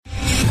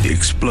The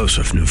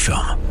explosive new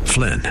film,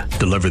 Flynn,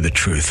 deliver the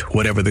truth,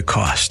 whatever the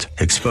cost,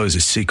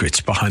 exposes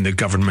secrets behind the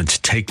government's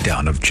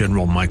takedown of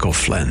General Michael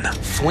Flynn.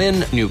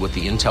 Flynn knew what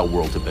the intel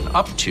world had been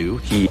up to.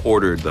 He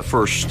ordered the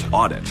first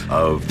audit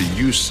of the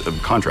use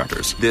of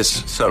contractors.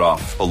 This set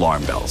off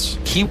alarm bells.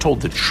 He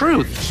told the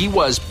truth. He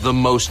was the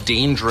most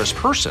dangerous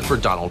person for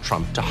Donald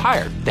Trump to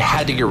hire. They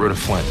had to get rid of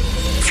Flynn.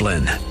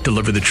 Flynn,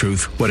 deliver the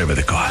truth, whatever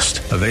the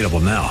cost. Available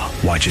now.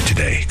 Watch it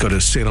today. Go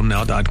to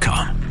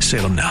salemnow.com.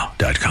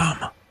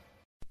 salemnow.com.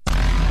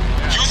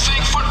 You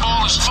think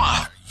football is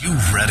fun? You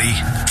ready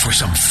for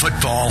some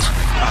football?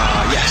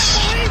 Yes.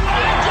 We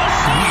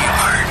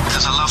are.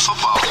 Because I love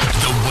football.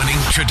 The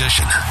winning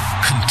tradition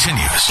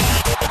continues.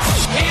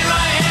 Here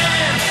I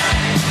am,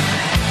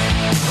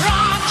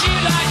 rock you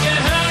like a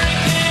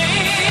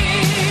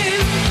hurricane.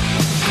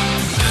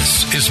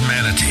 This is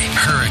Manatee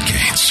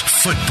Hurricanes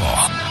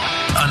football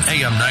on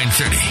AM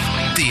 930.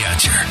 The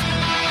Answer.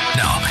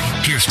 Now,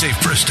 here's Dave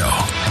Bristow.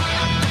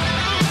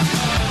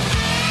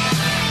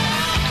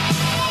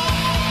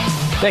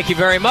 Thank you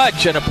very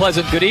much, and a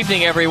pleasant good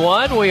evening,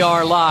 everyone. We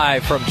are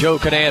live from Joe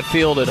Canand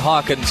Field at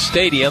Hawkins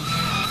Stadium,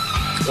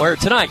 where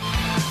tonight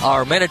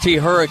our Manatee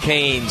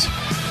Hurricanes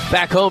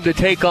back home to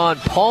take on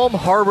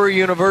PalmHarbor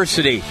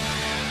University.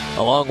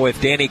 Along with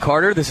Danny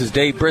Carter, this is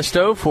Dave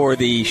Bristow for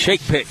the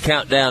Shake Pit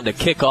Countdown to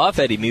Kickoff.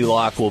 Eddie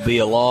Mulock will be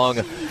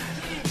along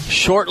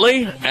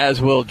shortly, as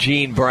will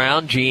Gene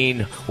Brown.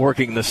 Gene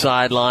working the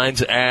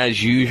sidelines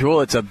as usual.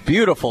 It's a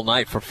beautiful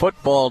night for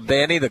football,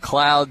 Danny. The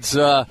clouds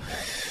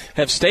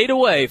have stayed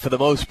away for the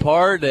most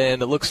part,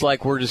 and it looks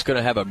like we're just going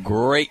to have a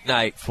great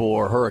night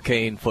for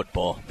Hurricane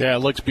football. Yeah, it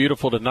looks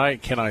beautiful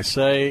tonight. Can I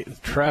say the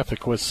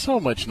traffic was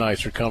so much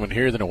nicer coming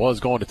here than it was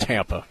going to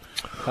Tampa.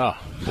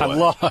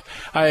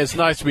 It's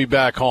nice to be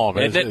back home.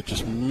 It's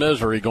just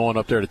misery going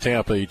up there to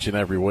Tampa each and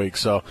every week.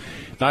 So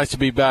nice to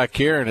be back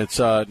here, and it's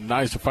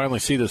nice to finally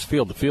see this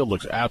field. The field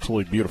looks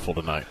absolutely beautiful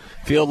tonight.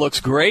 Field looks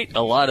great.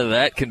 A lot of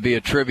that can be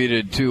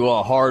attributed to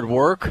hard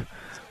work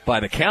by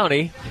the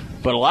county,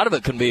 but a lot of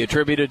it can be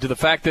attributed to the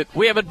fact that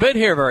we haven't been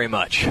here very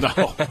much.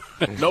 No,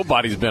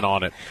 nobody's been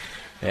on it.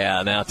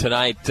 Yeah, now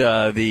tonight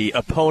the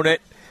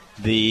opponent,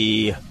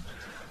 the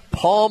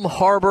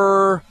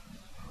PalmHarbor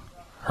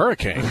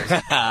Hurricanes.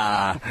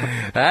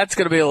 That's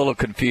going to be a little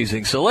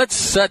confusing. So let's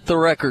set the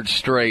record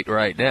straight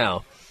right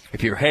now.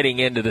 If you're heading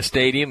into the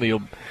stadium,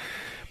 you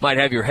might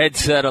have your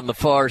headset on the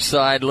far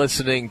side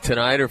listening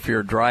tonight, or if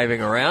you're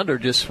driving around or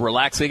just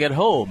relaxing at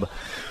home.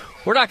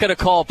 We're not going to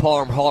call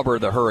PalmHarbor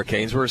the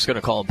Hurricanes. We're just going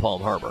to call them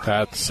PalmHarbor.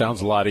 That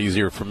sounds a lot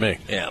easier for me.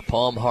 Yeah,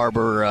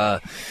 PalmHarbor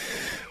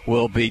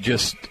will be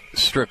just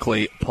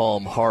strictly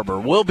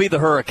PalmHarbor. We'll be the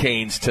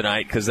Hurricanes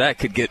tonight, because that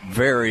could get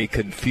very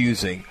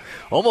confusing.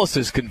 Almost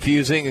as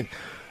confusing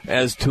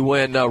as to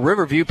when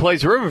Riverview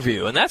plays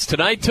Riverview, and that's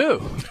tonight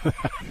too.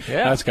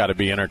 Yeah, that's got to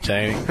be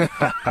entertaining.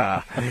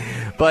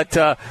 But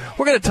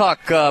we're going to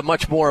talk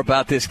much more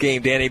about this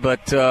game, Danny.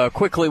 But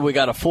quickly, we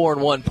got a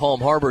 4-1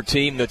 PalmHarbor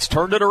team that's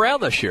turned it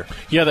around this year.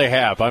 Yeah, they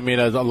have. I mean,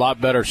 a lot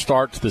better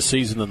start to the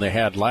season than they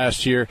had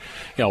last year.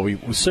 You know, we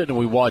sit and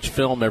we watch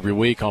film every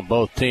week on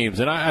both teams,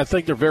 and I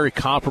think they're very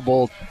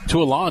comparable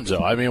to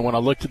Alonzo. I mean, when I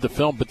looked at the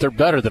film, but they're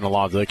better than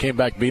Alonzo. They came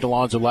back, beat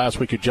Alonzo last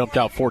week, who jumped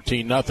out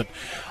 14-0.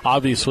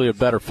 Obviously, a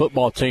better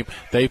football team.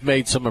 They've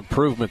made some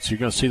improvements. You're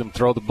going to see them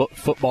throw the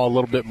football a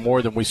little bit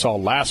more than we saw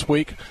last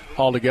week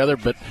altogether.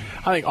 But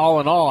I think all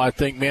in all, I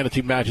think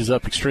Manatee matches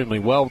up extremely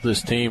well with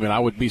this team, and I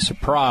would be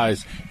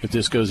surprised if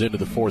this goes into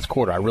the fourth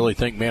quarter. I really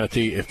think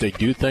Manatee, if they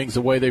do things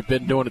the way they've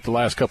been doing it the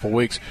last couple of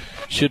weeks,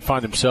 should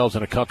find themselves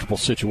in a comfortable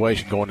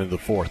situation going into the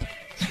fourth.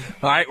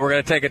 All right, we're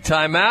going to take a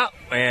timeout,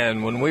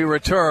 and when we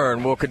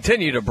return, we'll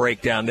continue to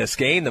break down this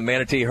game, the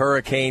Manatee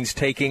Hurricanes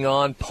taking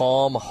on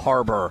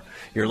PalmHarbor.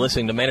 You're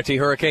listening to Manatee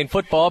Hurricane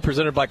Football,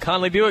 presented by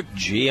Conley Buick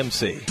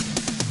GMC.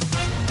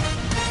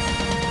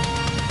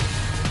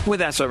 With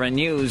SRN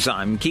News,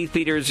 I'm Keith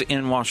Peters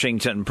in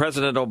Washington.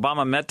 President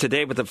Obama met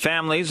today with the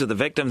families of the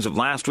victims of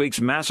last week's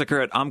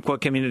massacre at Umpqua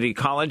Community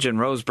College in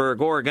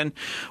Roseburg, Oregon,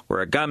 where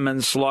a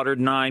gunman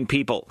slaughtered 9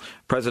 people.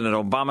 President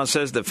Obama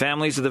says the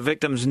families of the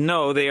victims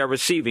know they are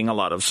receiving a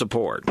lot of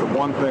support. The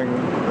one thing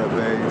that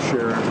they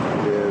share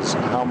is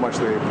how much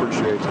they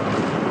appreciate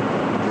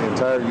the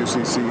entire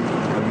UCC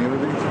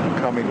community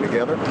coming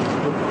together,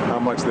 how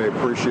much they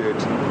appreciate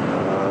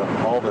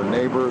all their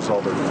neighbors, all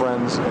their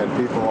friends, and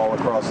people all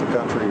across the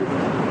country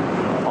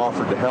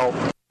offered to help.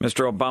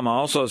 Mr. Obama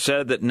also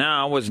said that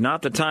now was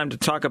not the time to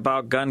talk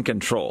about gun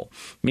control.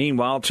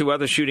 Meanwhile, 2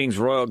 other shootings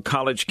roiled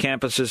college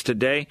campuses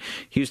today.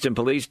 Houston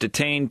police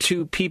detained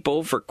 2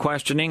 people for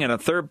questioning, and a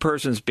third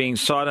person's being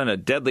sought in a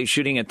deadly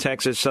shooting at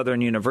Texas Southern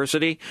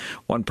University.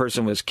 1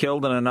 person was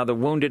killed and another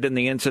wounded in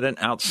the incident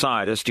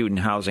outside a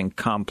student housing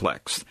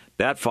complex.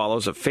 That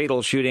follows a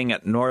fatal shooting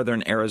at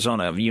Northern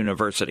Arizona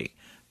University.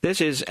 This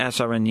is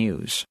SRN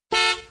News.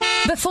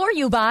 Before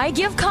you buy,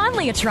 give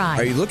Conley a try.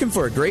 Are you looking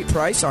for a great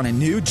price on a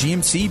new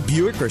GMC,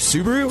 Buick, or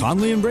Subaru?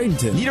 Conley in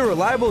Bradenton. Need a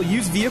reliable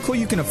used vehicle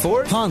you can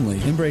afford?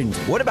 Conley in Bradenton.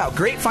 What about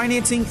great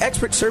financing,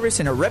 expert service,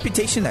 and a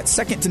reputation that's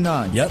second to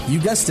none? Yep, you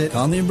guessed it.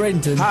 Conley in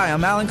Bradenton. Hi,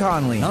 I'm Alan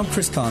Conley. I'm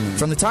Chris Conley.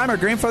 From the time our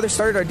grandfather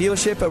started our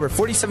dealership over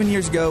 47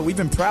 years ago, we've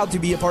been proud to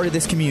be a part of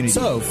this community.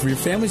 So, for your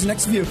family's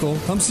next vehicle,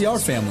 come see our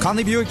family.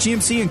 Conley Buick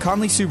GMC and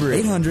Conley Subaru.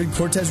 800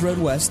 Cortez Road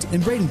West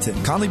in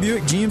Bradenton. Conley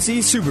Buick GMC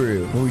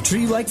Subaru. Where we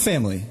treat you like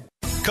family.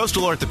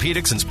 Coastal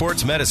Orthopedics and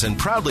Sports Medicine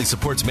proudly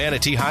supports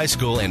Manatee High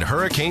School and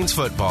Hurricanes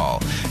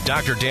football.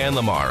 Dr. Dan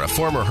Lamar, a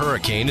former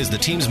Hurricane, is the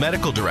team's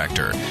medical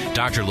director.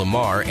 Dr.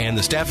 Lamar and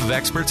the staff of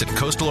experts at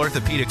Coastal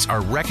Orthopedics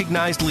are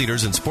recognized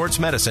leaders in sports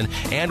medicine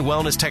and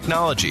wellness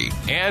technology.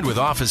 And with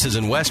offices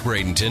in West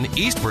Bradenton,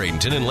 East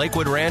Bradenton, and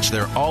Lakewood Ranch,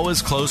 they're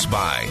always close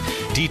by.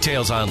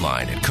 Details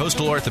online at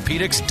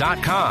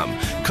coastalorthopedics.com.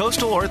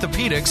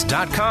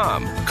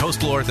 Coastalorthopedics.com.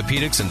 Coastal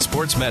Orthopedics and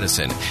Sports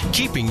Medicine,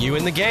 keeping you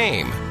in the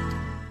game.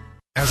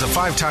 As a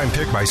 5-time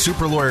pick by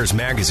Super Lawyers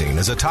Magazine,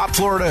 as a top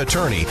Florida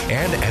attorney,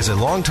 and as a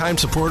longtime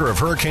supporter of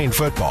Hurricane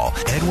football,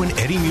 Edwin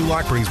Eddie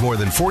Mulock brings more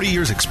than 40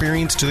 years'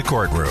 experience to the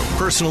courtroom.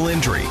 Personal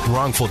injury,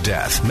 wrongful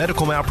death,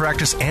 medical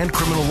malpractice, and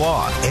criminal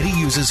law. Eddie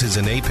uses his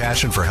innate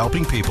passion for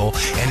helping people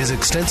and his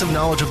extensive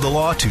knowledge of the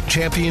law to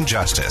champion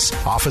justice.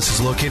 Office is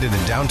located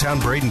in downtown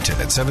Bradenton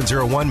at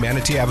 701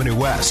 Manatee Avenue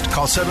West.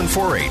 Call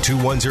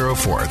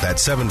 748-2104.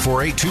 That's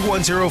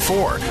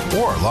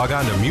 748-2104. Or log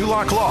on to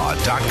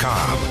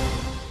mulocklaw.com.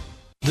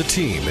 The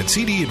team at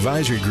CD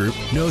Advisory Group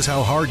knows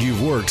how hard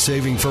you've worked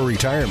saving for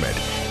retirement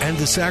and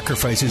the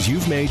sacrifices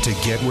you've made to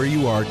get where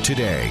you are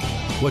today.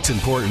 What's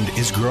important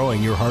is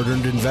growing your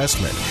hard-earned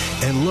investment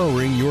and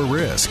lowering your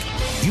risk.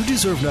 You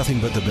deserve nothing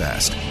but the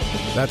best.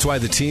 That's why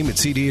the team at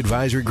CD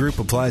Advisory Group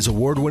applies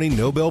award-winning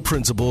Nobel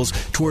principles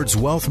towards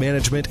wealth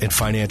management and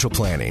financial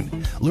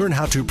planning. Learn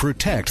how to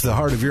protect the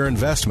heart of your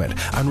investment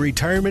on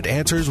Retirement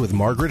Answers with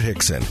Margaret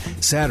Hickson,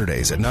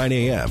 Saturdays at 9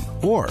 a.m.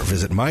 or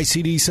visit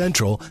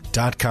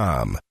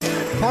mycdcentral.com.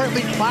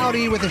 Partly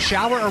cloudy with a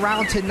shower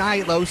around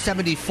tonight, low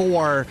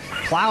 74.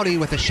 Cloudy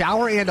with a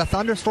shower and a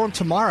thunderstorm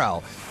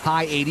tomorrow,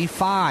 high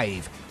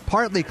 85.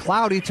 Partly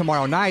cloudy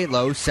tomorrow night,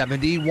 low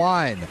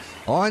 71.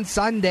 On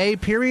Sunday,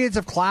 periods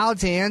of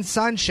clouds and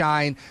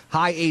sunshine,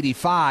 high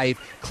 85.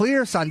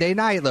 Clear Sunday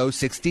night, low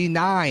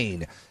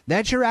 69.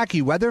 That's your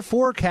AccuWeather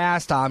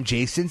forecast. I'm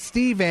Jason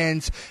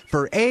Stevens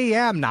for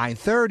AM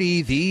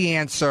 930, The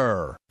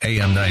Answer.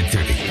 AM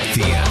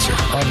 930, The Answer.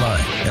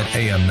 Online at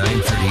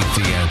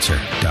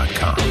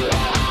am930theanswer.com.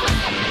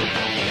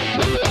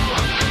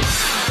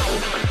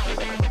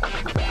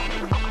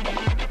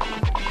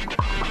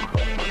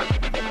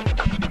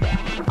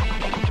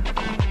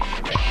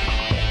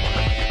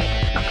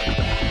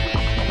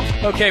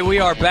 Okay, we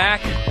are back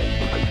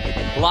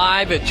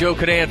live at Joe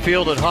Cadan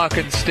Field at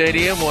Hawkins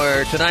Stadium,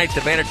 where tonight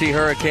the Manatee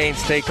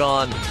Hurricanes take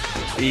on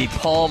the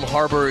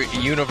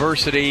PalmHarbor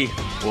University.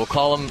 We'll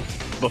call them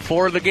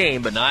before the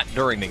game, but not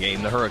during the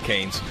game, the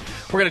Hurricanes.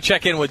 We're going to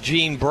check in with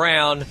Gene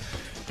Brown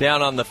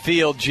down on the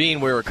field.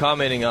 Gene, we were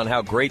commenting on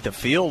how great the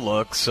field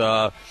looks.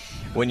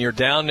 When you're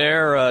down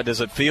there,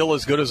 does it feel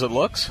as good as it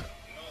looks?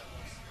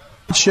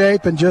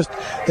 Shape, and just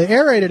they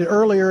aerated it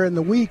earlier in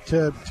the week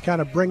to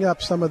kind of bring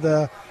up some of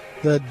the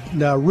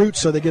roots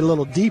so they get a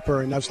little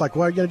deeper. And I was like,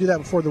 why are you going to do that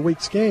before the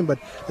week's game? But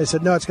they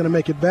said, no, it's going to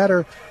make it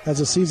better as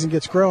the season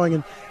gets growing.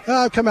 And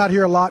I come out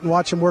here a lot and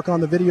watch them work on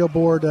the video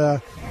board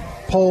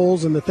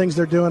poles and the things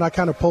they're doing. I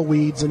kind of pull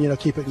weeds and,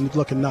 keep it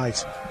looking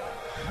nice.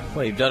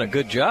 Well, you've done a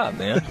good job,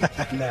 man.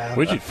 Nah.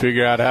 We should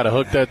figure out how to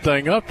hook that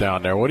thing up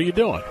down there. What are you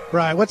doing?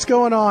 Right. What's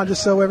going on,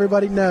 just so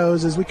everybody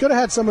knows, is we could have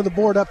had some of the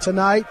board up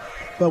tonight,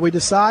 but we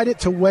decided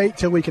to wait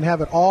till we can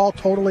have it all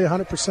totally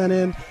 100%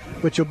 in,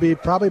 which will be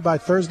probably by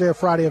Thursday or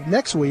Friday of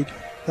next week.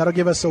 That'll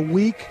give us a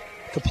week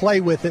to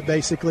play with it,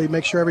 basically,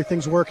 make sure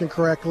everything's working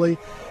correctly.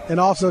 And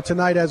also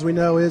tonight, as we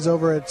know, is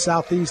over at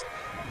Southeast,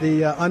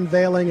 the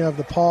unveiling of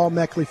the Paul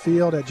Meckley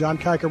Field at John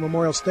Kiker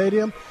Memorial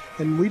Stadium.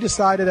 And we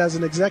decided as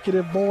an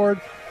executive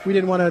board, we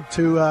didn't want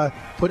to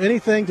put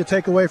anything to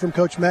take away from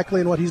Coach Meckley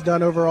and what he's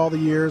done over all the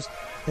years.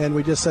 And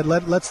we just said,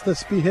 let's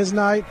this be his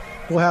night.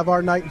 We'll have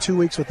our night in 2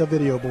 weeks with the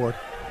video board.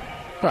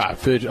 I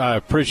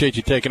appreciate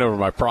you taking over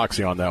my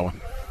proxy on that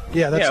one.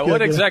 Yeah, that's good.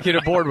 What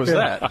executive board was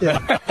that?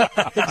 Yeah.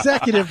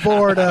 Executive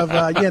board of,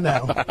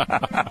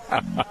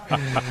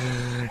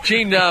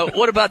 Gene,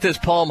 what about this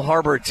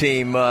PalmHarbor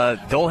team?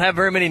 Don't have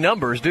very many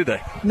numbers, do they?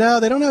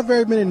 No, they don't have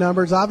very many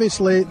numbers.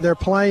 Obviously, they're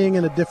playing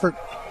in a different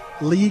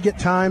league at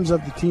times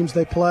of the teams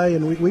they play,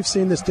 and we've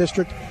seen this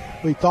district.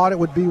 We thought it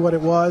would be what it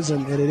was,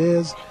 and it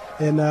is.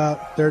 And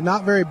they're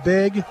not very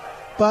big,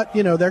 but,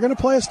 they're going to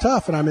play us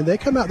tough. And, they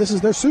come out. This is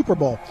their Super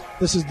Bowl.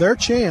 This is their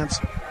chance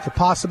to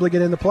possibly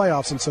get in the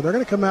playoffs. And so they're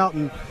going to come out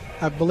and,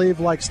 I believe,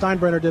 like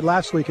Steinbrenner did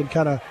last week, and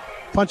kind of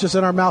punch us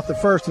in our mouth at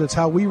first, and it's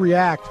how we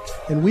react.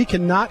 And we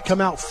cannot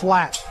come out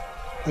flat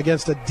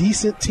against a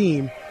decent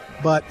team.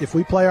 But if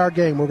we play our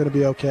game, we're going to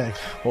be okay.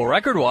 Well,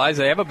 record-wise,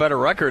 they have a better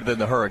record than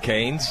the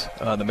Hurricanes,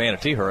 the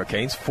Manatee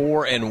Hurricanes,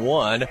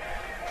 4-1.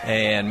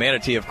 And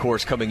Manatee, of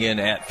course, coming in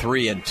at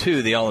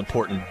 3-2, the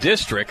all-important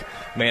district.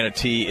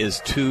 Manatee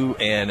is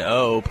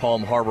 2-0.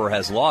 PalmHarbor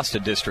has lost a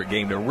district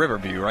game to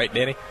Riverview, right,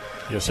 Danny?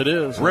 Yes, it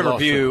is.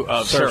 Riverview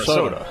of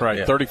Sarasota. Right,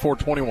 yeah.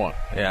 34-21.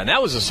 Yeah, and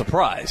that was a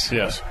surprise.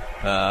 Yes.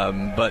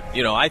 But,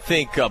 I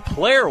think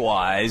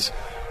player-wise,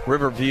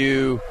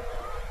 Riverview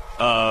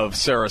of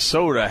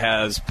Sarasota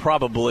has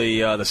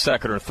probably the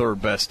second or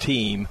third best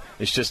team.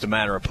 It's just a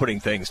matter of putting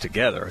things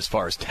together as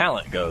far as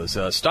talent goes.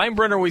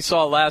 Steinbrenner we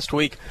saw last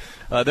week.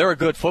 They're a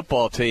good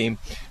football team.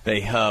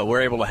 They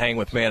were able to hang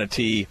with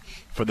Manatee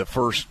for the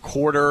first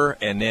quarter,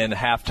 and then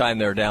halftime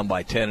they were down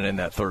by 10, and in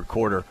that third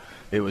quarter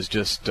it was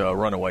just a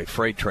runaway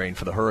freight train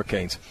for the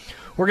Hurricanes.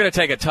 We're going to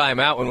take a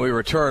timeout. When we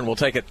return, we'll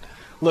take a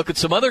look at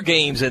some other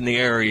games in the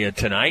area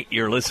tonight.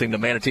 You're listening to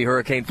Manatee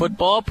Hurricane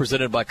Football,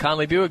 presented by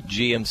Conley Buick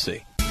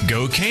GMC.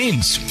 Go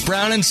Canes!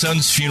 Brown &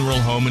 Sons Funeral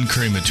Home and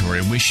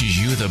Crematory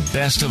wishes you the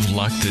best of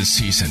luck this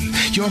season.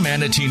 Your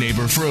Manatee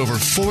neighbor for over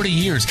 40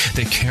 years,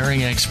 the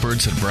caring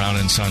experts at Brown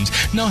 & Sons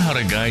know how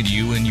to guide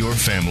you and your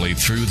family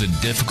through the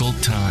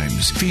difficult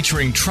times.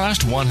 Featuring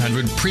Trust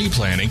 100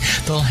 pre-planning,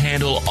 they'll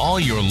handle all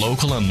your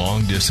local and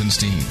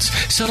long-distance needs.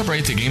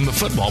 Celebrate the game of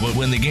football, but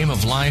when the game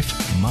of life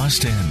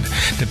must end.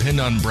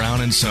 Depend on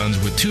Brown & Sons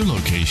with 2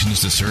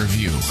 locations to serve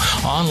you.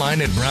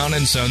 Online at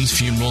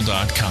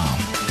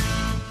brownandsonsfuneral.com.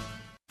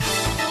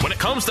 When it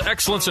comes to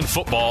excellence in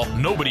football,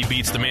 nobody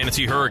beats the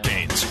Manatee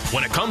Hurricanes.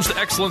 When it comes to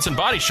excellence in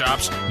body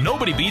shops,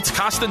 nobody beats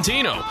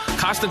Costantino.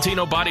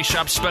 Costantino Body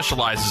Shop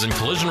specializes in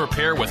collision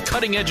repair with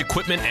cutting-edge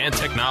equipment and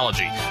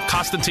technology.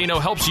 Costantino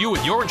helps you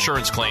with your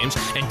insurance claims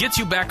and gets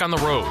you back on the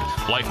road.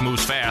 Life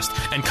moves fast,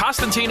 and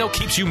Costantino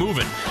keeps you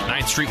moving.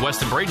 9th Street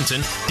West in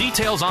Bradenton.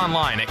 Details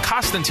online at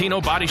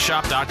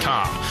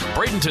CostantinoBodyShop.com.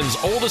 Bradenton's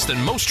oldest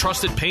and most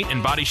trusted paint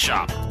and body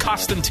shop.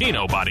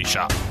 Costantino Body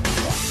Shop.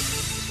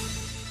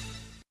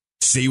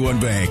 C1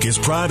 Bank is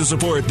proud to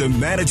support the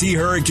Manatee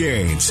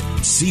Hurricanes.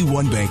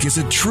 C1 Bank is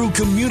a true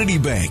community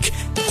bank.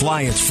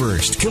 Clients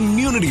first,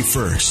 community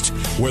first.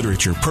 Whether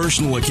it's your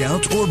personal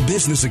account or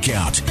business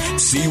account,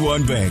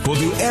 C1 Bank will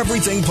do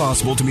everything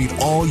possible to meet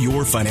all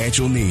your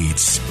financial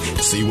needs.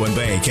 C1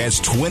 Bank has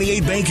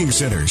 28 banking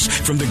centers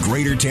from the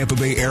greater Tampa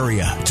Bay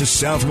area to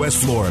Southwest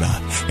Florida,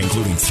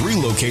 including 3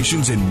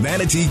 locations in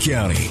Manatee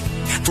County.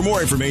 For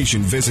more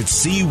information, visit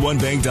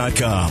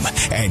C1Bank.com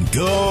and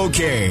go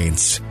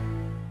Canes.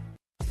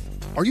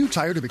 Are you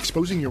tired of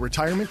exposing your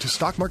retirement to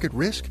stock market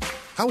risk?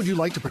 How would you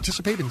like to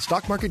participate in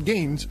stock market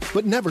gains,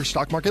 but never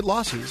stock market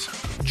losses?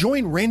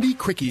 Join Randy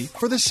Cricky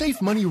for the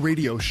Safe Money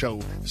Radio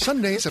Show,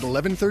 Sundays at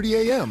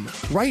 11:30 a.m.,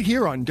 right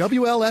here on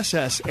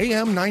WLSS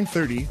AM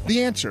 930,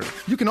 The Answer.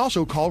 You can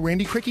also call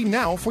Randy Cricky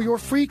now for your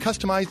free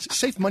customized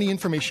Safe Money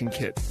information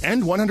kit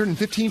and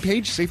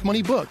 115-page Safe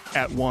Money book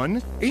at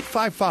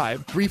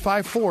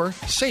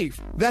 1-855-354-SAFE.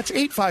 That's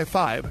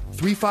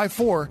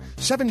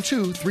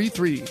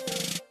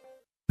 855-354-7233.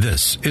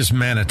 This is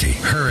Manatee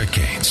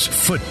Hurricanes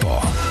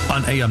football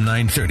on AM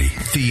 930,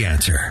 The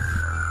Answer.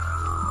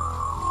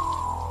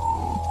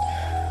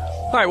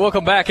 All right,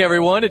 welcome back,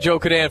 everyone, to Joe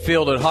Cadan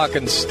Field at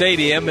Hawkins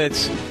Stadium.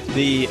 It's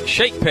the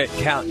Shake Pit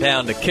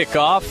countdown to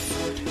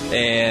kickoff,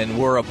 and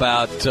we're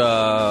about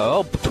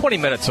 20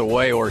 minutes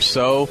away or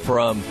so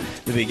from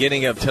the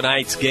beginning of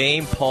tonight's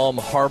game,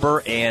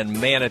 PalmHarbor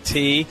and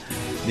Manatee.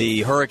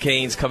 The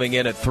Hurricanes coming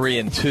in at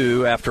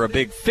 3-2 after a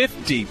big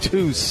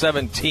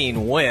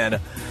 52-17 win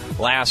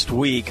last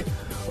week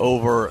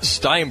over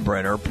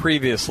Steinbrenner,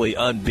 previously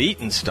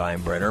unbeaten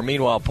Steinbrenner.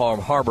 Meanwhile,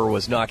 PalmHarbor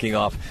was knocking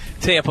off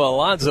Tampa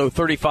Alonzo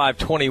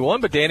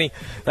 35-21. But, Danny,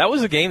 that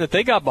was a game that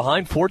they got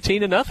behind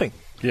 14-0.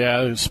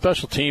 Yeah,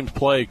 special teams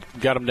play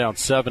got them down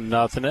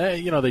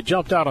 7-0. They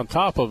jumped out on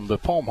top of them,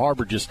 but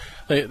PalmHarbor just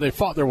they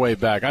fought their way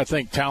back. I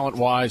think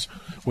talent-wise,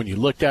 when you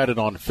looked at it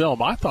on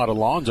film, I thought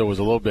Alonzo was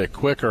a little bit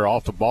quicker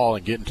off the ball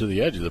and getting to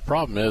the edge. The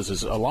problem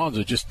is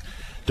Alonzo just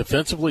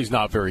defensively is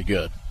not very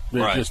good.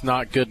 They're right. Just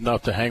not good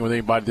enough to hang with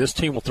anybody. This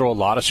team will throw a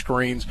lot of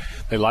screens.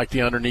 They like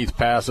the underneath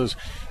passes,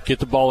 get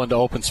the ball into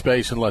open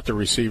space, and let the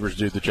receivers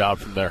do the job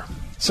from there.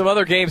 Some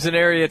other games in the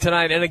area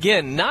tonight, and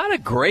again, not a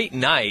great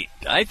night.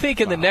 I think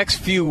in the next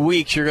few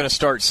weeks you're going to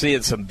start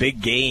seeing some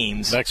big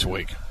games. Next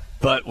week.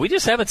 But we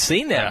just haven't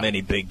seen that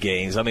many big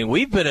games. I mean,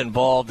 we've been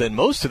involved in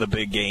most of the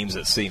big games,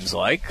 it seems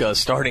like,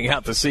 starting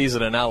out the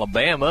season in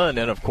Alabama, and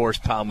then, of course,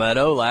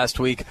 Palmetto last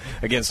week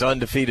against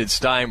undefeated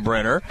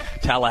Steinbrenner,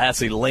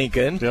 Tallahassee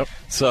Lincoln. Yep.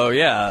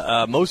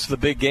 So, most of the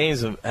big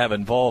games have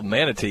involved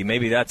Manatee.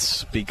 Maybe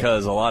that's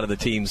because a lot of the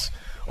teams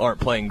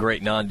aren't playing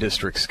great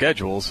non-district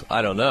schedules.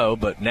 I don't know.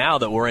 But now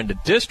that we're into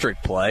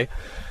district play,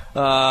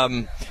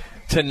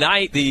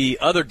 tonight, the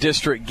other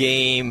district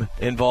game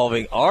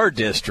involving our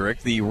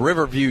district, the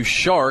Riverview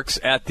Sharks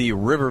at the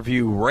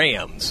Riverview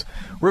Rams.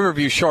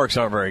 Riverview Sharks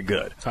aren't very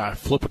good. I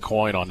flip a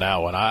coin on that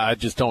one. I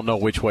just don't know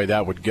which way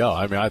that would go.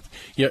 I mean,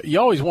 you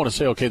always want to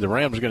say, okay, the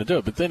Rams are going to do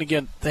it, but then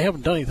again, they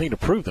haven't done anything to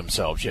prove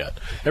themselves yet.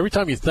 Every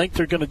time you think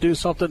they're going to do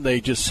something, they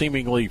just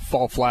seemingly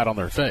fall flat on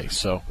their face.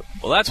 So,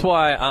 well, that's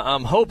why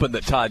I'm hoping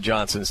that Todd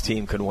Johnson's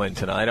team can win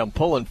tonight. I'm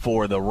pulling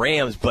for the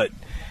Rams, but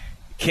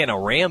can a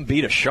ram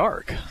beat a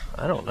shark?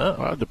 I don't know.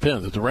 Well, it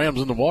depends. If the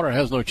ram's in the water, it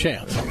has no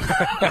chance.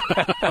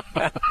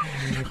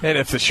 And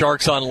if the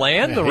shark's on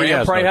land, the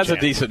ram probably has a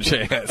decent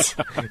chance.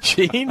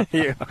 Gene,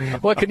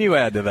 what can you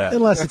add to that?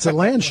 Unless it's a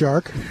land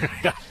shark.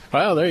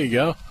 Well, there you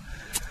go.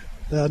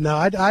 No,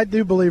 I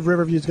do believe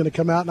Riverview is going to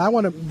come out, and I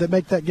want to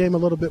make that game a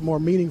little bit more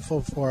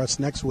meaningful for us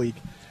next week,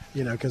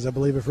 because I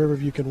believe if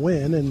Riverview can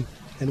win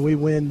and we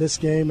win this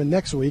game and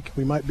next week,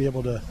 we might be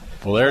able to.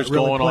 Well, there's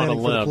really going on a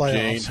the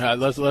limb, Gene.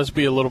 Let's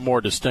be a little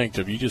more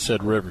distinctive. You just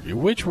said Riverview.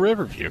 Which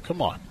Riverview?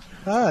 Come on.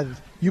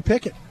 You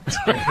pick it.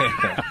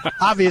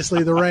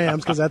 Obviously the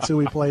Rams, because that's who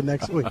we play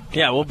next week.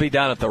 Yeah, we'll be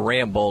down at the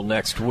Ram Bowl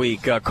next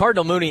week.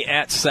 Cardinal Mooney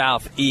at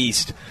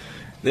Southeast.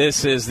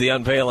 This is the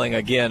unveiling,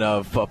 again,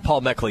 of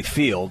Paul Meckley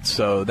Field,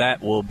 so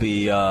that will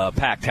be a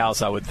packed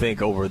house, I would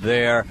think, over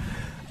there.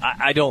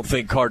 I don't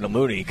think Cardinal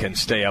Mooney can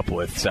stay up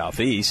with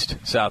Southeast.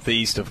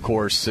 Southeast, of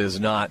course, is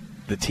not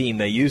the team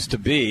they used to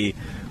be,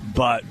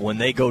 but when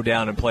they go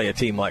down and play a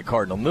team like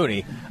Cardinal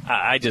Mooney,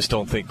 I just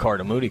don't think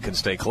Cardinal Mooney can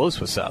stay close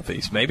with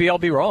Southeast. Maybe I'll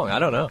be wrong. I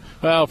don't know.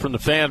 Well, from the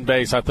fan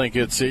base, I think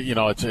it's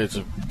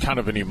a kind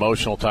of an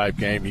emotional type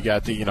game. You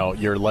got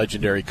your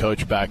legendary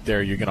coach back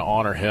there. You're going to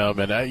honor him,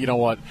 and you know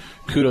what?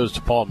 Kudos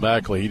to Paul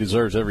Meckley. He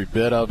deserves every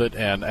bit of it,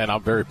 and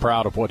I'm very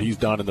proud of what he's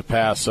done in the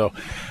past. So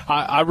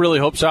I really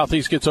hope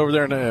Southeast gets over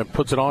there and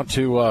puts it on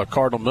to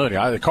Cardinal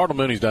Mooney. Cardinal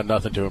Mooney's done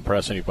nothing to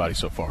impress anybody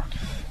so far.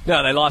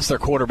 No, they lost their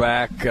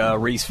quarterback,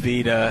 Reese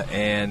Vida,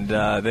 and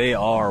they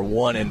are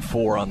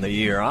 1-4 on the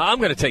year. I'm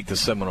going to take the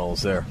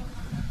Seminoles there.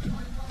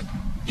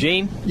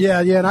 Gene? Yeah,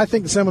 and I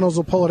think the Seminoles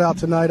will pull it out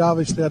tonight.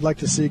 Obviously, I'd like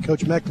to see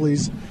Coach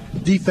Meckley's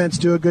defense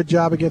do a good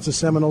job against the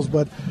Seminoles,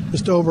 but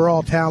just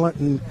overall talent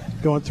and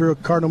going through.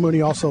 Cardinal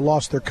Mooney also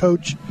lost their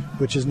coach,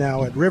 which is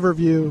now at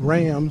Riverview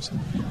Rams,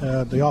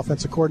 the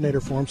offensive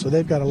coordinator for them. So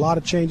they've got a lot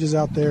of changes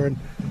out there, and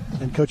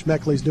Coach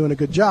Meckley's doing a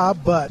good job,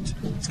 but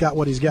he's got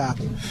what he's got.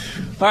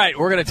 All right,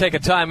 we're going to take a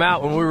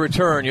timeout. When we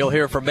return, you'll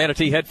hear from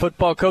Manatee head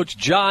football coach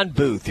John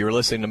Booth. You're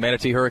listening to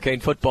Manatee Hurricane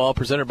Football,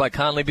 presented by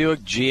Conley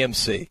Buick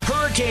GMC.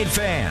 Hurricane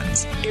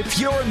fans, if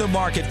you're in the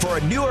market for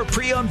a newer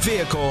pre-owned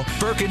vehicle,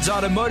 Firkins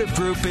Automotive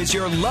Group is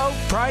your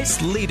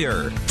low-price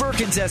leader.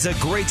 Firkins has a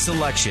great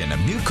selection of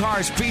new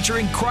cars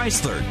featuring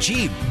Chrysler,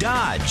 Jeep,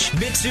 Dodge,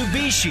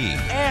 Mitsubishi,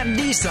 and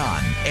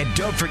Nissan. And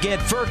don't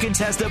forget, Firkins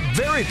has the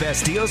very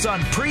best deals on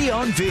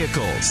pre-owned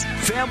vehicles.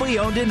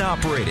 Family-owned and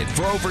operated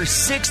for over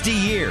 60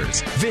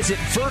 years. Visit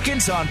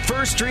Firkins on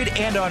 1st Street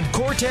and on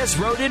Cortez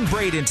Road in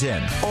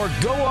Bradenton, or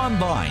go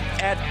online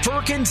at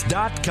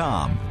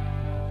Firkins.com.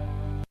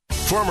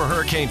 Former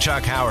Hurricane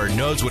Chuck Howard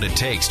knows what it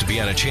takes to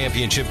be on a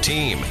championship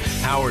team.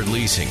 Howard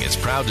Leasing is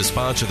proud to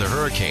sponsor the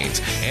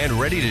Hurricanes and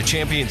ready to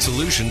champion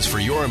solutions for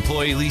your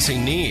employee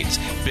leasing needs.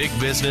 Big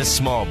business,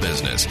 small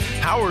business.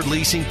 Howard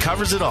Leasing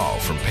covers it all,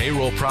 from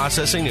payroll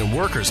processing and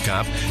workers'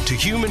 comp to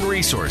human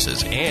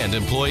resources and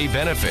employee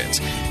benefits.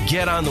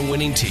 Get on the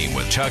winning team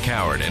with Chuck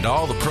Howard and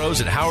all the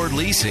pros at Howard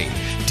Leasing.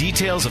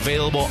 Details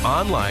available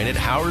online at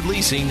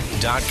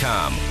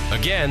howardleasing.com.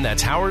 Again,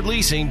 that's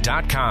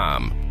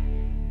howardleasing.com.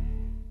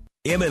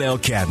 M&L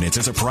Cabinets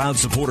is a proud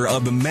supporter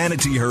of the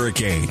Manatee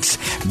Hurricanes.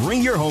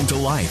 Bring your home to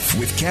life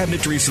with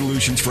cabinetry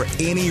solutions for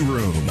any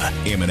room.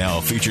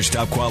 M&L features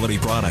top quality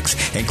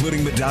products,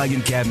 including medallion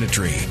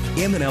cabinetry.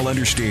 M&L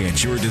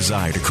understands your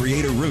desire to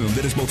create a room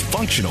that is both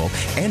functional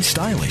and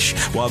stylish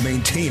while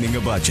maintaining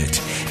a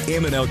budget.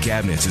 M&L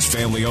Cabinets is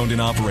family owned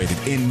and operated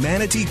in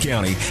Manatee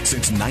County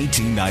since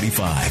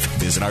 1995.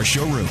 Visit our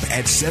showroom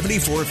at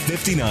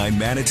 7459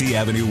 Manatee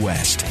Avenue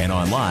West and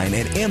online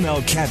at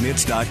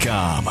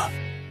mlcabinets.com.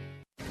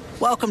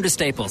 Welcome to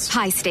Staples.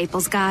 Hi,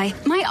 Staples guy.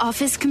 My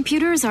office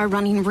computers are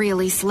running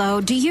really slow.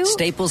 Do you?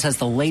 Staples has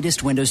the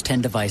latest Windows 10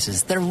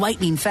 devices. They're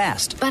lightning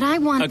fast. But I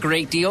want... A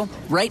great deal?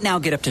 Right now,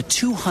 get up to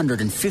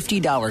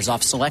 $250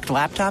 off select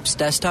laptops,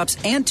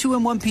 desktops, and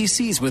 2-in-1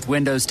 PCs with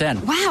Windows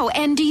 10. Wow,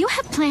 and do you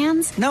have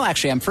plans? No,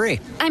 actually, I'm free.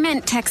 I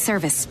meant tech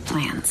service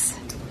plans.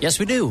 Yes,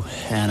 we do,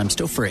 and I'm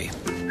still free.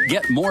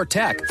 Get more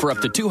tech for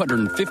up to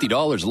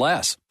 $250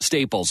 less.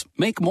 Staples.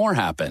 Make more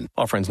happen.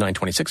 Offer ends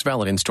 9/26,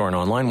 valid in-store and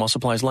online while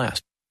supplies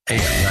last. AM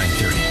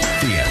 930,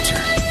 The Answer.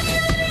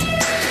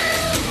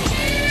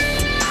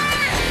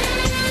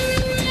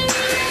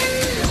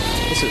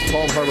 This is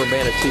PalmHarbor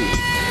Manatee.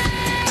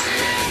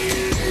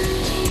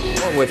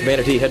 Along with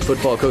Manatee head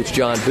football coach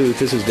John Booth,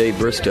 this is Dave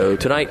Bristow.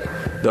 Tonight,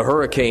 the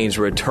Hurricanes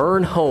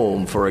return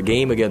home for a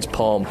game against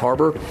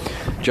PalmHarbor.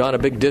 John, a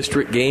big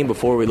district game.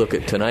 Before we look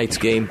at tonight's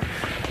game,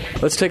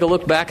 let's take a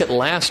look back at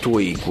last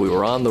week. We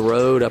were on the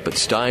road up at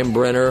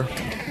Steinbrenner.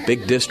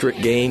 Big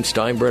district game.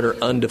 Steinbrenner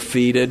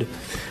undefeated.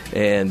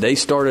 And they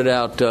started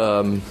out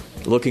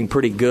looking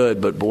pretty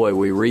good, but boy,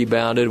 we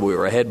rebounded. We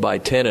were ahead by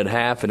 10 at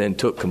half and then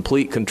took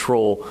complete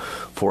control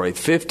for a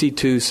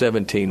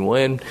 52-17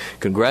 win.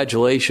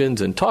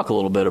 Congratulations, and talk a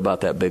little bit about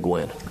that big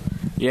win.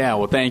 Yeah,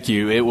 well, thank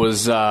you. It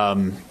was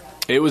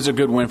It was a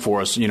good win for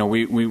us.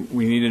 We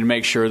needed to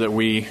make sure that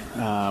we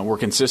were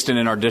consistent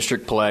in our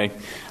district play.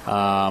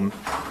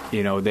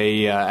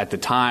 They at the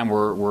time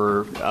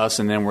were us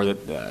and them were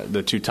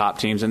the two top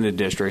teams in the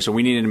district, so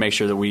we needed to make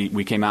sure that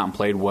we came out and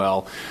played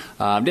well.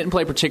 Didn't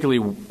play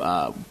particularly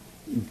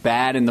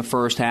bad in the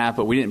first half,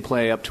 but we didn't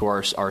play up to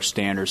our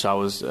standards. So I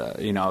was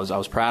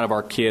proud of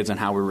our kids and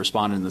how we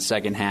responded in the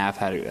second half.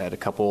 Had a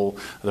couple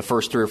of the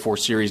first 3 or 4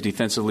 series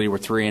defensively were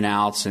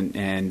 3-and-outs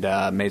and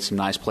made some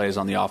nice plays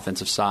on the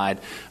offensive side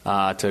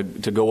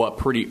to go up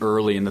pretty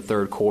early in the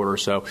third quarter.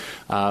 So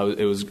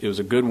it was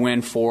a good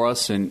win for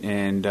us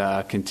and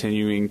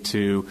continuing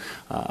to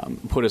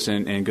put us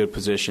in good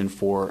position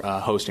for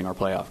hosting our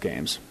playoff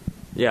games.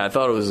 Yeah, I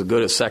thought it was as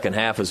good a second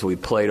half as we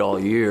played all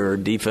year,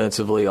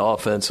 defensively,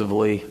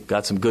 offensively.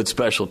 Got some good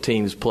special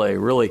teams play,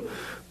 really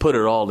put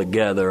it all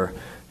together.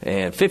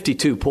 And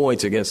 52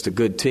 points against a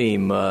good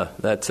team,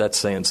 that's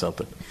saying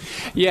something.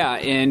 Yeah,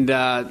 and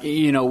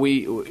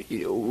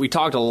we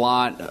talked a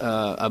lot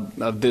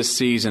of this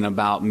season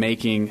about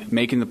making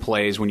the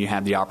plays when you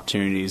have the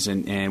opportunities,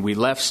 and we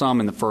left some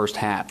in the first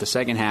half. The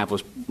second half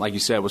was, like you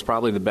said, was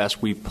probably the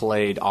best we've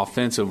played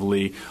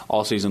offensively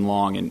all season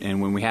long,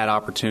 and when we had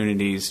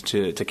opportunities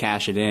to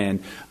cash it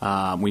in,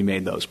 we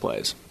made those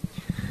plays.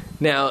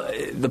 Now,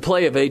 the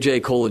play of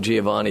A.J.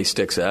 Colagiovanni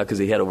sticks out because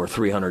he had over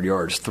 300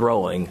 yards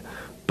throwing.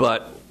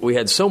 But we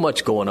had so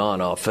much going on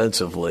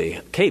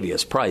offensively.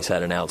 Cavius Price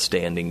had an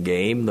outstanding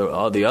game.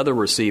 The other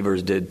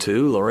receivers did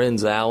too.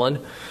 Lorenz Allen,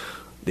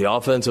 the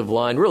offensive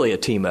line, really a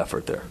team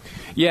effort there.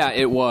 Yeah,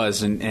 it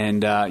was,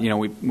 and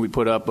we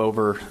put up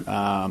over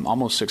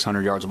almost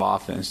 600 yards of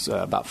offense,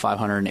 about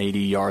 580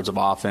 yards of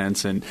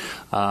offense, and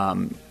our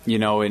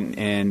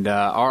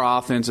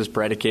offense is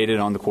predicated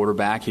on the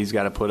quarterback. He's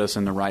got to put us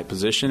in the right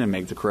position and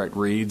make the correct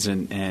reads,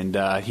 and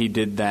he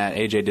did that.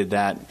 AJ did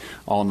that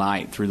all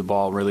night, threw the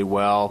ball really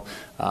well.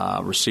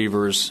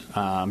 Receivers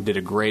did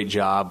a great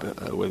job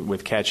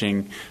with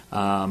catching,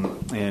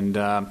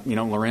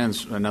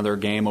 Lorenz, another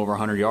game over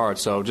 100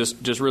 yards. So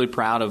just really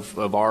proud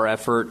of our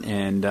effort,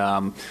 and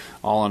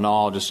all in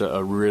all, just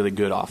a really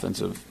good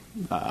offensive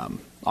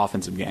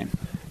game.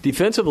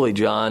 Defensively,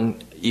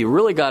 John, you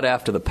really got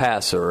after the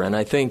passer, and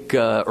I think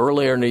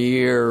earlier in the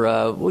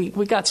year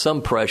we got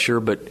some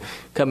pressure, but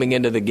coming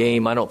into the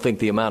game, I don't think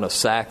the amount of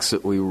sacks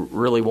that we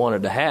really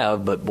wanted to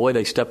have, but boy,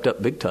 they stepped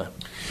up big time.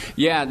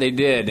 Yeah, they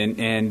did,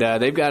 and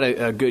they've got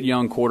a good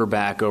young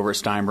quarterback over at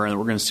Steinbrenner that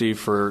we're going to see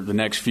for the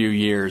next few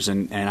years,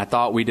 and I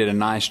thought we did a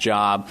nice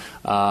job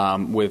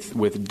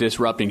with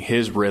disrupting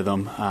his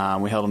rhythm.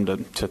 We held him to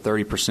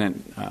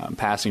 30%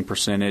 passing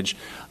percentage.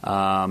 They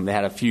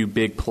had a few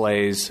big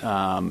plays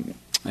in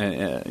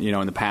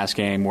the pass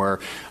game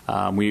where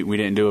we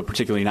didn't do a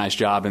particularly nice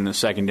job in the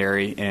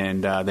secondary,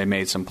 and they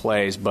made some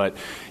plays. But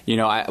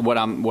what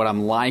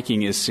I'm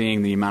liking is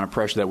seeing the amount of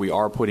pressure that we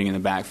are putting in the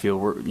backfield.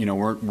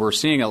 We're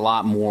seeing a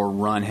lot more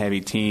run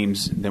heavy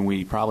teams than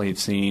we probably had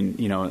seen.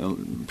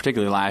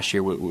 Particularly last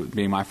year,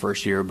 being my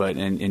first year, but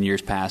in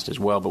years past as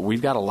well. But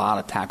we've got a lot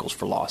of tackles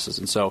for losses,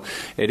 and so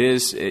it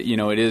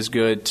is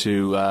good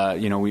to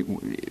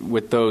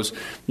with those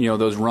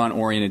run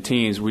oriented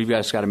teams, we've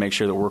just got to make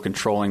sure that we're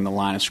controlling the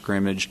line of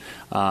scrimmage.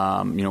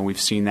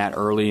 We've seen that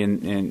early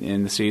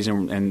in the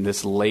season, and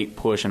this late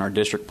push in our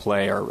district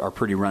play are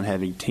pretty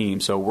run-heavy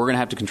teams. So we're going to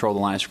have to control the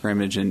line of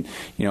scrimmage, and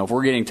if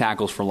we're getting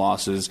tackles for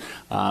losses,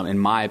 in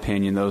my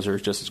opinion, those are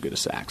just as good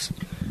as sacks.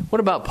 What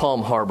about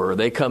PalmHarbor?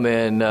 They come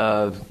in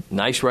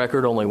nice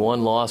record, only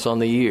one loss on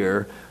the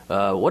year.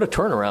 What a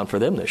turnaround for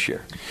them this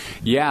year.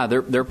 Yeah,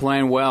 they're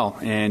playing well,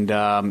 and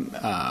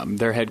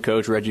their head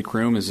coach Reggie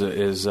Kroom is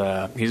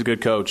he's a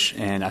good coach,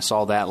 and I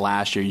saw that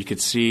last year. You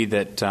could see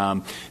that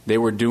they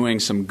were doing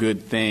some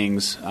good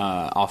things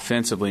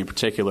offensively, in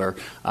particular.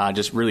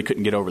 Just really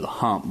couldn't get over the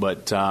hump,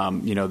 but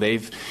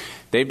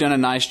They've done a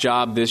nice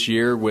job this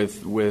year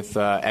with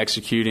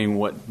executing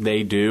what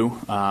they do.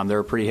 They're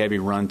a pretty heavy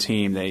run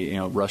team. They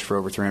rushed for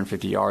over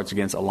 350 yards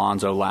against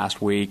Alonzo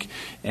last week,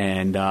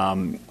 and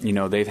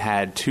they've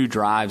had 2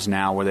 drives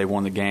now where they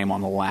won the game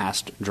on the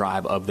last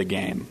drive of the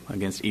game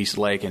against East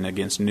Lake and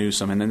against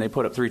Newsom, and then they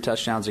put up 3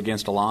 touchdowns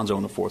against Alonzo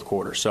in the fourth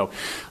quarter. So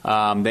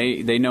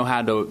they know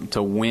how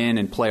to win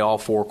and play all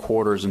 4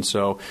 quarters, and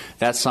so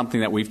that's something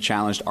that we've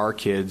challenged our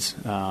kids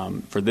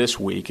for this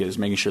week, is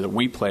making sure that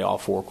we play all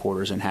 4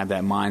 quarters and have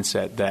that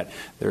mindset that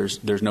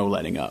there's no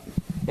letting up.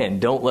 And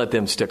don't let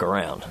them stick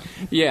around.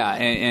 Yeah,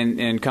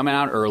 and coming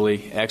out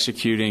early,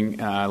 executing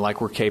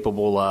like we're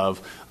capable of,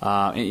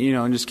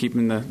 and just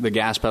keeping the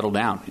gas pedal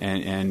down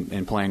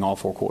and playing all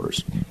 4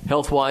 quarters.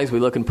 Health-wise, we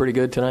looking pretty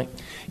good tonight?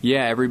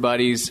 Yeah,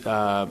 everybody's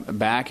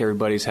back.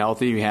 Everybody's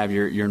healthy. You have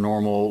your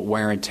normal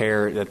wear and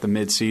tear at the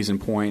mid-season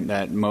point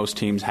that most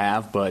teams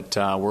have, but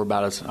we're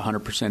about as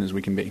 100% as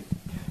we can be.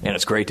 And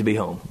it's great to be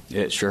home.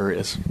 It sure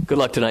is. Good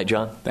luck tonight,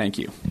 John. Thank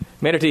you.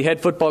 Manatee head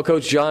football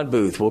coach John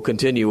Booth will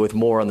continue with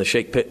more on the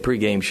Shake Pit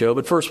pregame show,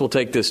 but first we'll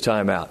take this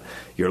time out.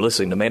 You're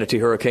listening to Manatee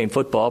Hurricane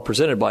Football,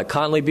 presented by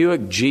Conley Buick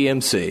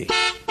GMC.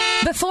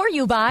 Before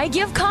you buy,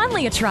 give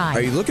Conley a try.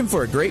 Are you looking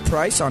for a great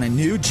price on a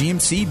new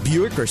GMC,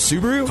 Buick, or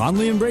Subaru?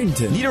 Conley and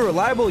Bradenton. Need a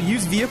reliable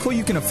used vehicle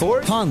you can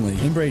afford? Conley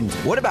and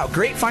Bradenton. What about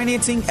great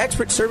financing,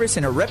 expert service,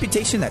 and a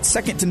reputation that's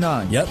second to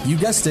none? Yep, you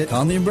guessed it.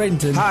 Conley and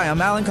Bradenton. Hi,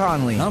 I'm Alan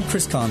Conley. I'm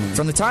Chris Conley.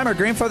 From the time our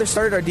grandfather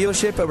started our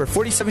dealership over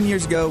 47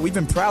 years ago, we've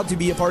been proud to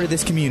be a part of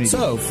this community.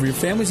 So, for your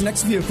family's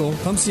next vehicle,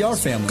 come see our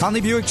family.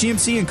 Conley Buick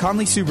GMC and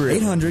Conley Subaru.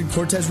 800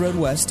 Cortez Road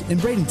West in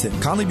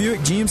Bradenton. Conley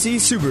Buick GMC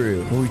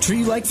Subaru. Where we treat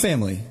you like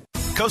family.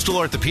 Coastal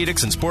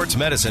Orthopedics and Sports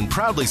Medicine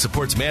proudly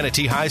supports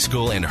Manatee High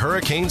School and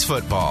Hurricanes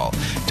football.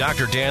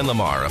 Dr. Dan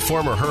Lamar, a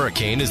former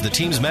Hurricane, is the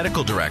team's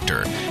medical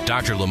director.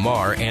 Dr.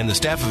 Lamar and the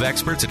staff of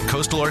experts at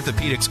Coastal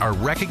Orthopedics are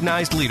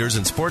recognized leaders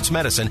in sports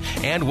medicine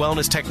and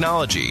wellness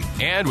technology.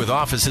 And with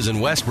offices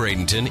in West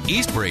Bradenton,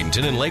 East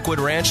Bradenton, and Lakewood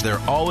Ranch,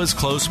 they're always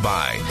close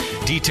by.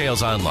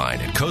 Details online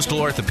at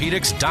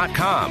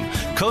coastalorthopedics.com.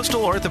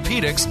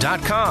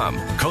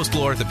 Coastalorthopedics.com.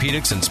 Coastal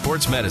Orthopedics and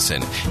Sports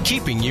Medicine,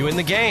 keeping you in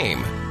the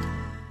game.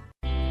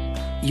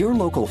 Your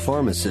local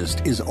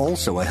pharmacist is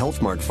also a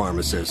Health Mart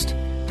pharmacist,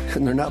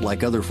 and they're not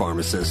like other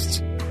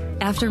pharmacists.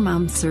 After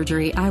Mom's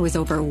surgery, I was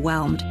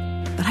overwhelmed,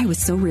 but I was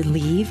so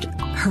relieved.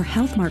 Her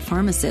Health Mart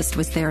pharmacist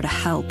was there to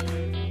help.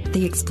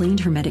 They explained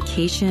her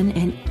medication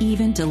and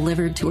even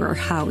delivered to her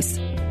house.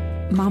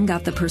 Mom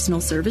got the personal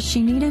service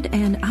she needed,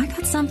 and I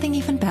got something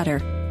even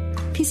better.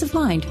 Peace of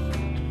mind.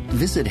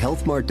 Visit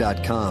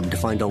healthmart.com to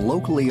find a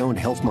locally owned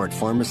Health Mart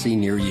pharmacy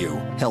near you.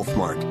 Health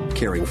Mart,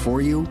 caring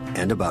for you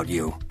and about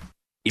you.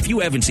 If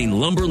you haven't seen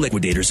Lumber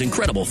Liquidators'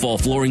 incredible fall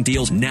flooring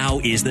deals, now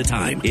is the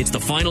time. It's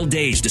the final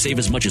days to save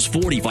as much as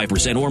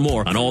 45% or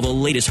more on all the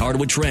latest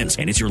hardwood trends.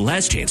 And it's your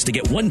last chance to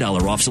get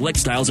 $1 off select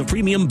styles of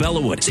premium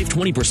Bellawood. Save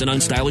 20%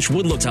 on stylish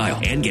wood look tile.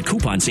 And get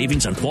coupon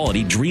savings on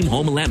quality Dream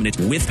Home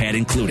laminates with pad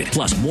included.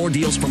 Plus, more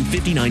deals from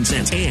 59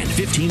 cents and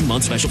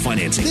 15-month special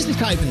financing. This is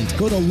Kai Pence.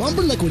 Go to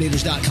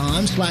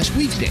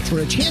lumberliquidators.com/sweepstakes for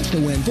a chance to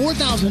win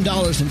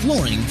 $4,000 in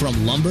flooring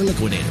from Lumber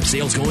Liquidators.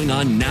 Sales going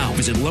on now.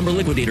 Visit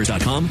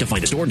lumberliquidators.com to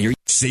find a store near you.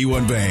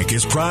 C1 Bank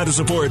is proud to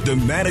support the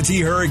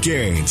Manatee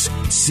Hurricanes.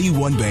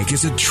 C1 Bank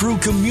is a true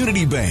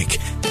community bank.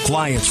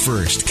 Clients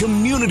first,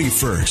 community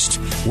first.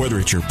 Whether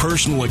it's your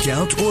personal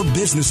account or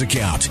business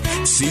account,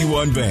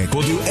 C1 Bank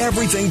will do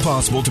everything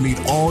possible to meet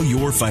all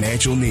your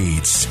financial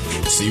needs.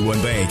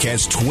 C1 Bank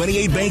has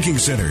 28 banking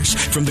centers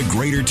from the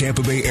greater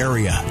Tampa Bay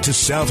area to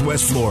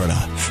Southwest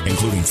Florida,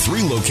 including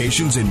 3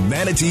 locations in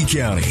Manatee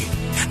County.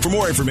 For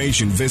more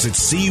information, visit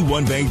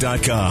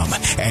C1Bank.com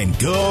and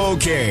go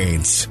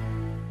Canes.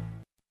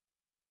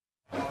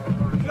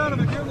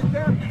 Gentlemen, you're the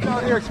captains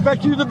out here.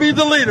 Expect you to be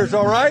the leaders,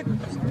 all right?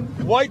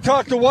 White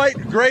talk to white,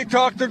 gray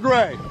talk to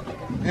gray.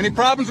 Any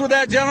problems with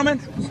that, gentlemen?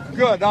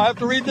 Good. Now I have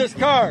to read this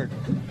card.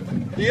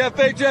 The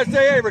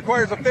FHSAA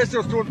requires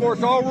officials to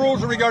enforce all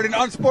rules regarding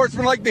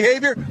unsportsmanlike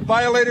behavior.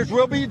 Violators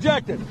will be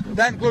ejected.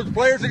 That includes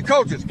players and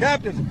coaches.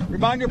 Captains,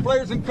 remind your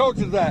players and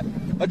coaches that.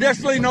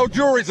 Additionally, no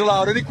juries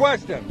allowed. Any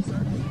questions?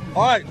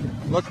 All right,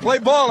 let's play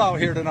ball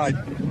out here tonight,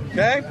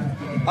 okay?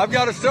 I've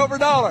got a silver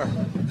dollar.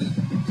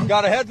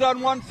 Got a heads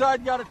on one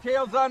side, got a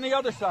tails on the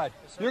other side.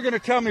 You're going to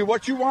tell me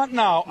what you want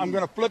now. I'm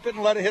going to flip it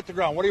and let it hit the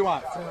ground. What do you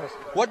want?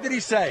 What did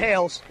he say?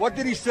 Tails. What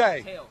did he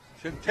say? Tails.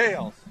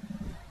 Tails.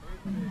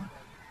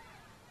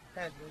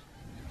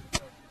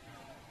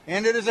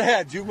 And it is a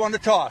heads. You won the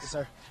toss. Yes,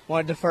 sir.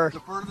 Want to defer.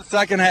 Defer to the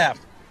second half.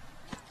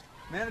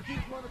 All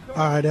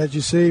right, as you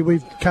see,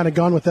 we've kind of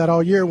gone with that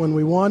all year. When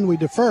we won, we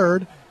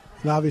deferred.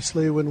 And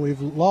obviously, when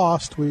we've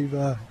lost, we've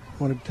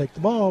wanted to take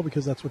the ball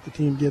because that's what the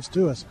team gives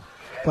to us.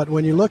 But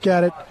when you look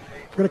at it,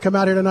 we're going to come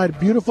out here tonight, a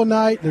beautiful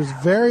night. There's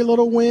very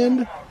little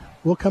wind.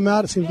 We'll come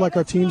out. It seems like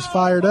our team's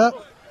fired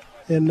up,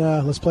 and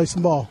let's play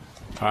some ball.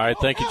 All right,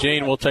 thank you,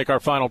 Gene. We'll take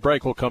our final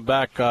break. We'll come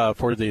back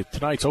for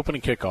tonight's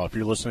opening kickoff.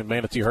 You're listening to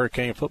Manatee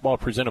Hurricane Football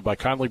presented by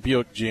Conley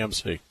Buick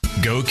GMC.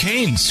 Go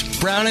Canes!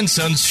 Brown &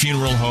 Sons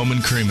Funeral Home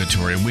and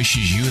Crematory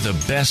wishes you the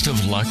best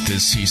of luck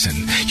this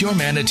season. Your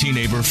Manatee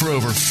neighbor for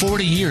over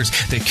 40 years,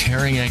 the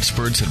caring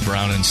experts at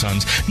Brown &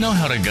 Sons know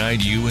how to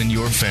guide you and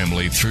your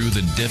family through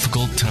the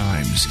difficult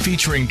times.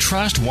 Featuring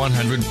Trust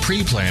 100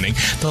 pre-planning,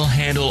 they'll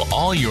handle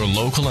all your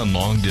local and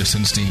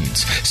long-distance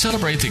needs.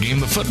 Celebrate the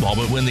game of football,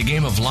 but when the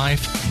game of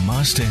life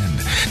must end.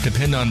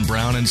 Depend on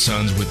Brown &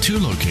 Sons with 2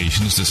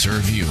 locations to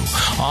serve you.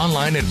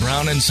 Online at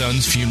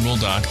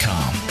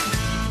brownandsonsfuneral.com.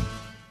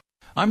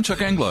 I'm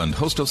Chuck England,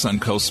 host of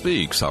Suncoast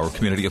Speaks, our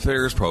community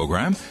affairs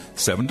program,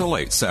 7 to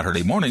 8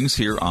 Saturday mornings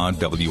here on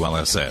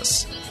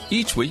WLSS.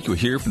 Each week you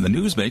hear from the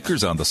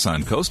newsmakers on the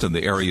Suncoast in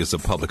the areas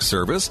of public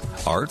service,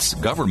 arts,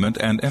 government,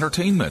 and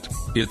entertainment.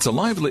 It's a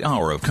lively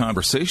hour of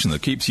conversation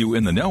that keeps you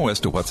in the know as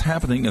to what's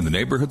happening in the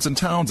neighborhoods and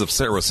towns of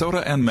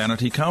Sarasota and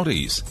Manatee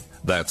counties.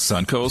 That's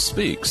Suncoast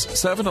Speaks,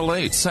 7 to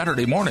 8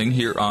 Saturday morning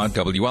here on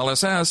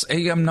WLSS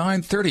AM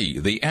 930,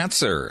 The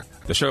Answer.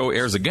 The show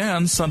airs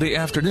again Sunday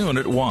afternoon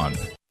at 1.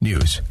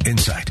 News,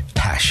 insight,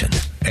 passion.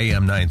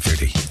 AM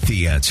 930,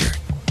 The Answer.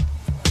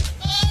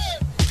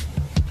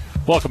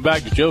 Welcome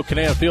back to Joe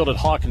Canal Field at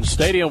Hawkins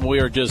Stadium. We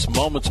are just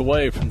moments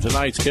away from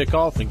tonight's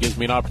kickoff, and gives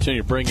me an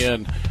opportunity to bring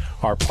in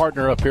our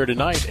partner up here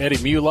tonight, Eddie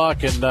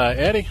Mulock. And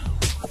Eddie,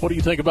 what do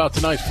you think about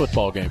tonight's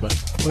football game, bud?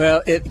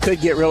 Well, it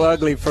could get real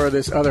ugly for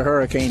this other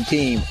Hurricane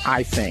team,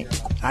 I think.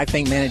 I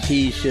think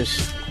Manatee's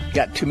just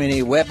got too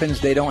many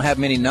weapons. They don't have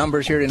many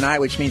numbers here tonight,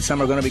 which means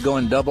some are going to be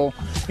going double,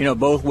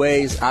 both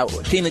ways. A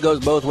team that goes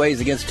both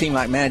ways against a team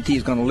like Manatee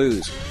is going to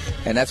lose.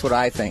 And that's what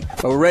I think.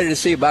 But we're ready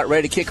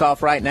to kick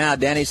off right now,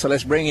 Danny. So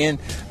let's bring in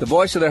the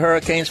voice of the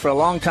Hurricanes for a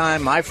long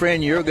time, my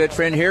friend, your good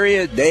friend. Here he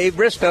is, Dave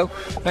Bristow.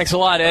 Thanks a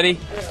lot, Eddie.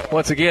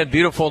 Once again,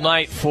 beautiful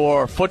night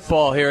for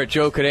football here at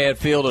Joe Canan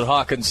Field at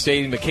Hawkins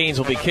Stadium. The Canes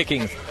will be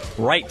kicking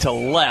right to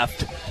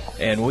left,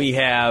 and we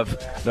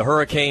have the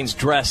Hurricanes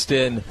dressed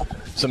in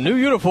some new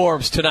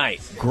uniforms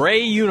tonight.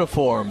 Gray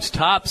uniforms,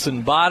 tops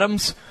and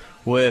bottoms,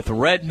 with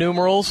red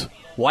numerals,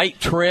 white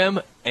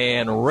trim,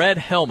 and red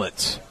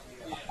helmets.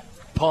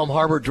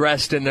 PalmHarbor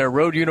dressed in their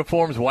road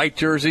uniforms, white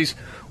jerseys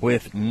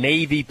with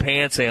navy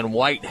pants and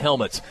white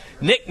helmets.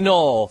 Nick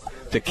Knoll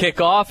to kick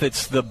off.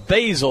 It's the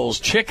Basil's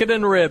Chicken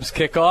and Ribs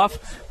kickoff.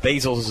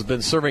 Basil's has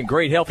been serving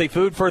great healthy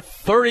food for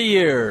 30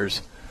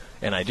 years,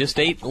 and I just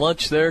ate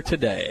lunch there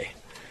today.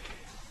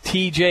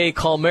 TJ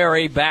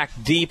Calmeri back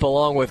deep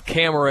along with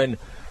Cameron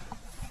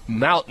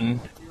Mountain.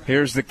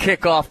 Here's the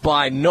kickoff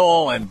by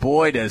Knoll, and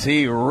boy, does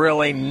he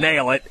really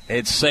nail it.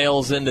 It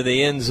sails into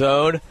the end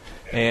zone.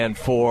 And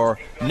for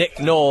Nick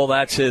Knoll,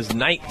 that's his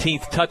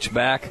 19th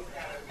touchback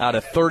out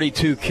of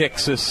 32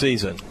 kicks this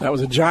season. That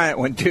was a giant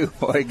one, too,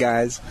 boy,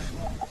 guys.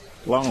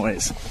 Long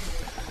ways.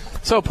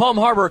 So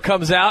PalmHarbor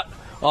comes out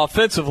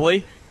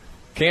offensively.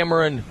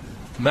 Cameron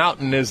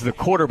Mountain is the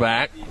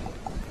quarterback.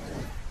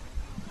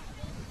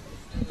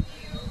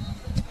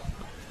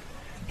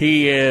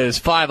 He is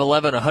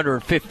 5'11",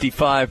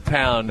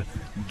 155-pound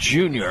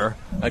junior.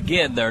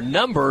 Again, their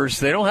numbers,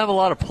 they don't have a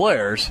lot of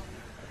players.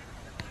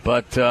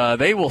 But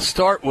they will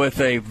start with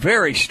a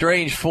very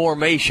strange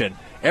formation.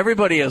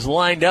 Everybody has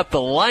lined up,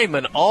 the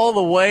linemen all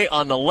the way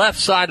on the left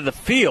side of the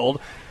field.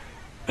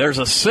 There's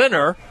a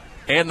center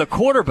and the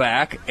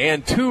quarterback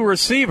and two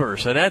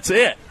receivers, and that's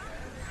it.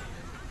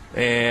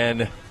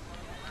 And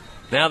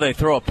now they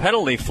throw a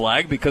penalty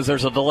flag because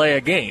there's a delay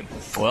of game.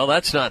 Well,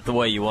 that's not the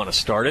way you want to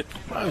start it.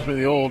 Reminds me of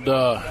the old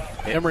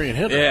Emery and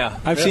Henry. Yeah.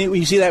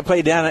 You see that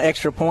play down an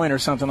extra point or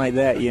something like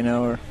that,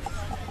 or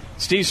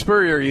Steve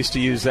Spurrier used to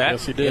use that.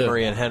 Yes, he did.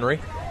 Emery and Henry.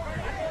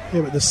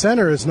 Yeah, but the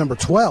center is number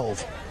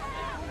 12.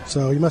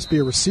 So he must be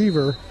a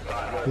receiver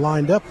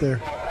lined up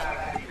there.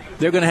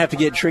 They're going to have to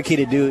get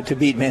tricky to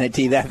beat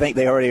Manatee. I think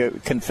they already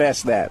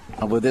confessed that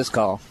with this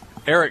call.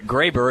 Eric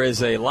Graber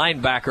is a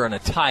linebacker and a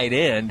tight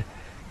end.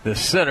 The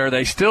center,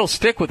 they still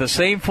stick with the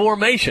same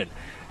formation.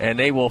 And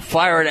they will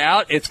fire it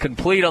out. It's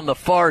complete on the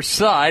far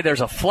side.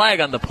 There's a flag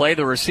on the play.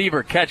 The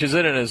receiver catches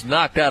it and is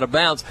knocked out of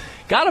bounds.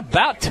 Got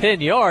about 10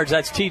 yards.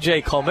 That's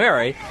TJ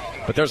Calmeri.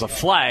 But there's a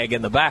flag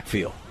in the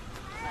backfield.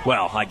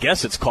 Well, I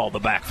guess it's called the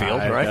backfield,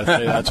 right? I'd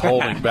say that's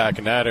holding back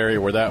in that area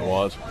where that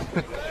was.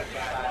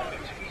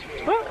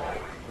 Well,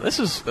 this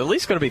is at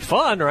least going to be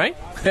fun, right?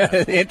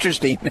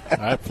 Interesting.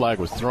 That flag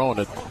was thrown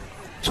at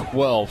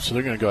 12, so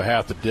they're going to go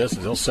half the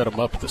distance. They'll set them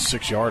up at the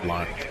 6-yard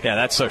line. Yeah,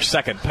 that's their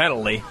second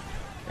penalty.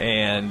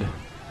 And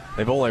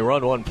they've only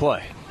run one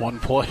play. One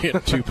play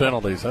and 2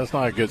 penalties. That's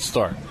not a good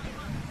start.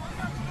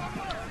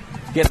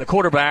 Again, the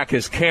quarterback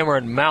is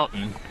Cameron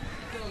Mountain.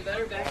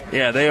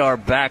 Yeah, they are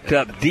backed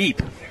up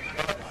deep.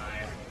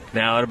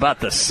 Now at about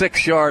the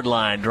 6-yard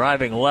line,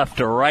 driving left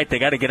to right. They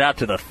got to get out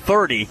to the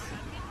 30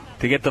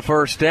 to get the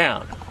first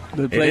down.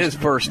 It is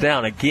first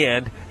down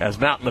again as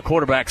Mountain, the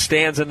quarterback,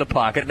 stands in the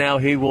pocket. Now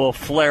he will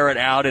flare it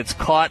out. It's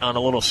caught on a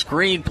little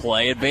screen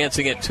play,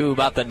 advancing it to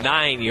about the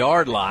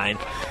 9-yard line.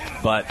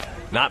 But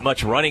not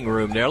much running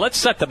room there. Let's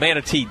set the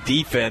Manatee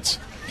defense.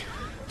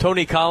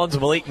 Tony Collins,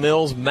 Malik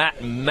Mills,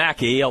 Matt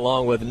Mackey,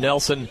 along with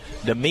Nelson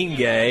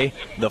Domingue,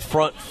 the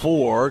front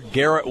four.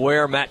 Garrett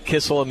Ware, Matt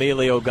Kissel,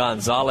 Emilio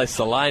Gonzalez,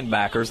 the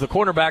linebackers. The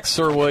cornerbacks,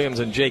 Sir Williams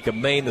and Jacob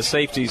Main. The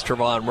safeties,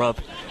 Trevon Rump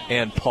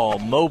and Paul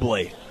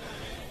Mobley.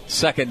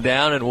 Second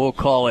down, and we'll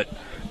call it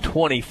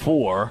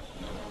 24.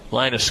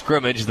 Line of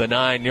scrimmage, the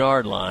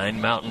 9-yard line.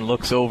 Mountain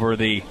looks over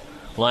the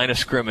line of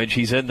scrimmage.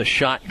 He's in the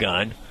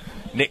shotgun.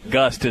 Nick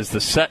Gust is the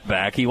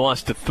setback. He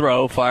wants to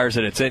throw, fires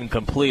it. It's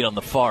incomplete on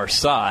the far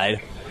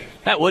side.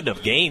 That wouldn't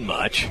have gained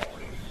much.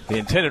 The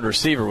intended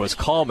receiver was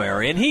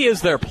Calmeri, and he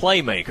is their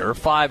playmaker,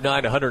 5'9",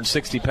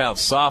 160-pound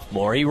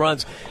sophomore. He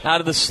runs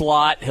out of the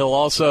slot. He'll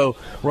also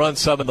run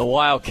some in the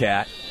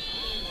Wildcat.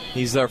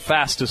 He's their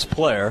fastest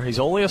player. He's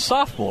only a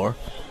sophomore,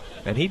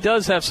 and he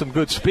does have some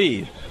good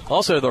speed.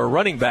 Also, their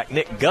running back,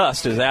 Nick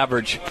Gust, has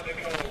averaged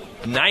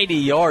 90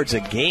 yards a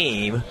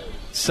game,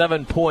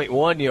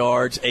 7.1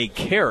 yards a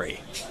carry.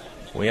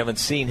 We haven't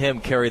seen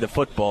him carry the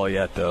football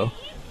yet, though.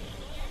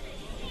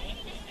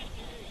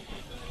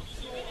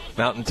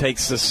 Mountain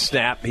takes the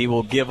snap. He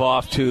will give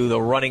off to the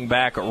running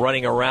back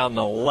running around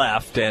the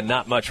left, and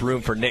not much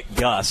room for Nick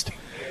Gust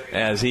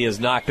as he is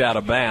knocked out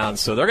of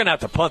bounds. So they're going to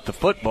have to punt the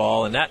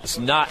football, and that's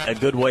not a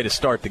good way to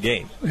start the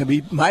game.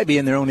 It might be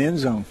in their own end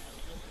zone.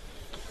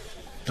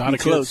 Not a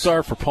good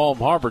start for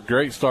PalmHarbor.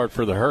 Great start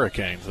for the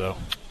Hurricanes, though.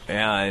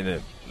 Yeah,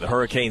 and The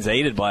Hurricanes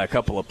aided by a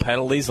couple of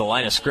penalties. The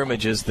line of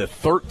scrimmage is the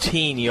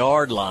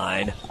 13-yard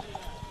line.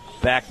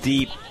 Back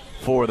deep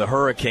for the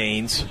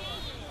Hurricanes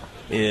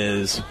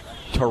is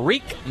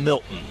Tariq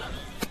Milton.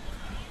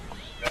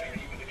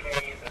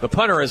 The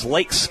punter is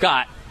Lake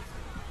Scott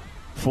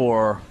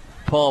for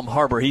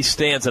PalmHarbor. He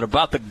stands at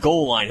about the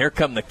goal line. Here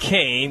come the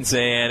Canes,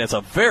 and it's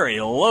a very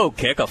low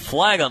kick, a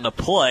flag on the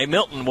play.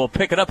 Milton will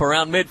pick it up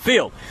around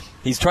midfield.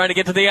 He's trying to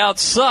get to the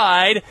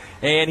outside,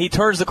 and he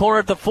turns the corner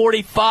at the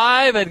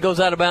 45 and goes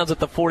out of bounds at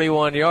the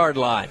 41-yard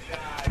line.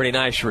 Pretty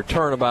nice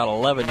return, about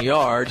 11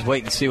 yards.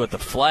 Wait and see what the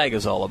flag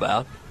is all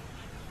about.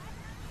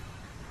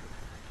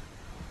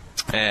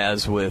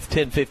 As with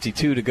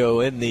 10:52 to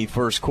go in the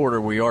first quarter,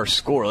 we are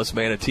scoreless.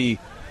 Manatee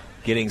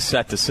getting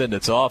set to send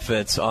its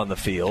offense on the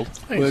field. I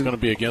think it's going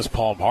to be against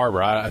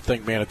Palm-Harbor. I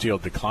think Manatee will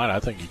decline. I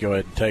think you go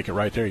ahead and take it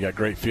right there. You got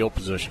great field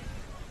position.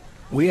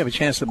 We have a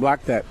chance to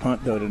block that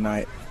punt, though,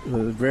 tonight. It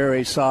was a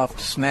very soft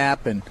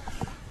snap and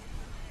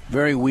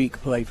very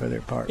weak play for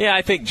their part. Yeah,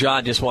 I think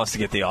John just wants to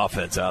get the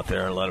offense out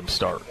there and let them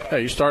start.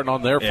 Hey, you're starting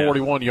on their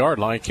 41-yard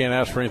line. Can't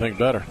ask for anything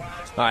better.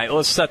 All right,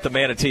 let's set the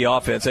Manatee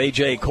offense.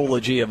 A.J.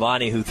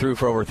 Colagiovanni, who threw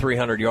for over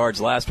 300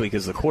 yards last week,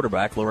 is the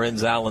quarterback.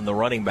 Lorenz Allen, the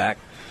running back.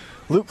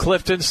 Luke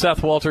Clifton,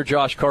 Seth Walter,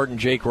 Josh Carden,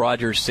 Jake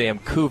Rogers, Sam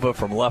Kuva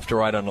from left to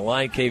right on the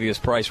line.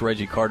 Cavius Price,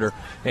 Reggie Carter,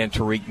 and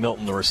Tariq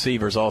Milton, the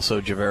receivers.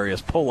 Also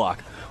Javarius Pollock.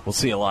 We'll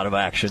see a lot of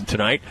action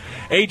tonight.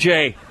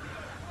 A.J.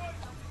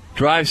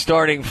 drive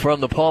starting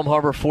from the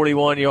PalmHarbor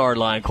 41-yard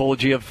line.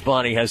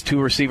 Colagiovanni has two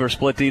receivers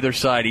split to either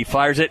side. He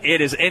fires it. It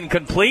is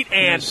incomplete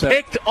and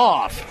picked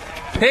off.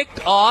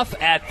 Picked off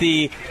at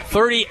the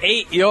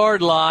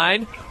 38-yard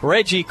line.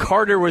 Reggie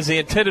Carter was the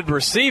intended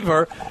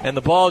receiver, and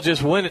the ball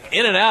just went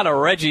in and out of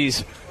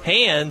Reggie's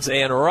hands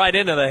and right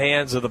into the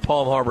hands of the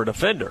PalmHarbor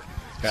defender.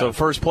 Yeah. So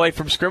first play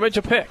from scrimmage,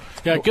 a pick.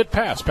 Yeah, good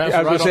pass. I was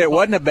going to say it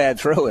wasn't a bad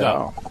throw at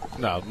all.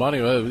 No, money.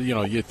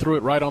 You threw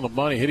it right on the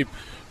money, hit him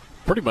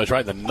pretty much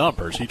right in the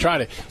numbers. He tried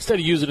to, instead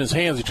of using his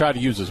hands, he tried to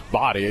use his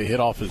body. It hit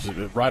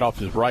right off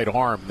his right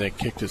arm, and then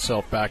kicked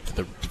itself back to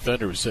the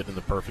defender who was sitting in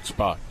the perfect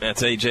spot.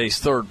 That's A.J.'s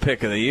third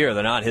pick of the year.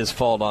 They're not his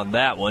fault on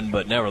that one,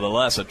 but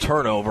nevertheless a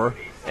turnover.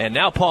 And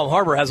now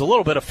PalmHarbor has a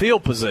little bit of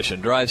field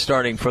position. Drive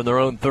starting from their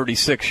own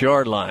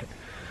 36-yard line.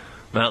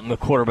 Mountain, the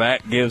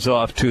quarterback, gives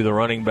off to the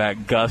running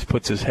back. Gus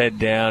puts his head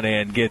down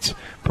and gets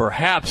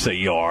perhaps a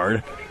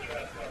yard.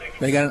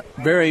 They got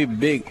a very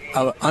big,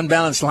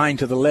 unbalanced line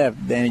to the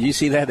left. Dan, you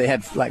see that? They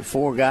had like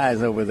four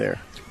guys over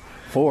there.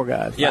 Four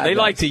guys. Yeah, they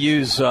like to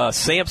use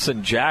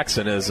Samson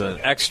Jackson as an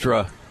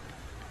extra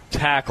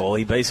tackle.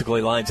 He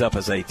basically lines up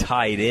as a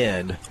tight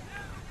end.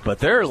 But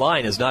their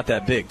line is not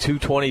that big.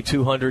 220,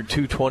 200,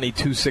 220,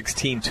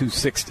 216,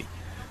 260.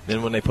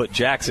 Then when they put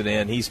Jackson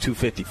in, he's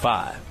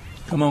 255.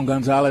 Come on,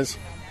 Gonzalez.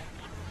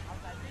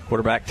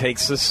 Quarterback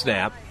takes the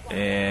snap,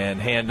 and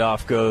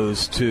handoff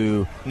goes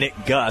to Nick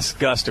Gust.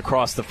 Gust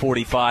across the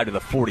 45 to the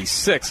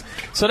 46.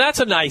 So that's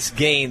a nice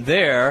gain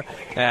there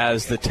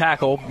as the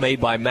tackle made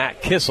by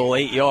Matt Kissel,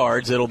 8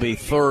 yards. It'll be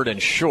third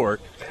and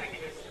short.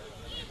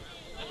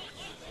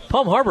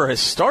 PalmHarbor has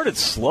started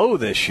slow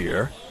this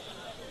year.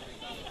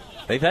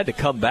 They've had to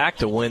come back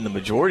to win the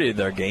majority of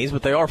their games,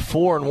 but they are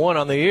 4-1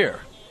 on the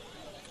year.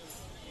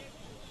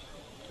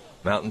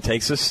 Mountain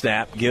takes a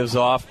snap, gives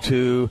off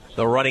to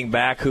the running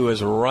back who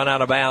has run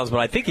out of bounds, but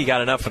I think he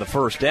got enough for the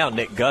first down.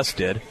 Nick Gust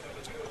did.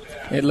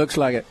 It looks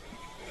like it.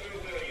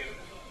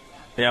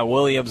 Yeah,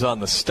 Williams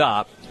on the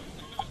stop.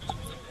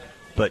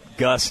 But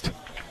Gust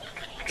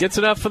gets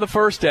enough for the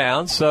first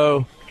down,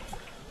 so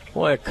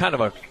boy, kind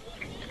of a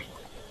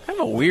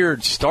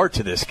weird start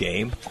to this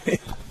game.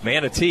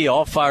 Manatee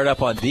all fired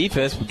up on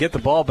defense. We get the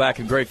ball back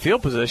in great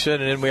field position,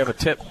 and then we have a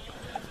tip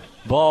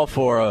ball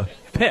for a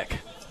pick.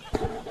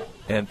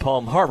 And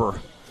PalmHarbor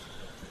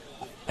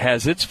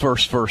has its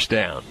first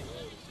down.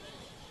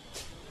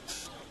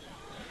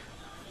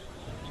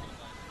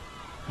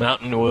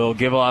 Mountain will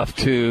give off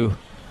to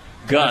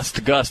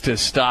Gust. Gust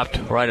is stopped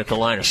right at the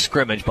line of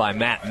scrimmage by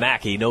Matt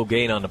Mackey. No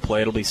gain on the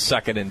play. It'll be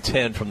 2nd and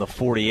 10 from the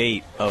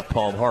 48 of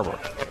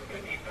PalmHarbor.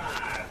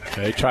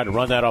 They tried to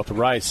run that off the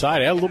right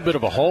side. Had a little bit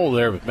of a hole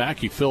there, but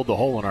Mackey filled the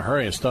hole in a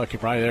hurry and stuck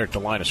him right there at the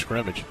line of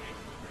scrimmage.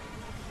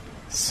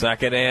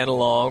 2nd and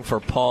long for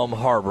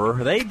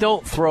PalmHarbor. They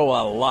don't throw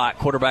a lot.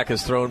 Quarterback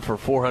has thrown for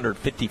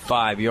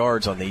 455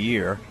 yards on the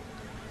year.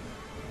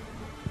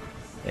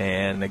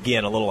 And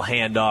again, a little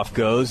handoff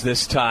goes.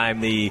 This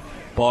time the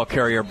ball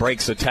carrier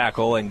breaks a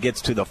tackle and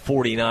gets to the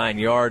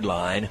 49-yard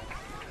line.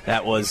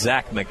 That was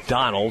Zach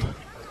McDonald.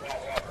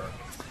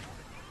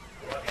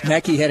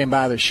 Mackey had him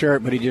by the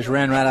shirt, but he just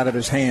ran right out of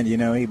his hand. You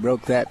know, he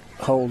broke that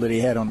hole that he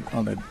had on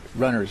the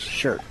runner's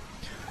shirt.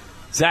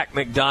 Zach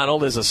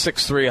McDonald is a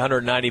 6'3",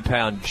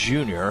 190-pound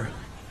junior.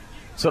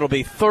 So it'll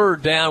be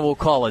 3rd down. We'll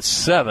call it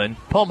 7.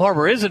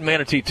 PalmHarbor is in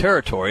Manatee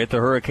territory at the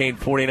Hurricane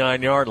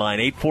 49-yard line.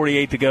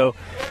 8:48 to go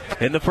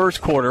in the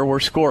first quarter. We're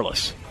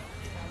scoreless.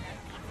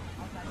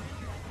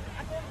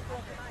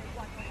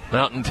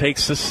 Mountain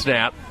takes the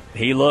snap,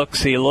 He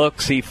looks,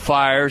 he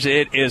fires.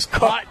 It is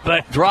caught,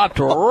 but dropped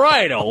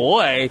right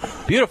away.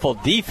 Beautiful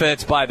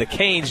defense by the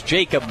Canes.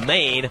 Jacob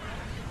Main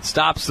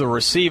stops the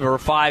receiver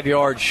 5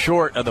 yards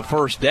short of the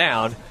first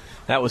down.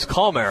 That was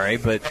Calmary,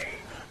 but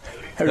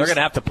they're going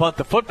to have to punt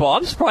the football.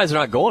 I'm surprised they're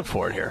not going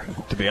for it here,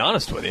 to be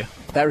honest with you.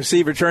 That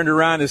receiver turned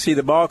around to see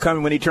the ball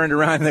coming. When he turned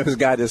around, there was a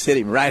guy just hit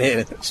him right in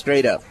it,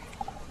 straight up.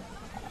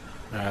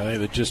 I think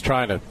they're just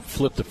trying to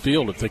flip the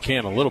field if they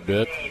can a little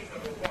bit.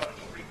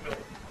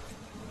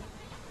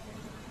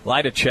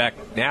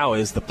 Lidacek now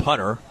is the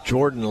punter,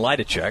 Jordan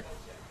Lidacek.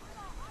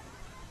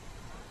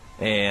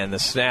 And the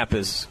snap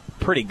is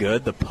pretty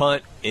good. The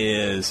punt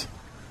is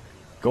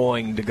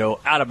going to go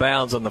out of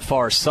bounds on the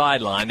far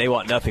sideline. They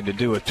want nothing to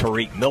do with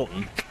Tariq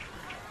Milton.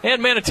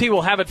 And Manatee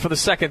will have it for the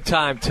second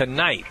time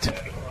tonight.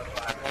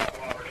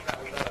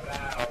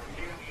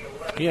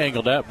 He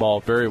angled that ball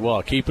very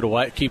well. Keep it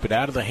away, keep it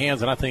out of the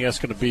hands, and I think that's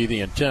going to be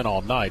the intent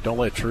all night. Don't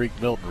let Tariq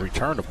Milton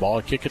return the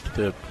ball. Kick it to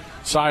the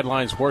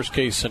sidelines,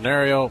 worst-case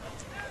scenario.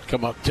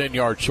 Come up 10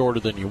 yards shorter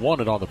than you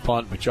wanted on the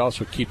punt, but you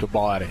also keep the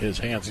ball out of his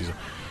hands. He's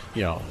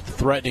a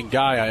threatening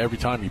guy. Every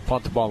time you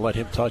punt the ball, let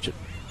him touch it.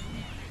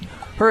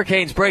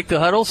 Hurricanes break the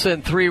huddle,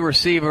 send 3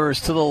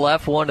 receivers to the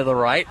left, 1 to the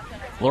right.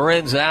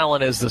 Lorenz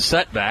Allen is the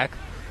setback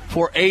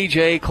for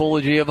A.J.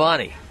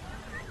 Colagiovanni.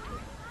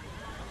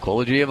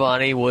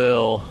 Colagiovanni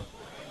will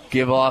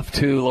give off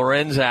to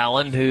Lorenz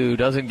Allen, who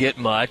doesn't get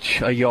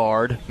much, a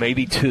yard,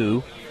 maybe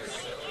 2.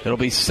 It'll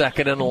be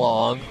 2nd and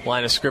long.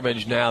 Line of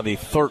scrimmage now the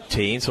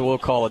 13, so we'll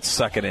call it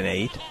 2nd and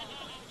 8.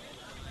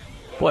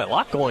 Boy, a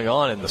lot going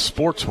on in the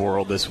sports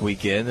world this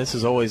weekend. This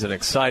is always an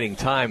exciting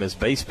time as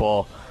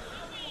baseball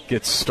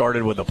gets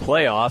started with the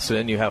playoffs, and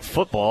then you have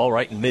football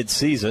right in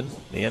mid-season.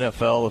 The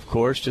NFL, of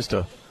course, just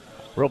a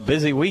real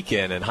busy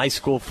weekend, and high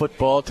school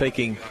football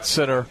taking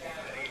center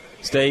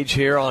stage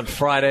here on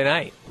Friday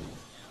night.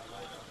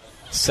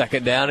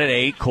 2nd down and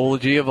 8.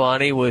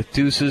 Colagiovanni with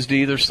deuces to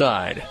either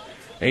side.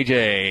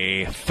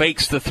 A.J.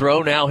 fakes the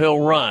throw. Now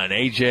he'll run.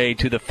 A.J.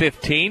 to the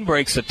 15.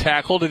 Breaks the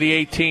tackle to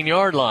the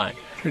 18-yard line.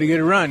 Pretty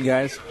good run,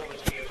 guys.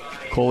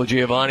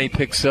 Colagiovanni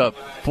picks up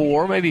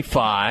 4, maybe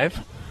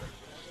 5.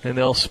 And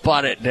they'll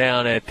spot it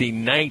down at the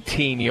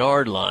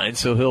 19-yard line,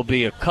 so he'll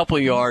be a couple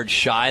yards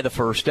shy of the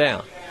first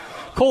down.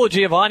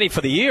 Colagiovanni for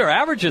the year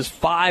averages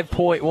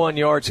 5.1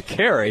 yards a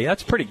carry.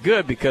 That's pretty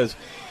good because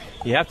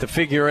you have to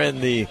figure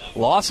in the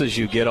losses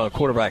you get on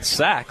quarterback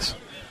sacks.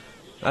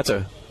 That's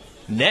a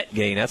net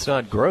gain. That's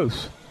not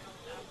gross.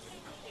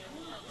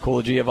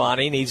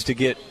 Colagiovanni needs to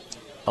get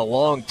a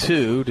long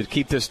 2 to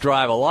keep this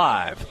drive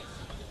alive.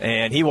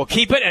 And he will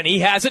keep it, and he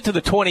has it to the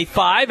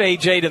 25.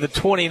 A.J. to the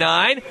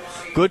 29.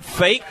 Good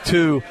fake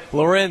to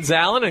Lorenz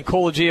Allen, and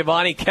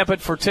Colagiovanni kept it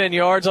for 10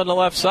 yards on the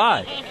left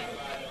side.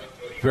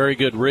 Very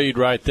good read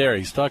right there.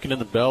 He stuck it in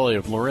the belly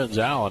of Lorenz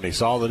Allen. He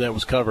saw that it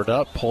was covered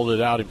up, pulled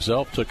it out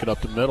himself, took it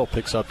up the middle,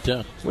 picks up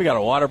 10. We got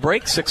a water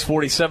break,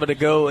 6:47 to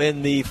go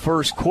in the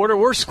first quarter.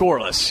 We're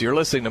scoreless. You're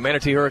listening to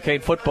Manatee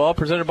Hurricane Football,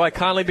 presented by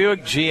Conley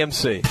Buick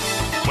GMC.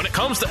 When it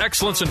comes to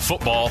excellence in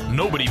football,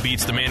 nobody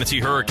beats the Manatee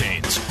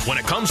Hurricanes. When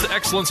it comes to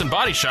excellence in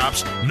body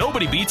shops,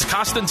 nobody beats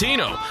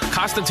Costantino.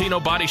 Costantino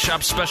Body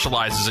Shop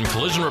specializes in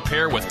collision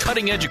repair with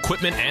cutting-edge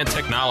equipment and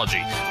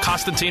technology.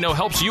 Costantino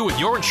helps you with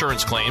your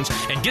insurance claims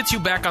and gets you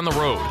back on the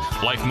road.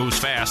 Life moves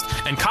fast,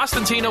 and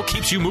Costantino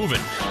keeps you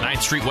moving.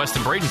 9th Street West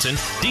in Bradenton.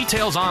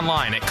 Details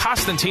online at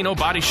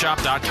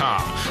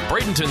CostantinoBodyShop.com.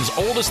 Bradenton's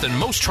oldest and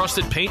most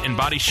trusted paint and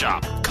body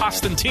shop.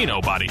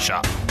 Costantino Body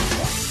Shop.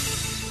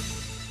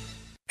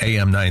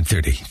 AM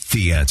 930,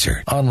 The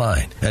Answer.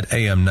 Online at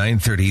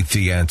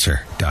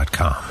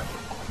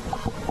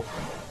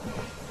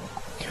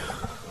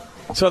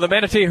am930theanswer.com. So the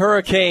Manatee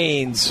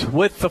Hurricanes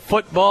with the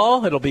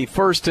football. It'll be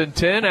 1st and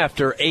 10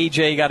 after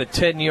A.J. got a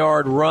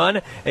 10-yard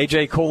run.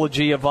 A.J.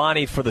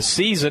 Colagiovanni for the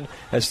season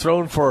has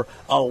thrown for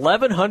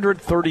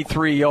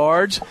 1,133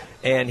 yards,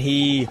 and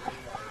he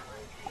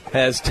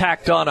has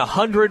tacked on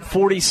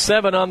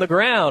 147 on the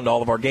ground.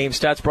 All of our game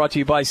stats brought to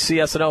you by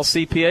CS&L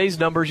CPAs,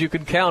 numbers you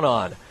can count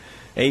on.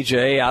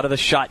 A.J. out of the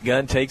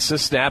shotgun, takes the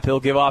snap. He'll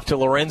give off to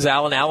Lorenz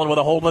Allen. Allen with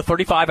a hold in the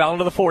 35, Allen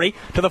to the 40,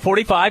 to the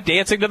 45,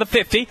 dancing to the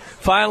 50.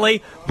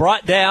 Finally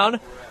brought down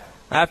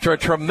after a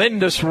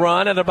tremendous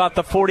run at about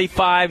the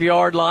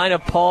 45-yard line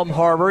of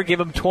PalmHarbor.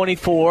 Give him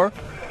 24.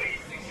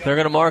 They're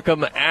going to mark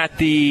him at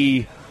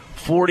the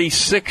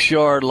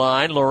 46-yard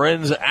line.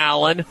 Lorenz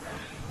Allen.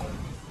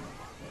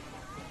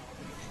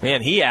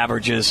 Man, he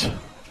averages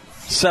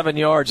 7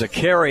 yards a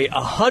carry,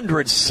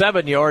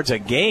 107 yards a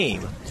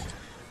game.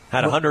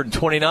 Had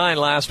 129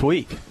 last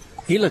week.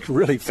 He looked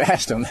really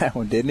fast on that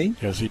one, didn't he?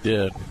 Yes, he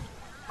did.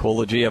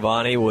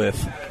 Colagiovanni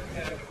with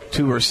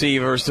 2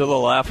 receivers to the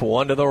left,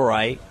 1 to the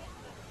right.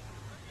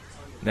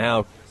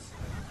 Now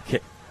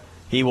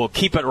he will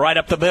keep it right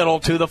up the middle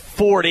to the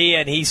 40,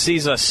 and he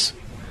sees a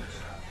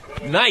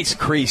nice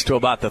crease to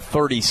about the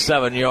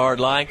 37-yard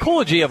line.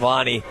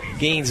 Colagiovanni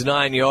gains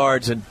 9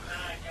 yards, and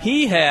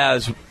he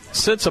has,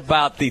 since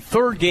about the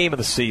 3rd game of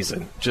the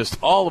season, just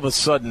all of a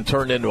sudden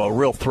turned into a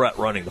real threat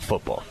running the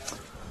football.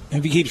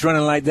 If he keeps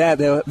running like that,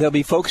 they'll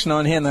be focusing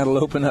on him. That'll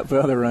open up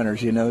for other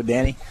runners,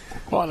 Danny.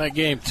 Well, in that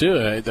game,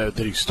 too, that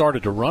he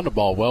started to run the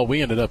ball well,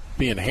 we ended up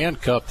being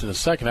handcuffed in the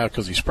second half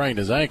because he sprained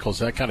his ankles.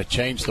 That kind of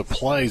changed the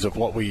plays of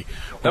what we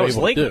were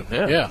able to do.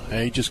 Yeah,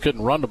 and he just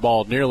couldn't run the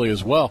ball nearly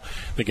as well.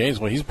 The games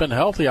when he's been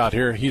healthy out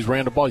here, he's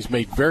ran the ball. He's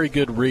made very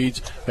good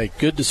reads, made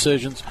good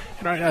decisions.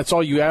 And that's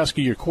all you ask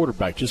of your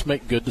quarterback, just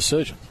make good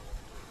decisions.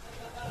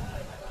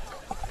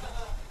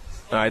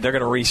 All right, they're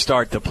going to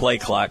restart the play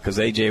clock because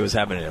A.J. was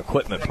having an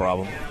equipment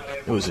problem.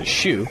 It was a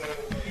shoe.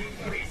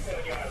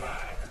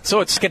 So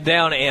it's second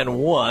down and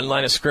 1.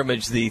 Line of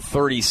scrimmage, the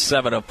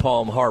 37 of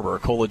PalmHarbor.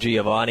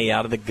 Colagiovanni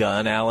out of the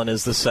gun. Allen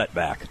is the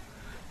setback.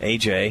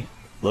 A.J.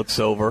 looks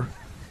over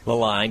the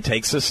line,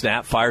 takes the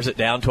snap, fires it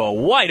down to a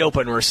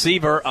wide-open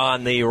receiver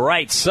on the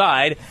right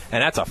side,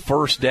 and that's a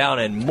first down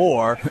and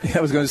more. I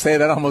was going to say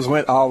that almost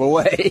went all the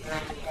way.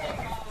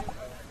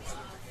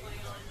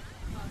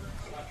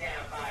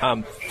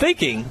 I'm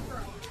thinking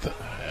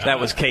that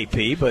was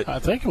KP, but I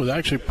think it was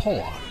actually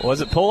Pollock.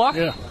 Was it Pollock?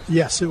 Yeah.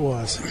 Yes, it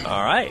was.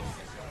 All right.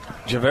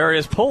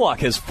 Javarius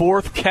Pollock, his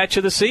 4th catch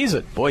of the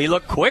season. Boy, he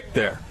looked quick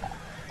there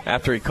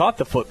after he caught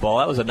the football.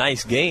 That was a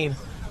nice gain.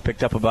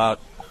 Picked up about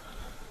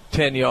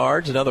 10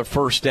 yards. Another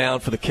first down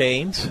for the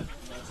Canes.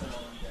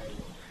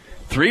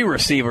 3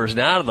 receivers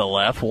now to the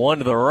left, 1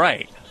 to the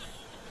right.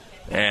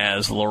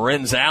 As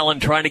Lorenz Allen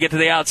trying to get to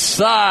the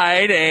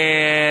outside,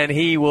 and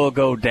he will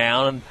go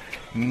down.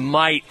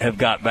 Might have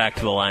got back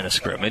to the line of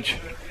scrimmage.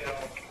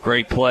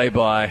 Great play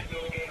by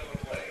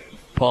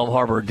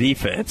PalmHarbor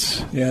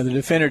defense. Yeah, the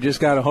defender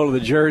just got a hold of the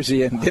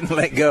jersey and didn't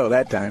let go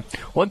that time.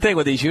 One thing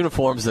with these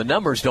uniforms, the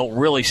numbers don't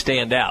really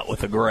stand out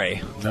with the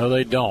gray. No,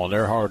 they don't.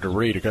 They're hard to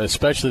read,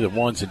 especially the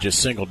ones that just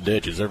single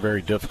digits. They're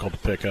very difficult to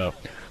pick up.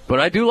 But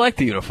I do like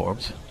the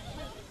uniforms.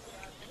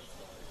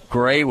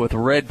 Gray with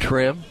red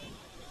trim.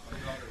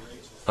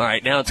 All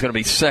right, now it's going to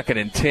be 2nd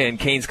and 10.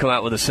 Canes come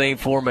out with the same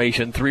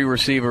formation. 3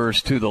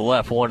 receivers to the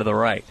left, 1 to the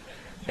right.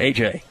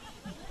 A.J.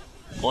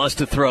 wants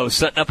to throw,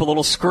 setting up a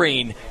little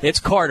screen. It's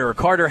Carter.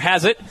 Carter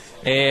has it,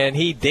 and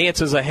he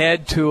dances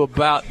ahead to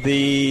about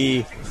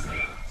we'll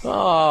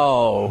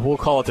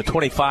call it the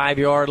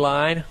 25-yard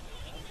line.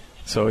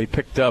 So he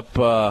picked up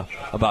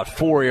about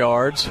 4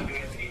 yards.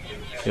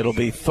 It'll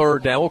be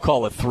 3rd down. We'll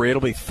call it 3.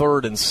 It'll be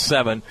 3rd and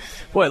 7.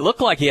 Boy, it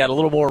looked like he had a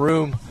little more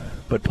room,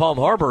 but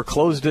PalmHarbor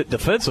closed it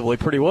defensively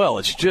pretty well.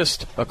 It's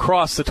just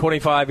across the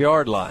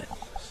 25-yard line.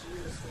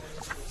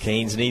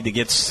 Canes need to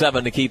get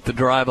 7 to keep the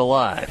drive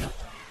alive.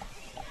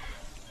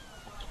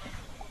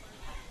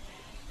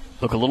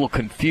 Look a little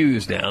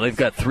confused now. They've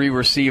got 3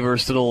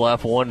 receivers to the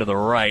left, 1 to the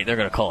right. They're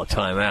going to call a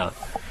timeout.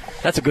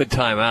 That's a good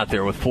timeout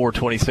there with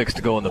 4:26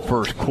 to go in the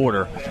first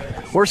quarter.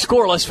 We're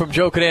scoreless from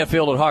Joe Canan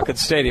Field at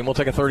Hawkins Stadium. We'll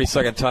take a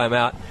 30-second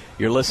timeout.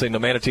 You're listening to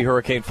Manatee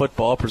Hurricane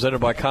Football, presented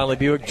by Conley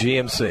Buick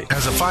GMC.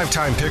 As a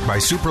 5-time pick by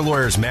Super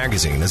Lawyers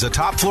Magazine, as a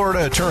top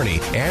Florida attorney,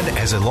 and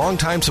as a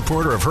longtime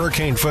supporter of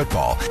Hurricane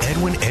football,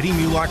 Edwin Eddie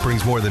Mulock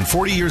brings more than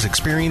 40 years'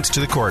 experience to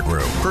the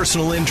courtroom.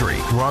 Personal injury,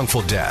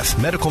 wrongful death,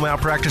 medical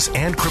malpractice,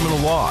 and criminal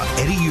law.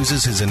 Eddie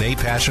uses his innate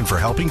passion for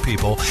helping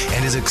people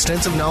and his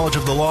extensive knowledge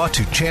of the law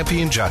to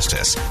champion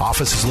justice.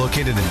 Office is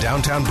located in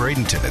downtown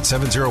Bradenton at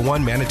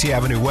 701 Manatee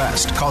Avenue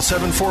West. Call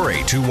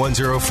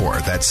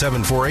 748-2104. That's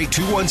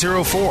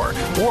 748-2104.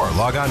 Or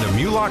log on to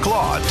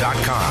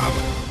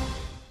MulockLaw.com.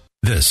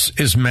 This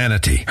is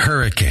Manatee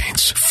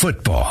Hurricanes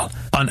football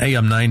on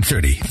AM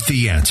 930,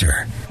 The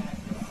Answer.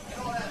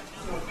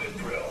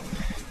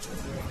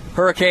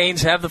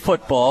 Hurricanes have the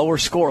football. We're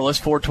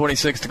scoreless,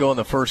 4:26 to go in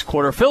the first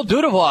quarter. Phil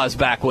Dudavois is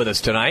back with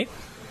us tonight.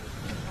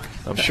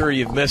 I'm sure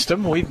you've missed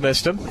him. We've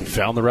missed him. We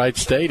found the right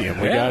stadium.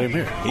 We got him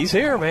here. He's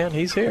here, man.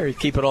 He's here. He's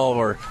keeping all of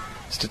our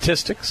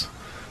statistics.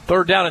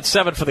 3rd down and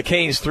 7 for the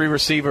Canes. 3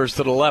 receivers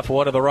to the left,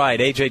 1 to the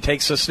right. A.J.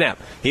 takes the snap.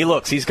 He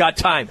looks. He's got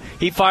time.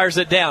 He fires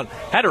it down.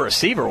 Had a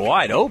receiver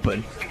wide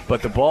open,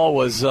 but the ball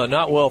was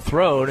not well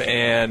thrown,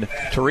 and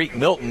Tariq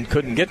Milton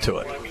couldn't get to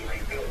it.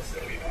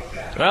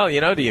 Well,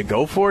 do you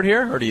go for it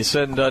here, or do you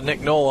send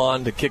Nick Knoll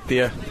on to kick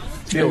the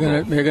field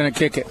goal? They're going to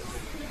kick it.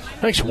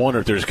 Makes you wonder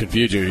if there's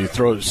confusion.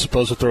 You're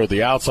supposed to throw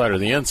the outside or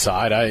the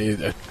inside.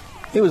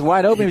 He was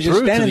wide open. He was just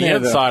standing there. To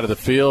the inside of the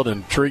field,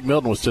 and Tariq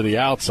Milton was to the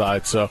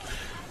outside, so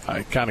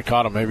I kind of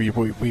caught him. Maybe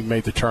we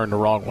made the turn the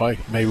wrong way.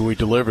 Maybe we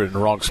delivered in the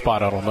wrong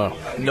spot. I don't know.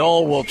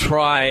 Knoll will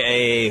try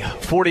a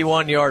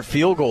 41-yard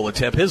field goal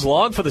attempt. His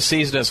long for the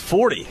season is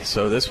 40,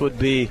 so this would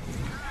be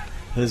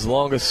his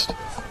longest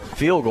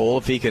field goal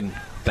if he can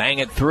bang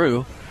it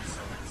through.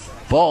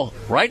 Ball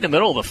right in the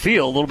middle of the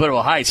field, a little bit of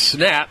a high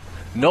snap.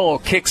 Knoll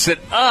kicks it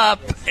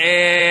up,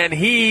 and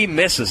he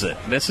misses it.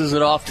 Misses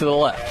it off to the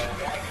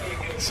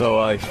left.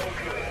 So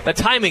the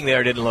timing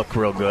there didn't look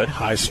real good.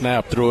 High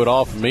snap, threw it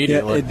off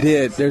immediately.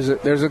 Yeah, it did.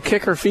 There's a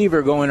kicker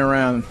fever going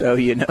around, though,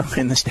 in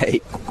the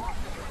state.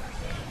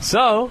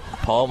 So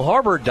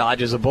PalmHarbor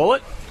dodges a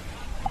bullet.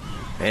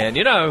 And,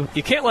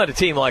 you can't let a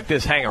team like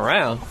this hang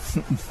around.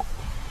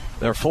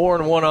 They're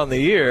 4-1 on the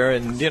year,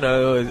 and,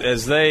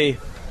 as they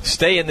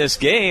stay in this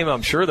game,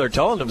 I'm sure they're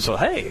telling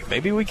themselves, hey,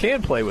 maybe we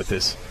can play with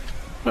this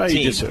Well,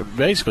 team.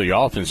 Basically,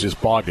 your offense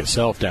just bogged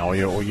itself down.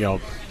 You know,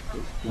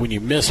 when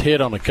you miss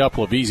hit on a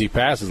couple of easy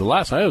passes, the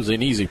last time it was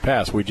an easy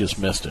pass, we just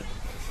missed it.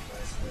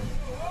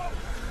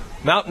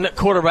 Mountain at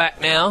quarterback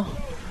now.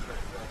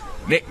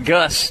 Nick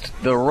Gust,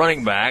 the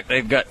running back.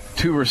 They've got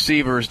 2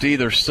 receivers to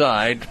either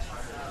side.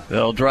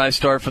 They'll drive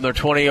start from their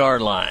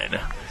 20-yard line.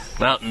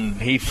 Mountain,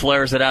 he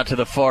flares it out to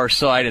the far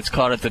side. It's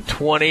caught at the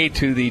 20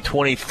 to the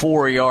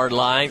 24-yard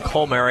line.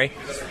 Colmary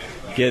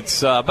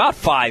gets about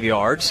 5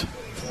 yards.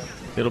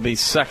 It'll be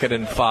 2nd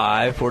and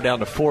 5. We're down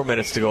to 4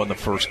 minutes to go in the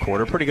first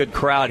quarter. Pretty good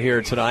crowd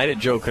here tonight at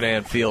Joe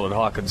Canaan Field at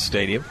Hawkins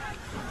Stadium.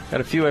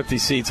 Got a few empty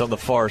seats on the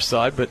far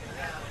side, but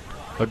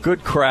a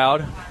good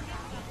crowd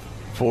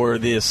for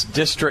this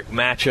district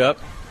matchup.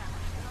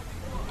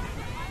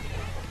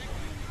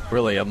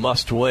 Really a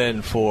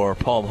must-win for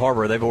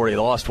PalmHarbor. They've already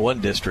lost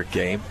one district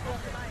game.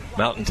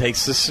 Mountain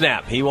takes the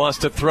snap. He wants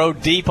to throw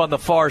deep on the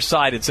far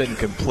side. It's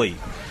incomplete.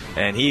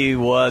 And he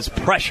was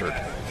pressured.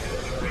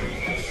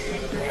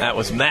 That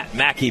was Matt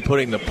Mackey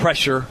putting the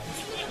pressure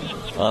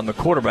on the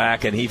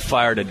quarterback, and he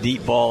fired a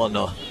deep ball on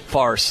the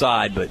far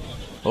side, but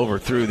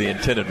overthrew the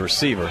intended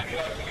receiver.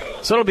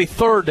 So it'll be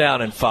 3rd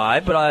down and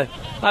 5, but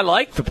I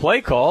like the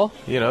play call.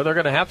 You know, they're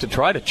going to have to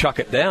try to chuck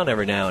it down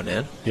every now and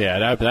then.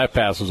 Yeah, that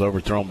pass was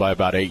overthrown by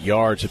about 8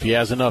 yards. If he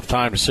has enough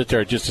time to sit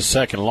there just a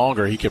second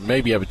longer, he could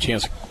maybe have a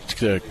chance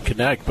to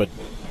connect, but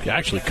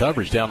actually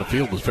coverage down the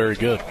field was very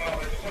good.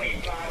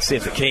 See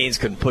if the Canes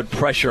can put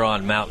pressure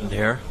on Mountain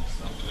here.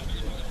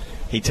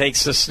 He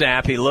takes the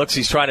snap. He looks.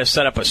 He's trying to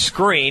set up a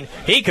screen.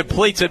 He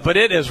completes it, but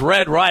it is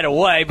read right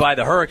away by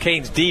the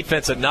Hurricanes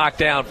defense and knocked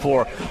down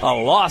for a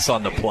loss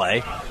on the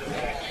play.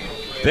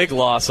 Big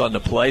loss on the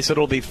play, so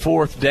it'll be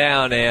 4th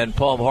down, and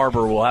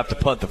PalmHarbor will have to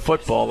punt the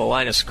football. The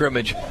line of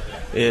scrimmage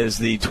is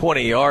the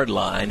 20-yard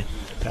line,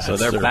 so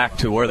they're back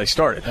to where they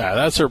started. Yeah,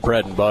 that's their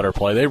bread and butter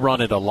play. They run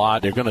it a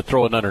lot. They're going to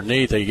throw it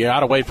underneath. They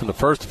got away from the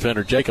first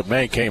defender. Jacob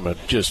May came and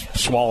just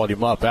swallowed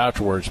him up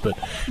afterwards. But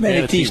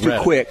Manatee's too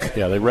quick.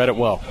 Yeah, they read it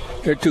well.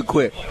 They're too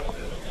quick.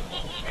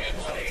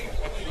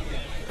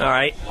 All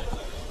right.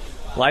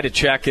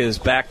 Lidacek is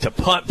back to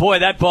punt. Boy,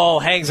 that ball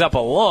hangs up a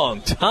long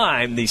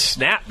time. The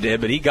snap did,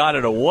 but he got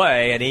it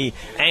away, and he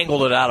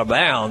angled it out of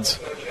bounds.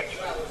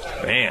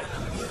 Man.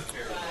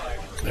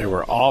 They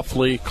were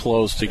awfully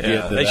close to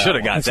get They should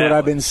have got That's that. what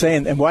I've been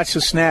saying. And watch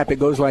the snap. It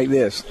goes like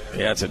this.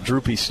 Yeah, it's a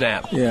droopy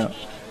snap. Yeah.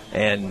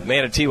 And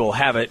Manatee will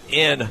have it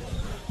in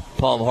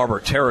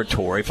PalmHarbor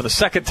territory for the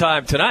 2nd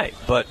time tonight.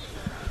 But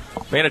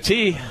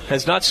Manatee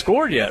has not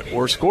scored yet.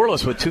 We're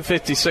scoreless with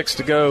 2:56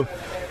 to go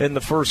in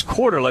the first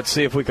quarter. Let's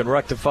see if we can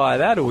rectify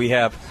that. We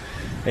have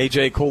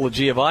A.J.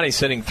 Colagiovanni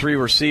sending 3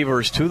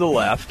 receivers to the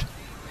left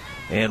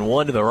and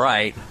 1 to the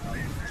right.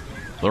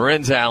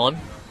 Lorenz Allen,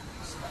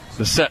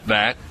 the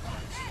setback.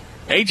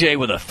 A.J.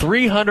 with a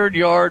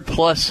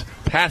 300-yard-plus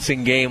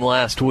passing game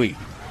last week.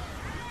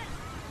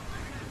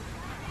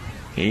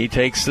 He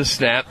takes the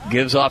snap,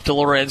 gives off to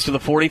Lorenz to the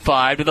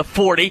 45, to the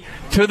 40,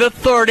 to the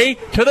 30,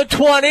 to the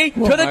 20, to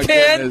the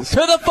 10, to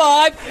the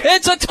 5.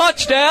 It's a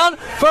touchdown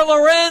for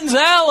Lorenz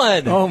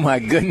Allen. Oh, my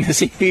goodness.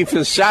 He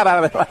was shot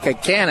out of it like a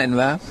cannon,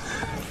 man.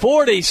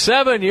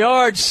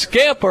 47-yard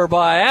scamper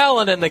by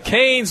Allen, and the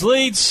Canes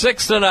lead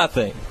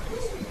 6-0.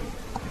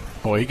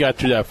 Boy, he got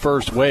through that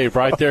first wave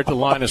right there at the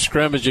line of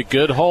scrimmage. A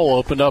good hole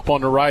opened up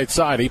on the right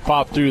side. He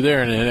popped through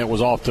there, and then it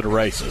was off to the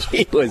races.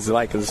 He was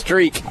like a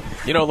streak.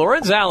 You know,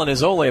 Lorenz Allen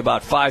is only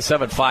about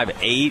 5'7",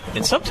 5'8",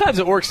 and sometimes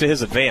it works to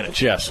his advantage.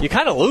 Yes. You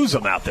kind of lose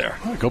him out there.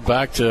 Go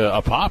back to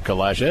Apopka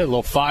last year. A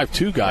little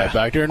 5'2" guy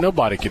back there, and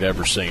nobody could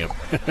ever see him.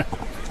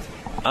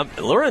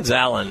 Lorenz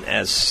Allen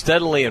has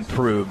steadily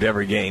improved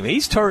every game.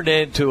 He's turned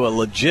into a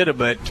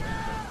legitimate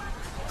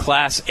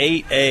Class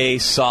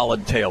 8A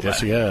solid tailback. Yes,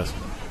 he has.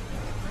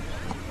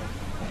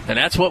 And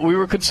that's what we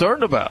were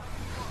concerned about.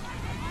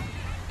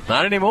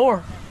 Not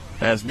anymore.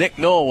 As Nick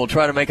Knoll will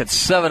try to make it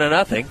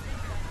 7-0.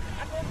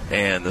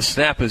 And the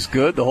snap is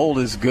good, the hold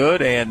is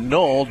good, and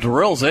Knoll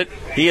drills it.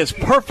 He is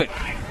perfect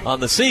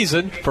on the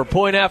season for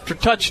point after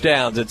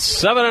touchdowns.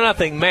 It's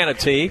 7-0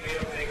 Manatee.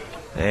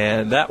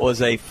 And that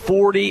was a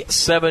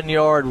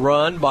 47-yard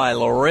run by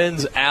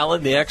Lorenz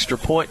Allen, the extra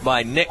point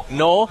by Nick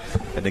Knoll.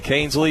 And the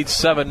Canes lead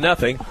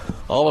 7-0.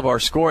 All of our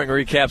scoring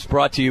recaps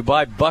brought to you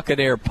by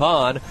Buccaneer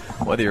Pond.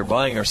 Whether you're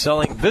buying or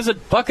selling,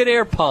 visit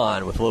Buccaneer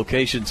Pond with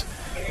locations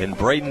in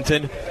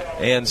Bradenton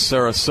and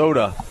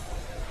Sarasota.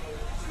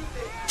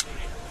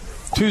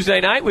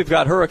 Tuesday night, we've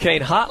got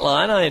Hurricane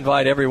Hotline. I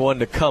invite everyone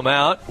to come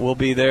out. We'll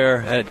be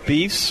there at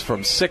Beefs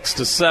from 6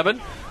 to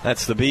 7.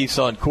 That's the Beefs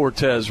on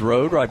Cortez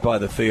Road, right by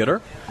the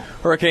theater.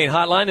 Hurricane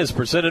Hotline is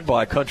presented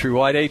by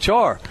Countrywide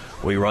HR.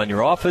 We run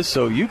your office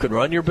so you can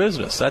run your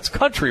business. That's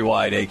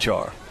Countrywide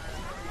HR.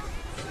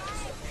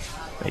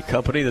 A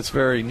company that's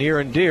very near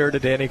and dear to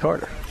Danny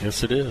Carter.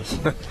 Yes, it is.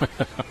 All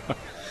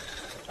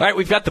right,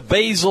 we've got the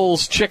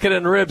Basil's Chicken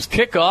and Ribs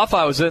kickoff.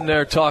 I was in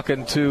there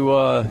talking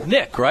to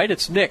Nick, right?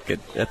 It's Nick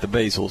at the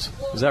Basil's.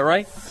 Is that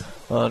right?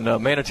 On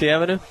Manatee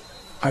Avenue?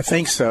 I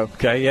think so.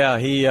 Okay, yeah.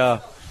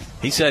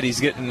 He said he's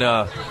getting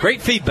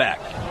great feedback.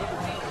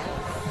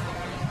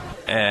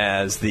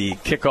 as the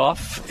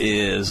kickoff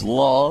is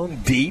long,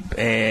 deep,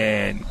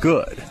 and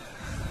good.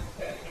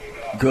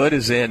 Good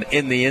is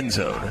in the end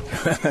zone.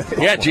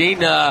 Yeah, Gene,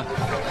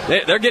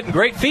 they're getting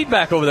great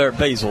feedback over there at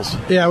Basil's.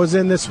 Yeah, I was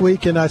in this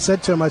week, and I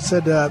said to him,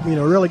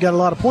 really got a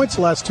lot of points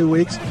the last 2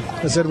 weeks.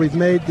 I said, we've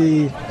made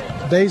the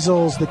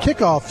Basil's the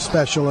kickoff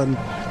special, and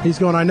he's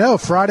going, I know,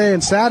 Friday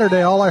and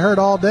Saturday, all I heard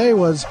all day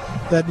was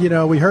that,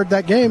 we heard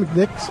that game,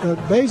 Nick's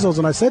Basil's,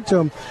 and I said to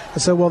him,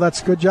 well,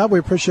 that's a good job. We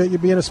appreciate you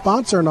being a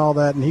sponsor and all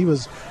that, and he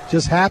was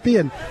just happy,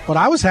 and what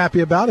I was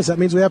happy about is that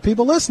means we have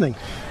people listening.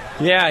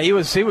 Yeah, he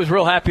was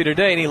real happy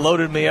today, and he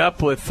loaded me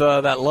up with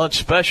that lunch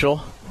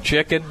special,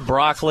 chicken,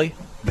 broccoli,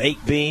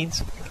 baked beans.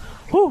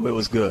 Whew, it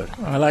was good.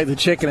 I like the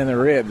chicken and the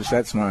ribs.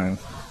 That's mine.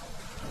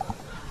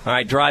 All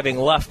right, driving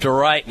left to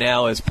right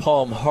now is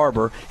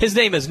PalmHarbor. His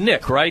name is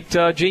Nick, right,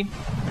 Gene?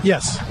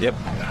 Yes. Yep.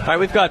 All right,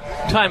 we've got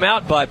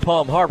timeout by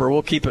PalmHarbor.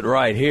 We'll keep it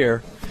right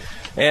here.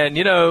 And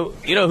you know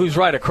who's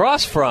right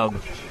across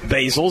from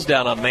Basil's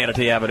down on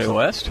Manatee Avenue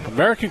West?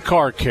 American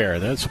Car Care.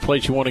 That's the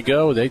place you want to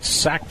go. They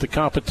sack the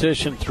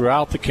competition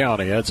throughout the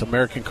county. That's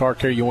American Car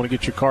Care. You want to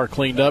get your car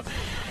cleaned up,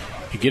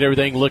 you get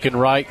everything looking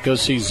right, go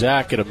see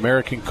Zach at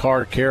American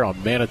Car Care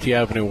on Manatee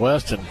Avenue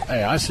West. And,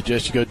 hey, I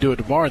suggest you go do it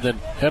tomorrow and then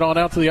head on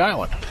out to the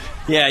island.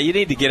 Yeah, you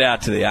need to get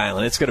out to the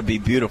island. It's going to be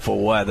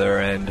beautiful weather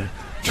and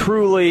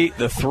truly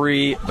the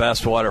three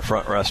best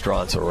waterfront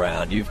restaurants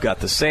around. You've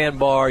got the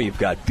Sandbar, you've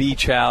got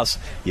Beach House,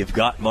 you've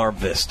got Mar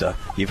Vista.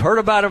 You've heard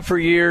about them for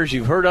years.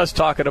 You've heard us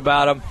talking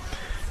about them.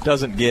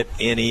 Doesn't get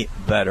any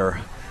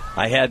better.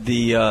 I had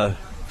the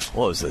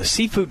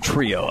seafood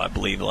trio, I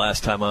believe, the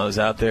last time I was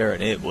out there,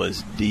 and it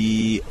was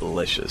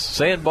delicious.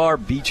 Sandbar,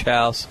 Beach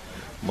House,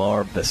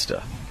 Mar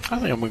Vista. I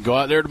think I'm going to go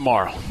out there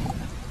tomorrow.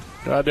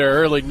 Go out there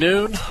early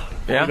noon.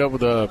 Yeah. Meet up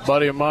with a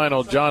buddy of mine,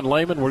 old John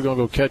Lehman. We're going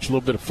to go catch a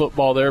little bit of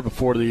football there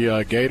before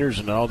the Gators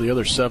and all the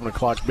other 7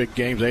 o'clock big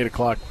games, 8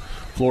 o'clock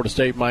Florida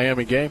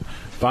State-Miami game.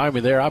 Find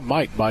me there. I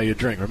might buy you a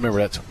drink. Remember,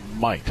 that's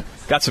might.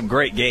 Got some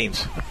great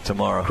games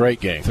tomorrow.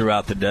 Great game.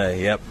 Throughout the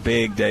day. Yep,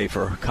 big day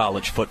for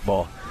college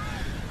football.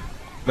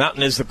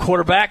 Mountain is the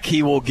quarterback.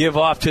 He will give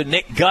off to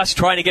Nick Gus,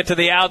 trying to get to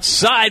the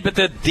outside, but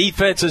the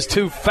defense is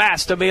too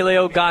fast.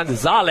 Emilio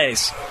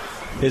Gonzalez,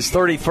 his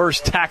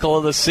 31st tackle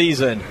of the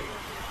season.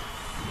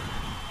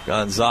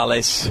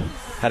 Gonzalez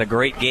had a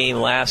great game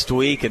last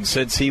week, and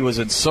since he was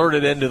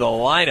inserted into the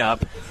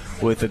lineup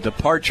with the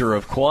departure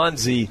of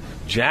Kwanzi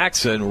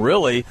Jackson,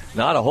 really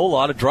not a whole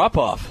lot of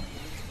drop-off.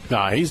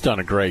 Nah, he's done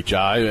a great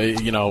job.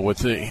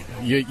 With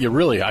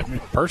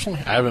personally,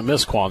 I haven't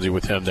missed Kwanzi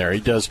with him there.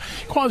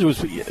 Kwanzi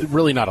was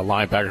really not a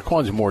linebacker.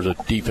 Kwanzi more as a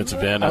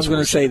defensive end. I was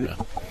going to say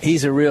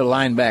he's a real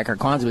linebacker.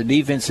 Kwanzi was a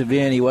defensive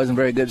end. He wasn't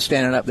very good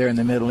standing up there in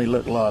the middle. He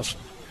looked lost.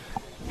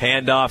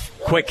 Handoff,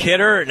 quick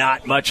hitter,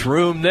 not much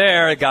room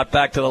there. It got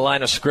back to the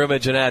line of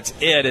scrimmage, and that's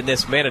it. And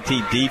this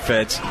Manatee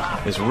defense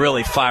is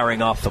really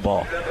firing off the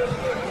ball.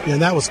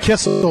 And that was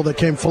Kissel that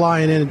came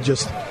flying in and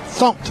just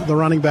thumped the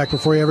running back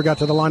before he ever got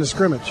to the line of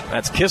scrimmage.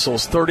 That's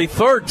Kissel's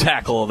 33rd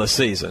tackle of the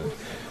season.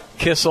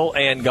 Kissel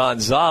and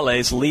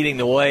Gonzalez leading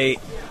the way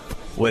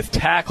with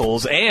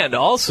tackles, and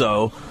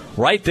also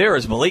right there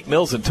is Malik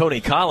Mills and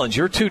Tony Collins.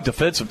 Your two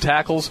defensive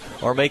tackles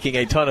are making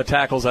a ton of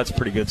tackles. That's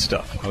pretty good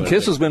stuff.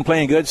 Kissel's been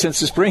playing good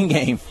since the spring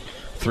game.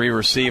 3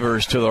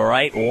 receivers to the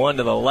right, 1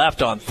 to the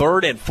left on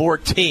 3rd and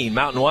 14.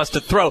 Mountain wants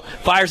to throw,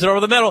 fires it over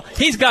the middle.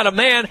 He's got a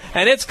man,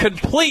 and it's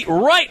complete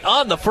right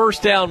on the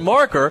first down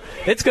marker.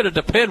 It's going to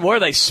depend where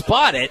they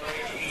spot it.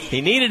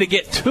 He needed to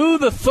get to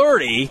the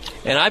 30,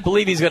 and I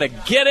believe he's going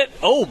to get it.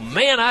 Oh,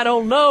 man, I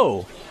don't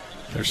know.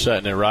 They're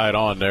setting it right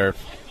on there.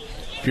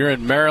 If you're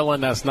in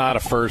Maryland, that's not a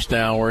first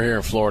down. We're here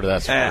in Florida,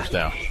 that's a first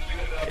down.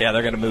 Yeah,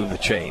 they're going to move the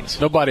chains.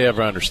 Nobody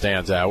ever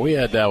understands that. We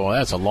had that one.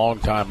 That's a long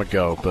time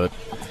ago, but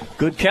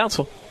good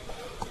counsel.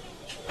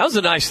 That was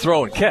a nice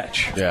throw and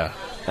catch. Yeah.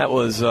 That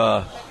was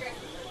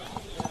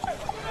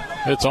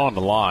it's on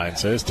the line,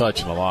 so it's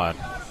touching the line.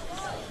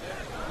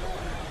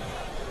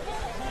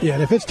 Yeah,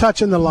 and if it's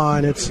touching the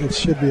line, it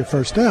should be a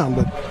first down.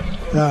 But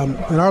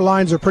and our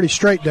lines are pretty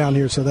straight down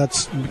here, so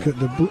that's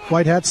the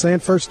white hat saying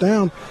first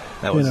down.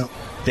 That was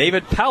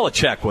David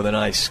Palachek with a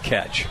nice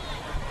catch.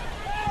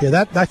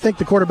 Yeah, I think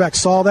the quarterback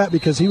saw that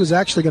because he was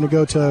actually going to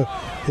go to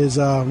his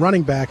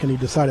running back, and he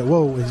decided,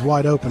 whoa, he's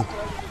wide open.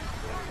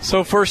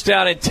 So first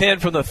down and 10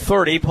 from the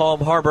 30,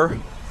 PalmHarbor.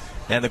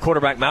 And the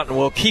quarterback, Mountain,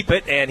 will keep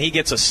it, and he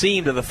gets a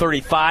seam to the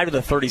 35 to the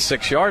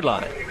 36-yard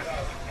line.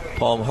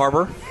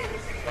 PalmHarbor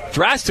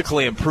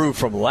drastically improved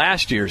from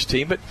last year's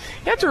team, but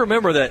you have to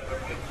remember that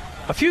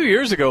a few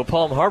years ago,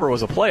 PalmHarbor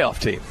was a playoff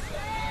team.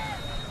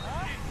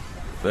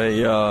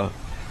 They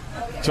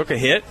took a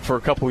hit for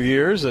a couple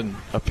years and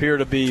appear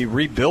to be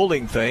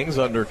rebuilding things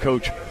under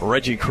Coach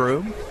Reggie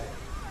Kroom.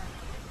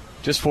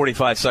 Just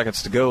 45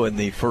 seconds to go in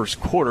the first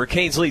quarter.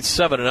 Canes lead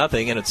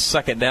 7-0, and it's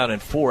 2nd down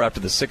and 4 after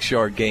the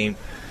 6-yard gain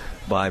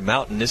by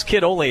Mountain. This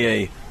kid only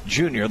a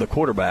junior, the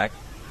quarterback,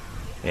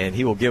 and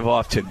he will give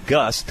off to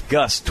Gus.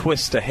 Gus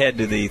twists ahead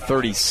to the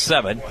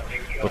 37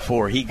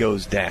 before he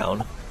goes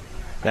down.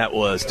 That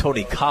was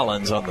Tony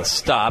Collins on the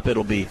stop.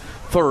 It'll be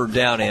 3rd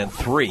down and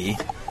 3.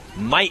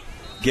 Might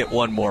get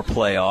one more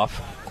play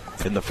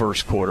off in the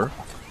first quarter.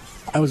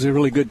 That was a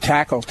really good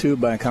tackle, too,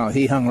 by Collins.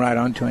 He hung right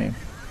onto him.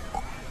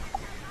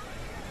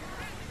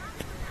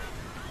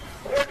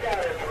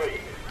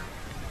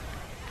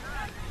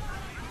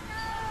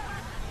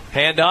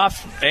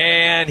 Handoff,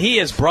 and he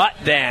is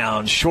brought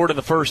down short of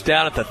the first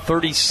down at the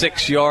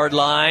 36-yard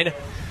line.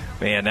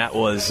 Man, that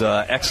was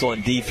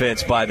excellent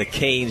defense by the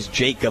Canes'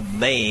 Jacob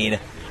Main,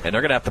 and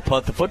they're going to have to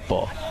punt the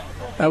football.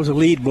 That was a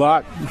lead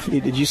block.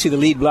 Did you see the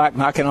lead block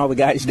knocking all the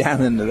guys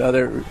down, and the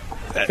other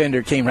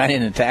defender came right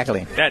in and tackled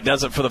him? That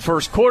does it for the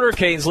first quarter.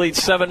 Canes lead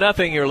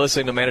 7-0. You're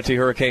listening to Manatee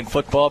Hurricane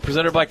Football,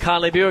 presented by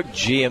Conley Buick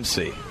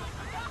GMC.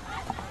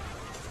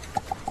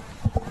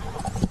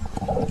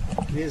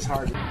 It is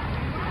hard.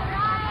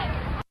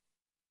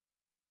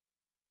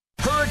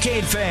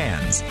 Hurricane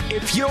fans,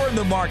 if you're in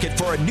the market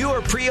for a new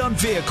or pre-owned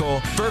vehicle,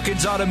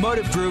 Firkins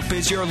Automotive Group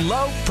is your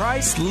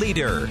low-price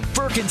leader.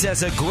 Firkins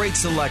has a great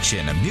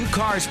selection of new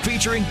cars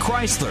featuring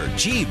Chrysler,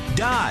 Jeep,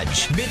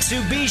 Dodge,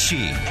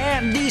 Mitsubishi,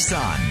 and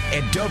Nissan.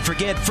 And don't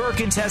forget,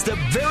 Firkins has the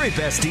very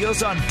best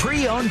deals on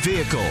pre-owned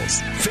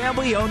vehicles.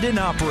 Family-owned and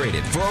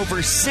operated for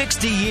over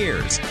 60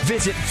 years.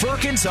 Visit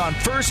Firkins on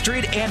 1st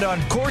Street and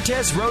on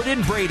Cortez Road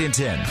in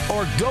Bradenton,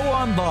 or go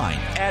online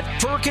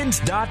at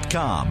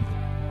Firkins.com.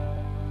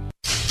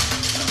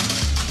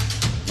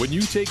 When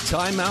you take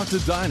time out to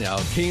dine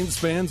out, Canes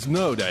fans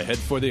know to head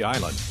for the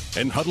island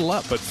and huddle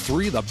up at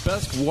 3 of the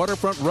best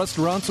waterfront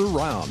restaurants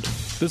around.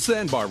 The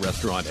Sandbar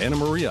Restaurant, Anna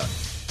Maria,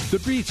 the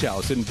Beach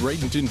House in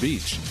Bradenton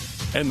Beach,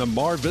 and the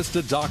Mar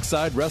Vista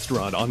Dockside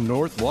Restaurant on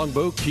North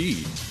Longboat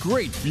Key.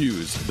 Great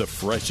views, the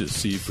freshest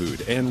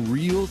seafood, and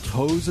real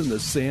toes in the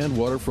sand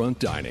waterfront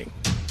dining.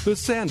 The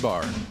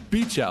Sandbar,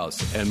 Beach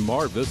House, and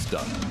Mar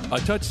Vista. A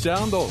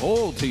touchdown the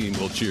whole team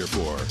will cheer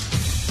for.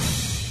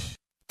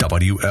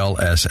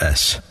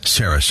 WLSS,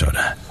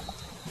 Sarasota.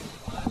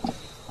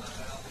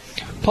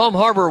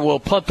 PalmHarbor will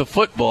punt the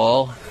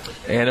football,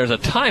 and there's a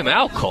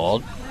timeout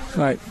called.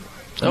 Right.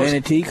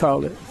 Manatee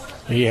called it.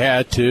 He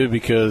had to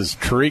because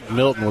Tariq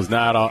Milton was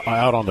not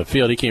out on the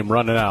field. He came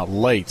running out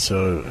late,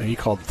 so he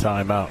called the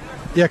timeout.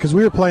 Yeah, because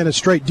we were playing a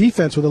straight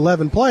defense with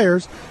 11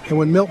 players, and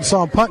when Milton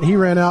saw him punt, he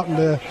ran out, and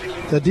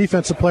the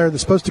defensive player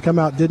that's supposed to come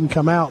out didn't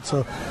come out.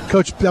 So,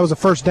 Coach, that was a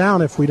first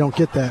down if we don't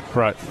get that.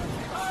 Right.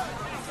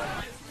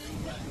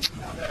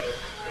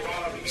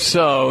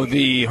 So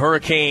the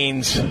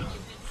Hurricanes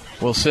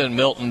will send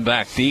Milton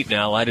back deep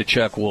now.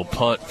 Lidachuk will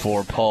punt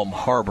for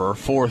PalmHarbor.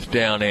 4th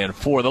down and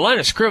 4. The line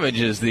of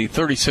scrimmage is the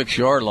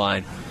 36-yard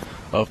line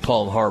of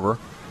PalmHarbor.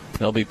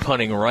 They'll be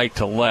punting right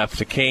to left.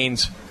 The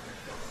Canes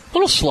a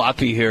little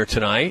sloppy here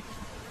tonight,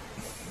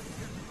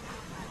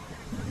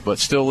 but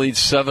still leads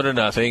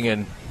 7-0,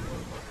 and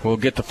we'll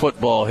get the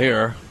football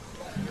here.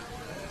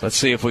 Let's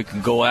see if we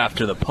can go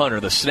after the punter.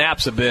 The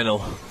snaps have been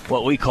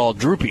what we call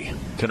droopy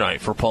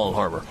tonight for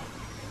PalmHarbor.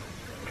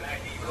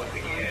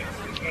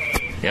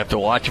 You have to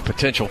watch a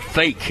potential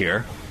fake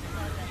here.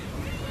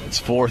 It's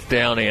 4th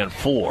down and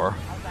 4.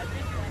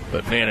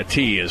 But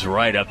Manatee is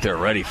right up there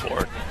ready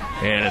for it.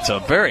 And it's a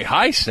very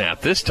high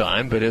snap this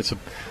time, but it's a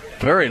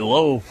very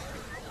low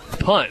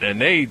punt. And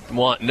they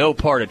want no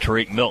part of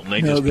Tariq Milton. They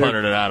just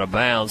punted it out of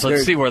bounds.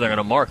 Let's see where they're going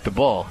to mark the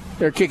ball.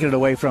 They're kicking it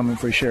away from him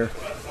for sure.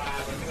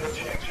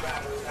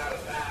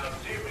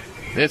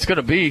 It's going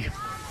to be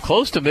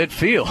close to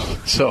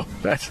midfield. So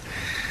that's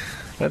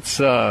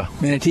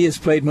Manatee has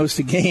played most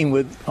of the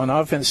game on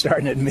offense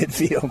starting at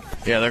midfield.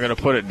 Yeah, they're going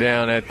to put it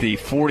down at the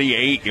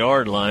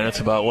 48-yard line. That's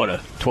about, a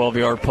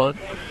 12-yard punt?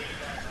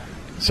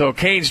 So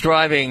Canes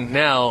driving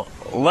now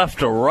left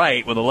to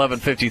right with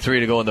 11:53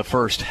 to go in the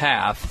first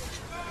half.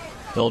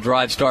 They'll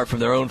drive start from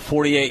their own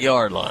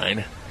 48-yard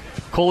line.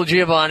 Cole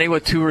Giovanni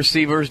with 2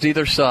 receivers to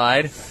either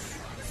side.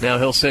 Now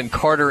he'll send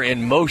Carter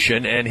in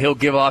motion, and he'll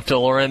give off to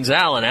Lorenz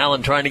Allen.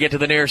 Allen trying to get to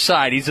the near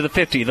side. He's to the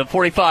 50, the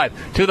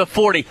 45, to the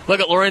 40. Look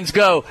at Lorenz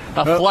go.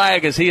 A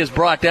flag as he is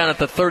brought down at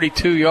the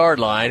 32-yard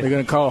line. They're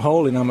going to call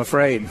holding, I'm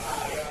afraid.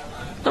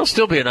 That'll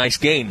still be a nice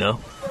gain,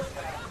 though.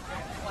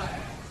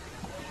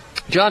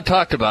 John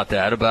talked about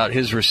that, about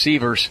his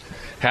receivers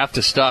have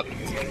to stop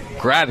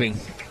grabbing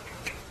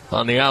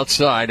on the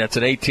outside. That's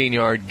an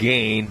 18-yard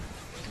gain.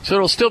 So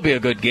it'll still be a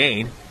good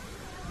gain.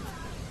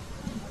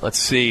 Let's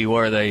see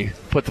where they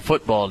put the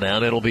football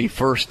down. It'll be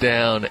 1st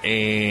down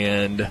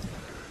and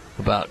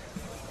about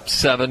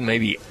 7,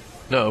 maybe.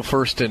 No,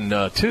 1st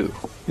and 2.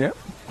 Yep.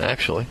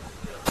 Actually,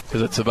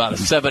 because it's about a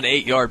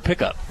 7-8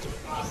 pickup.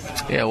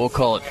 Yeah, we'll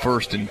call it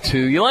 1st and 2.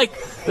 You like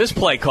this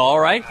play call,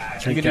 right?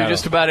 You can do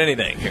just about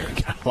anything here.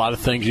 A lot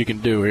of things you can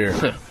do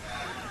here.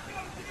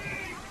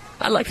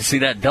 I'd like to see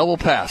that double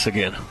pass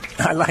again.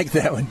 I like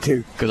that one,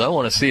 too. Because I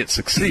want to see it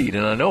succeed,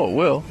 and I know it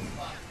will.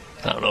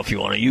 I don't know if you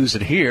want to use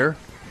it here.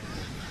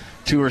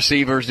 2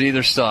 receivers to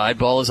either side.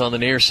 Ball is on the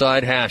near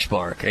side hash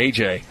mark.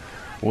 A.J.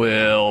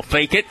 will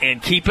fake it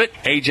and keep it.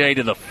 A.J.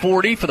 to the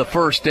 40 for the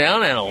 1st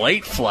down, and a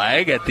late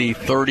flag at the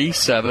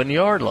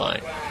 37-yard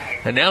line.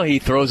 And now he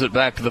throws it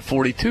back to the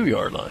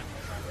 42-yard line.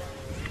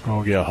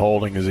 Oh, yeah,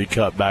 holding as he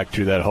cut back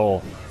to that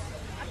hole.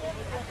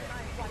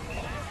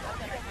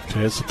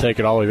 This will take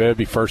it all the way. It would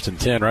be 1st and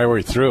 10. Right where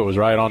he threw it was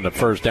right on the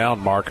first down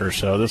marker,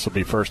 so this will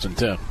be 1st and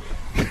 10.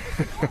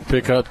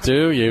 Pick up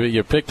 2.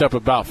 You picked up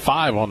about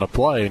 5 on the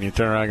play, and you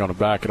turn around and going to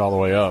back it all the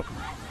way up.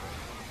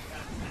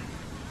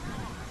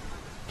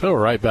 So we're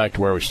right back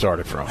to where we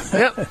started from.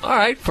 Yep. All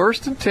right,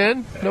 1st and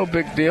 10. No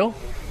big deal.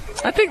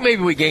 I think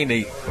maybe we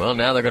gained well,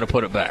 now they're going to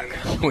put it back.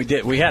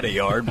 We had a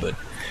yard, but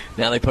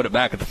now they put it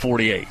back at the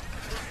 48.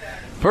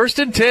 1st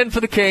and 10 for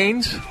the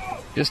Canes.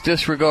 Just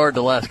disregard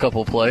the last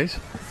couple of plays.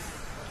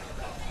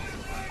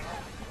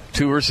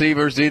 2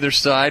 receivers either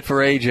side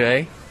for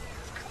A.J.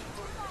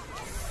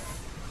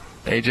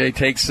 A.J.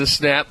 takes the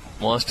snap,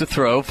 wants to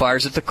throw,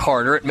 fires it to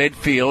Carter at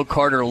midfield.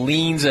 Carter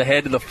leans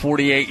ahead to the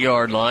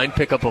 48-yard line,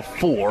 pick up a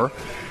 4.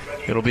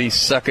 It'll be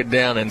 2nd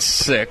down and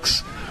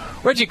 6.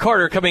 Reggie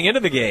Carter coming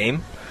into the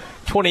game,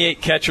 28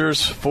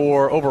 catchers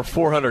for over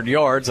 400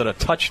 yards and a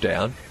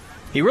touchdown.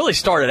 He really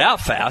started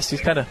out fast.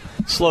 He's kind of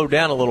slowed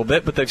down a little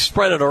bit, but they've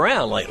spread it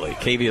around lately.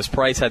 Cavius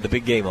Price had the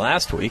big game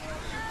last week.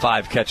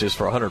 5 catches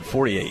for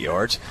 148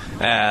 yards.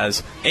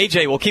 As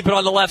A.J. will keep it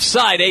on the left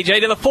side.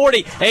 A.J. to the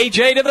 40.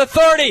 A.J. to the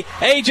 30.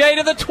 A.J.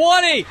 to the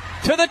 20.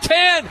 To the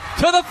 10.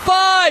 To the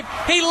 5.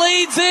 He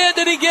leads in.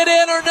 Did he get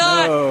in or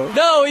not?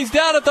 No, he's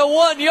down at the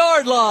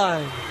 1-yard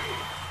line.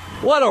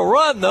 What a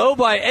run, though,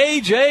 by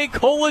A.J.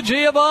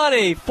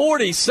 Colagiovanni.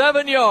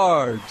 47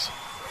 yards.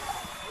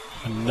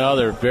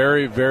 Another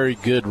very, very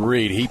good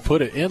read. He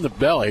put it in the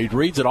belly. He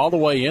reads it all the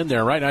way in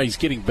there. Right now he's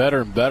getting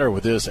better and better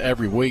with this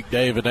every week,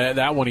 Dave. And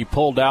that one he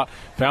pulled out,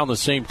 found the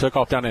seam, took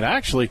off down, and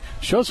actually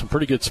showed some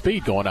pretty good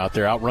speed going out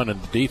there, outrunning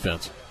the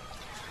defense.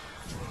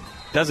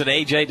 Doesn't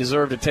A.J.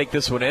 deserve to take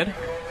this one in?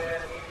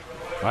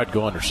 I'd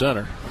go under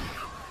center.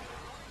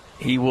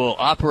 He will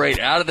operate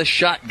out of the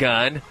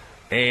shotgun,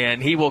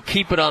 and he will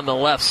keep it on the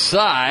left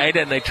side,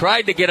 and they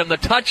tried to get him the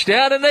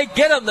touchdown, and they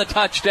get him the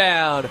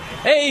touchdown.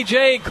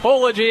 A.J.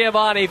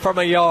 Colagiovanni from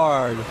a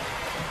yard.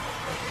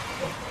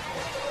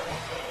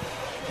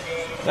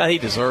 Well, he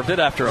deserved it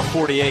after a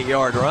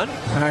 48-yard run.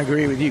 I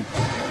agree with you.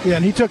 Yeah,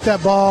 and he took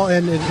that ball,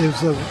 and it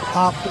was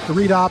a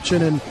read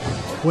option, and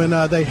when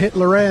they hit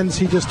Lorenz,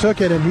 he just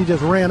took it, and he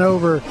just ran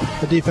over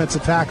the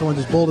defensive tackle and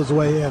just bowled his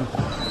way in.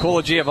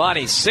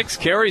 Colagiovanni, 6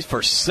 carries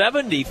for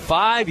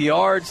 75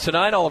 yards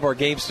tonight. All of our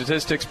game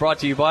statistics brought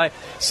to you by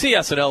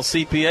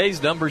CSNL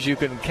CPAs, numbers you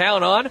can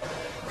count on.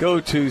 Go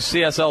to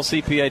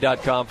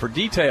CSLCPA.com for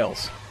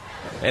details.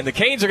 And the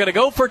Canes are going to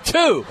go for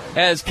 2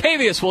 as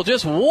Cavius will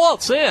just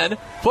waltz in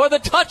for the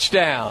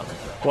touchdown.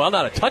 Well,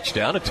 not a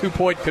touchdown, a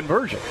 2-point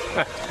conversion.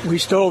 We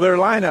stole their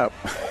lineup.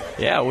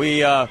 Yeah,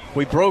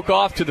 we broke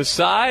off to the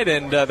side,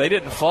 and they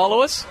didn't follow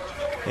us.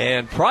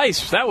 And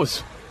Price, that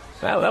was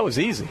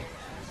easy.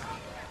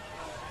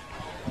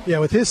 Yeah,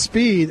 with his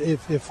speed,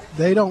 if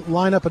they don't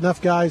line up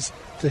enough guys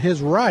to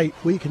his right,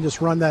 we can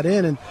just run that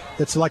in, and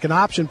it's like an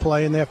option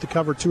play, and they have to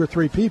cover 2 or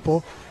 3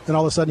 people, and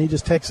all of a sudden he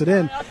just takes it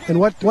in. And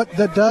what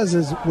that does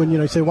is when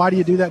you say, why do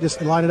you do that?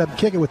 Just line it up and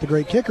kick it with the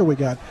great kicker we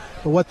got.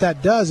 But what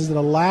that does is it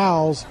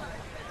allows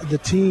the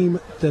team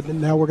that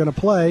now we're going to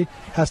play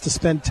has to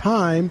spend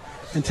time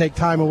and take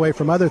time away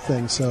from other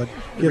things. So it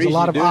gives a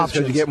lot of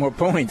options to get more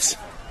points.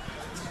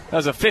 That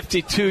was a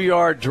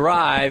 52-yard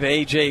drive.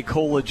 A.J.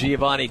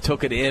 Colagiovanni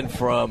took it in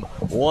from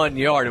 1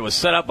 yard. It was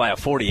set up by a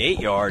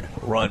 48-yard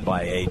run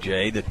by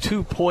A.J. The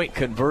 2-point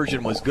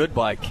conversion was good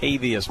by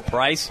Cavius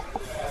Price.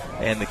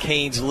 And the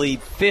Canes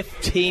lead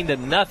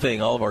 15-0.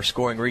 All of our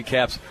scoring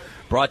recaps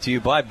brought to you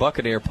by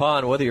Buccaneer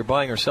Pond. Whether you're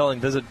buying or selling,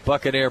 visit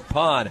Buccaneer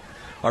Pond.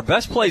 Our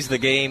best plays of the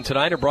game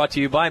tonight are brought to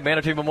you by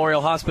Manatee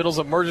Memorial Hospital's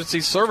Emergency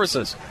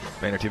Services.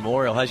 Manatee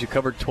Memorial has you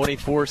covered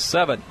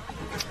 24/7.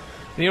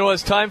 You know what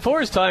it's time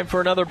for? It's time for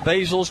another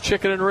Basil's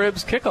Chicken and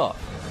Ribs kickoff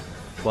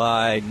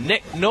by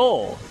Nick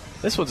Knoll.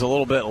 This one's a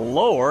little bit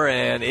lower,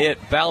 and it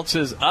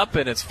bounces up,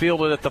 and it's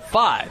fielded at the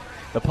 5.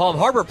 The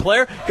PalmHarbor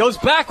player goes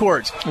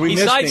backwards. He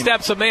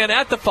sidesteps a man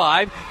at the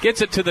 5,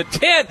 gets it to the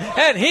 10,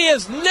 and he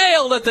is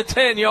nailed at the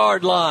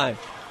 10-yard line.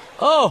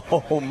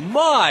 Oh,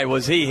 my,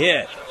 was he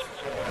hit.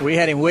 We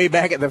had him way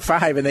back at the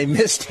 5, and they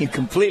missed him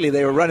completely.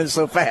 They were running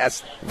so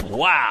fast.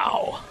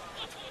 Wow.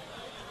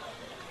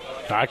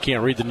 I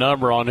can't read the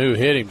number on who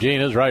hit him.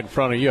 Gene is right in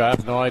front of you. I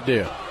have no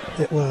idea.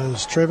 It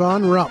was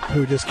Trayvon Rump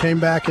who just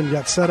came back and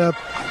got set up.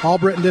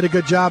 Albritton did a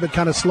good job at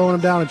kind of slowing him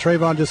down, and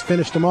Trayvon just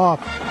finished him off.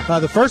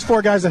 The first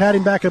 4 guys that had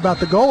him back about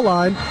the goal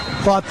line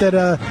thought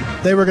that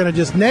they were going to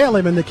just nail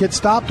him, and the kid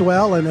stopped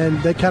well,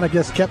 and they kind of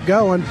just kept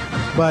going.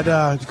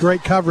 But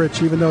great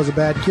coverage, even though it was a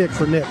bad kick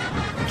for Nick.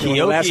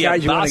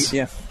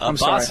 Keoki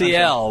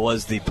Abasiel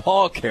was the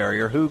ball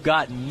carrier who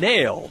got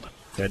nailed.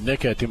 And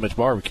Nick had too much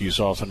barbecue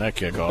sauce on that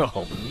kickoff.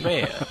 Oh,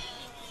 man.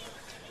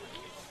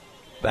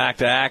 Back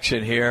to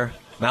action here.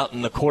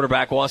 Mountain, the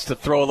quarterback, wants to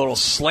throw a little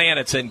slant.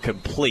 It's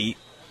incomplete.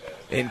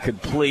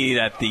 Incomplete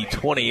at the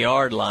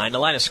 20-yard line. The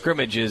line of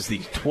scrimmage is the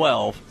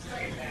 12.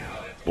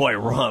 Boy,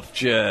 Rump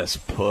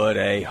just put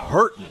a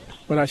hurting.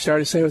 What I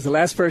started to say was the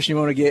last person you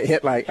want to get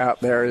hit like out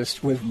there is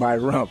by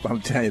Rump.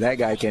 I'm telling you, that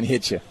guy can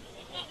hit you.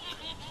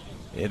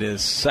 It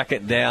is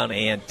 2nd down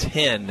and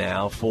 10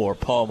 now for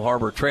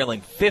PalmHarbor,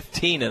 trailing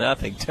 15-0,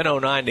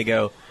 10:09 to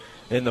go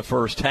in the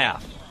first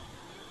half.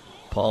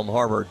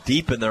 PalmHarbor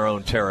deep in their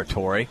own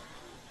territory.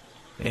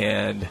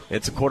 And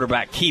it's a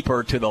quarterback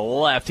keeper to the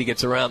left. He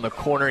gets around the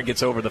corner and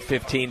gets over the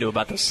 15 to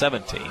about the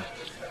 17.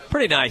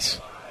 Pretty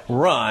nice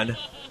run.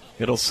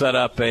 It'll set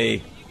up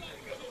a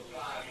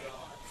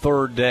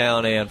 3rd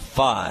down and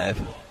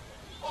 5.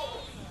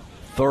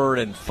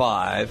 3rd and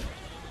 5.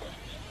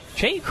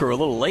 Chain crew a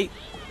little late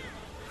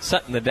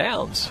setting the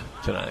downs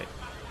tonight.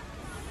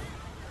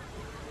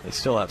 They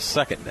still have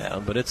 2nd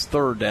down, but it's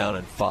 3rd down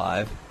and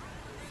 5.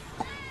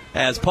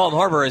 As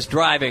PalmHarbor is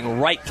driving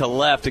right to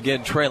left,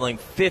 again trailing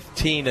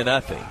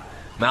 15-0.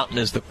 Mountain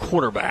is the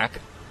quarterback.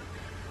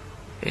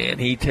 And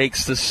he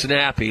takes the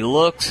snap. He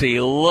looks.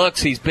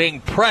 He's being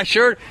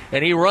pressured,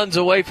 and he runs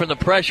away from the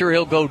pressure.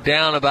 He'll go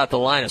down about the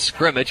line of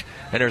scrimmage,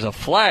 and there's a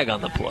flag on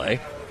the play.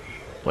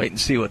 Wait and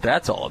see what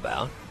that's all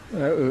about.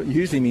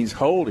 Usually means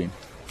holding.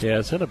 Yeah,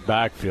 it's in the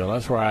backfield.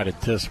 That's where I'd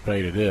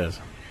anticipate it is.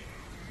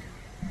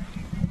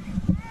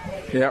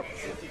 Yep.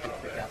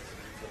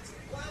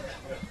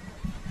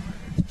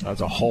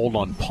 That's a hold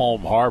on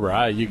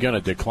PalmHarbor. You're going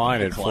to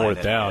decline it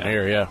 4th down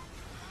here, yeah.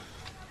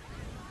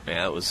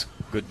 Yeah, it was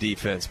good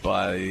defense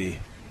by the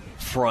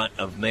front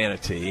of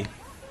Manatee.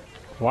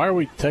 Why are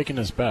we taking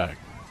this back?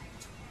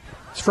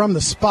 It's from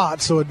the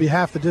spot, so it'd be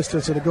half the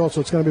distance of the goal,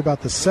 so it's going to be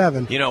about the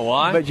 7. You know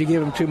why? But you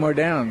give them 2 more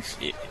downs.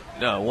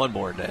 No, 1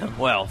 more down.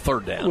 Well,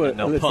 3rd down. Well,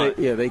 no punt.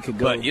 They could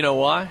go. But you know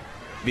why?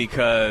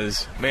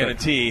 Because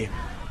Manatee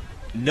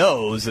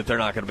knows that they're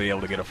not going to be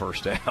able to get a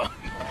 1st down.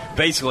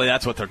 Basically,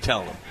 that's what they're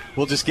telling them.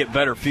 We'll just get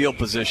better field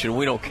position.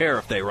 We don't care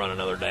if they run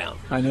another down.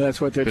 I know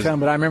that's what they're telling,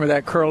 but I remember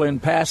that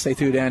curl-in pass they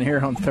threw down here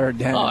on 3rd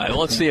down. All right,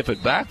 let's see if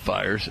it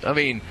backfires. I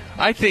mean,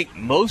 I think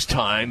most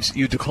times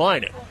you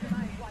decline it.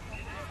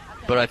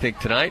 But I think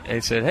tonight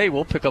they said, hey,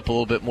 we'll pick up a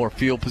little bit more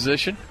field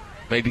position,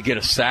 maybe get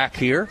a sack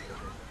here.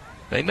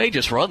 They may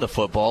just run the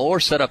football or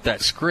set up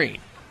that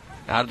screen.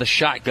 Out of the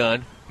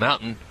shotgun,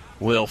 Mountain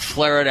will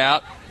flare it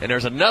out, and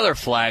there's another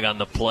flag on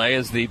the play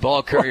as the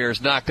ball carrier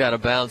is knocked out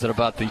of bounds at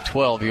about the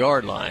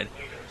 12-yard line.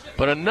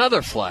 But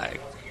another flag.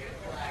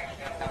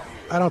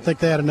 I don't think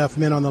they had enough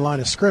men on the line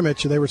of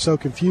scrimmage. They were so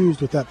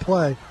confused with that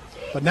play.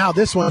 But now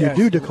this one, you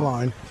do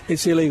decline.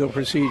 It's illegal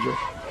procedure.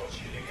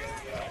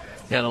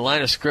 Now, the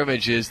line of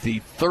scrimmage is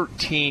the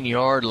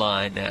 13-yard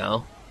line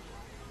now.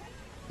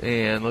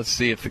 And let's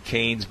see if the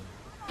Canes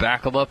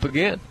back them up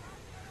again.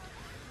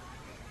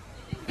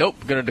 Nope,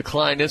 going to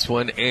decline this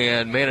one,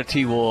 and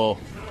Manatee will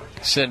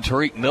send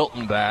Tariq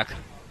Milton back.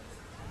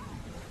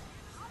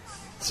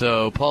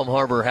 So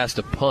PalmHarbor has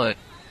to punt.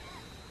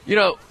 You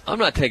know, I'm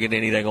not taking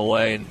anything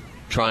away and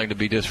trying to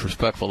be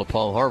disrespectful to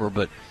PalmHarbor,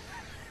 but,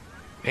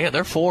 man,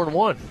 they're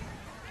 4-1.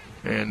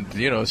 And,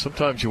 you know,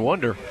 sometimes you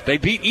wonder. They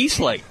beat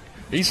Eastlake.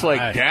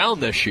 Eastlake down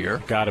this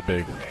year. Gotta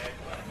be.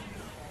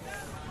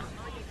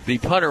 The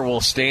punter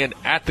will stand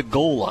at the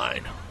goal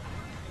line.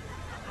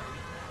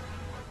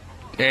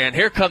 And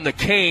here come the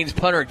Canes.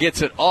 Punter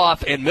gets it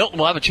off, and Milton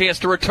will have a chance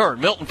to return.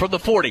 Milton from the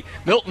 40.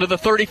 Milton to the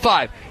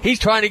 35. He's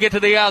trying to get to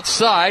the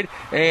outside,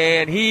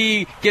 and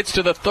he gets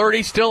to the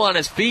 30, still on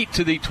his feet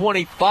to the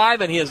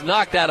 25, and he is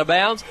knocked out of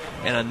bounds.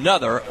 And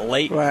another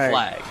late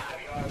flag.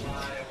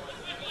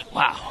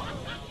 Wow.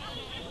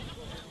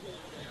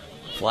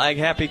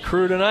 Flag-happy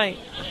crew tonight.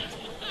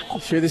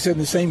 Sure this isn't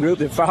the same group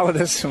that followed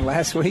us from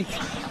last week?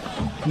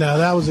 No,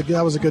 that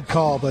was a good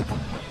call, but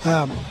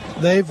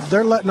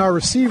they're letting our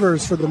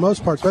receivers, for the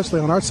most part, especially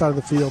on our side of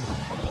the field,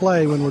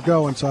 play when we're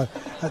going. So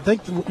I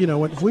think, you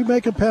know, if we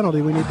make a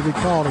penalty, we need to be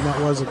called, and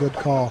that was a good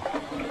call.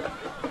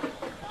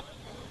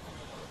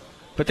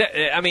 But,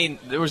 that, I mean,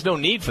 there was no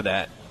need for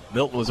that.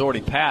 Milton was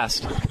already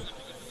passed.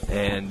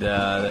 And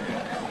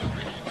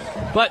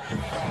but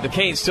the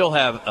Canes still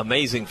have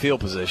amazing field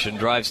position.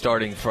 Drive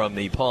starting from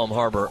the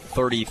PalmHarbor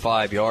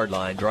 35-yard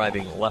line,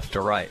 driving left to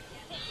right.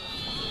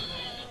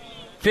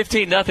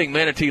 15-0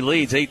 Manatee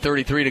leads,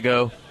 8:33 to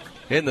go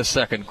in the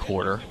second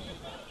quarter.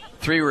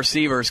 3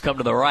 receivers come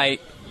to the right,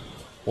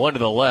 1 to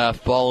the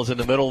left. Ball is in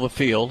the middle of the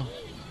field.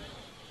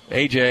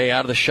 AJ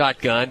out of the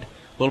shotgun. A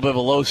little bit of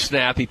a low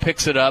snap. He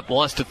picks it up,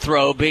 wants to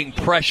throw, being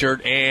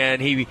pressured,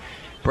 and he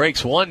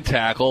breaks 1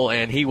 tackle,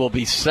 and he will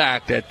be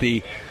sacked at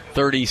the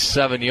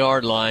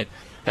 37-yard line.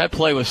 That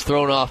play was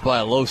thrown off by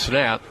a low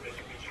snap,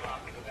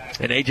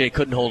 and AJ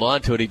couldn't hold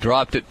on to it. He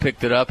dropped it,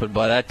 picked it up, and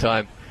by that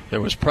time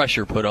there was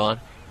pressure put on.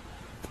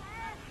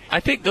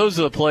 I think those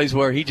are the plays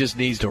where he just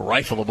needs to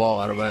rifle the ball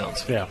out of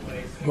bounds. Yeah.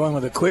 Going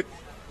with the quick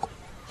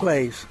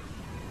plays.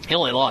 He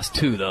only lost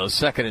 2, though,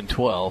 2nd and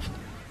 12.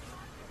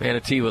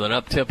 Manatee with an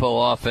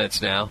up-tempo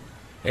offense now.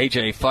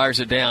 AJ fires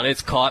it down.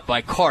 It's caught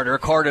by Carter.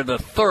 Carter to the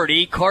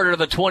 30. Carter to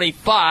the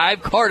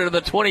 25. Carter to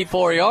the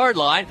 24-yard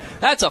line.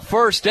 That's a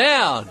first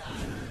down.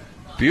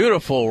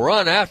 Beautiful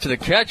run after the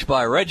catch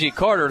by Reggie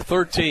Carter,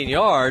 13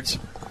 yards.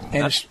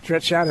 And a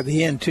stretch out at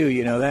the end, too.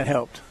 You know, that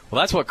helped. Well,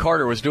 that's what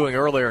Carter was doing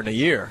earlier in the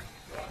year.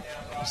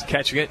 Just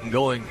catching it and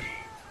going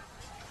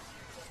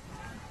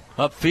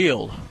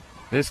upfield.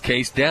 In this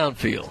case,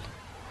 downfield.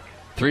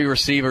 Three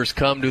receivers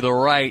come to the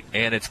right,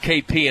 and it's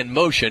KP in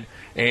motion.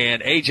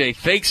 And A.J.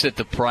 fakes it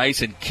to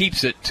Price and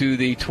keeps it to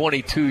the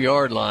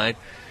 22-yard line.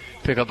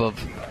 Pickup of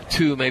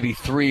 2, maybe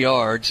 3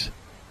 yards.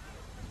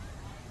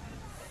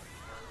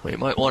 Well, you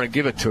might want to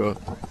give it to him.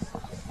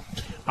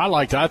 I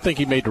liked it. I think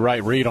he made the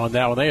right read on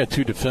that one. They had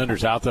 2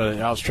 defenders out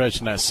there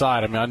outstretching that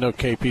side. I mean, I know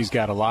KP's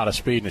got a lot of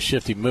speed and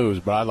shifty moves,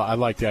 but I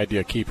like the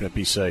idea of keeping it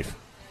be safe.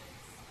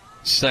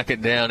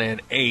 2nd down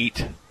and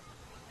 8.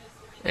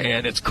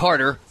 And it's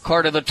Carter.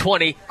 Carter to the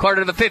 20.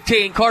 Carter to the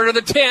 15. Carter to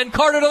the 10.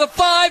 Carter to the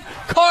 5.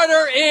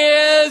 Carter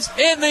is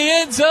in the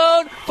end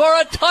zone for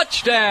a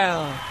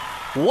touchdown.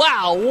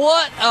 Wow,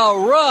 what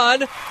a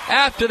run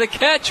after the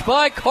catch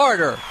by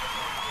Carter.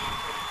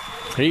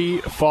 He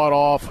fought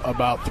off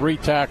about 3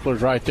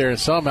 tacklers right there and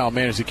somehow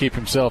managed to keep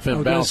himself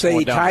in bounds.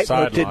 He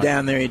tight-roped it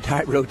down there. He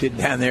tight-roped it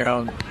down there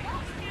on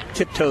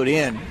tiptoed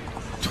in.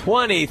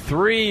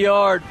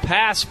 23-yard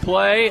pass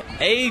play.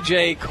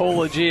 A.J.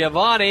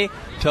 Colagiovanni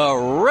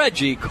to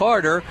Reggie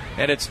Carter,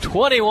 and it's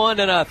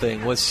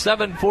 21-0 with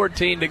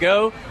 7:14 to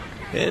go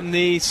in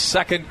the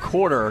second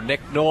quarter.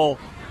 Nick Knoll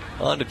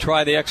on to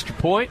try the extra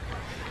point.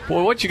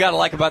 Boy, what you got to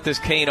like about this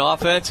Cane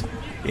offense,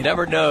 you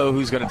never know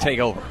who's going to take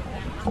over.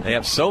 They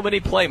have so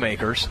many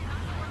playmakers,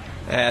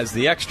 as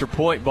the extra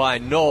point by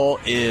Knoll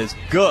is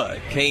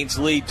good. Canes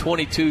lead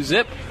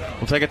 22-0.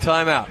 We'll take a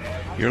timeout.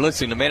 You're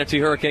listening to Manatee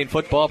Hurricane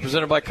Football,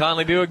 presented by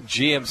Conley Buick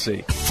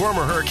GMC.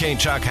 Former Hurricane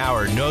Chuck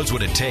Howard knows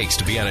what it takes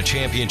to be on a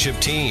championship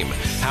team.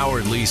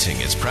 Howard Leasing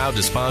is proud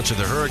to sponsor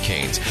the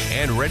Hurricanes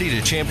and ready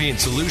to champion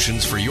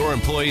solutions for your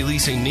employee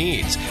leasing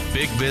needs.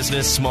 Big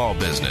business, small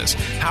business.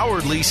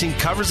 Howard Leasing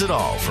covers it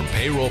all, from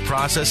payroll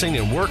processing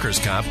and workers'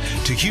 comp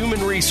to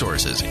human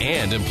resources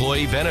and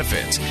employee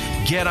benefits.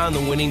 Get on the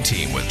winning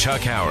team with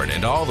Chuck Howard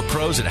and all the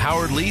pros at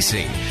Howard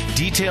Leasing.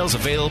 Details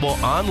available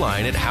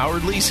online at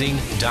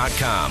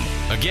howardleasing.com.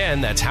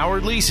 Again, that's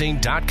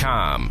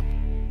howardleasing.com.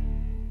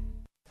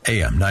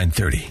 AM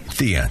 930,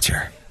 The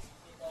Answer.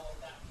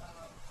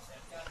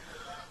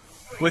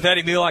 With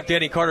Eddie Mulock,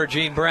 Danny Carter,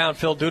 Gene Brown,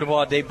 Phil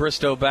Dudebaugh, Dave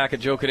Bristow back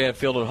at Joe Cadan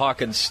Field at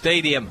Hawkins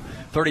Stadium.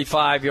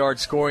 35-yard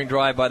scoring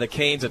drive by the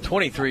Canes, a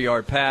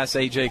 23-yard pass.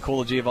 A.J.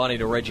 Colagiovanni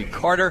to Reggie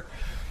Carter.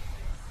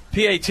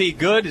 PAT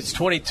good. It's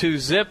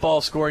 22-0.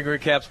 All scoring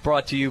recaps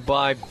brought to you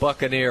by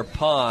Buccaneer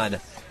Pond.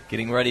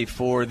 Getting ready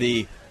for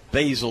the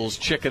Basil's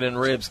Chicken and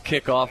Ribs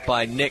kickoff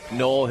by Nick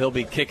Knoll. He'll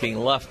be kicking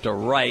left to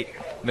right.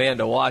 Man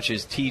to watch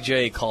is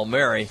T.J.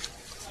 Calmeri.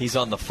 He's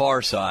on the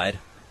far side.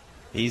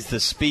 He's the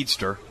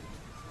speedster.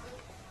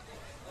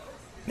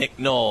 Nick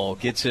Knoll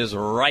gets his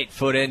right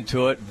foot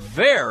into it.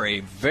 Very,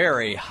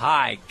 very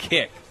high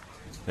kick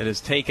that is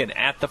taken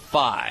at the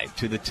 5,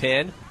 to the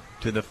 10,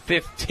 to the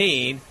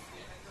 15,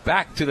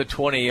 back to the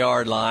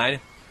 20-yard line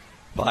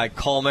by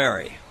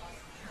Calmeri.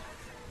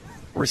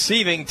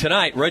 Receiving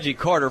tonight, Reggie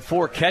Carter,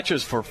 4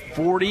 catches for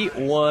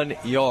 41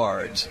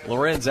 yards.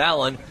 Lorenz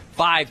Allen,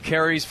 5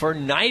 carries for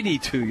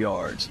 92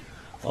 yards.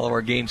 All of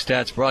our game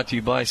stats brought to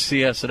you by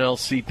CS&L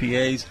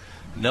CPAs,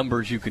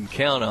 numbers you can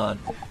count on.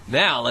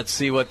 Now let's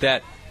see what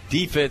that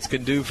defense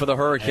can do for the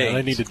Hurricanes. Yeah,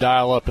 they need to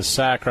dial up a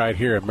sack right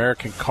here.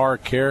 American Car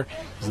Care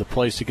is the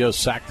place to go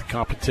sack the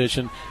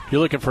competition. If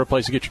you're looking for a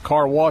place to get your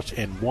car washed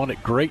and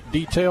wanted great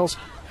details,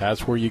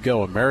 that's where you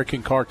go.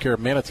 American Car Care,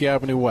 Manatee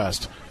Avenue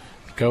West.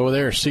 Go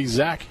there, see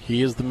Zach.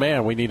 He is the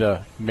man. We need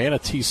a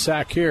Manatee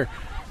sack here.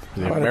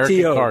 The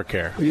American Car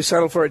Care. Will you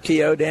settle for a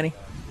TO, Danny?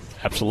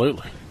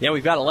 Absolutely. Yeah,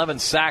 we've got 11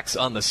 sacks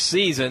on the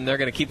season. They're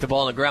going to keep the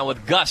ball on the ground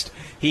with Gust.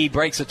 He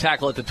breaks a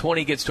tackle at the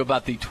 20, gets to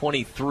about the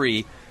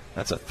 23.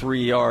 That's a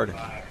 3-yard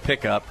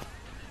pickup.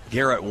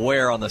 Garrett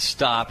Ware on the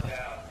stop.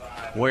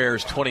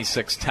 Ware's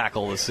 26th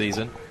tackle this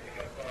season.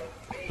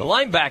 The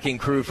linebacking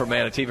crew for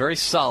Manatee, very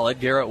solid.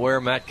 Garrett Ware,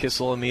 Matt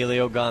Kissel,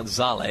 Emilio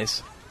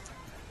Gonzalez.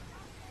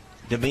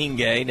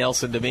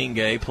 Nelson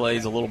Domingue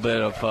plays a little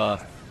bit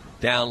of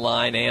down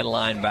line and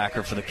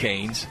linebacker for the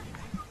Canes.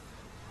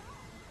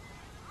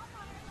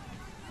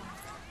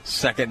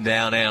 2nd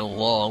down and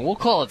long. We'll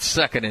call it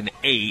 2nd and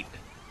 8.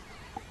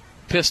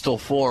 Pistol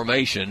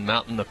formation,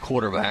 Mountain the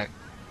quarterback.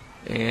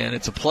 And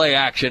it's a play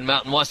action.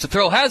 Mountain wants to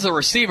throw, has a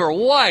receiver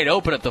wide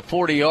open at the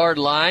 40-yard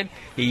line.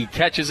 He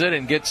catches it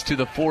and gets to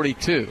the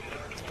 42.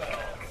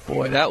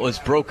 Boy, that was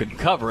broken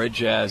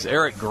coverage as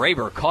Eric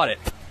Graber caught it.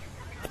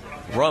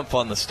 Rumpf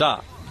on the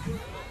stop.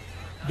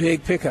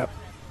 Big pickup.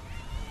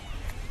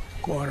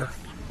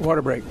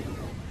 Water break.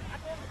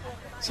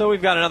 So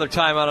we've got another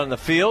timeout on the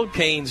field.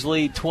 Canes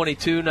lead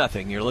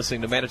 22-0. You're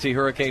listening to Manatee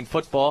Hurricane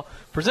Football,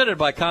 presented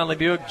by Conley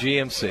Buick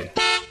GMC.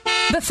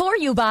 Before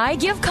you buy,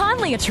 give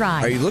Conley a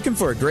try. Are you looking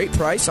for a great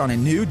price on a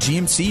new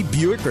GMC,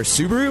 Buick, or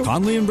Subaru?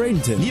 Conley and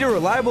Bradenton. Need a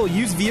reliable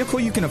used vehicle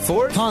you can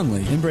afford?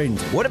 Conley and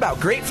Bradenton. What about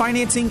great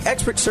financing,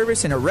 expert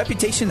service, and a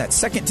reputation that's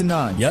second to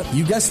none? Yep,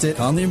 you guessed it.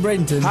 Conley and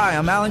Bradenton. Hi,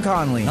 I'm Alan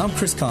Conley. I'm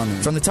Chris Conley.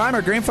 From the time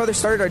our grandfather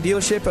started our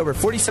dealership over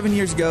 47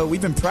 years ago,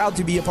 we've been proud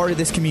to be a part of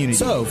this community.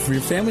 So, for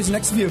your family's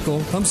next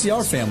vehicle, come see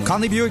our family.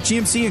 Conley Buick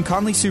GMC and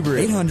Conley Subaru.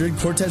 800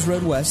 Cortez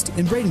Road West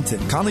in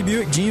Bradenton. Conley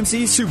Buick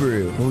GMC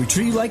Subaru. Where we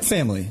treat you like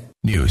family.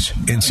 News,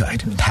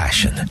 insight,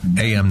 passion.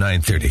 AM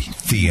 930,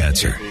 The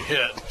Answer.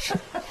 Hit.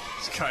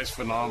 This guy's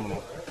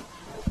phenomenal.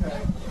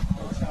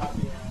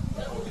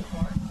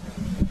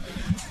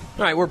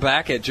 All right, we're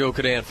back at Joe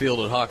Cadan Field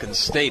at Hawkins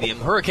Stadium.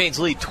 Hurricanes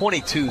lead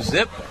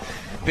 22-zip.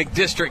 Big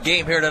district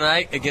game here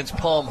tonight against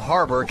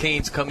PalmHarbor.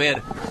 Canes come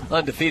in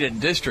undefeated in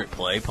district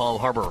play.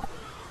 PalmHarbor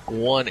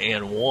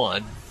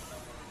 1-1.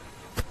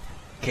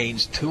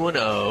 Canes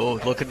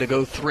 2-0, looking to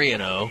go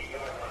 3-0.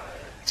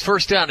 It's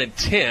first down and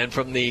 10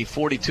 from the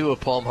 42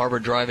 of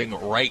PalmHarbor, driving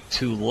right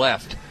to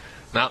left.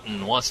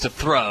 Mountain wants to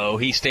throw.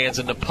 He stands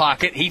in the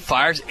pocket. He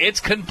fires.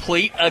 It's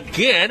complete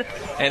again,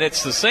 and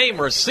it's the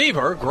same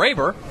receiver,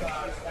 Graber.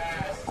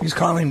 He's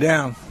calling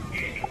down.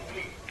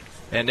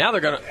 And now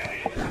they're going to...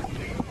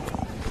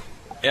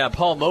 Yeah,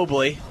 Paul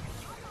Mobley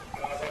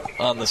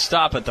on the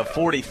stop at the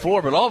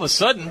 44, but all of a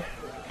sudden,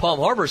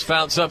 PalmHarbor's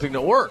found something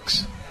that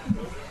works.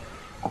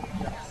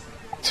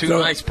 Two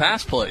nice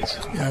pass plays.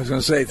 Yeah, I was going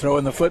to say,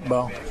 throwing the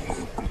football.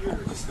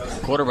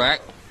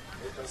 Quarterback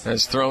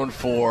has thrown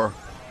for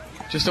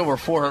just over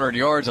 400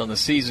 yards on the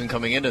season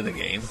coming into the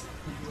game.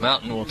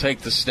 Mountain will take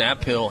the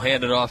snap. He'll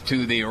hand it off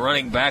to the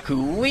running back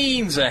who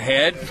leans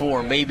ahead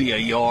for maybe a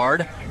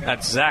yard.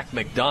 That's Zach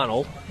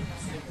McDonald.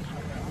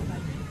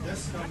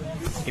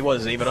 He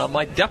wasn't even on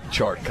my depth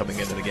chart coming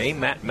into the game.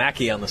 Matt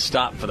Mackey on the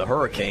stop for the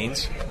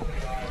Hurricanes.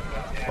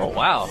 Oh,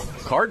 wow.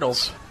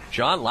 Cardinals.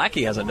 John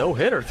Lackey has a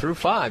no-hitter through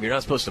 5. You're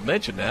not supposed to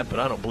mention that, but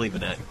I don't believe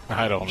in that.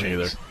 I don't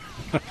either.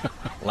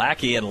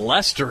 Lackey and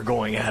Lester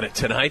going at it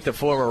tonight. The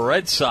former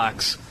Red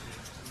Sox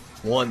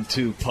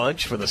 1-2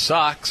 punch for the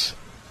Sox.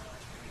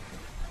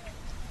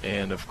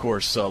 And, of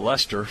course,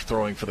 Lester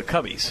throwing for the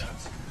Cubbies.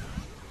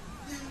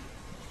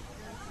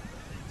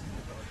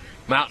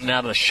 Mountain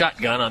out of the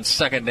shotgun on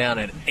second down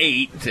and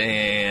 8,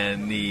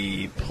 and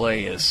the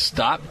play is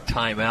stopped.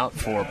 Timeout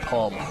for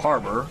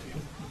PalmHarbor.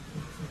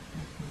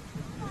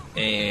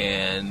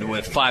 And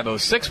with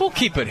 5:06, we'll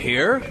keep it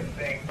here.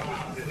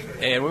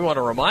 And we want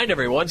to remind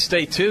everyone,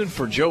 stay tuned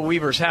for Joe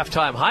Weaver's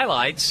halftime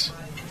highlights.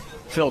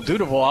 Phil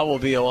Dudavois will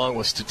be along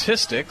with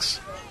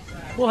statistics.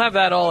 We'll have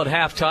that all at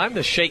halftime,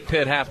 the Shake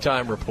Pit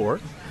halftime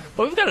report.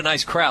 But we've got a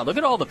nice crowd. Look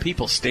at all the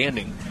people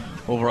standing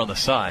over on the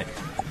side.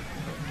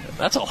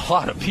 That's a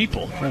lot of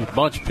people. There's a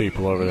bunch of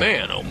people over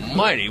there. Man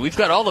almighty. We've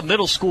got all the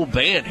middle school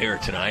band here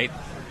tonight.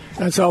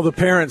 That's all the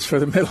parents for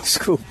the middle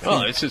school band.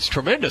 Oh, it's a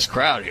tremendous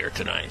crowd here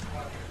tonight.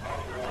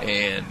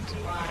 And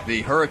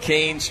the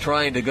Hurricanes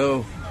trying to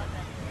go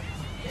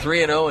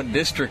 3-0 in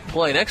district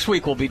play. Next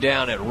week we'll be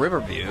down at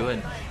Riverview.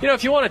 And, you know,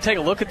 if you want to take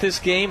a look at this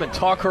game and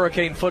talk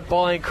Hurricane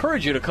football, I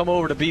encourage you to come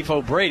over to Beef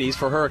O'Brady's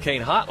for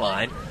Hurricane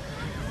Hotline.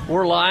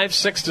 We're live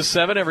 6 to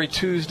 7 every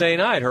Tuesday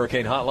night.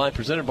 Hurricane Hotline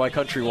presented by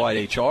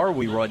Countrywide HR.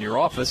 We run your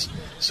office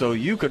so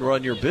you can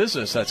run your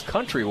business. That's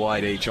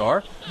Countrywide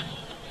HR,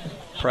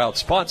 proud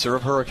sponsor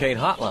of Hurricane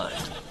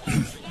Hotline.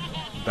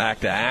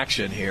 Back to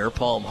action here.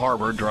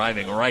 PalmHarbor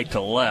driving right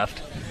to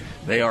left.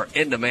 They are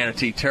into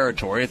Manatee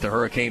territory at the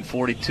Hurricane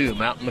 42.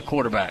 Mountain the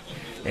quarterback.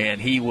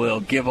 And he will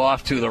give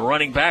off to the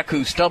running back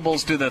who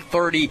stumbles to the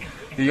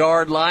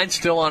 30-yard line.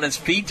 Still on his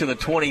feet to the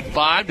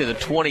 25, to the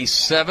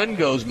 27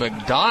 goes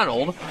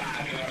McDonald.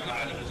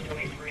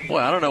 Boy,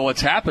 I don't know what's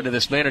happened to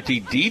this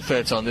Manatee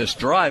defense on this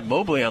drive.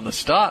 Mobley on the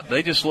stop.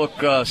 They just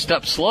look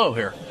step slow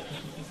here.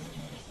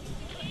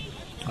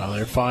 Well,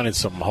 they're finding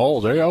some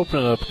holes. They're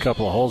opening up a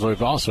couple of holes.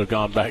 We've also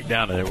gone back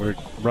down to it. We're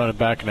running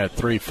back in that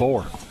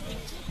 3-4.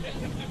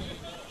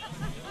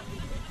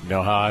 You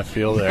know how I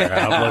feel there.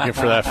 I'm looking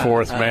for that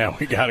fourth man.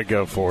 We got to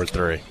go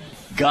 4-3.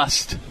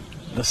 Gust,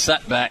 the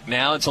setback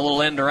now. It's a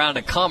little end around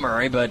to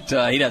Comery, but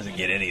he doesn't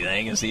get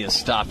anything as he is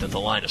stopped at the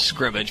line of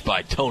scrimmage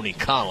by Tony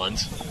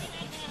Collins.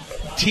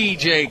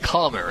 T.J.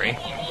 Comery,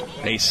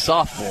 a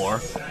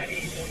sophomore.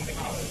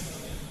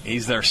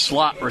 He's their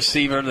slot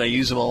receiver. They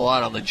use him a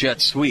lot on the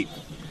jet sweep.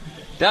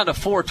 Down to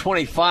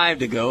 4:25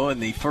 to go in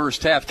the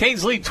first half.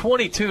 Canes lead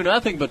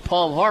 22-0, but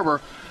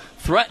PalmHarbor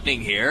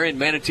threatening here in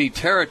Manatee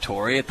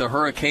territory at the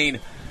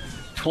Hurricane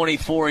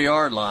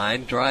 24-yard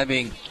line,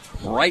 driving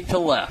right to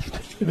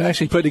left. They've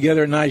actually put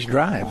together a nice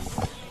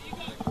drive.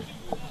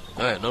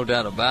 No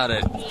doubt about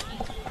it.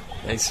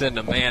 They send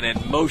a man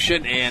in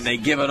motion, and they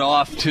give it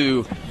off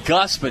to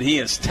Gus, but he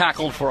is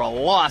tackled for a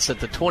loss at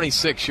the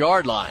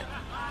 26-yard line.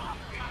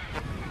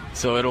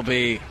 So it'll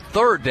be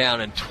third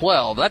down and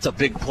 12. That's a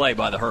big play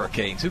by the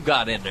Hurricanes. Who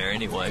got in there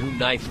anyway? Who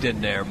knifed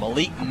in there?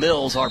 Malik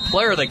Mills, our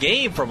player of the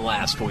game from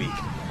last week.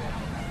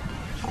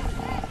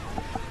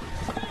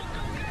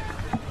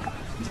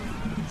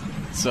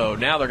 So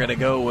now they're going to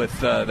go with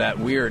that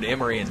weird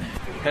Emery and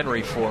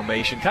Henry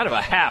formation. Kind of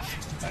a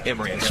half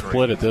Emery and Henry.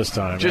 Split it this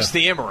time. Just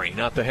the Emery,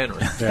 not the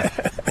Henry. Yeah.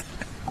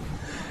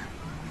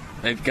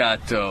 They've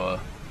got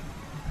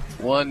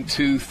 1,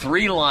 2,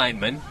 3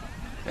 linemen.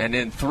 And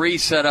then 3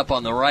 set up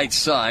on the right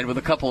side with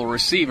a couple of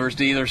receivers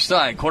to either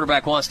side.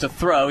 Quarterback wants to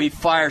throw. He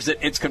fires it.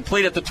 It's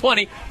complete at the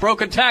 20.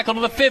 Broken tackle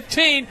to the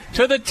 15,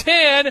 to the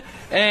 10.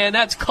 And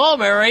that's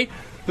Comery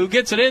who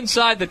gets it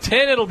inside the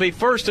 10. It'll be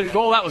first and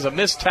goal. That was a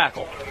missed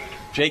tackle.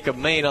 Jacob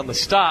Main on the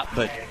stop,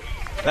 but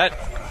that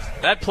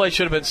That play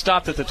should have been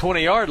stopped at the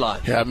 20-yard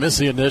line. Yeah, I missed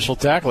the initial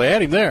tackle. He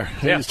had him there.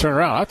 He just turned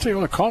around. I'll tell you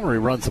what,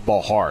 Coleman runs the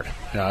ball hard.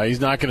 He's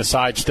not going to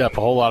sidestep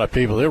a whole lot of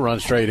people. He'll run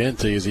straight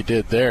into you as he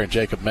did there, and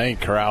Jacob Maine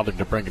corralled him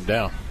to bring him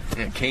down.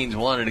 And Canes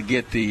wanted to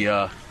get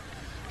the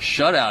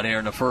shutout here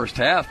in the first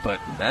half, but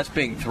that's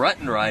being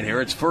threatened right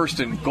here. It's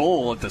 1st and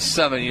goal at the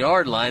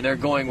 7-yard line. They're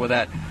going with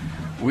that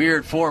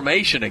weird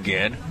formation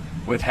again,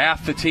 with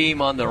half the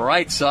team on the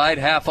right side,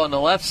 half on the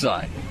left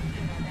side.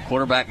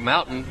 Quarterback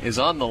Mountain is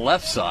on the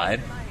left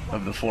side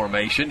of the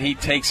formation. He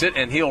takes it,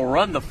 and he'll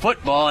run the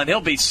football, and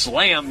he'll be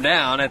slammed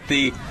down at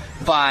the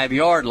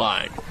 5-yard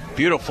line.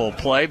 Beautiful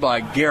play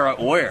by Garrett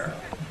Ware.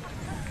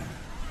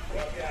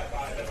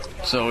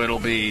 So it'll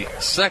be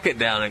 2nd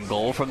down and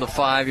goal from the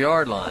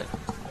 5-yard line.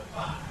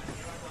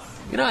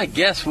 I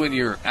guess when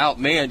you're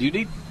outmanned, you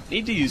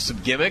need to use some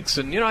gimmicks,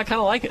 and, I kind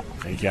of like it.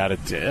 You got it.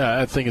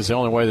 I think it's the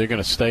only way they're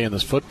going to stay in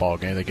this football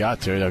game. They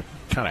got to. They're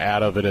kind of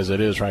out of it as it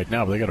is right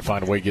now, but they got to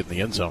find a way to get in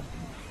the end zone.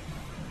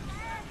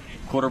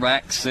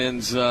 Quarterback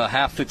sends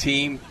half the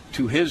team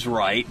to his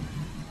right,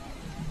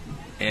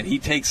 and he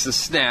takes the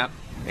snap,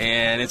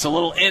 and it's a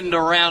little end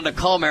around to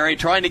Culmary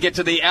trying to get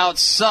to the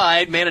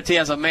outside. Manatee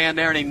has a man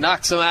there, and he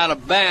knocks him out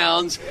of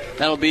bounds.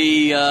 That'll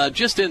be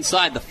just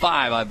inside the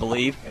 5, I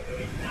believe.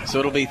 So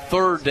it'll be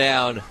 3rd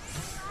down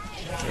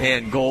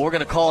and goal. We're going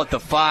to call it the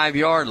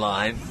 5-yard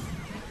line.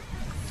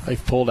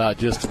 They've pulled out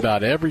just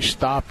about every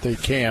stop they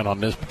can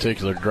on this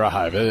particular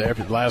drive.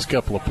 Every last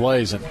couple of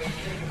plays, and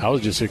I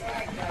was just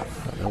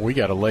we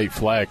got a late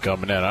flag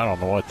coming in. I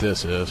don't know what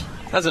this is.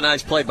 That's a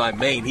nice play by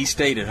Maine. He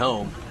stayed at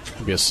home.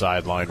 It'll be a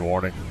sideline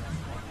warning.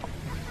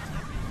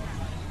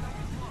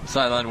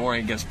 Sideline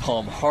warning against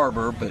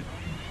PalmHarbor, but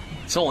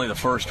it's only the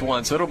first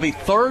one. So it'll be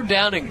 3rd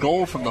down and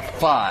goal from the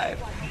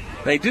 5.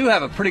 They do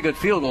have a pretty good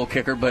field goal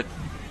kicker, but,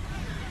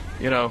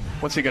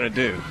 what's he going to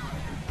do?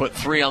 Put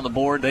 3 on the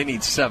board? They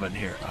need 7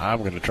 here. I'm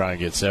going to try and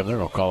get 7. They're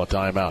going to call a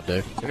timeout,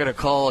 Dave. They're going to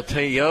call a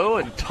TO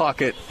and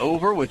talk it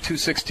over with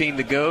 2:16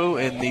 to go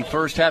in the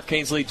first half.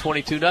 Canes lead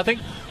 22-0.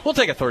 We'll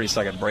take a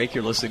 30-second break.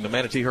 You're listening to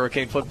Manatee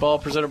Hurricane Football,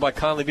 presented by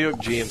Conley Buick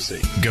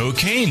GMC. Go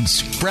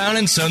Canes!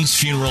 Brown & Sons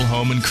Funeral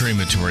Home and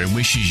Crematory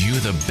wishes you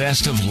the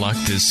best of luck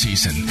this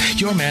season.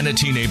 Your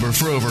Manatee neighbor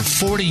for over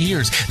 40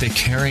 years, the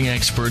caring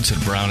experts at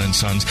Brown &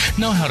 Sons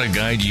know how to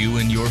guide you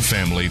and your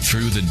family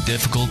through the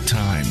difficult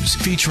times.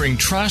 Featuring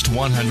Trust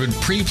 100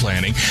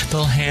 pre-planning,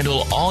 they'll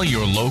handle all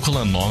your local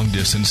and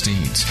long-distance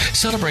needs.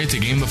 Celebrate the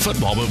game of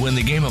football, but when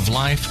the game of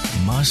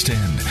life must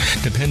end,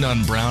 depend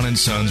on Brown &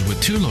 Sons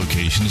with 2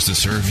 locations to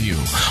serve you.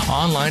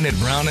 Online at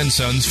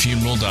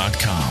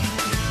brownsonsfuneral.com.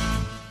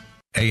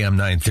 AM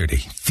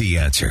 930, The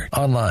Answer.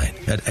 Online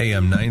at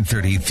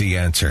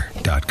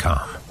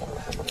am930theanswer.com.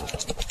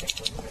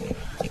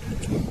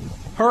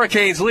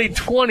 Hurricanes lead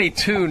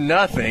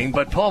 22-0,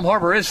 but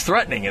PalmHarbor is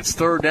threatening. It's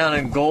 3rd down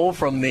and goal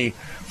from the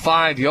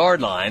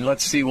 5-yard line.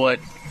 Let's see what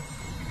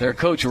their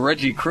coach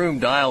Reggie Kroom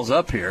dials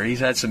up here. He's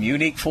had some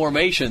unique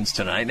formations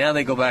tonight. Now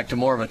they go back to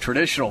more of a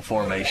traditional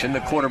formation. The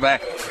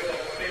quarterback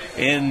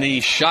in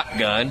the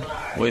shotgun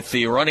with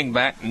the running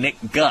back Nick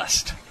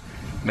Gust.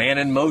 Man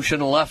in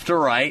motion left to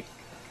right.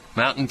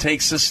 Mountain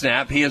takes the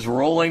snap. He is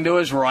rolling to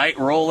his right.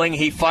 Rolling.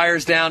 He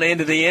fires down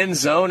into the end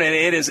zone, and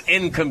it is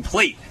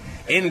incomplete.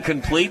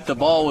 The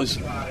ball was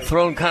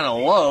thrown kind of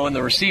low, and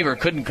the receiver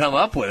couldn't come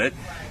up with it.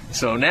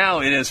 So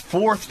now it is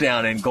 4th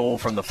down and goal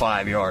from the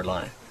 5-yard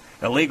line.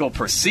 Illegal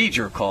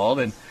procedure called,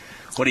 and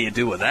what do you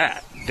do with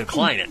that?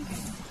 Decline it.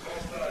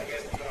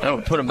 That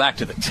would put him back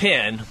to the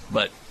 10,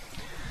 but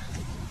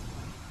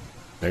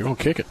they're going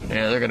to kick it.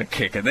 Yeah, they're going to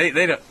kick it.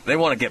 They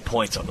want to get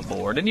points on the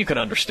board, and you can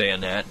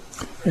understand that.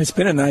 It's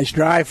been a nice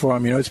drive for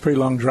them. It's a pretty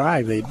long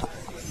drive. They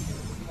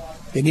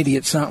need to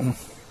get something.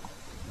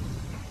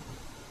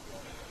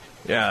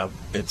 Yeah,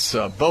 it's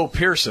Bo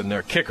Pearson,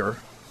 their kicker.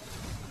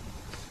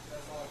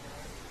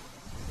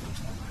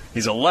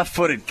 He's a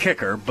left-footed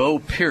kicker, Bo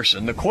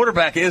Pearson. The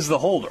quarterback is the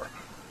holder.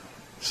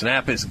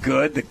 Snap is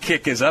good. The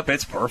kick is up.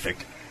 It's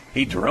perfect.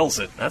 He drills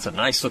it. That's a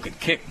nice-looking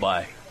kick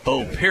by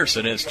Bo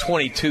Pearson. It's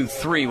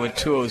 22-3 with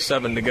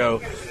 2:07 to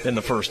go in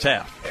the first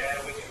half.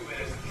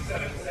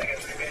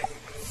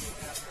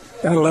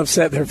 That'll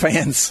upset their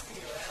fans.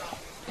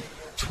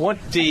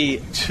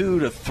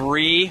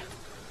 22-3.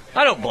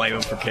 I don't blame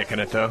him for kicking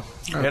it, though.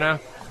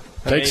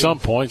 Take some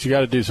points. You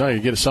got to do something.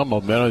 You get some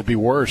momentum. It'd be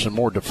worse and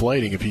more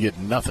deflating if you get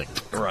nothing.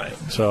 Right.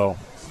 So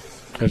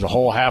there's a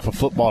whole half of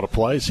football to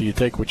play, so you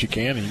take what you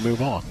can and you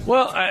move on.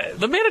 Well,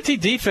 the Manatee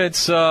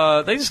defense,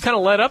 they just kind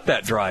of let up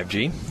that drive,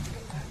 Gene.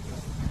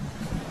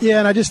 Yeah,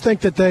 and I just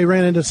think that they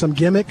ran into some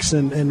gimmicks,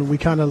 and we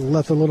kind of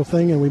left a little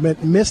thing, and we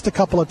missed a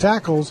couple of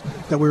tackles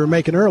that we were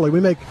making early.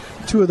 We make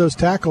 2 of those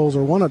tackles,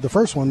 or one of the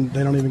first one,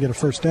 they don't even get a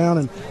first down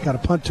and got a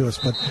punt to us.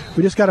 But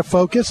we just got to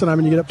focus,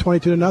 and you get up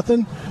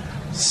 22-0.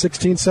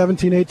 16,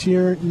 17,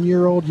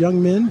 18-year-old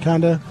young men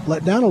kind of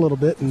let down a little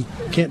bit and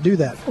can't do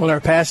that. Well, our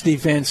pass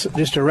defense,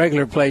 just a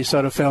regular play,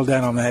 sort of fell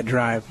down on that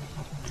drive.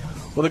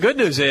 Well, the good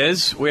news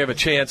is we have a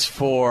chance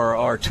for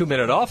our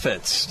 2-minute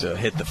offense to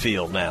hit the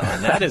field now,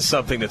 and that is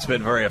something that's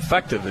been very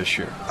effective this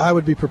year. I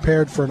would be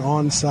prepared for an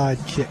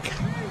onside kick.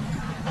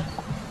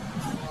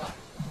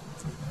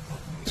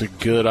 It's a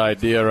good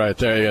idea right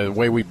there. Yeah, the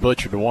way we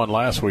butchered the one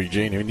last week,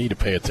 Gene, we need to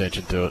pay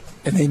attention to it.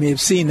 And they may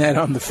have seen that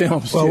on the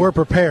films, Well, too. we're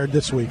prepared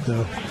this week,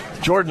 though.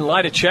 Jordan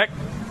Lidacek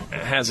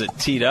has it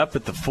teed up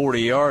at the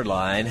 40-yard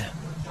line.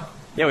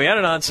 Yeah, we had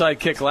an onside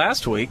kick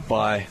last week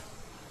by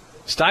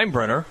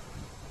Steinbrenner.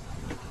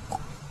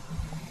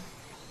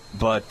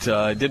 But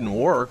it didn't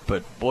work,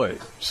 but, boy,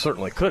 it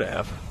certainly could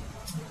have.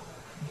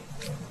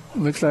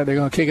 Looks like they're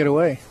going to kick it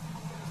away.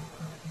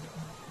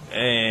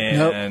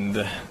 And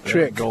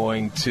they're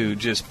going to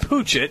just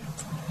pooch it,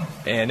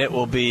 and it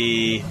will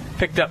be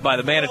picked up by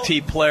the Manatee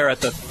player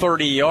at the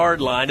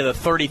 30-yard line to the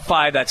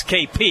 35. That's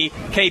KP.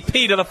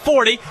 KP to the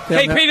 40.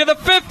 KP to the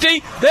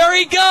 50. There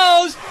he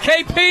goes.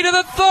 KP to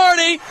the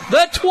 30,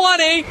 the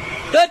 20,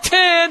 the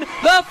 10,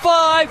 the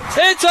 5.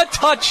 It's a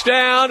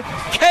touchdown.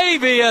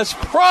 Kavius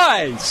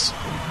Price.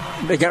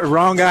 They got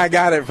wrong guy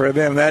got it for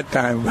them that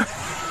time.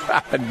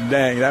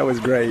 Dang, that was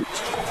great.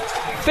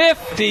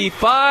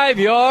 55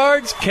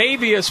 yards.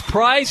 Kavius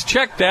Price.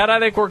 Check that. I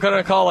think we're going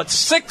to call it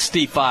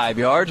 65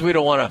 yards. We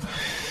don't want to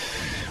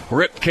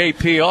rip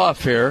KP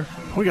off here.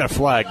 We got a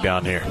flag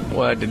down here.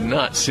 Well, I did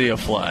not see a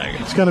flag.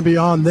 It's going to be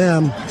on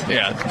them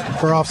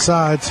for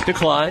offsides.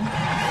 Decline.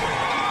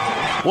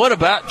 What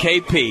about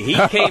KP? He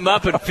came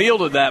up and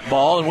fielded that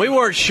ball, and we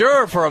weren't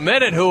sure for a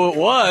minute who it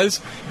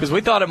was because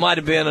we thought it might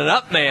have been an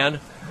up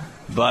man,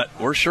 but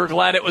we're sure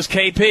glad it was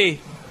KP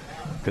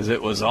because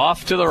it was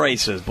off to the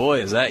races.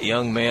 Boy, is that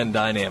young man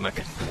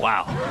dynamic.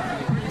 Wow.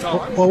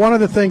 Well, one of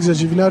the things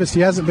is you've noticed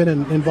he hasn't been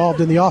involved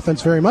in the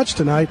offense very much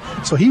tonight,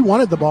 so he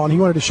wanted the ball, and he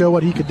wanted to show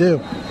what he could do.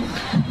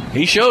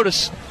 He showed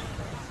us.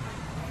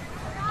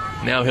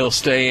 Now he'll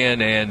stay in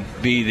and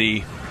be the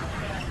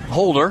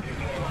holder.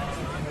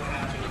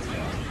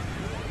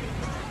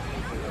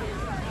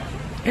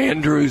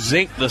 Andrew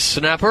Zink, the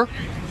snapper.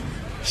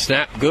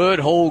 Snap good,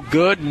 hold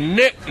good.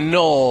 Nick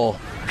Knoll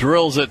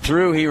drills it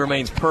through. He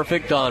remains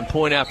perfect on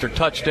point after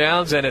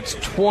touchdowns, and it's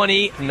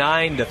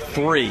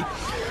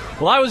 29-3.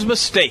 Well, I was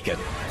mistaken.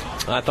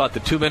 I thought the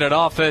 2-minute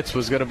offense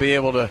was going to be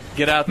able to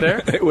get out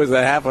there. It was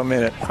a half a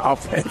minute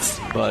offense.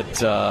 But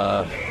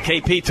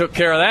KP took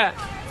care of that.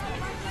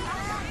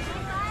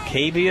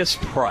 Kavius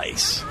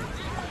Price.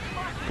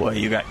 Boy,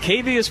 you got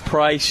Kavius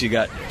Price, you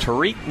got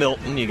Tariq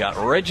Milton, you got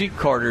Reggie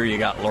Carter, you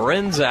got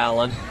Lorenz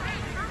Allen.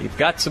 You've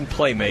got some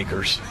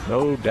playmakers,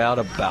 no doubt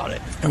about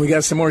it. And we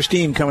got some more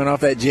steam coming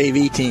off that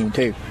JV team,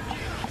 too.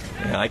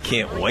 Yeah, I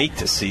can't wait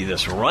to see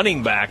this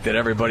running back that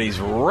everybody's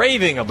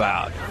raving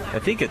about. I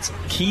think it's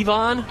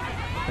Kevon,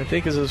 I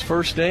think is his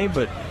first name,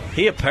 but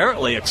he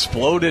apparently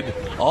exploded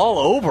all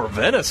over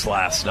Venice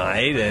last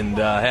night and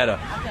had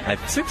I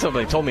think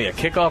somebody told me a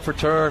kickoff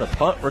return, a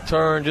punt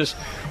return, just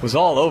was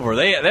all over.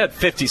 They had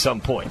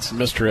 50-some points.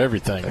 Mr.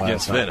 Everything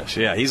against Venice.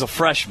 Yeah, he's a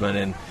freshman,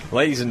 and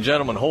ladies and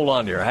gentlemen, hold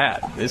on to your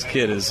hat. This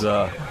kid is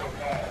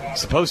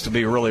supposed to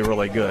be really,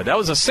 really good. That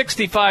was a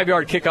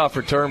 65-yard kickoff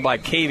return by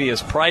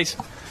Kavius Price.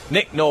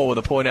 Nick Knoll with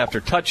a point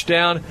after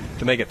touchdown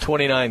to make it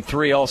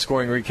 29-3. All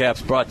scoring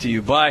recaps brought to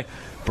you by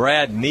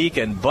Brad Meek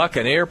and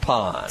Buccaneer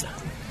Pond.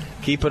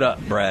 Keep it up,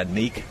 Brad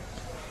Meek.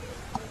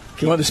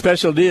 If you want a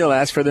special deal,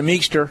 ask for the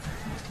Meekster.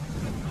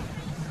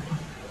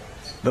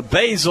 The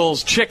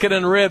Basil's chicken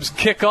and ribs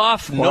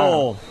kickoff. Wow.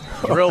 Knoll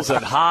drills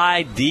it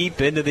high,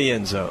 deep into the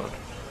end zone.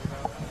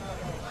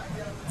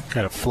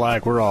 Got a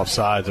flag. We're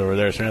offsides over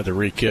there, so we have to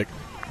re-kick.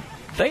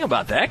 Thing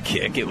about that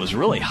kick, it was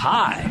really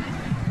high.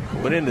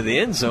 Went into the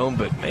end zone,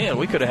 but, man,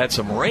 we could have had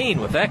some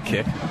rain with that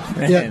kick.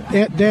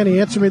 Yeah,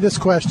 Danny, answer me this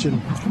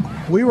question.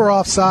 We were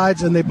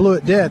offsides, and they blew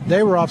it dead.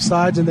 They were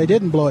offsides, and they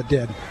didn't blow it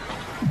dead.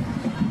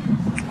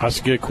 That's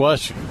a good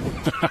question.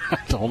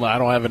 I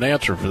don't have an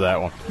answer for that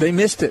one. They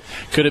missed it.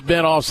 Could have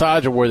been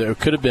offsides, or where it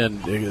could have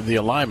been the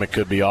alignment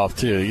could be off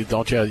too. You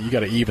got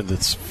to even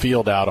this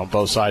field out on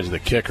both sides of the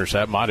kicker. So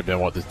that might have been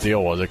what the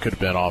deal was. It could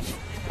have been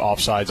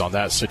offsides on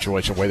that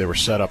situation, the way they were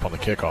set up on the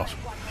kickoff.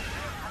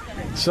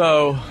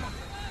 So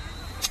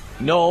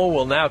Knoll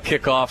will now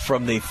kick off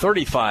from the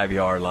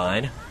 35-yard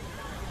line.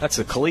 That's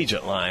the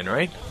collegiate line,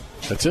 right?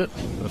 That's it.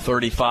 The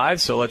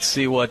 35. So let's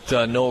see what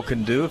Knoll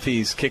can do if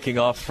he's kicking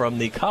off from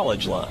the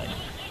college line.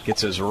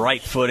 Gets his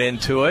right foot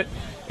into it,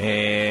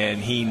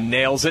 and he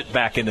nails it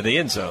back into the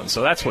end zone.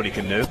 So that's what he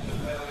can do.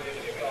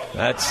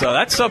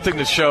 That's something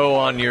to show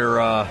on your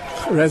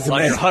resume,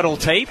 on your huddle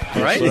tape,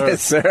 right?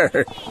 Yes,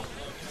 sir.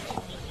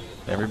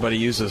 Everybody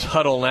uses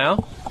huddle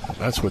now.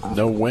 That's with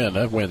no wind.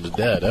 That wind's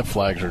dead. That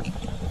flags are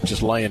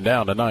just laying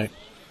down tonight.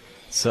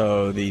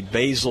 So the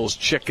Basil's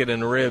chicken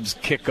and ribs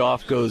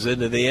kickoff goes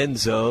into the end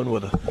zone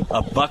with a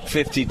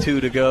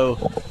 $1:52 to go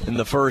in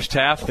the first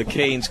half. The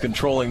Canes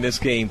controlling this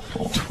game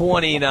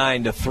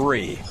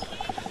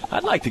 29-3.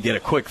 I'd like to get a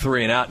quick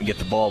 3 and out and get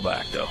the ball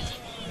back, though.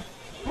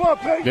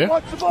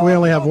 Yeah. We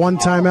only have one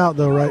timeout,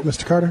 though, right,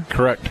 Mr. Carter?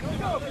 Correct.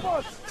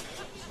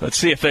 Let's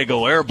see if they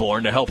go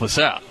airborne to help us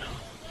out.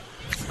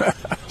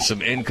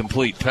 Some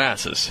incomplete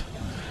passes.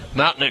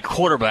 Mountain at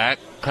quarterback,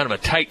 kind of a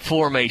tight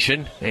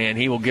formation, and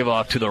he will give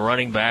off to the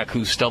running back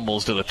who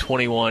stumbles to the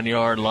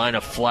 21-yard line.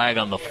 A flag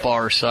on the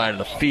far side of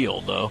the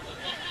field, though.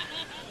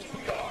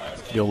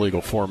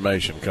 Illegal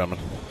formation coming.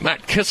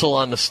 Matt Kissel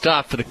on the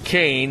stop for the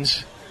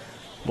Canes.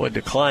 Would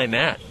decline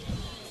that.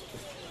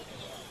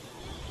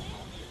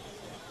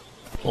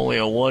 Only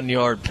a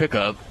 1-yard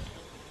pickup.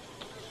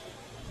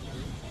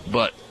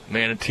 But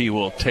Manatee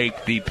will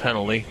take the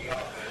penalty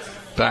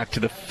back to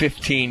the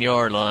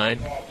 15-yard line.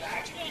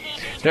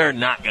 They're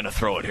not going to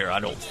throw it here, I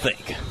don't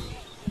think.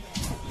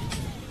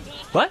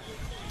 What?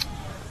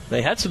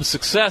 They had some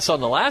success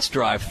on the last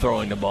drive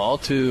throwing the ball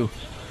to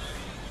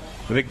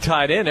the big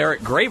tight end,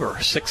 Eric Graber,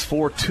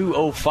 6'4",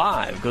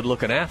 205.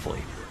 Good-looking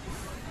athlete.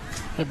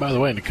 Hey, by the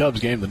way, in the Cubs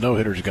game, the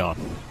no-hitter's gone.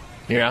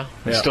 Yeah?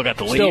 They still got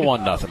the lead? Still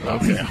 1-0.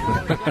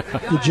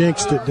 Okay. You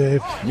jinxed it,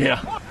 Dave.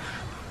 Yeah.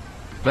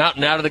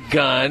 Mountain out of the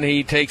gun.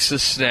 He takes the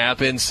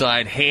snap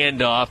inside,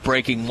 handoff,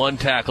 breaking one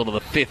tackle to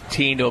the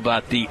 15 to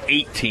about the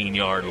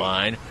 18-yard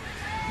line.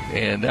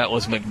 And that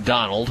was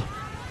McDonald.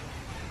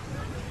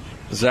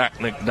 Zach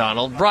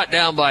McDonald, brought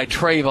down by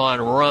Trayvon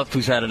Rumpf,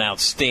 who's had an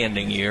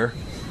outstanding year.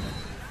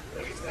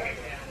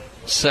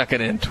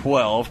 2nd and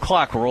 12.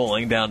 Clock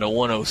rolling down to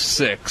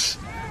 1:06.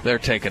 They're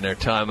taking their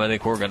time. I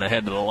think we're going to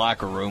head to the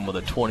locker room with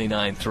a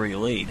 29-3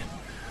 lead.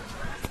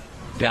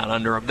 Down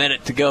under a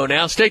minute to go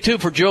now. Stay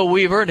tuned for Joe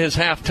Weaver and his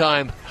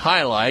halftime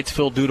highlights.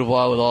 Phil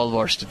Dudevois with all of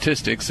our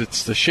statistics.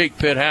 It's the Shake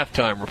Pit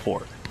halftime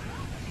report.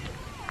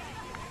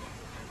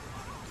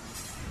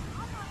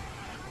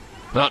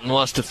 Mountain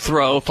wants to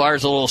throw.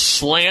 Fires a little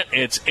slant.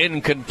 It's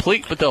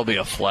incomplete, but there'll be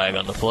a flag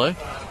on the play.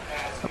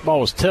 That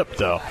ball was tipped,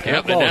 though.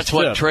 Yep, and that's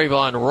what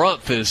Trayvon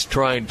Rumpf is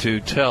trying to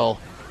tell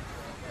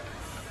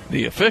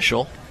the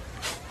official.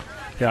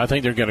 Yeah, I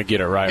think they're going to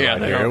get it right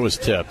here. It was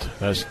tipped.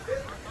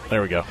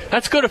 There we go.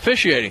 That's good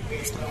officiating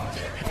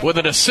with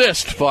an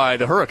assist by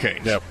the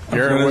Hurricanes. Yep. I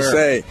was going to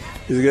say,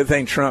 it's a good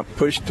thing Trump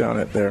pushed on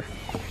it there.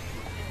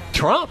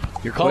 Trump?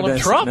 You're calling him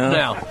Trump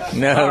now?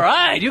 No. All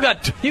right, you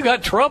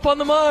got Trump on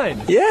the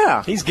mind.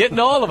 Yeah. He's getting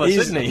all of us,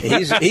 isn't he?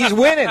 He's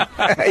winning.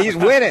 He's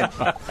winning.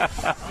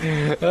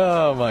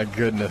 Oh, my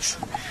goodness.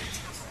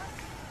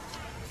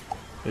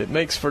 It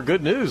makes for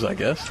good news, I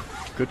guess.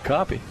 Good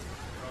copy.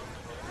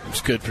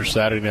 It's good for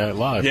Saturday Night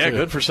Live. Yeah, too.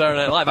 Good for Saturday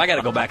Night Live. I got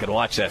to go back and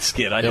watch that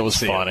skit. It was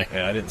funny.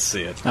 Yeah, I didn't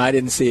see it. I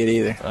didn't see it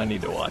either. I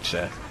need to watch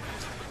that.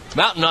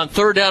 Mountain on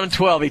 3rd down and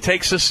 12. He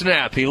takes the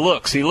snap. He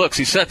looks.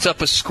 He sets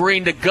up a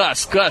screen to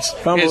Gus. Gus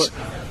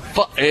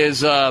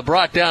is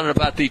brought down at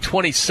about the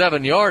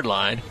 27-yard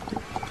line.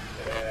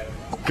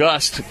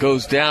 Gus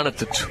goes down at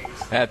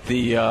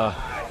the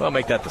I'll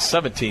make that the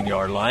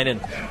 17-yard line.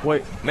 And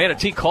wait,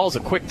 Manatee calls a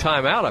quick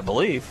timeout, I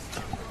believe.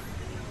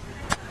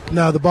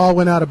 No, the ball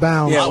went out of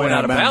bounds. Yeah, it went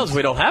out of bounds.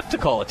 We don't have to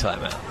call a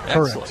timeout.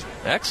 Excellent.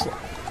 Excellent.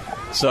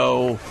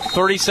 So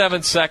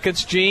 37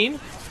 seconds, Gene.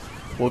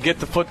 We'll get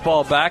the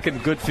football back in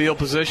good field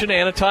position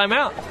and a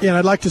timeout. Yeah, and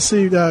I'd like to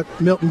see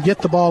Milton get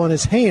the ball in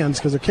his hands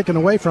because they're kicking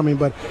away from him.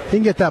 But if he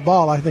can get that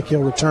ball, I think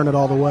he'll return it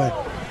all the way.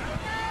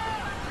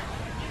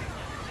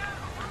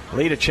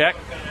 Lead a check.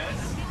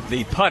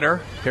 The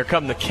punter. Here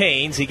come the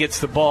Canes. He gets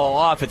the ball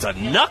off. It's a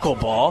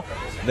knuckleball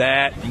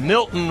that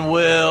Milton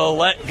will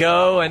let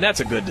go, and that's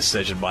a good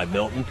decision by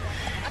Milton.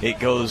 It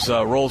goes,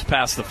 rolls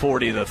past the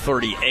 40 to the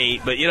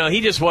 38, but,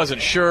 he just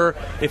wasn't sure.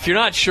 If you're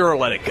not sure,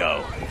 let it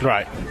go.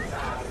 Right.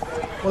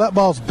 Well, that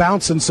ball's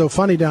bouncing so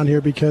funny down here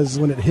because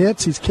when it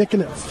hits, he's kicking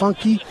it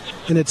funky,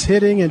 and it's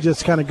hitting and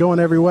just kind of going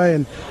every way,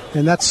 and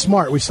that's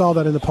smart. We saw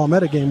that in the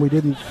Palmetto game. We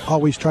didn't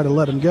always try to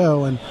let him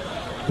go, and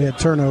we had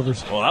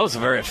turnovers. Well, that was a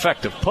very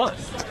effective punt.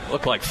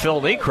 Looked like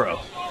Phil Necro,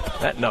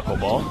 that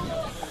knuckleball.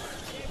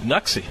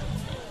 Nuxie.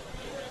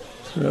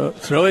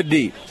 Throw it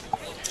deep.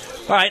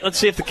 All right, let's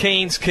see if the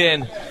Canes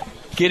can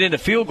get into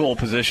field goal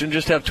position.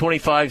 Just have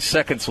 25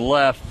 seconds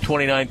left.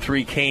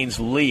 29-3 Canes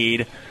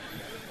lead.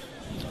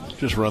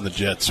 Just run the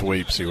jet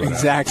sweep, see what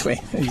happens.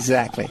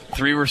 Exactly.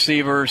 3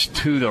 receivers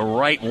to the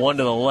right, 1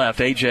 to the left.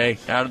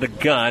 AJ out of the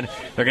gun.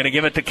 They're going to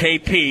give it to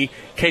KP.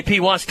 KP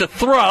wants to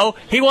throw.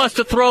 He wants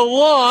to throw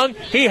long.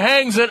 He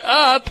hangs it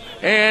up,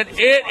 and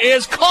it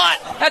is caught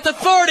at the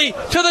 30,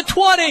 to the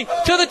 20,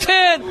 to the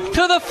 10,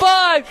 to the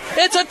 5.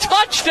 It's a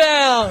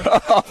touchdown.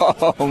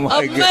 Oh,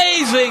 my God.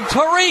 Amazing.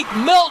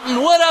 Tariq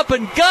Milton went up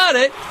and got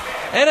it,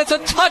 and it's a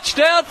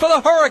touchdown for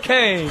the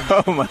Hurricanes.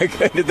 Oh, my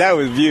goodness. That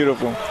was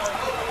beautiful.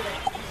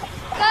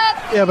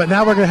 Yeah, but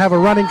now we're going to have a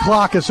running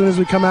clock as soon as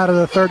we come out of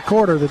the third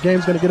quarter. The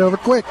game's going to get over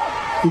quick.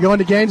 You going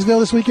to Gainesville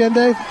this weekend,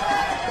 Dave?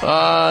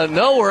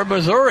 No, we're in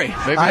Missouri.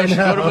 Maybe I should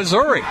go to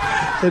Missouri.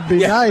 It'd be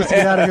nice to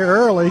get out of here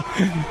early.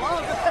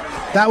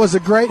 That was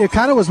it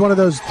kind of was one of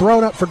those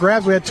thrown up for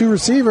grabs. We had 2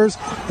 receivers,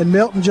 and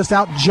Milton just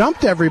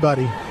out-jumped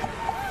everybody.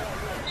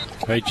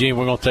 Hey, Gene,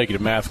 we're going to take you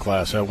to math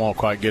class. That won't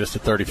quite get us to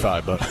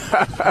 35, but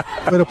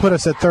it'll put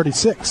us at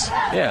 36.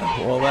 Yeah,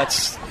 well,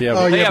 that's... Yeah,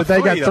 but they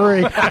got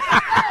 3.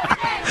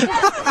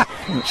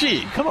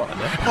 Gee, come on,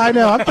 man. I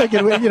know. I'm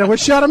thinking, we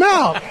shut him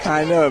out.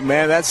 I know,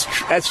 man. That's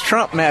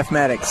Trump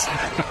mathematics.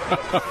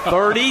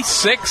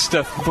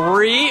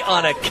 36-3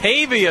 on a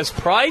Cavius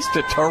Price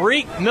to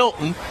Tariq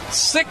Milton,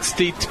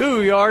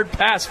 62-yard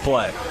pass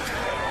play.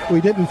 We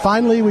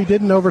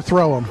didn't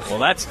overthrow him. Well,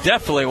 that's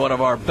definitely one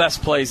of our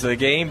best plays of the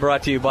game,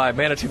 brought to you by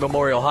Manatee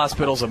Memorial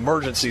Hospital's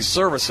Emergency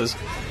Services.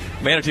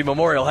 Manatee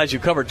Memorial has you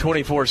covered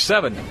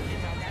 24/7.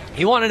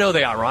 You want to know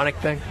the ironic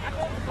thing?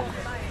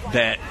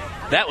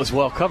 That was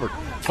well covered.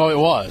 Oh, it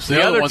was.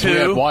 The other ones we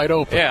had wide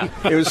open. Yeah.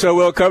 It was so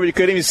well covered you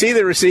couldn't even see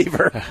the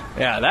receiver.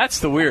 Yeah, that's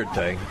the weird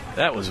thing.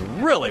 That was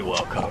really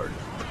well covered.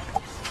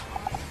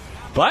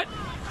 But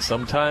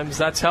sometimes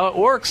that's how it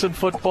works in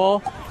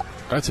football.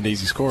 That's an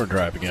easy scoring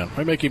drive again.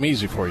 Might make him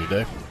easy for you,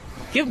 Dave.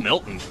 Give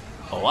Milton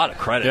a lot of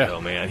credit, though,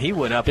 man. He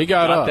went up and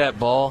got up. That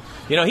ball.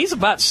 He's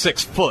about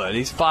 6 foot.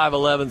 He's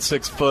 5'11",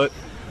 6 foot.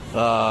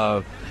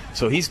 So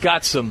he's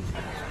got some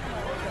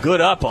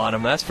good up on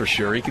him, that's for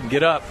sure. He can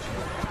get up.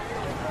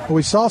 Well,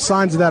 we saw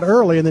signs of that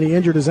early, and then he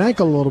injured his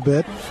ankle a little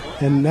bit,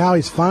 and now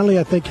he's finally,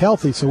 I think,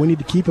 healthy. So we need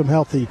to keep him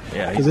healthy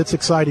because it's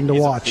exciting to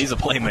watch. He's a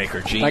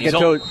playmaker, Gene. Like I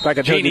told you,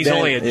 he's Dan,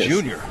 only a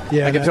junior.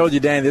 Yeah, I told you,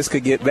 Dan, this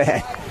could get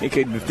bad.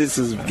 This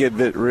is get a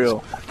bit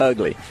real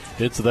ugly.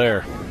 It's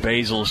there.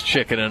 Basil's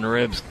chicken and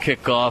ribs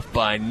kickoff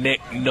by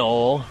Nick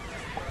Knoll.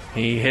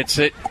 He hits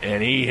it,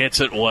 and he hits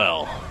it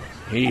well.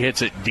 He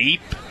hits it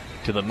deep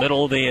to the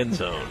middle of the end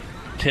zone.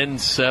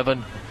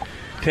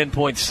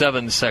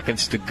 10.7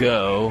 seconds to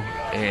go.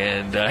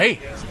 And, hey,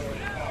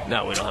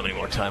 no, we don't have any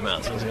more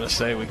timeouts. I was going to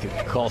say we could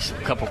call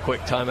a couple quick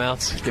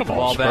timeouts, get the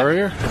ball back.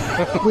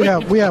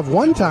 we have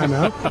one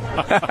timeout.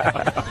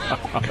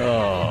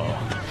 Oh.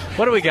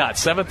 What do we got,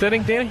 7th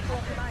inning, Danny?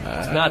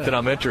 Not that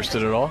I'm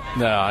interested at all.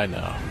 No, I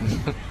know.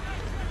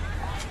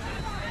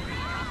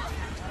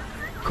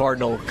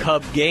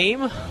 Cardinal-Cub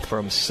game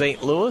from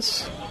St.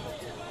 Louis.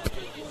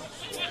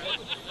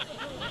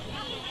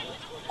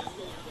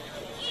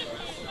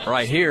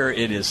 Right here,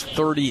 it is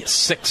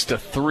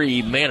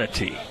 36-3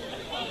 Manatee.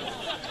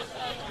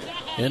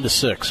 Into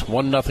 6.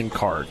 1-0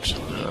 Cards.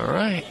 All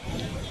right.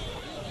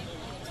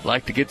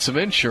 Like to get some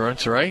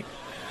insurance, right?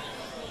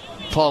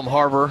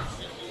 PalmHarbor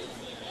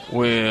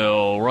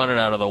will run it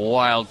out of the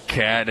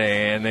Wildcat,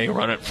 and they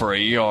run it for a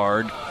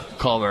yard.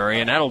 Call Mary,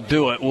 and that'll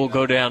do it. We'll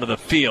go down to the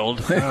field.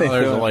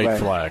 There's a late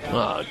flag.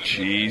 Oh,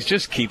 geez.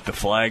 Just keep the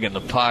flag in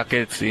the pocket.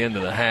 It's the end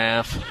of the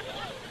half.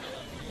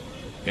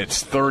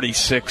 It's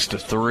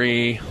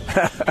 36-3.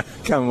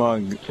 Come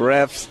on,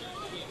 refs.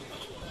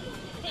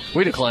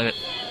 We decline it.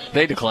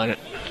 They decline it.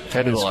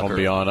 Head to the It's locker. going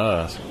to be on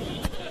us.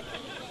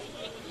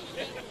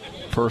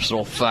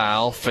 Personal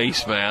foul,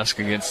 face mask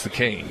against the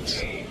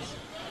Canes.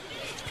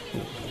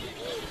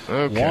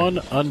 Okay. One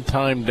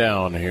untimed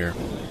down here.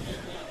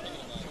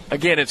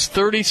 Again, it's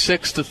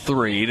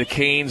 36-3. The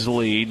Canes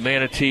lead.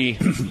 Manatee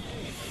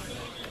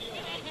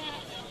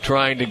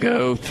trying to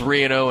go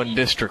 3-0 in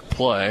district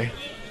play.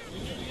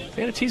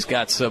 Manatee's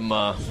got some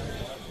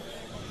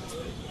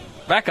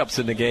backups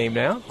in the game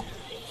now.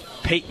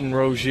 Peyton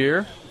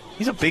Rozier.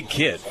 He's a big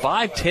kid.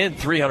 5'10",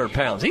 300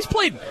 pounds. He's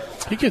played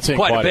He gets in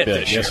quite a bit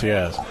this year. Yes, he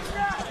has.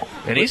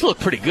 And he's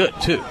looked pretty good,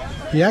 too.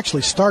 He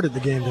actually started the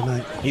game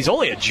tonight. He's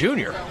only a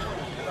junior.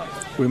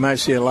 We might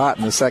see a lot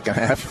in the second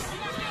half.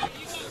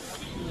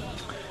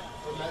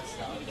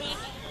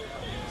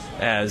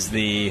 As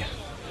the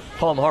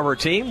PalmHarbor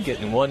team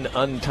getting one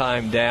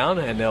untimed down,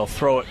 and they'll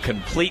throw it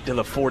complete to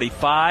the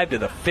 45, to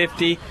the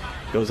 50,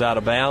 goes out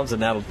of bounds,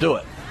 and that'll do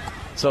it.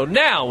 So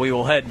now we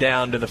will head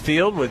down to the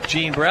field with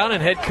Gene Brown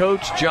and head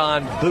coach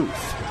John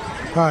Booth.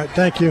 All right,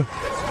 thank you.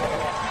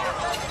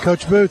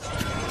 Coach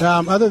Booth,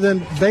 other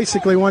than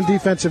basically one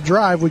defensive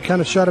drive, we kind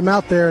of shut them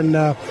out there, and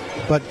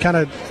but kind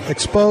of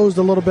exposed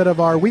a little bit of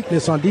our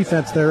weakness on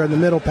defense there in the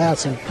middle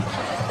passing.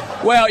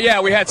 Well, yeah,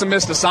 we had some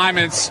missed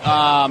assignments.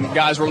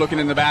 Guys were looking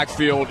in the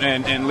backfield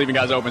and leaving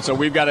guys open. So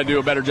we've got to do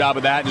a better job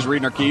of that, just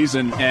reading our keys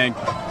and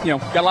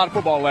got a lot of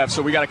football left,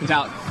 so we got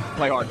to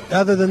play hard.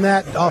 Other than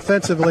that,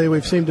 offensively,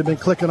 we've seemed to have been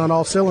clicking on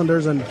all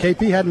cylinders, and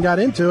KP hadn't got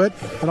into it,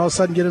 and all of a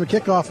sudden get him a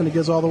kickoff, and he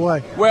goes all the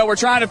way. Well, we're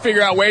trying to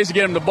figure out ways to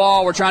get him the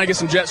ball. We're trying to get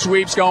some jet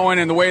sweeps going,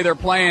 and the way they're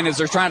playing is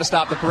they're trying to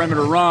stop the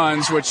perimeter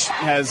runs, which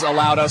has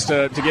allowed us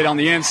to get on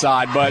the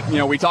inside. But,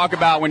 we talk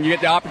about when you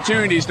get the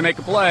opportunities to make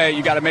a play,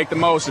 you got to make the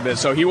most of it.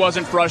 So he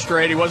wasn't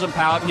frustrated. He wasn't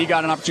pouting. He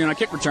got an opportunity on a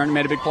kick return and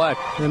made a big play.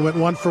 And went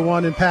 1 for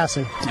 1 in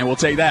passing. And we'll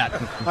take that. All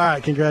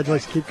right,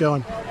 congratulations. Keep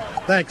going.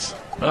 Thanks.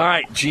 All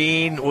right,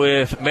 Gene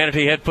with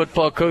Manatee head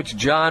football coach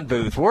John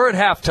Booth. We're at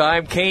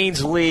halftime.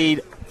 Canes lead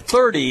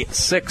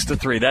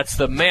 36-3. That's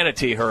the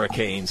Manatee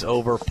Hurricanes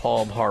over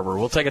PalmHarbor.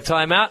 We'll take a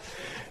timeout.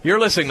 You're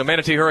listening to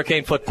Manatee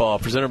Hurricane Football,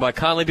 presented by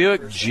Conley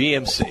Buick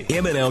GMC.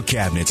 M&L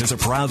Cabinets is a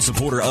proud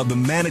supporter of the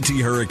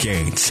Manatee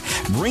Hurricanes.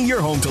 Bring your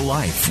home to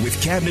life with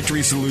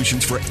cabinetry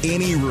solutions for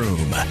any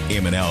room.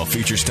 M&L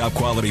features top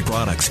quality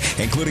products,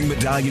 including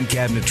medallion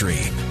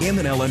cabinetry.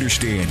 M&L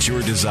understands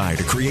your desire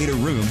to create a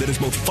room that is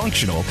both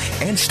functional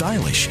and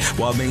stylish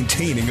while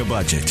maintaining a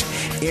budget.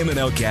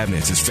 M&L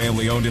Cabinets is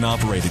family owned and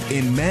operated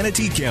in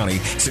Manatee County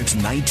since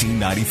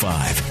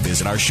 1995.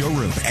 Visit our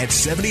showroom at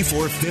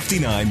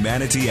 7459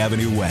 Manatee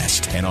Avenue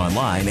West and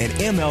online at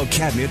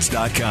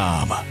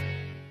mlcabinets.com.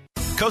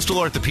 Coastal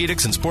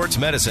Orthopedics and Sports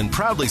Medicine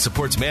proudly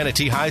supports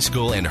Manatee High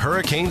School and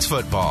Hurricanes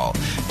football.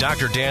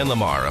 Dr. Dan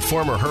Lamar, a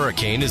former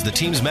Hurricane, is the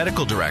team's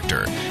medical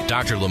director.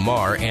 Dr.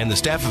 Lamar and the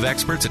staff of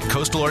experts at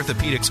Coastal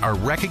Orthopedics are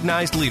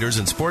recognized leaders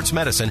in sports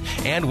medicine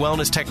and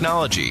wellness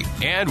technology.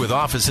 And with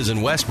offices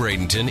in West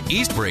Bradenton,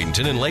 East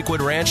Bradenton, and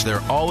Lakewood Ranch,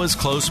 they're always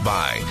close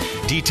by.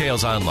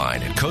 Details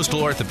online at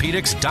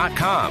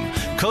coastalorthopedics.com.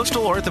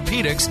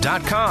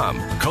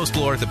 coastalorthopedics.com.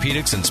 Coastal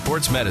Orthopedics and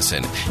Sports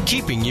Medicine,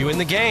 keeping you in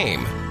the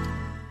game.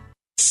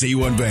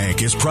 C1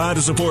 Bank is proud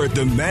to support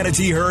the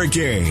Manatee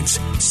Hurricanes.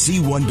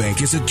 C1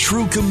 Bank is a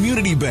true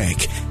community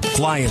bank.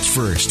 Clients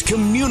first,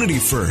 community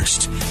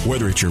first.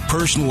 Whether it's your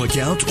personal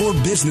account or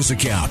business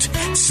account,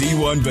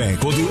 C1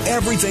 Bank will do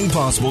everything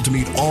possible to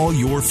meet all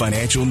your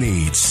financial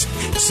needs.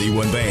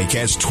 C1 Bank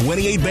has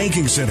 28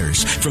 banking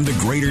centers from the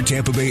greater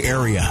Tampa Bay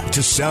area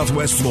to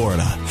Southwest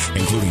Florida,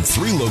 including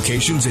 3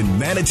 locations in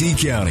Manatee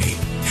County.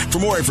 For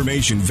more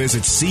information,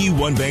 visit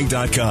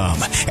C1Bank.com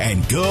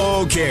and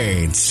go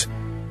Canes.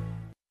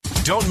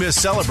 Don't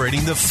miss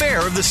celebrating the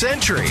Fair of the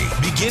Century.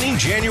 Beginning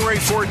January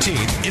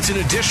 14th, it's an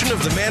edition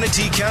of the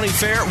Manatee County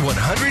Fair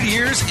 100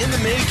 years in the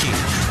making.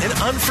 An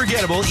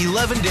unforgettable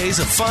 11 days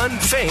of fun,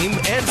 fame,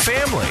 and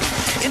family.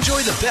 Enjoy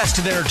the best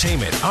in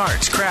entertainment,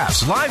 arts,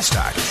 crafts,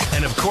 livestock,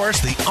 and of course,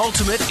 the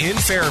ultimate in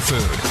fair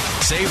food.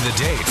 Save the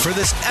date for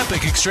this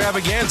epic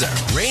extravaganza.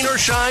 Rain or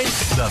shine,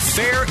 the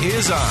fair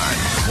is on.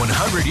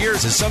 100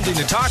 years is something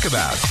to talk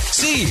about.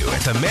 See you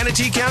at the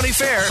Manatee County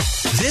Fair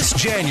this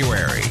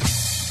January.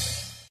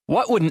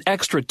 What would an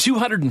extra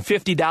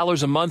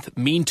 $250 a month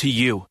mean to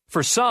you?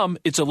 For some,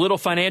 it's a little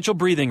financial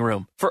breathing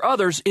room. For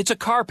others, it's a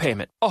car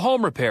payment, a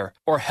home repair,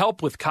 or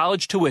help with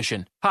college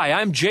tuition. Hi,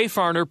 I'm Jay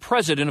Farner,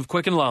 president of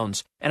Quicken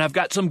Loans, and I've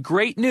got some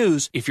great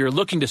news if you're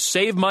looking to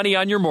save money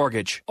on your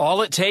mortgage.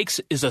 All it takes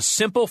is a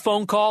simple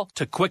phone call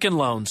to Quicken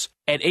Loans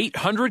at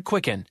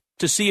 800-QUICKEN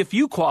to see if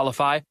you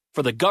qualify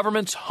for the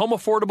government's Home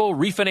Affordable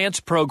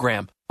Refinance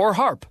Program, or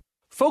HARP.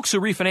 Folks who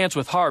refinance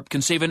with HARP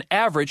can save an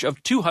average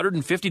of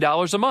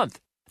 $250 a month.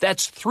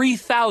 That's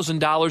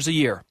 $3,000 a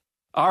year.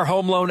 Our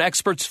home loan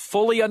experts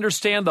fully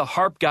understand the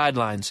HARP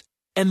guidelines,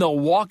 and they'll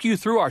walk you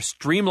through our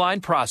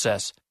streamlined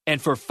process.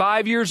 And for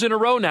 5 years in a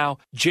row now,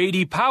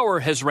 J.D. Power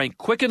has ranked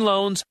Quicken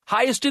Loans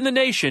highest in the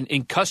nation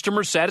in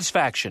customer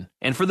satisfaction.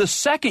 And for the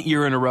second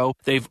year in a row,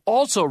 they've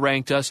also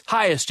ranked us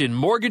highest in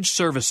mortgage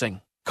servicing.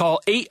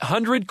 Call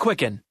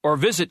 800-QUICKEN or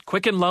visit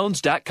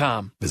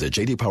QuickenLoans.com. Visit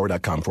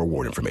jdpower.com for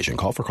award information.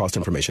 Call for cost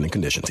information and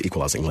conditions.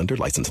 Equal housing lender.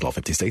 License in all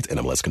 50 states.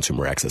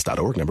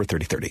 NMLSConsumerAccess.org. Number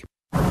 3030.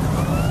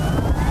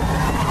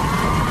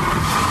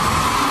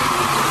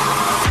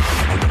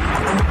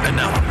 And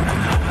now,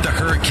 the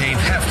Hurricane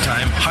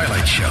Halftime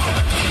Highlight Show.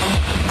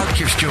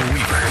 Here's Joe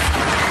Weaver.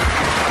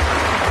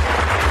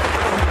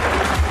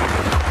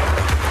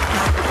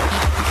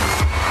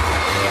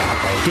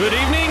 Good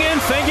evening,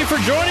 and thank you for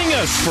joining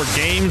us for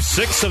Game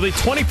 6 of the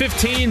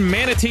 2015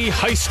 Manatee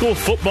High School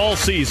football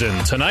season.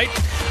 Tonight,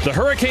 the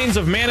Hurricanes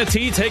of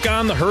Manatee take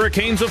on the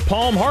Hurricanes of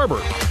Palm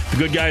Harbor. The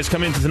good guys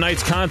come into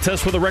tonight's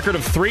contest with a record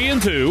of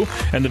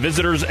 3-2, and the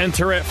visitors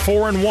enter at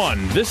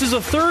 4-1. This is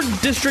a third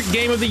district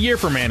game of the year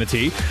for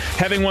Manatee,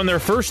 having won their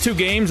first 2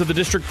 games of the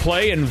district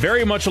play and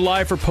very much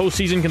alive for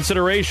postseason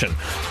consideration.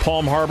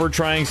 Palm Harbor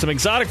trying some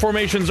exotic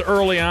formations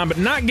early on, but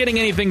not getting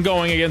anything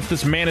going against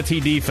this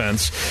Manatee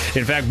defense.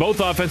 In fact, both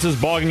offenses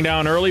bogging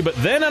down early, but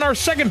then on our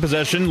second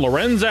possession,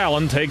 Lorenz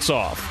Allen takes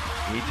off.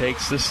 He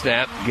takes the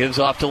snap, gives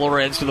off to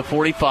Lorenz, to the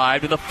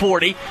 45, to the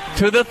 40,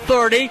 to the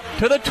 30,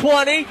 to the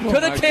 20, to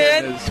the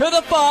 10, to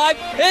the 5.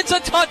 It's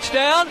a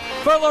touchdown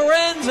for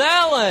Lorenz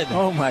Allen.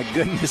 Oh, my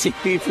goodness. He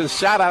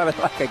shot out of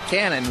it like a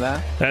cannon,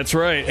 man. That's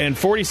right. And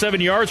 47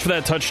 yards for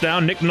that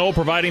touchdown. Nick Knoll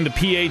providing the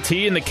PAT,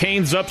 and the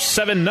Canes up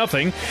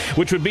 7-0,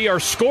 which would be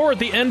our score at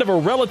the end of a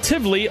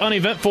relatively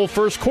uneventful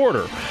first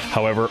quarter.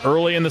 However,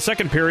 early in the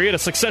second period, a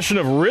succession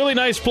of really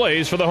nice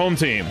plays for the home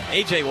team.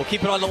 AJ will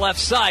keep it on the left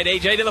side.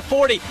 AJ to the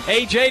 40.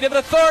 AJ to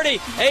the 30,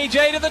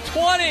 AJ to the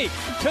 20,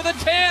 to the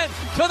 10,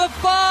 to the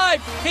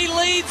 5. He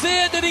leads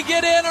in. Did he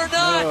get in or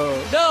not?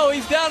 No,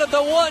 he's down at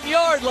the 1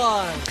 yard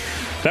line.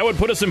 That would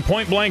put us in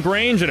point-blank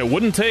range, and it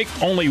wouldn't take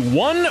only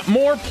one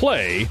more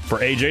play for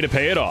AJ to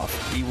pay it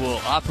off. He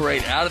will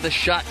operate out of the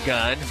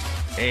shotgun,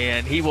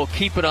 and he will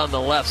keep it on the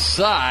left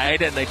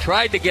side, and they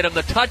tried to get him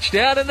the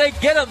touchdown, and they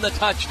get him the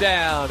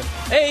touchdown.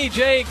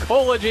 AJ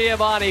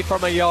Colagiovanni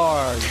from a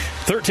yard.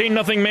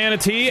 13-0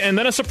 Manatee, and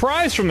then a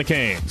surprise from the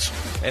Canes.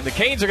 And the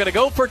Canes are going to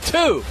go for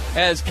 2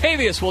 as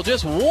Cavius will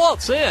just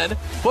waltz in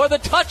for the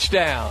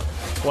touchdown.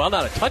 Well,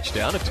 not a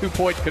touchdown, a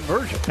 2-point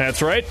conversion.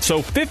 That's right.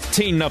 So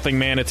 15-0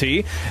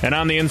 Manatee. And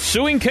on the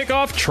ensuing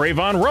kickoff,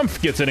 Trayvon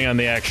Rumpf gets in on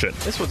the action.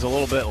 This one's a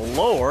little bit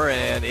lower,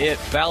 and it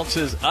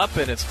bounces up,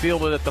 and it's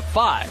fielded at the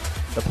 5.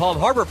 The Palm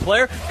Harbor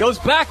player goes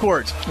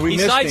backwards. He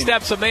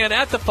sidesteps a man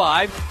at the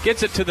 5,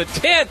 gets it to the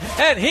 10,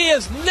 and he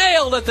is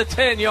nailed at the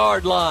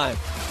 10-yard line.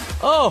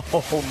 Oh,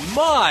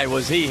 my,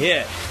 was he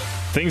hit.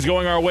 Things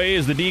going our way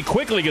as the D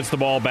quickly gets the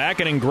ball back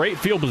and in great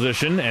field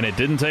position, and it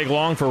didn't take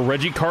long for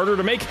Reggie Carter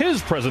to make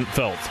his presence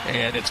felt.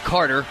 And it's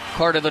Carter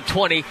to the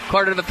 20,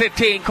 Carter to the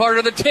 15,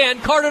 Carter to the 10,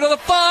 Carter to the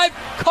 5.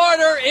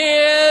 Carter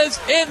is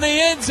in the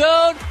end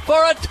zone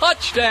for a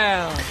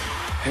touchdown.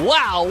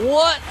 Wow,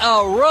 what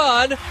a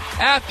run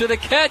after the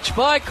catch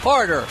by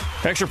Carter.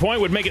 Extra point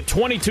would make it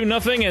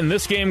 22-0, and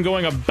this game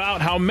going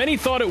about how many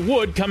thought it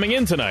would coming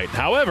in tonight.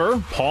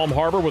 However, Palm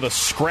Harbor with a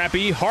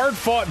scrappy,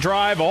 hard-fought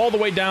drive all the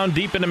way down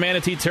deep into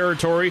Manatee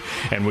territory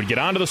and would get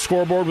onto the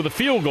scoreboard with a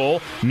field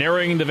goal,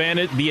 narrowing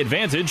the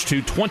advantage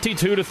to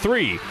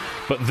 22-3.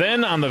 But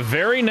then on the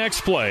very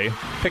next play,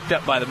 picked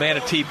up by the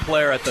Manatee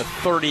player at the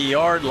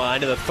 30-yard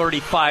line to the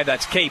 35.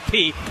 That's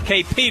KP.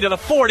 KP to the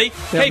 40.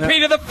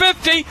 KP to the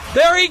 50.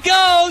 There he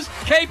goes.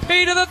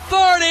 KP to the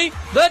 30,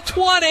 the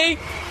 20,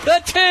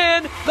 the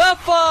 10, the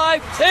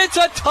 5. It's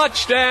a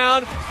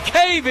touchdown.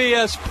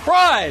 Cavius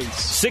Price.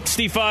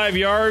 65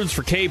 yards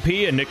for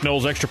KP, and Nick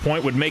Knowles' extra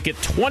point would make it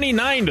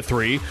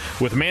 29-3.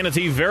 With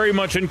Manatee very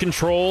much in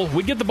control,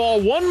 we'd get the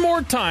ball one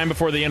more time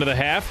before the end of the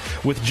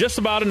half with just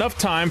about enough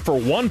time for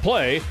one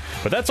play,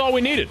 but that's all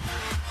we needed.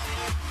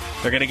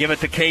 They're going to give it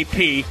to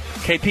KP.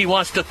 KP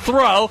wants to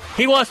throw.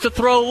 He wants to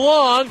throw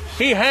long.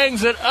 He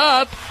hangs it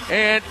up,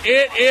 and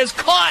it is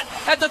caught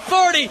at the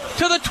 30,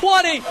 to the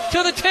 20,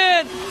 to the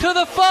 10, to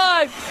the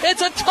 5.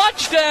 It's a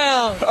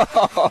touchdown.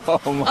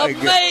 Oh, my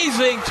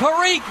Amazing. God.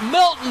 Tariq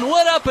Milton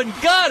went up and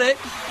got it.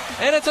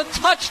 And it's a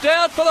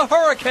touchdown for the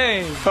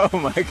Hurricanes. Oh,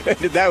 my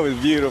goodness. That was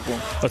beautiful.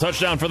 A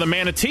touchdown for the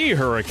Manatee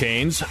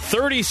Hurricanes,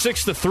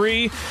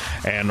 36-3.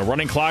 And the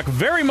running clock,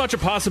 very much a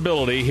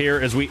possibility here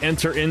as we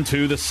enter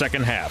into the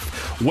second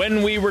half.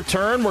 When we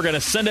return, we're going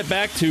to send it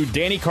back to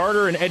Danny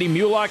Carter and Eddie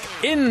Mulock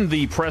in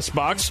the press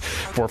box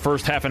for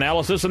first half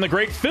analysis and the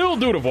great Phil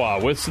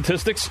Dudevois with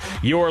statistics.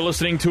 You're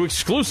listening to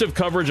exclusive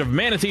coverage of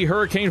Manatee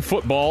Hurricane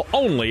football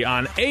only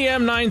on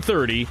AM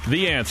 930,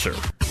 The Answer.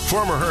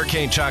 Former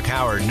Hurricane Chuck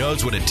Howard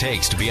knows what it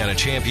takes to be on a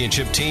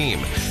championship team.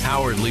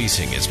 Howard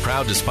Leasing is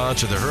proud to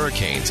sponsor the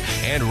Hurricanes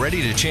and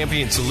ready to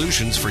champion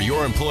solutions for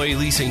your employee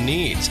leasing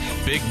needs.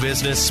 Big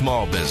business,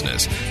 small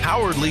business.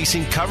 Howard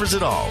Leasing covers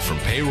it all from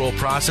payroll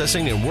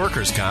processing and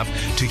workers' comp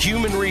to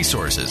human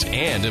resources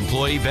and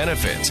employee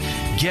benefits.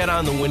 Get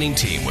on the winning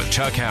team with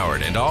Chuck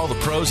Howard and all the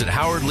pros at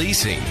Howard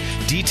Leasing.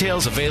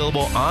 Details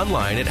available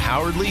online at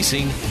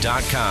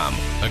howardleasing.com.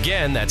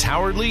 Again, that's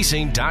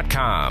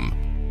howardleasing.com.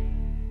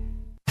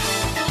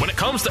 When it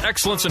comes to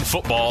excellence in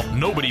football,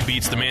 nobody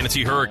beats the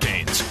Manatee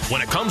Hurricanes.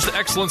 When it comes to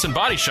excellence in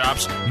body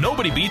shops,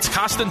 nobody beats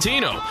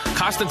Costantino.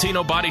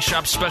 Costantino Body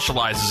Shop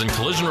specializes in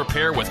collision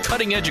repair with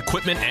cutting-edge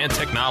equipment and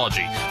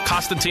technology.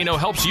 Costantino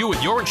helps you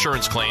with your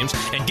insurance claims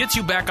and gets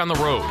you back on the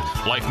road.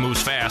 Life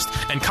moves fast,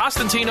 and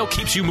Costantino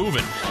keeps you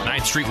moving.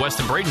 9th Street West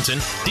in Bradenton.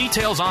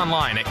 Details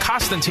online at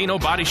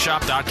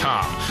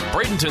CostantinoBodyShop.com.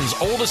 Bradenton's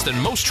oldest and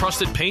most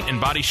trusted paint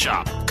and body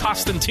shop.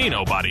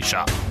 Costantino Body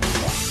Shop.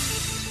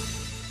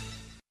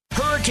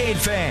 Hurricane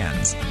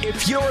fans,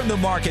 if you're in the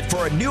market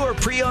for a new or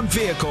pre-owned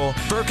vehicle,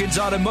 Firkins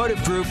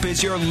Automotive Group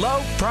is your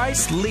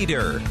low-price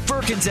leader.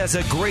 Firkins has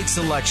a great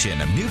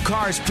selection of new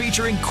cars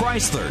featuring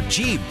Chrysler,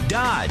 Jeep,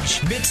 Dodge,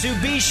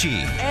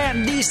 Mitsubishi,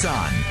 and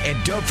Nissan.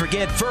 And don't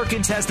forget,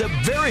 Firkins has the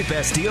very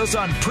best deals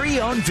on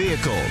pre-owned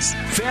vehicles.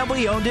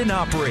 Family-owned and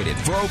operated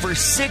for over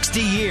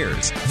 60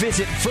 years.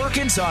 Visit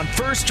Firkins on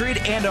 1st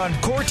Street and on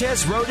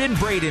Cortez Road in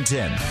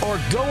Bradenton, or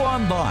go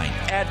online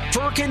at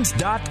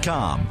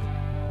Firkins.com.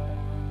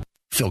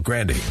 Phil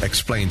Grandy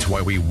explains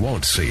why we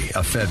won't see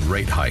a Fed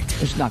rate hike.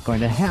 It's not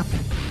going to happen.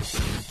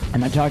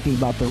 And I'm talking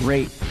about the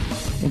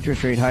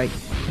interest rate hike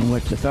in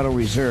which the Federal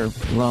Reserve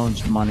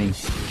loans money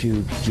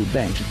to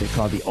banks, what they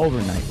call the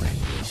overnight rate.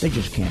 They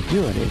just can't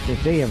do it.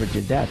 If they ever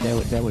did that,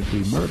 that would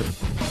be murder.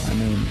 I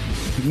mean,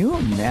 can you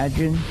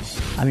imagine?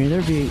 I mean,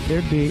 there'd be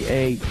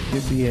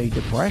a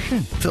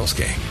depression. Phil's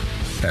Game,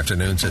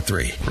 afternoons at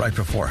 3, right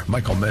before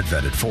Michael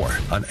Medved at 4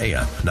 on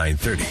AM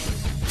 930.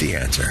 The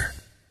Answer.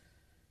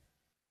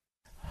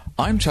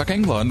 I'm Chuck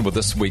England with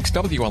this week's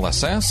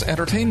WLSS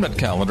entertainment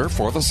calendar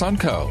for the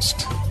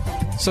Suncoast.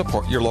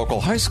 Support your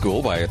local high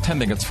school by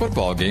attending its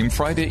football game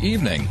Friday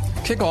evening.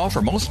 Kickoff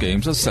for most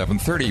games is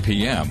 7:30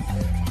 p.m.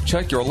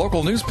 Check your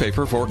local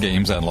newspaper for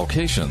games and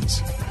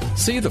locations.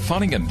 See the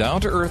funny and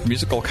down-to-earth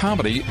musical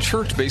comedy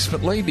Church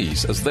Basement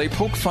Ladies as they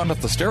poke fun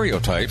at the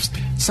stereotypes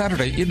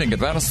Saturday evening at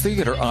Venice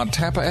Theater on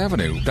Tappa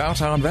Avenue,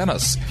 downtown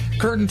Venice.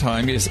 Curtain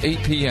time is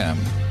 8 p.m.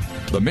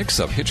 The mix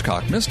of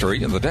Hitchcock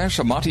mystery and the dash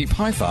of Monty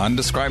Python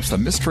describes the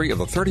mystery of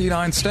the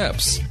 39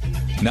 steps.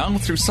 Now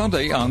through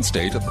Sunday on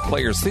stage at the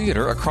Players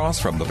Theater across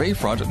from the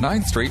Bayfront at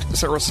 9th Street,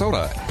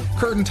 Sarasota.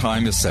 Curtain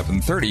time is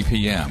 7:30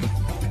 p.m.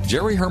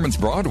 Jerry Herman's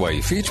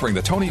Broadway, featuring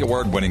the Tony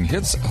Award-winning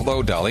hits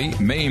Hello Dolly,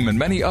 Mame, and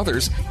many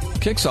others,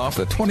 kicks off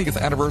the 20th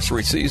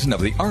anniversary season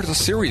of the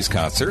Artist Series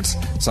concerts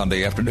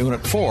Sunday afternoon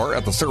at 4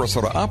 at the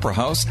Sarasota Opera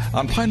House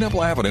on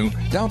Pineapple Avenue,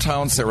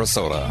 downtown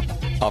Sarasota.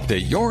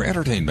 Update your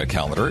entertainment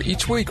calendar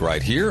each week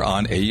right here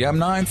on AM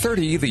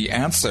 930, The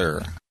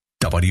Answer.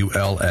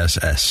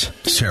 WLSS,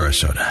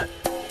 Sarasota.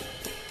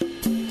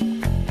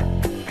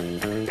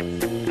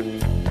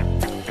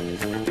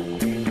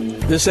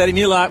 This is Eddie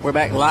Mulock. We're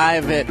back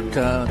live at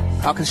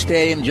Hawkins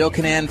Stadium, Joe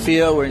Canaan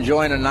Field. We're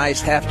enjoying a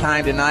nice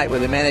halftime tonight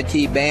with the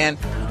Manatee Band.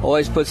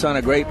 Always puts on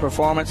a great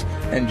performance.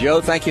 And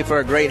Joe, thank you for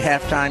a great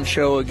halftime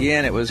show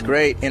again. It was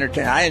great.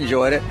 I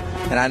enjoyed it,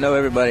 and I know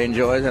everybody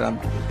enjoys it.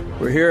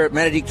 We're here at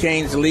Manatee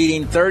Canes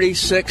leading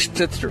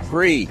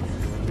 36-3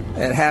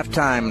 at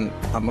halftime.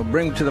 I'm going to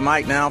bring to the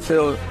mic now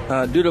Phil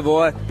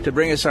Dudevoy to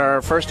bring us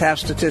our first half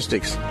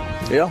statistics.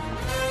 Phil?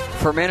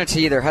 For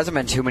Manatee, there hasn't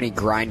been too many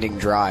grinding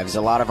drives.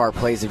 A lot of our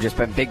plays have just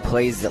been big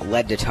plays that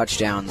led to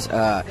touchdowns.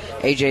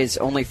 AJ's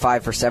only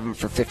 5 for 7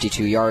 for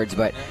 52 yards,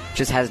 but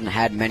just hasn't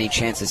had many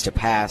chances to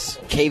pass.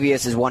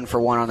 KVS is 1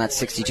 for 1 on that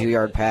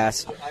 62-yard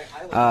pass.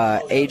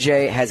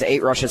 AJ has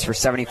 8 rushes for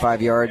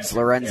 75 yards.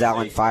 Lorenz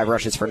Allen, 5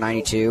 rushes for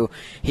 92.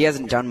 He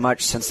hasn't done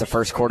much since the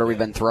first quarter. We've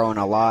been throwing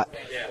a lot.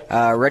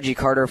 Reggie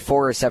Carter,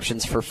 4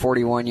 receptions for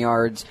 41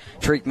 yards.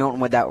 Tariq Milton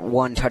with that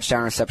 1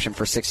 touchdown reception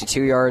for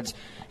 62 yards.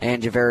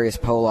 And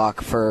Javarius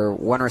Pollock for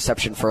 1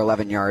 reception for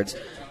 11 yards.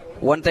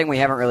 One thing we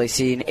haven't really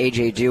seen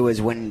AJ do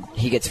is when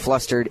he gets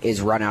flustered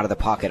is run out of the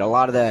pocket. A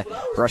lot of the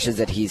rushes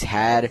that he's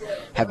had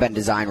have been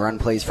design run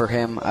plays for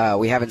him.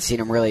 We haven't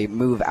seen him really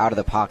move out of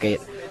the pocket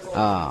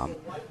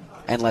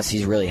unless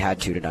he's really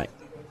had to tonight.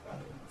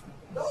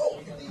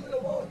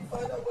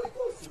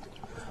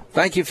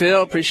 Thank you,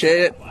 Phil.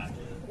 Appreciate it.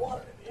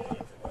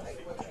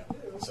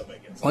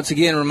 Once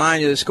again,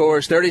 remind you the score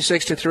is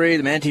 36-3.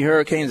 The Manatee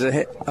Hurricanes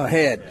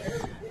ahead.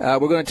 We're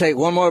going to take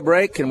one more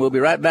break, and we'll be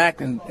right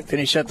back and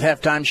finish up the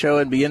halftime show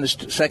and begin the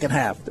second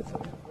half.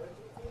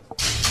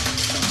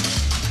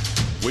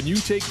 When you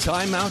take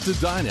time out to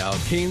dine out,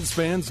 Canes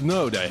fans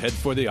know to head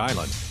for the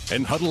island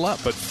and huddle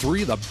up at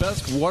 3 of the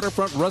best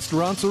waterfront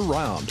restaurants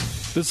around.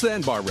 The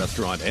Sandbar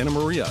Restaurant, Anna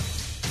Maria,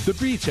 the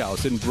Beach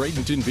House in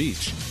Bradenton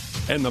Beach,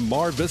 and the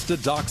Mar Vista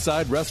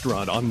Dockside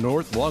Restaurant on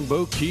North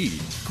Longboat Key.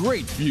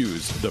 Great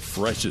views, the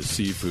freshest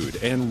seafood,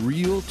 and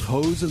real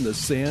toes in the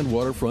sand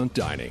waterfront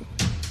dining.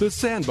 The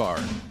Sandbar,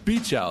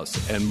 Beach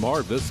House, and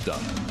Mar Vista.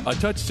 A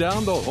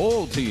touchdown the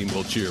whole team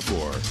will cheer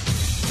for.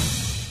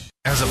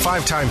 As a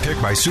 5-time pick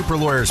by Super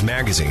Lawyers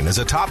Magazine, as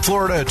a top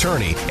Florida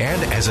attorney,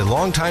 and as a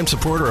longtime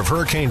supporter of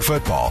Hurricane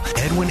football,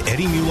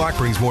 Eddie Mulock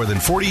brings more than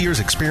 40 years'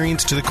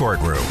 experience to the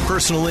courtroom.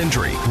 Personal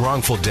injury,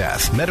 wrongful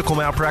death, medical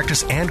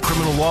malpractice, and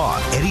criminal law.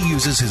 Eddie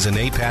uses his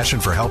innate passion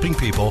for helping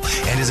people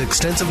and his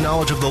extensive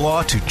knowledge of the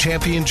law to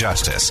champion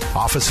justice.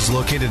 Office is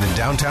located in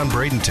downtown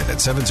Bradenton at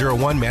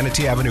 701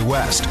 Manatee Avenue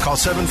West. Call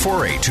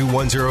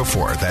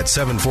 748-2104. That's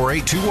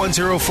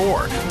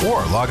 748-2104.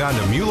 Or log on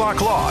to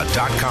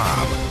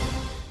MulockLaw.com.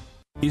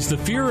 Is the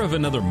fear of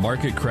another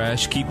market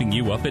crash keeping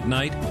you up at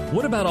night?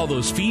 What about all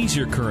those fees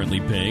you're currently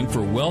paying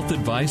for wealth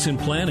advice and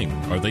planning?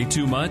 Are they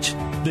too much?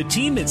 The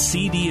team at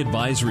CD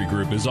Advisory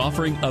Group is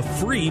offering a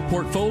free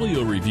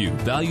portfolio review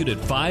valued at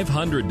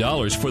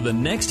 $500 for the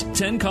next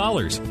 10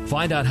 callers.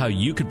 Find out how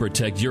you could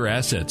protect your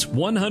assets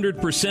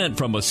 100%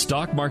 from a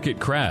stock market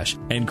crash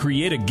and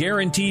create a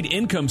guaranteed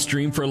income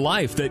stream for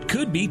life that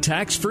could be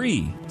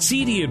tax-free.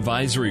 CD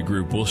Advisory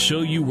Group will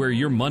show you where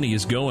your money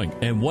is going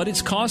and what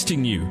it's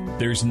costing you.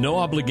 There's no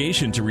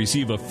obligation to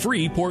receive a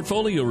free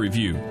portfolio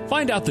review.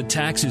 Find out the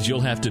taxes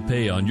you'll have to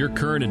pay on your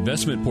current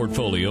investment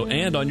portfolio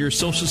and on your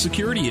Social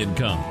Security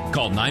income.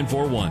 Call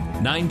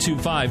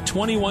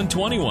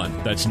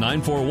 941-925-2121. That's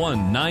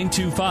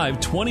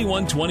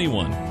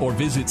 941-925-2121. Or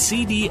visit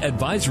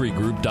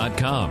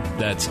cdadvisorygroup.com.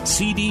 That's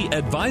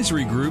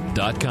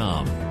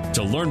cdadvisorygroup.com.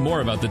 To learn more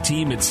about the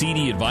team at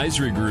CD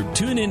Advisory Group,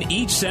 tune in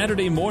each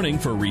Saturday morning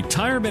for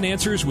Retirement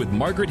Answers with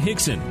Margaret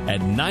Hickson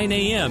at 9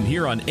 a.m.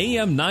 here on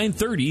AM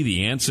 930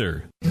 The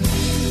Answer.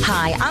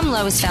 Hi, I'm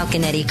Lois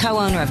Falconetti,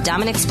 co-owner of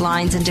Dominic's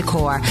Blinds and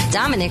Decor.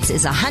 Dominic's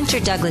is a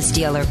Hunter Douglas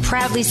dealer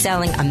proudly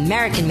selling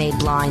American-made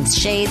blinds,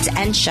 shades,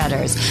 and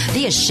shutters.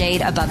 Be a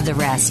shade above the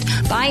rest.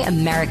 Buy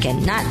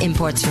American, not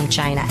imports from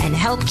China, and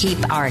help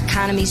keep our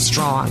economy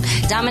strong.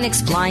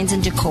 Dominic's Blinds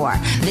and Decor.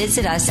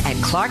 Visit us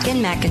at Clark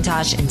and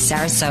McIntosh in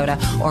Sarasota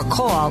or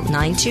call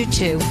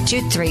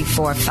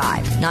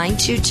 922-2345.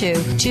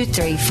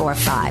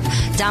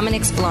 922-2345.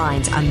 Dominic's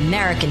Blinds,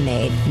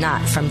 American-made,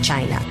 not from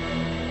China.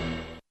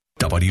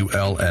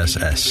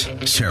 WLSS,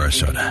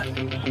 Sarasota.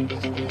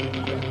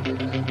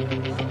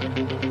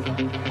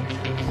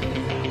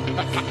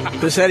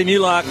 This is Eddie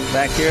Mulock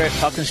back here at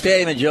Hawkins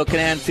Stadium at Joe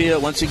Canaan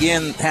Field. Once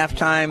again,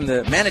 halftime,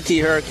 the Manatee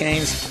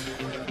Hurricanes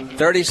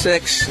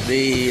 36,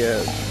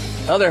 the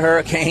other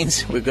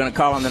Hurricanes, we're going to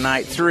call them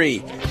tonight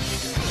 3.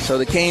 So So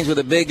the Canes with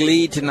a big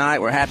lead tonight.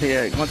 We're happy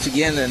to once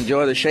again to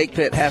enjoy the Shake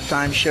Pit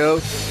halftime show.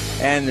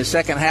 And the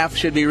second half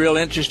should be real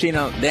interesting.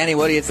 Danny,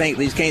 what do you think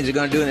these Canes are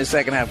going to do in the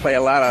second half? Play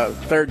a lot of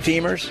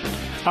third-teamers?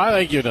 I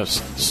think you're going to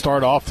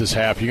start off this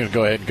half. You're going to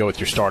go ahead and go with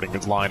your starting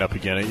lineup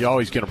again. You're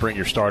always going to bring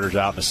your starters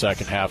out in the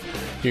second half.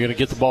 You're going to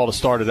get the ball to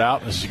start it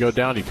out. As you go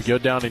down, if you go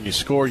down and you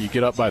score, you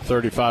get up by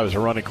 35 as a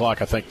running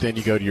clock. I think then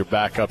you go to your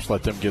backups,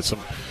 let them get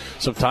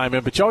some time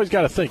in. But you always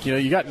got to think,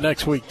 you got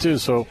next week too,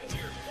 so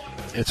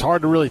it's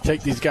hard to really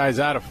take these guys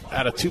out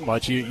of too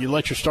much. You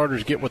let your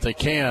starters get what they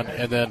can,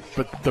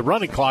 but the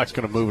running clock's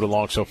going to move it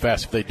along so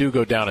fast. If they do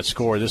go down and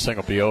score, this thing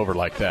will be over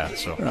like that.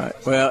 So right.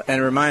 Well,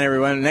 and remind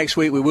everyone, next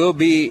week we will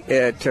be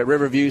at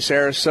Riverview,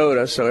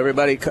 Sarasota. So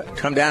everybody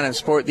come down and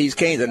support these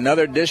Canes.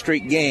 Another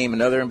district game.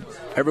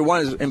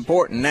 Everyone is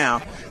important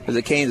now because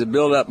the Canes have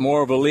built up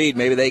more of a lead.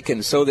 Maybe they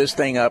can sew this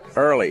thing up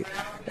early.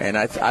 And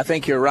I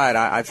think you're right.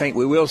 I think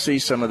we will see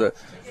some of the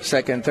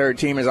second, third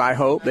teamers, I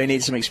hope. They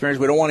need some experience.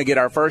 We don't want to get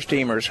our first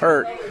teamers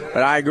hurt,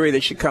 but I agree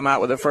they should come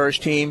out with the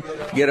first team,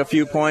 get a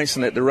few points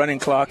and at the running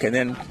clock, and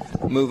then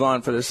move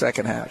on for the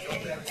second half.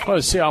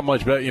 Well, see how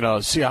much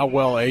better, see how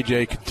well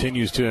AJ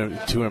continues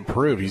to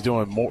improve. He's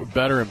doing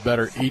better and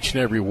better each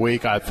and every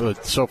week.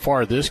 So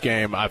far this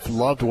game, I've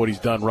loved what he's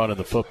done running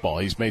the football.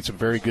 He's made some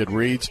very good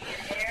reads.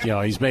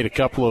 He's made a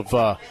couple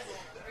of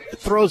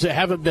throws that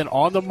haven't been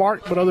on the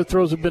mark, but other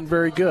throws have been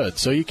very good.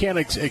 So you can't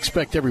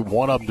expect every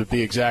one of them to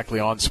be exactly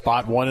on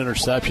spot. One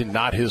interception,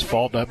 not his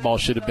fault. That ball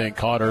should have been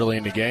caught early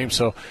in the game.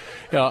 So,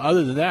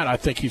 other than that, I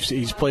think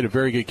he's played a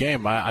very good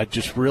game. I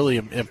just really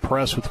am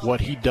impressed with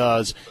what he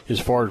does as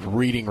far as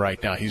reading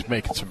right now. He's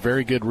making some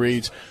very good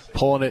reads,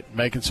 pulling it,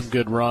 making some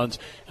good runs.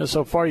 And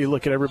so far, you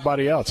look at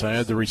everybody else.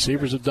 The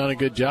receivers have done a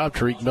good job.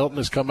 Tariq Milton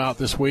has come out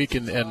this week,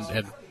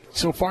 and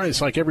so far it's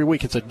like every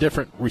week it's a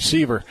different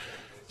receiver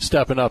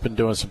stepping up and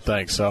doing some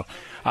things. So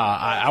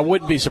I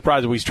wouldn't be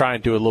surprised if he's trying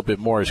to do a little bit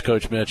more, as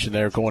Coach mentioned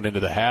there, going into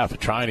the half and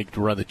trying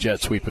to run the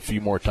jet sweep a few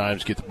more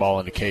times, get the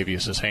ball into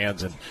Cavius's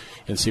hands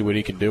and see what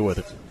he can do with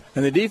it.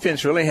 And the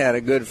defense really had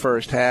a good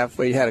first half.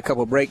 We had a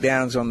couple of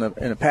breakdowns in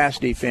the pass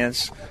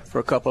defense for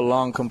a couple of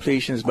long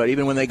completions, but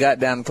even when they got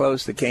down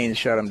close, the Canes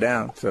shut them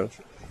down. So.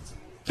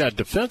 Yeah,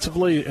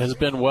 defensively has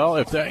been well.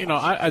 If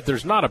that,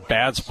 there's not a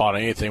bad spot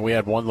on anything. We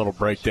had one little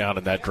breakdown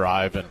in that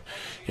drive, and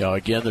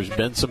again, there's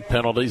been some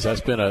penalties.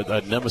 That's been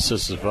a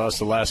nemesis of us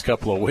the last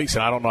couple of weeks,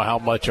 and I don't know how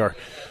much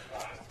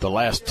the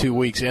last 2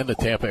 weeks in the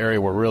Tampa area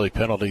were really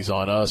penalties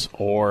on us,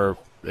 or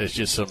it's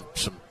just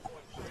some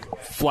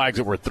flags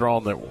that were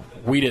thrown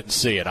that we didn't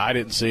see it. I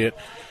didn't see it.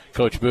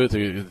 Coach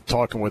Booth,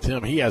 talking with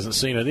him, he hasn't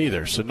seen it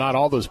either. So not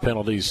all those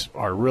penalties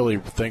are really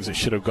things that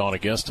should have gone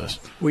against us.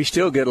 We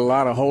still get a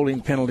lot of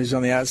holding penalties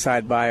on the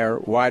outside by our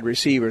wide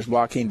receivers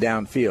blocking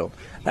downfield.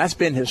 That's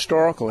been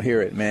historical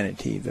here at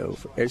Manatee, though.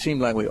 It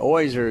seems like we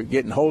always are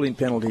getting holding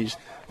penalties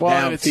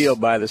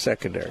downfield by the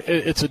secondary.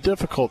 It's a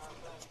difficult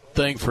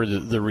thing for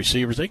the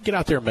receivers. They can get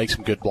out there and make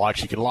some good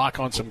blocks. You can lock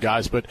on some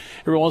guys, but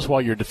every once in a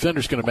while your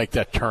defender's going to make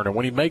that turn. And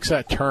when he makes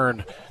that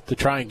turn to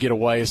try and get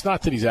away, it's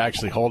not that he's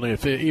actually holding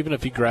it. Even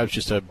if he grabs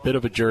just a bit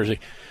of a jersey,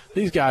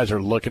 these guys are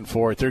looking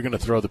for it. They're going to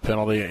throw the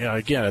penalty.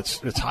 Again,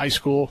 it's high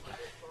school.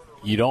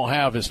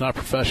 It's not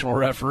professional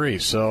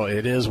referees, so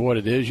it is what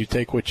it is. You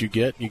take what you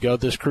get. You go,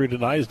 this crew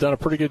tonight has done a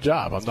pretty good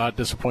job. I'm not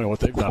disappointed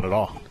with what they've done at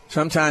all.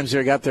 Sometimes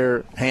they've got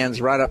their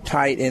hands right up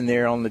tight in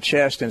there on the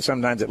chest, and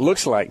sometimes it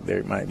looks like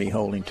they might be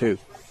holding too.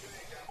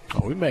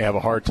 Oh, we may have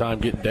a hard time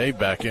getting Dave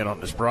back in on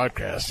this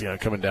broadcast,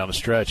 coming down the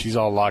stretch. He's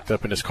all locked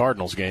up in his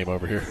Cardinals game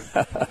over here.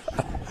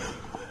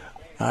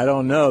 I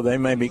don't know. They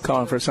may be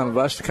calling for some of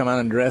us to come out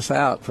and dress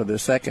out for the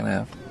second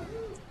half.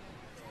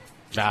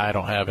 Nah, I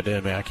don't have it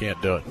in me. I can't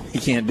do it.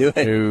 You can't do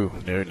it?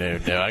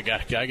 No. I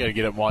got to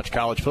get up and watch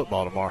college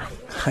football tomorrow.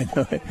 I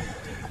know it.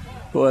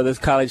 Boy, this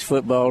college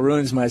football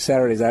ruins my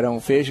Saturdays. I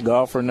don't fish,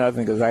 golf, or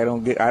nothing because I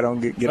don't get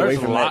away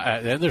from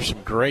that. And there's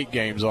some great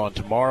games on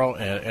tomorrow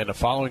and the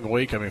following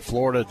week.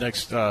 Florida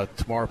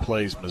tomorrow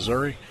plays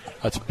Missouri.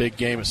 That's a big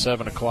game at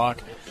 7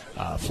 o'clock.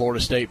 Florida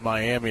State,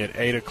 Miami at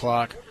 8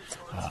 o'clock.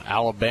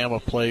 Alabama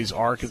plays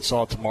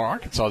Arkansas tomorrow.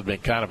 Arkansas has been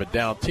kind of a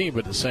down team, but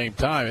at the same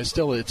time, it's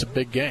a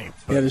big game.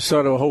 Yeah, there's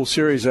sort of a whole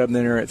series of them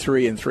that are at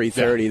 3 and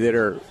 3:30 that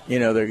are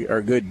they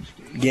are good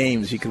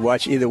games. You could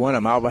watch either one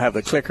of them. I'll have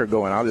the clicker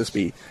going. I'll just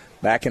be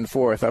back and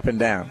forth, up and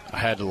down. I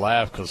had to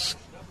laugh because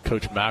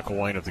Coach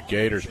McElwain of the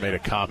Gators made a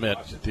comment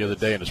the other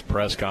day in his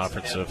press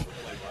conference of,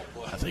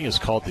 I think it's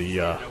called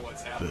the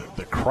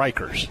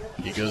Crikers.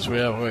 He goes,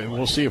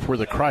 we'll see if we're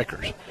the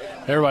Crikers.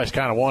 Everybody's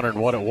kind of wondering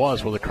what it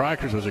was. Well, the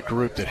Crikers was a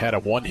group that had a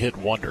one-hit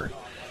wonder.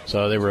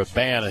 So they were a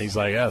band, and he's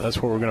like, that's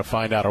what we're going to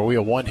find out. Are we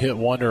a one-hit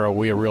wonder, or are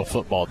we a real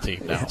football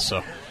team now?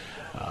 So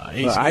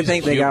I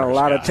think they got a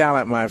lot of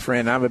talent, my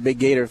friend. I'm a big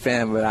Gator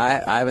fan, but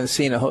I haven't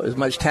seen as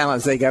much talent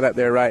as they got up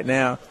there right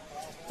now.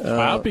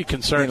 I'll be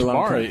concerned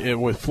tomorrow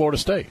with Florida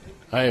State.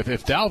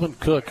 If Dalvin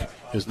Cook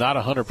is not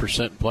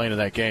 100% playing in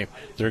that game,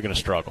 they're going to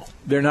struggle.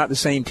 They're not the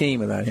same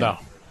team without him. No,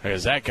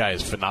 because that guy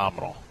is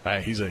phenomenal.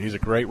 He's a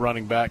great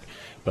running back,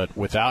 but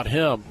without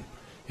him,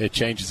 it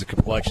changes the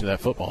complexion of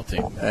that football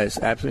team. There's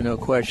absolutely no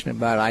question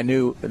about it. I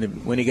knew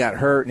when he got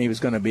hurt and he was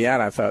going to be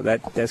out, I thought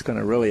that's going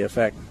to really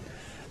affect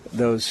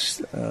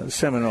those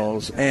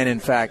Seminoles. And, in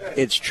fact,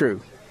 it's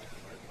true.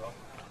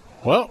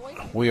 Well,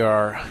 we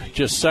are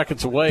just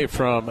seconds away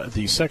from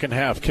the second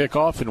half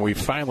kickoff, and we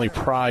finally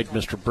pried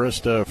Mr.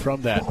 Bristow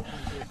from that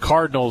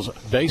Cardinals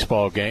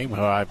baseball game,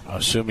 who I'm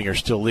assuming are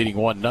still leading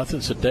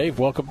 1-0. So, Dave,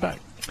 welcome back.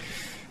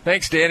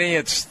 Thanks, Danny.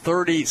 It's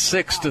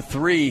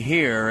 36-3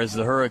 here as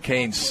the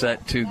Hurricanes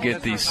set to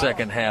get the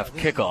second half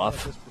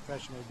kickoff.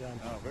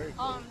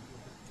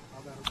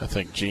 I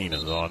think Gene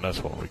is on.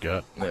 That's what we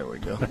got. There we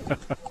go.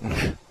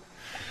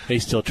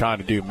 He's still trying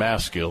to do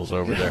math skills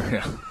over there.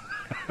 Yeah.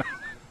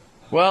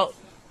 Well,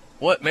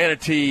 what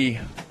Manatee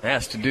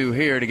has to do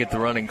here to get the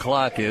running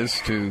clock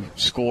is to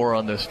score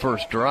on this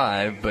first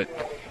drive. But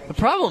the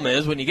problem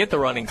is when you get the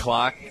running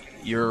clock,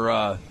 your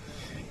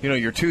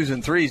 2s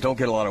and 3s don't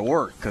get a lot of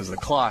work because the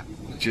clock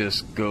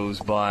just goes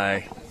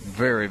by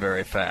very,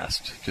 very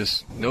fast.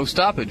 Just no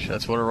stoppage.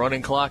 That's what a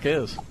running clock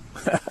is.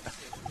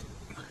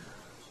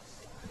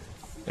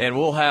 And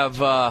we'll have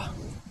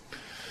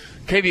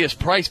Cavius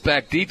Price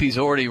back deep. He's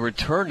already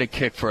returned to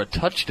kick for a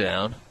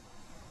touchdown.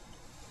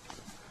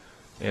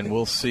 And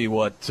we'll see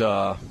what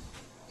PalmHarbor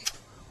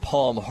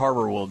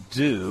will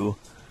do.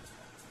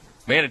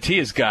 Manatee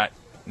has got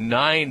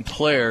 9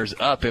 players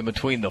up in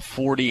between the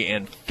 40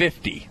 and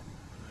 50,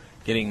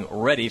 getting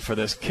ready for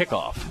this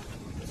kickoff.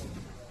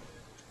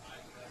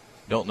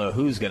 Don't know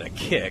who's going to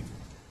kick.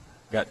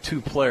 Got 2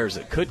 players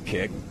that could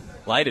kick.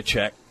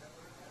 Lidacek,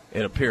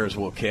 it appears,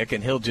 will kick,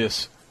 and he'll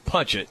just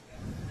punch it.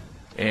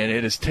 And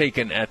it is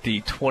taken at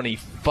the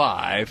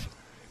 25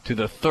 to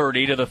the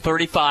 30 to the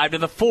 35 to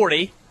the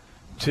 40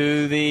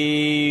 to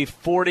the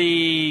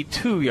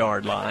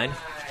 42-yard line.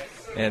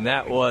 And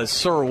that was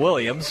Sir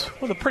Williams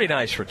with a pretty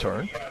nice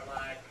return.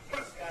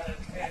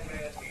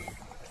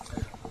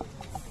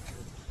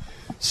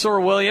 Sir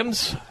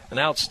Williams, an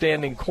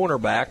outstanding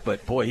cornerback,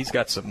 but, boy, he's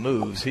got some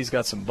moves. He's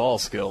got some ball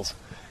skills.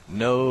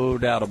 No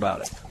doubt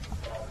about it.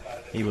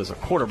 He was a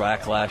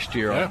quarterback last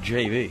year on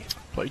JV.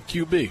 Played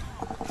QB.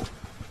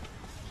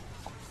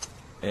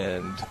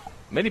 And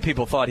many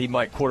people thought he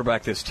might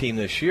quarterback this team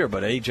this year,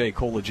 but A.J.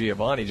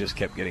 Colagiovanni just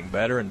kept getting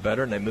better and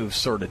better, and they moved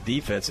Sir to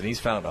defense, and he's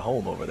found a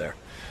home over there.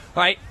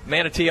 All right,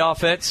 Manatee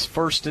offense,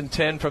 1st and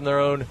 10 from their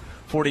own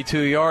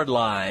 42-yard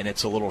line.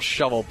 It's a little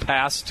shovel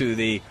pass to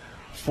the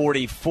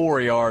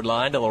 44-yard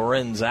line to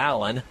Lorenz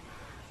Allen.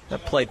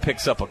 That play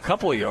picks up a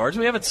couple of yards.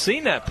 We haven't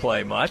seen that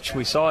play much.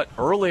 We saw it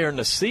earlier in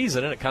the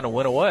season, and it kind of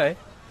went away.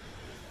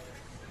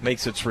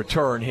 Makes its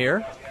return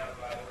here.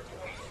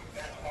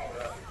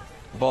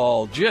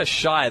 Ball just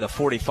shy of the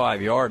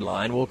 45-yard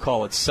line. We'll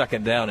call it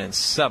 2nd down and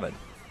 7.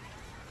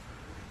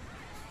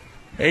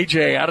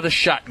 A.J. out of the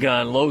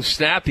shotgun. Low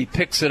snap. He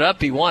picks it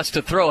up. He wants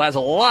to throw. Has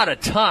a lot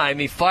of time.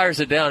 He fires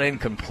it down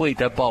incomplete.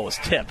 That ball was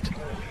tipped.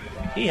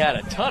 He had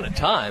a ton of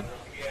time.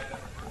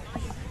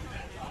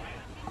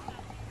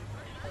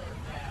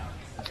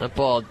 That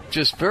ball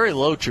just very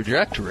low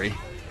trajectory,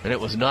 and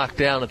it was knocked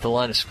down at the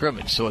line of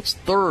scrimmage. So it's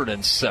 3rd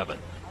and 7.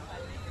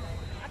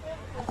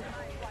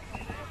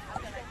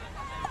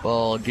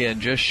 Ball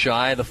again just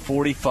shy of the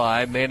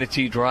 45.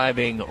 Manatee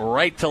driving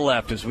right to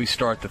left as we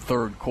start the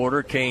third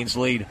quarter. Canes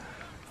lead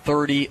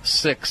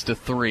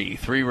 36-3.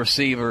 3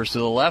 receivers to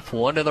the left,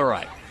 1 to the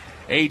right.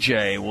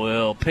 A.J.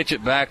 will pitch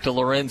it back to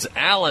Lorenz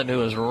Allen, who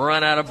has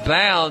run out of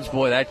bounds.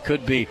 Boy, that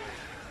could be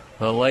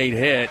a late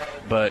hit,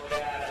 but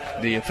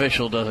the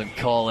official doesn't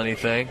call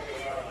anything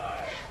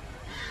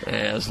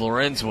as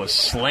Lorenz was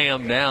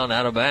slammed down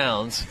out of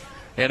bounds.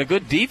 And a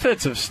good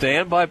defensive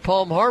stand by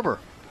PalmHarbor.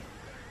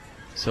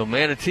 So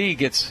Manatee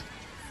gets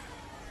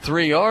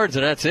 3 yards,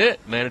 and that's it.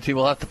 Manatee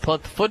will have to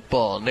punt the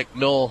football. Nick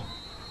Knoll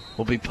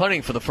will be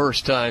punting for the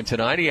first time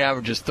tonight. He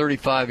averages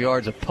 35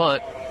 yards a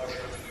punt.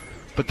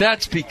 But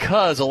that's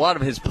because a lot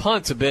of his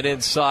punts have been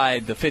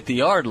inside the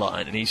 50-yard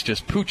line, and he's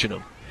just pooching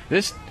them.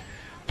 This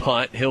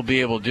punt, he'll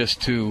be able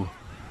just to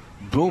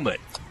boom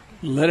it.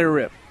 Let it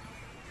rip.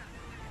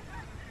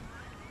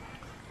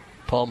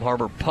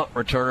 PalmHarbor punt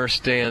returner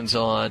stands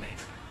on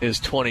his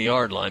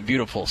 20-yard line.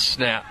 Beautiful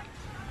snap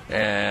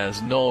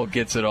as Knoll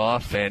gets it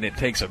off, and it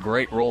takes a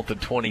great roll to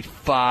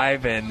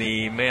 25, and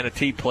the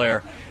Manatee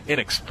player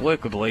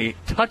inexplicably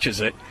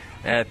touches it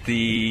at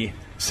the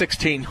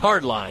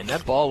 16-yard line.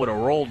 That ball would have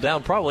rolled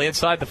down probably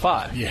inside the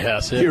 5.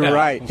 Yes, you're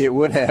right. It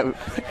would have.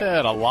 It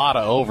had a lot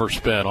of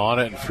overspin on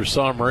it, and for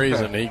some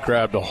reason he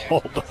grabbed a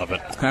hold of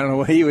it. I don't know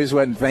what he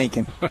wasn't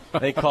thinking.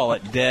 They call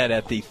it dead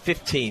at the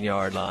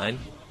 15-yard line.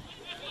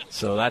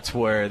 So that's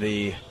where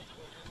the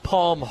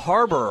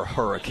PalmHarbor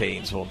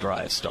Hurricanes will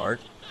try a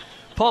start.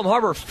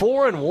 PalmHarbor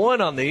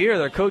 4-1 on the year.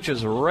 Their coach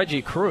is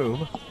Reggie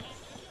Kroom.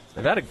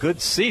 They've had a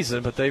good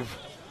season, but they've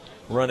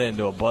run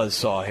into a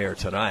buzzsaw here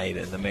tonight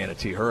in the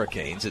Manatee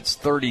Hurricanes. It's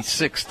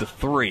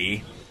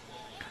 36-3.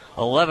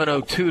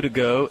 11:02 to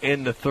go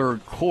in the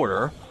third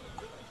quarter.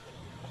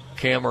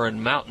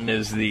 Cameron Mountain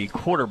is the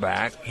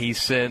quarterback. He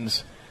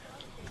sends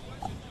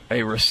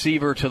a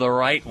receiver to the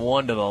right,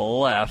 1 to the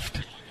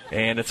left.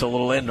 And it's a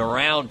little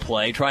end-around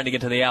play, trying to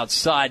get to the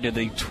outside to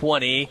the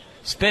 20.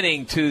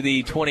 Spinning to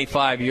the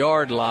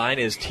 25-yard line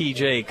is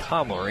T.J.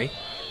 Comrie.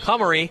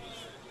 Comrie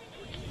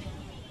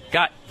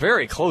got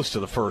very close to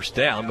the first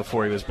down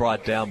before he was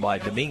brought down by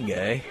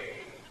Domingue.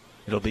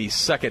 It'll be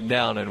 2nd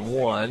down and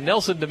 1.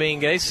 Nelson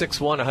Domingue,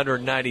 6'1",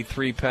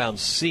 193-pound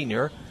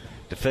senior.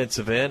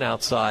 Defensive end,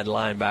 outside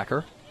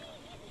linebacker.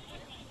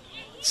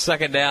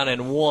 2nd down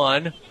and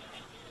 1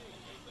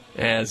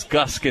 as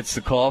Gus gets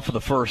the call for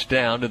the first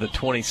down to the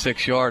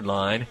 26-yard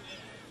line.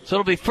 So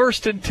it'll be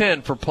 1st and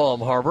 10 for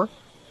PalmHarbor.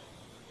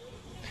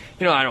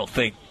 You know, I don't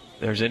think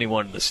there's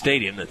anyone in the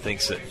stadium that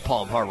thinks that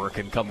PalmHarbor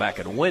can come back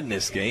and win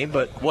this game,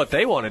 but what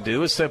they want to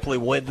do is simply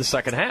win the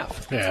second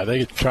half. Yeah,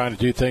 they're trying to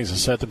do things to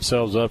set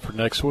themselves up for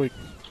next week.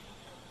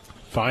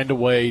 Find a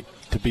way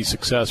to be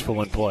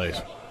successful in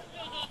plays.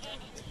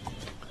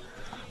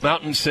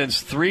 Mountain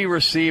sends 3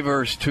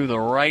 receivers to the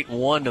right,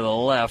 1 to the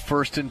left.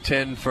 1st and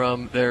 10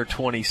 from their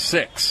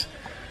 26.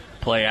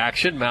 Play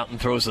action. Mountain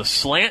throws a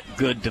slant.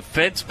 Good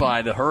defense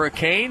by the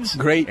Hurricanes.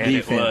 Great and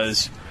defense. It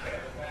was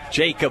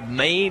Jacob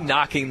Maine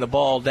knocking the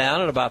ball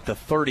down at about the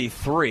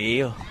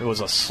 33. It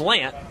was a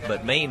slant,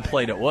 but Maine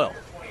played it well.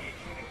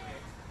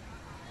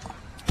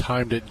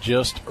 Timed it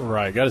just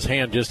right. Got his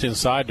hand just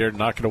inside there to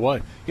knock it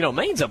away. You know,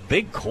 Maine's a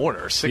big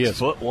corner, 6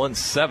 foot,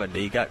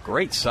 170. Got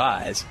great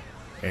size.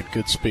 And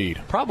good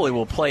speed. Probably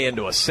will play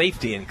into a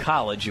safety in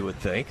college, you would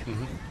think.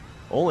 Mm-hmm.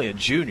 Only a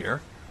junior.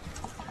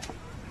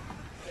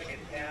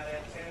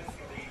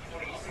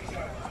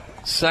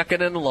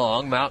 2nd and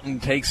long. Mountain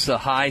takes the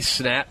high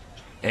snap,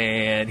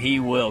 and he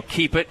will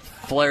keep it.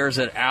 Flares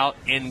it out,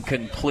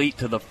 incomplete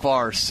to the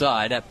far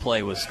side. That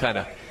play was kind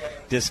of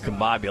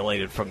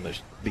discombobulated from the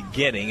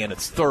beginning, and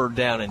it's 3rd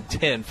down and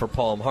 10 for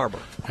PalmHarbor.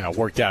 Yeah, it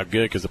worked out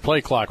good because the play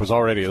clock was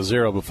already a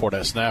 0 before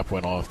that snap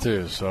went off,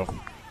 too, so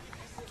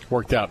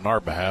worked out in our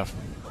behalf.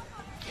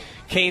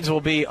 Canes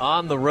will be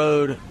on the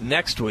road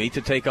next week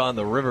to take on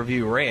the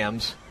Riverview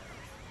Rams.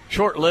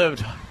 Short-lived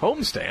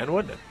homestand,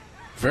 wouldn't it?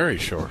 Very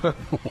short.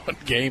 One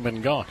game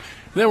and gone.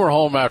 Then we're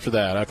home after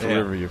that, after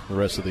Riverview, the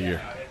rest of the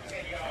year.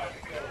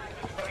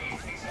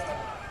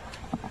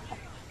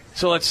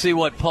 So let's see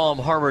what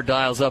PalmHarbor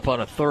dials up on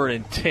a 3rd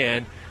and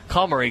 10.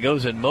 Comrie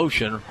goes in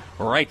motion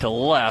right to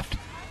left.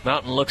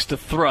 Mountain looks to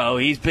throw.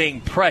 He's being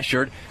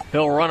pressured.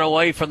 He'll run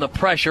away from the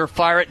pressure,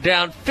 fire it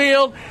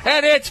downfield,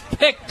 and it's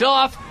picked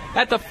off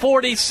at the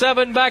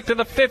 47 back to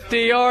the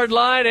 50-yard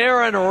line.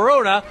 Aaron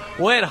Rona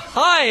went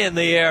high in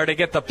the air to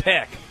get the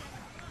pick.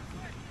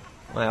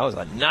 Well, that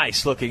was a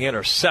nice-looking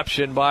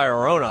interception by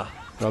Rona.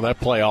 Well, that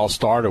play all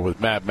started with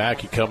Matt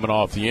Mackey coming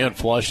off the end,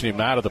 flushing him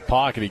out of the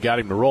pocket. He got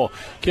him to roll.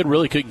 Kid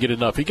really couldn't get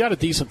enough. He got a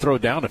decent throw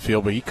down the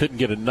field, but he couldn't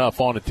get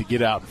enough on it to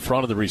get out in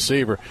front of the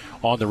receiver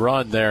on the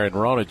run there, and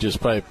Rona just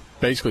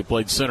basically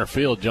played center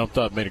field, jumped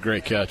up, made a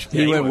great catch.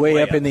 He went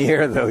way up in the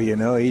air, though, you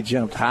know. He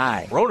jumped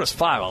high. Rona's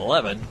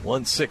 5'11",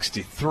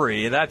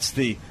 163. That's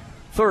the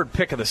 3rd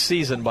pick of the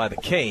season by the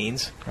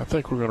Canes. I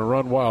think we're going to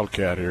run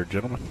Wildcat here,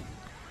 gentlemen.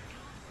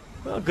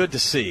 Well, good to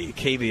see.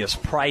 Cavius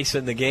Price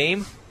in the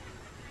game.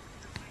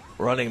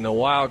 Running the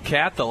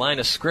Wildcat, the line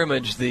of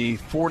scrimmage, the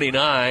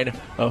 49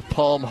 of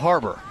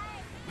PalmHarbor.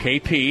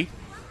 KP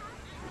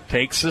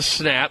takes the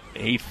snap.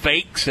 He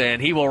fakes, and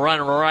he will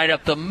run right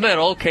up the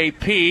middle.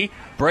 KP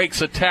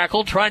breaks a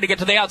tackle, trying to get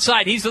to the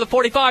outside. He's to the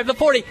 45, the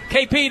 40,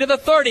 KP to the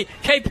 30,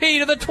 KP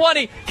to the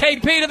 20,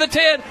 KP to the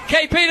 10,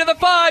 KP to the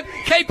 5.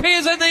 KP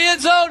is in the end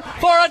zone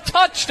for a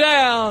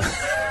touchdown.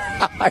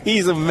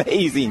 He's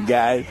amazing,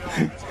 guys.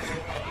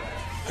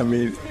 I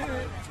mean,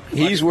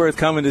 he's worth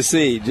coming to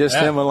see, just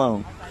him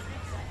alone.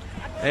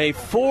 A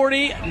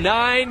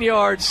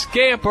 49-yard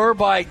scamper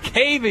by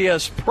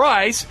Cavius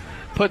Price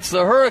puts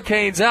the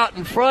Hurricanes out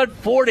in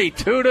front,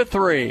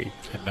 42-3.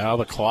 And now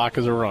the clock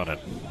is running.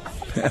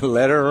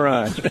 Let her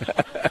run.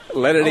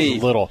 Let it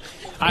eat.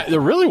 There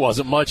really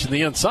wasn't much in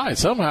the inside.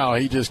 Somehow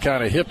he just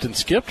kind of hipped and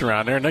skipped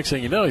around there. Next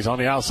thing you know, he's on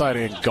the outside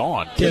and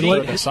gone.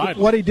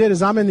 What he did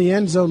is I'm in the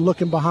end zone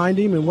looking behind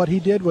him, and what he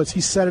did was he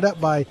set it up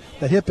by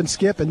the hip and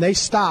skip, and they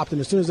stopped. And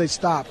as soon as they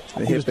stopped,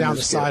 he was down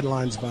the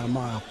sidelines by a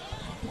mile.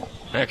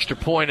 Extra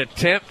point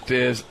attempt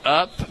is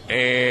up,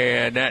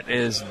 and that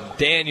is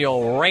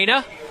Daniel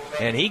Reyna,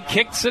 and he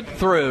kicks it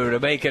through to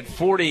make it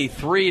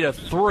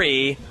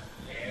 43-3.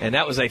 And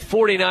that was a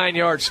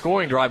 49-yard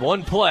scoring drive.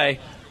 One play,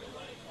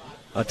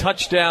 a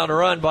touchdown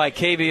run by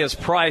Cavius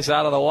Price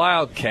out of the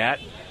Wildcat.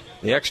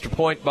 The extra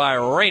point by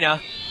Reyna.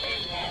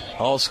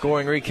 All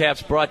scoring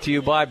recaps brought to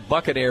you by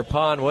Buccaneer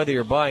Pond. Whether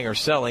you're buying or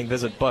selling,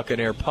 visit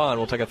Buccaneer Pond.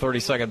 We'll take a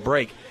 30-second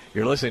break.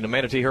 You're listening to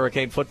Manatee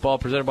Hurricane Football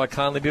presented by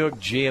Conley Buick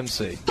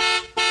GMC.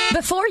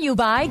 Before you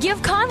buy,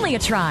 give Conley a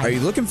try. Are you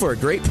looking for a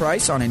great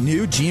price on a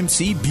new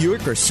GMC,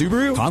 Buick, or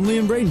Subaru? Conley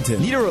and Bradenton.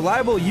 Need a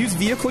reliable used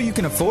vehicle you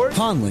can afford?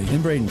 Conley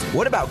and Bradenton.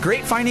 What about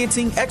great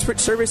financing, expert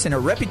service, and a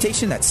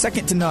reputation that's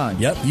second to none?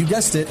 Yep, you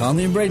guessed it.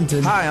 Conley and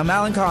Bradenton. Hi, I'm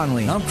Alan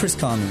Conley. I'm Chris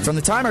Conley. From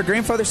the time our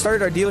grandfather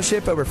started our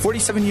dealership over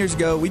 47 years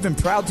ago, we've been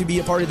proud to be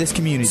a part of this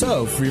community.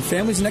 So, for your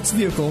family's next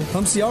vehicle,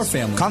 come see our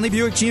family. Conley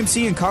Buick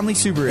GMC and Conley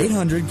Subaru.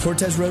 800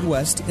 Cortez Road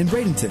West in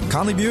Bradenton.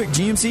 Conley Buick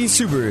GMC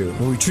Subaru.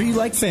 Where we treat you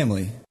like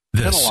family.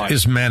 This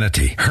is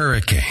Manatee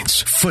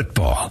Hurricanes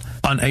football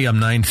on AM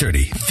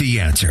 930, The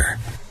Answer.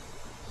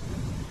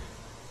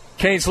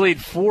 Canes lead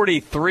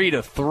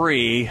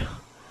 43-3.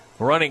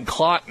 Running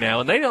clock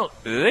now, and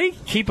they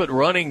keep it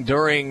running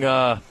during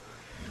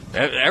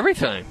every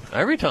time.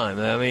 I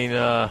mean,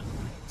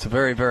 it's a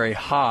very, very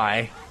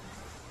high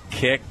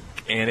kick,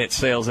 and it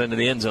sails into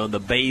the end zone. The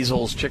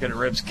Basil's Chicken and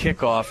Ribs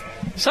kickoff.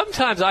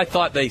 Sometimes I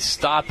thought they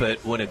stop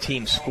it when a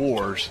team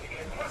scores.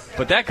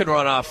 But that could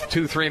run off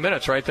 2-3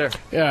 minutes right there.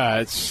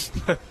 Yeah,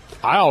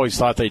 I always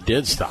thought they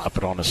did stop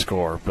it on a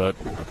score, but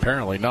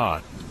apparently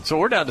not. So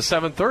we're down to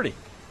 7:30.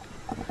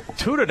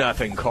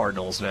 2-0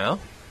 Cardinals now.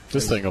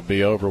 This thing will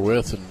be over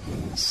with. And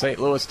St.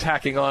 Louis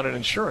tacking on an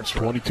insurance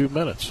run. 22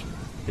 minutes.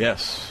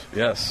 Yes.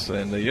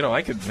 And,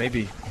 I could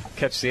maybe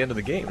catch the end of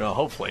the game. No,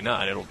 hopefully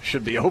not. It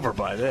should be over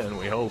by then,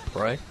 we hope,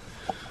 right?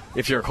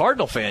 If you're a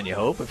Cardinal fan, you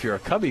hope. If you're a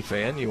Cubby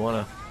fan, you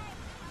want to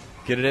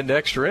get it into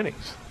extra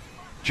innings.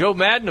 Joe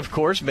Madden, of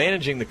course,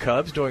 managing the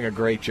Cubs, doing a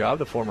great job,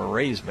 the former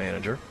Rays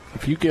manager.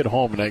 If you get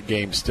home and that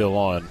game's still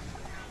on,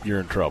 you're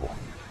in trouble.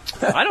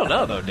 I don't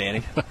know, though,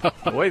 Danny.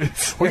 We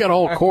got a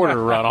whole quarter to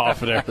run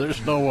off of there.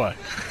 There's no way.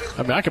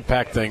 I mean, I can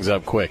pack things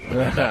up quick.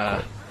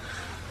 All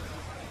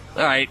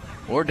right,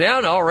 we're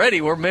down already.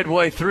 We're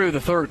midway through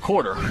the third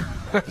quarter.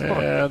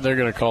 And they're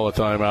going to call a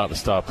timeout to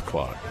stop the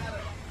clock.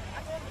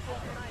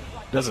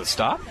 Does it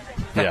stop?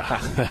 Yeah,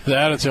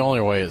 that is the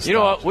only way it's. You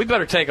know what? We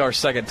better take our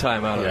second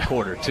time out of the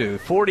quarter, too.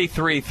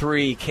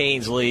 43-3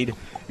 Canes lead.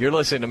 You're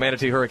listening to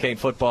Manatee Hurricane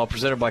Football,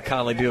 presented by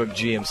Conley Buick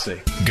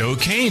GMC. Go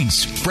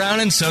Canes!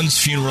 Brown &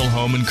 Sons Funeral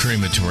Home and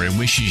Crematory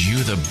wishes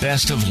you the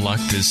best of luck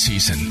this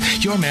season.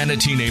 Your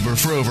Manatee neighbor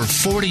for over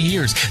 40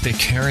 years, the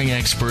caring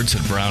experts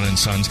at Brown &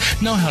 Sons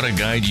know how to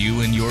guide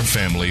you and your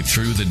family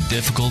through the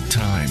difficult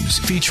times.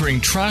 Featuring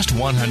Trust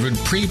 100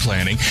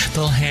 pre-planning,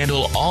 they'll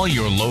handle all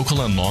your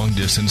local and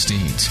long-distance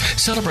needs.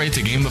 Celebrate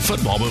the game of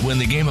football, but when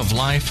the game of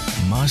life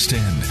must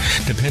end.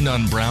 Depend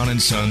on Brown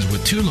 & Sons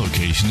with 2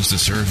 locations to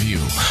serve you.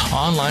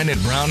 Online at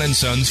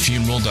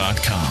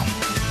brownandsonsfuneral.com.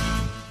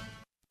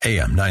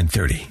 AM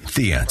 930,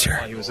 The Answer.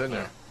 He was in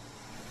there.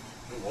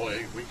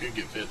 Boy, we could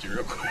get 50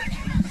 real quick.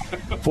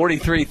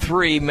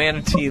 43-3,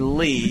 Manatee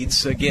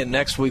leads. Again,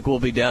 next week we'll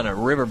be down at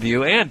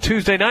Riverview. And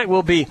Tuesday night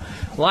we'll be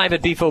live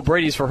at Beef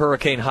O'Brady's for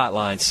Hurricane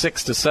Hotline,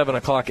 6 to 7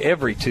 o'clock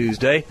every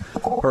Tuesday.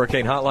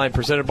 Hurricane Hotline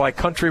presented by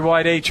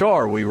Countrywide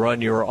HR. We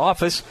run your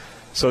office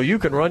so you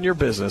can run your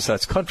business.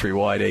 That's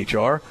Countrywide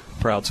HR,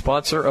 proud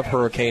sponsor of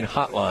Hurricane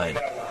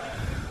Hotline.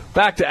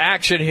 Back to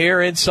action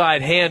here.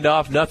 Inside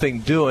handoff,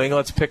 nothing doing.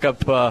 Let's pick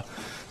up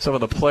some of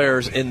the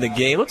players in the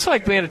game. Looks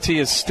like Manatee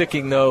is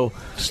sticking, though.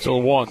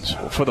 Still ones.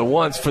 For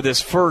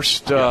this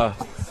first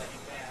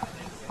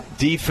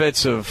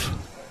defensive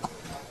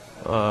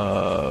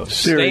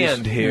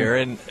stand here.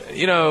 And,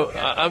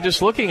 I'm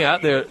just looking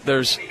out there.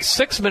 There's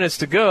 6 minutes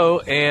to go,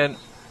 and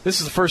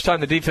this is the first time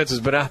the defense has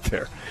been out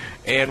there.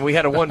 And we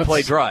had a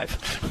one-play drive.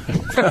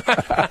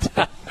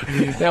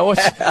 Now,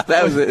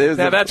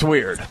 that's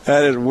weird.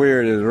 That is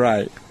weird, is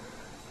right.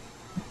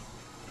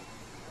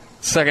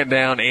 Second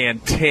down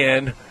and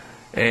 10,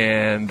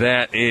 and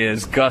that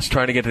is Gus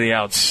trying to get to the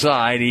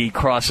outside. He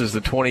crosses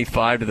the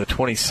 25 to the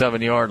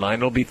 27-yard line.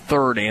 It'll be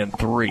 3rd and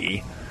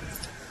 3.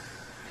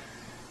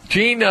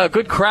 Gene, a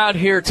good crowd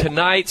here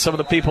tonight. Some of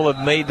the people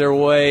have made their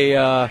way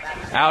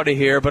out of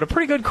here, but a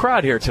pretty good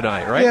crowd here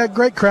tonight, right? Yeah,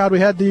 great crowd.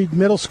 We had the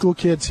middle school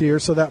kids here,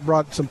 so that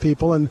brought some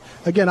people. And,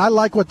 again, I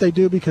like what they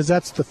do because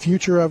that's the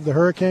future of the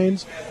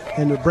Hurricanes,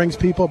 and it brings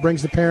people,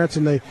 brings the parents,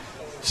 and they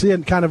see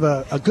it kind of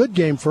a good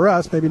game for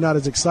us, maybe not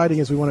as exciting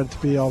as we want it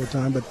to be all the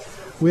time, but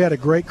we had a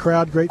great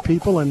crowd, great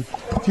people, and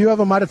a few of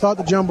them might have thought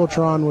the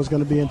Jumbotron was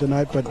going to be in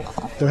tonight, but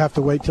they'll have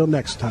to wait till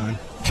next time.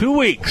 2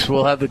 weeks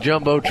we'll have the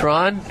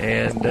Jumbotron,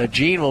 and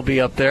Gene will be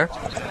up there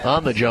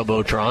on the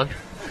Jumbotron.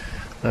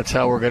 That's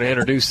how we're going to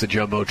introduce the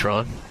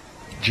Jumbotron.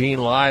 Gene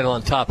live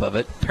on top of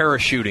it,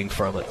 parachuting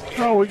from it.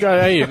 Oh,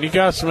 you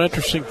got some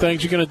interesting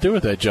things you're going to do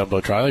with that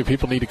Jumbotron. I think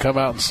people need to come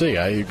out and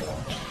see.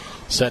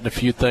 Setting a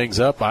few things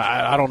up.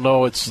 I don't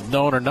know it's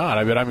known or not.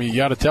 I mean, you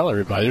got to tell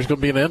everybody. There's going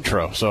to be an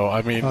intro. So,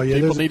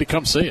 people need to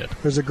come see it.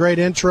 There's a great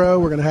intro.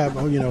 We're going to have,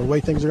 the way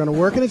things are going to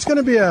work. And it's going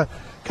to be a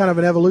kind of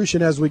an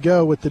evolution as we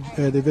go with the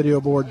video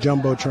board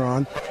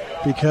Jumbotron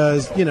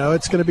because,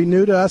 it's going to be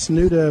new to us,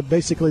 new to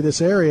basically this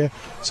area.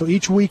 So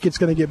each week it's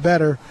going to get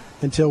better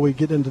until we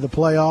get into the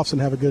playoffs and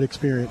have a good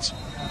experience.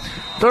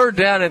 3rd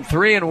down and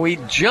 3, and we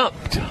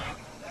jumped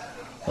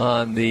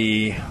on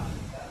the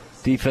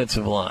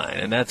defensive line,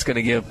 and that's going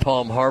to give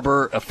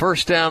PalmHarbor a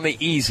first down the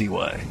easy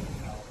way.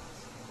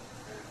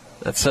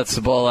 That sets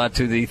the ball out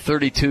to the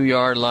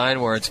 32-yard line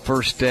where it's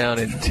first down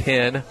and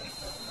 10.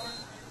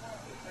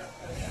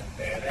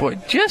 Boy,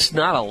 just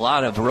not a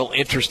lot of real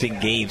interesting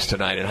games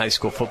tonight in high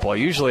school football.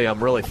 Usually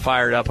I'm really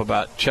fired up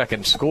about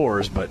checking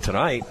scores, but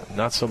tonight,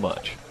 not so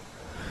much.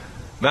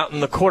 Mountain,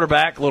 the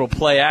quarterback, little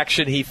play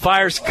action. He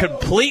fires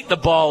complete. The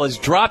ball is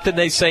dropped, and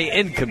they say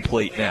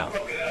incomplete now.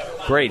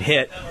 Great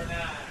hit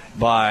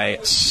by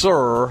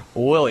Sir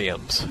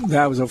Williams.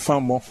 That was a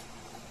fumble.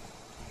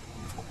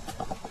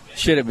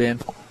 Should have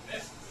been.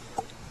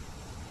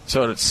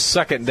 So it's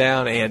second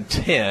down and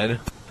 10.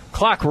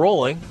 Clock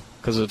rolling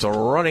because it's a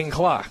running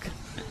clock.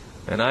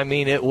 And I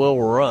mean it will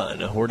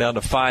run. We're down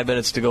to 5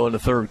 minutes to go in the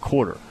third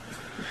quarter.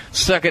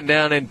 Second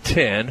down and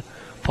 10.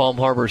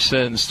 PalmHarbor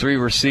sends 3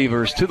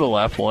 receivers to the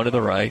left, 1 to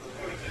the right.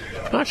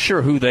 Not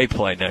sure who they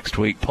play next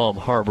week,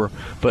 PalmHarbor,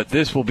 but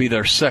this will be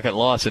their second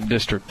loss in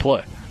district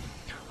play.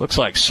 Looks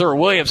like Sir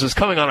Williams is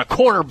coming on a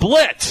corner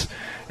blitz,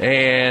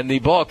 and the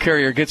ball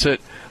carrier gets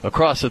it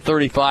across the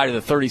 35 to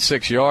the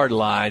 36-yard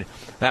line.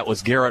 That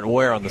was Garrett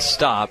Ware on the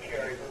stop.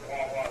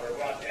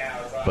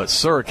 But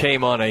Sir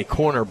came on a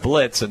corner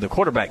blitz, and the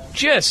quarterback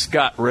just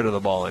got rid of the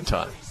ball in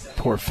time.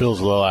 Poor Phil's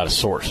a little out of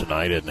sorts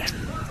tonight, isn't he?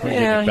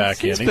 Yeah,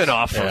 he's been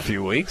off for a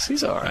few weeks.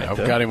 He's all right. I've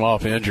got him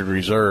off injured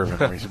reserve,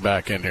 and he's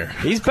back in here.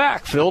 He's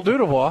back, Phil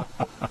Dudevois.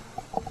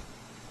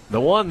 The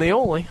one, the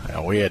only.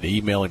 Now, we had to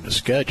email him the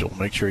schedule,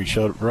 make sure he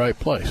showed up at the right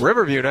place.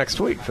 Riverview next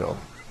week, Phil.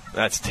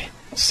 That's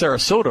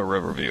Sarasota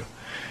Riverview.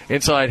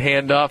 Inside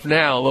handoff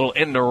now, a little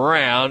end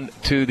around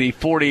to the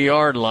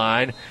 40-yard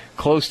line,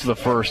 close to the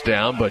first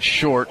down, but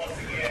short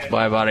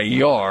by about a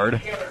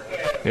yard.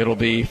 It'll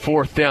be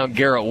fourth down,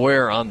 Garrett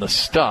Ware on the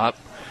stop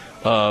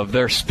of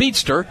their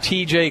speedster,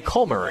 TJ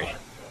Colmery.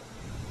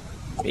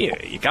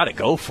 Yeah, you got to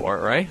go for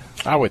it, right?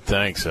 I would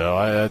think so.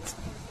 That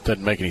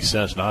doesn't make any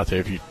sense not to.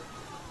 If you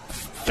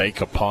fake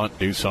a punt,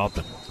 do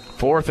something.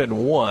 4th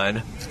and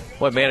 1.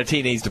 Well,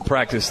 Manatee needs to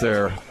practice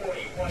their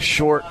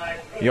short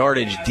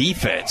yardage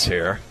defense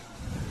here.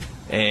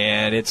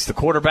 And it's the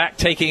quarterback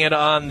taking it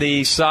on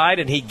the side,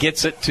 and he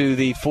gets it to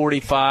the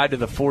 45 to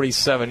the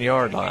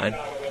 47-yard line.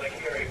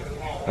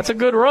 That's a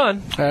good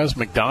run. That's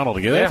McDonald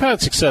again. They've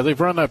had success.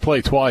 They've run that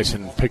play twice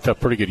and picked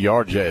up pretty good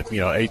yards, 8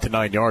 to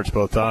 9 yards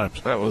both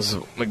times. That was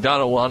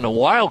McDonald on the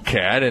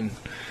Wildcat, and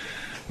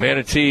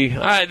Manatee.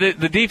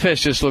 The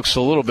defense just looks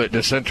a little bit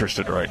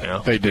disinterested right now.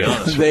 They do.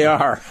 They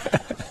are.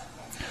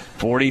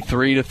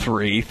 43 to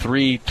 3,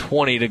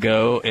 3:20 to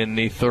go in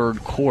the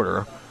third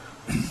quarter.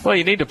 Well,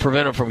 you need to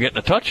prevent them from getting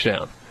a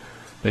touchdown.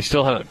 They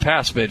still haven't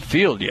passed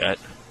midfield yet.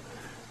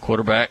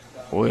 Quarterback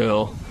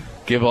will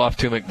give off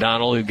to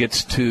McDonald, who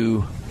gets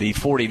to the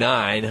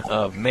 49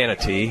 of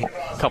Manatee.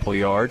 A couple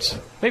yards,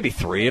 maybe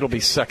 3. It'll be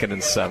 2nd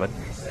and 7.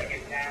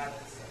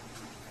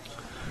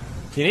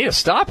 You need a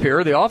stop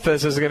here. The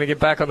offense isn't going to get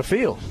back on the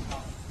field.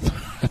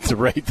 At the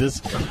rate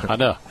this, I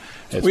know.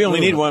 We only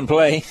need one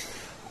play.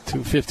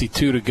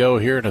 2:52 to go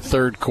here in the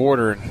third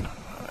quarter. And,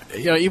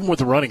 even with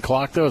the running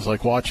clock, though, it's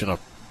like watching a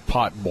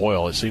pot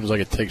boil. It seems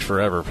like it takes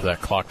forever for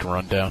that clock to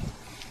run down.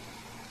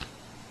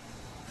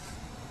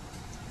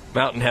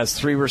 Mountain has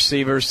 3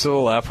 receivers to the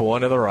left, 1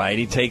 to the right.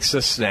 He takes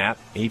the snap.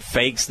 He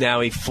fakes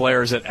now. He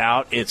flares it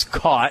out. It's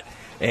caught.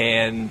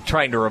 And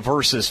trying to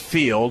reverse his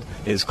field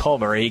is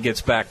Colmer. He gets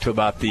back to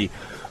about the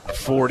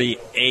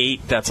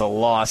 48. That's a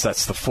loss.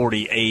 That's the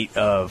 48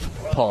 of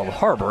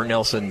PalmHarbor.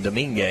 Nelson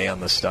Domingue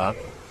on the stop.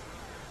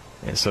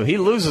 And so he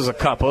loses a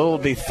couple. It'll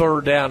be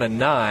 3rd down and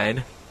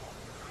 9.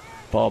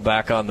 Ball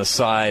back on the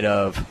side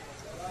of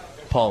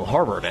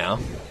PalmHarbor now.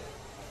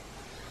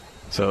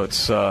 So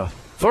it's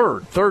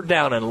third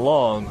down and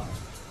long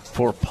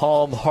for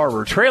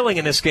PalmHarbor. Trailing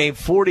in this game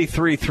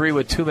 43-3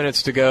 with 2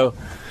 minutes to go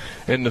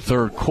in the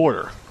third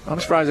quarter. I'm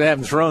surprised they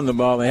haven't thrown the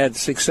ball. They had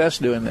success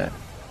doing that.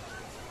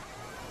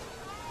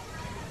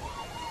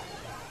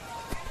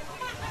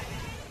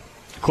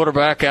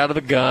 Quarterback out of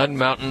the gun.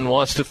 Mountain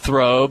wants to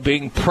throw,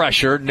 being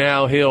pressured.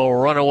 Now he'll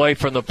run away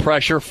from the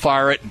pressure,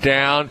 fire it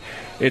down.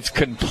 It's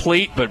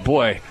complete, but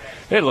boy,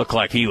 it looked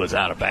like he was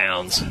out of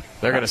bounds.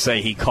 They're going to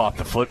say he caught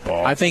the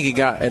football. I think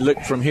it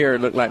looked from here,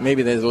 it looked like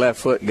maybe his left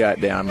foot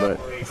got down, but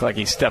it's like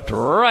he stepped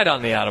right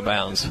on the out of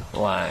bounds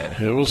line.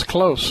 It was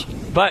close.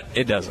 But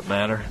it doesn't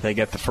matter. They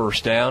get the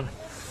first down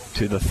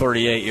to the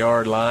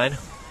 38-yard line.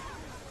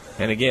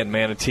 And again,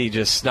 Manatee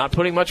just not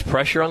putting much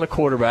pressure on the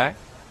quarterback.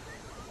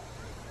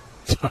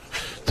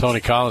 Tony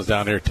Collins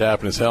down there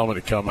tapping his helmet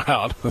to come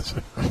out.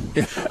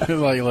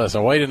 Like,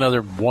 listen, wait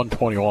another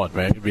 121,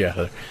 man. He'll be out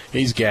of there.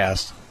 He's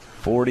gassed.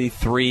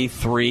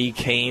 43-3,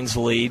 Canes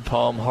lead.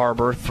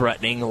 PalmHarbor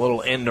threatening a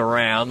little end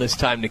around. This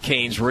time the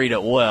Canes read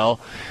it well.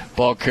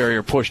 Ball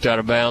carrier pushed out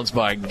of bounds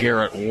by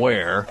Garrett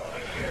Ware.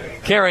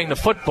 Carrying the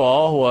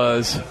football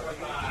was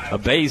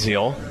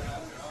Abaziel,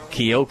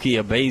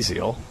 Keoki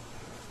Abaziel.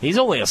 He's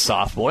only a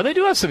sophomore. They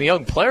do have some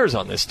young players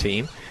on this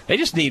team. They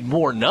just need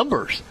more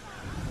numbers.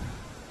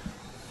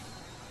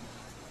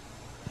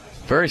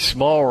 Very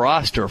small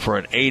roster for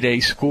an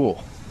 8A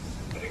school.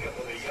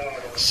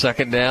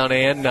 Second down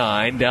and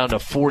 9, down to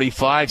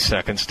 45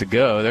 seconds to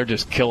go. They're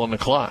just killing the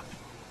clock.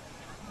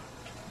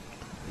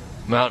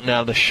 Mountain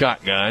out of the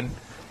shotgun.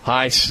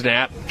 High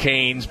snap.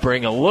 Canes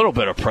bring a little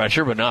bit of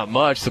pressure, but not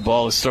much. The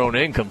ball is thrown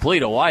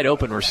incomplete. A wide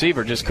open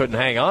receiver just couldn't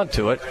hang on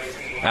to it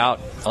out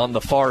on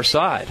the far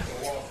side.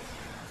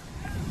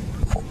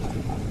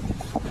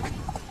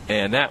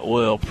 And that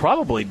will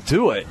probably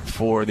do it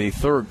for the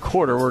third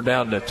quarter. We're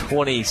down to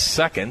 20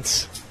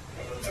 seconds.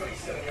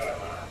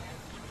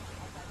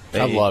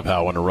 I love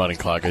how when a running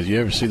clock is.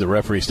 You ever see the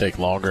referees take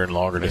longer and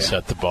longer to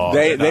set the ball?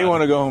 They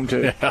want to go home,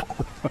 too. Yeah.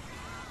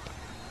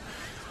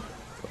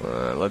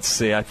 Let's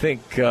see. I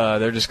think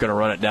they're just going to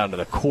run it down to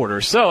the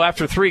quarter. So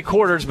after 3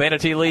 quarters,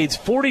 Manatee leads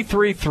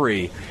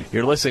 43-3.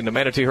 You're listening to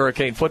Manatee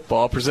Hurricane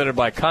Football, presented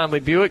by Conley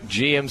Buick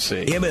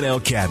GMC.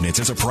 M&L Cabinets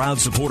is a proud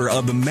supporter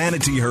of the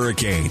Manatee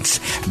Hurricanes.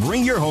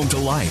 Bring your home to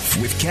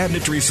life with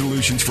cabinetry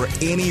solutions for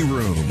any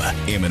room.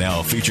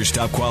 M&L features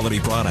top quality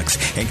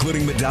products,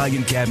 including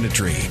medallion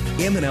cabinetry.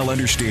 M&L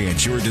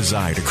understands your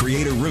desire to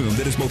create a room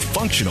that is both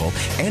functional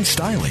and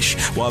stylish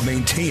while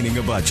maintaining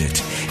a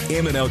budget.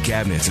 M&L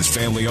Cabinets is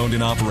family owned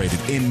and operated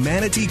in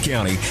Manatee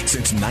County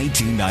since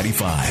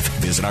 1995.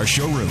 Visit our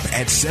showroom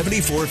at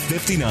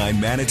 7459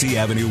 Manatee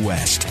Avenue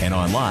West and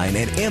online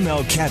at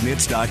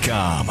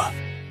mlcabinets.com.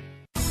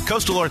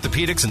 Coastal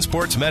Orthopedics and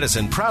Sports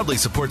Medicine proudly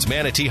supports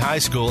Manatee High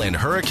School and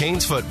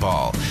Hurricanes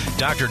football.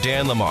 Dr.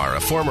 Dan Lamar, a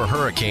former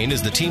Hurricane,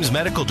 is the team's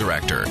medical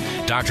director.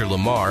 Dr.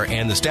 Lamar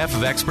and the staff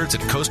of experts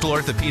at Coastal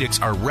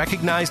Orthopedics are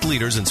recognized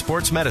leaders in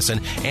sports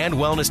medicine and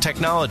wellness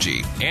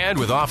technology. And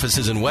with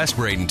offices in West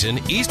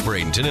Bradenton, East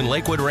Bradenton, and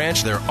Lakewood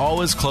Ranch, they're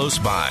always close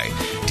by.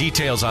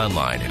 Details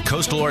online at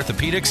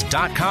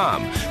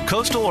coastalorthopedics.com.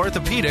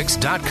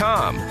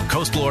 Coastalorthopedics.com.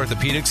 Coastal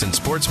Orthopedics and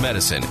Sports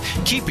Medicine,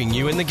 keeping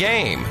you in the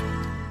game.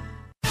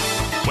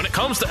 When it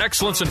comes to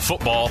excellence in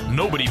football,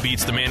 nobody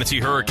beats the Manatee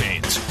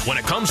Hurricanes. When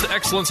it comes to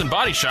excellence in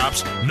body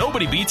shops,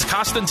 nobody beats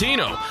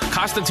Costantino.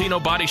 Costantino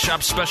Body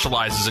Shop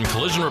specializes in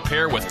collision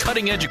repair with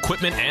cutting-edge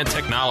equipment and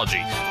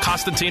technology.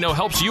 Costantino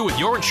helps you with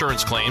your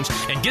insurance claims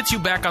and gets you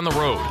back on the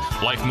road.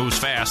 Life moves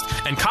fast,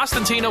 and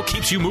Costantino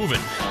keeps you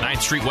moving.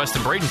 9th Street West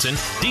in Bradenton.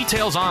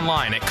 Details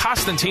online at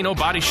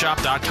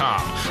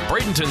CostantinoBodyShop.com.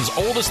 Bradenton's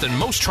oldest and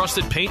most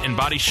trusted paint and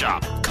body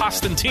shop,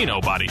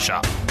 Costantino Body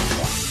Shop.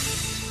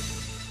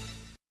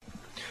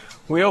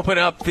 We open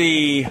up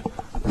the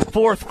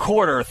fourth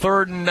quarter,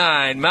 3rd and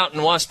 9.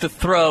 Mountain wants to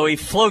throw. He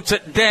floats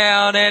it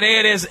down, and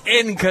it is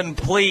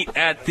incomplete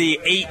at the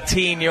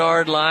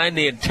 18-yard line.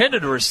 The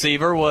intended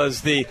receiver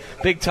was the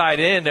big tight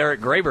end, Eric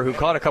Graber, who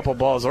caught a couple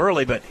balls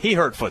early, but he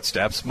heard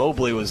footsteps.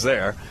 Mobley was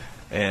there,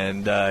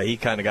 and he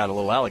kind of got a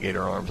little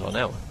alligator arms on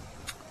that one.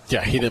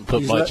 Yeah, he didn't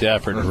put much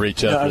effort to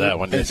reach up for that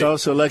one, did he? It's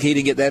also lucky he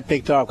didn't get that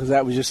picked off because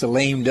that was just a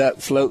lame duck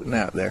floating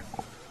out there.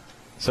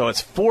 So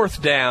it's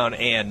 4th down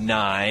and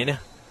 9.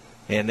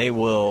 And they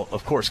will,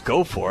 of course,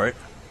 go for it.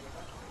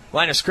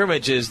 Line of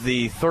scrimmage is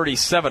the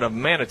 37 of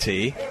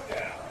Manatee.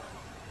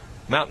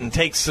 Mountain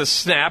takes the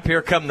snap.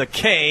 Here come the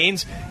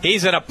Canes.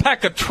 He's in a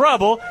peck of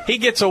trouble. He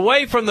gets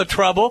away from the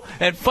trouble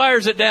and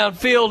fires it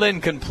downfield.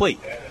 Incomplete.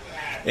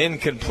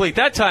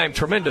 That time,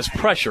 tremendous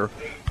pressure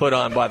put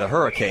on by the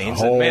Hurricanes,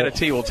 and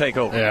Manatee will take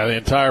over. Yeah, the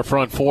entire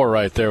front four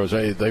right there,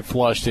 they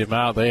flushed him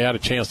out. They had a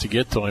chance to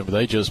get to him, but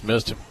they just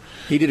missed him.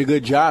 He did a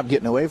good job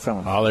getting away from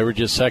him. Oh, they were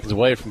just seconds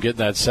away from getting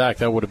that sack.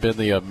 That would have been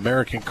the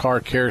American Car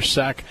Care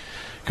sack.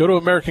 Go to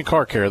American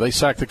Car Care. They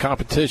sack the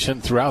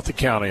competition throughout the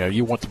county.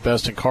 You want the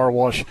best in car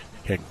wash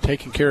and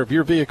taking care of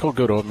your vehicle,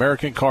 go to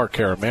American Car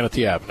Care on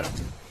Manatee Avenue.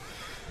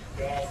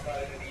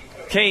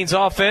 Canes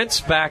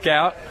offense back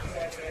out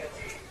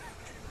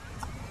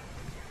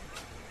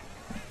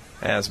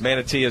as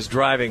Manatee is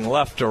driving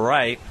left to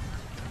right.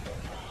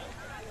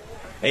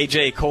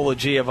 A.J.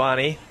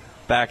 Colagiovanni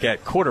back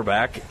at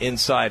quarterback,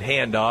 inside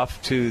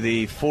handoff to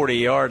the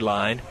 40-yard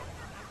line.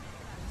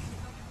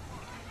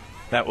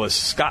 That was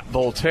Scott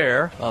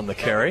Voltaire on the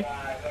carry.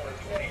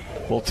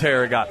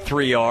 Voltaire got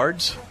 3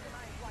 yards.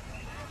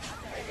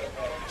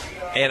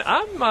 And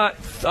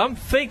I'm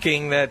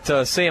thinking that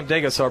Sam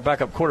Degas, our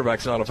backup quarterback,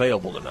 is not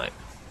available tonight.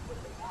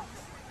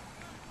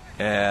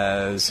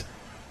 As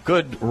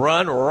good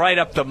run right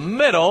up the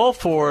middle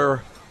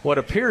for what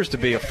appears to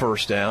be a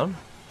first down.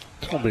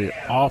 It's going to be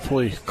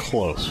awfully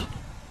close.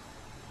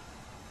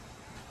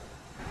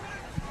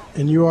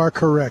 And you are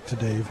correct,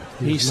 Dave.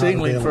 He's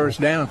signaling first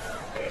down.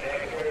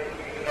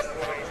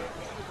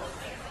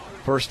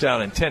 First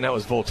down and 10. That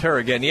was Voltaire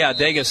again. Yeah,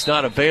 Degas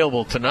not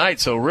available tonight,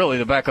 so really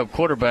the backup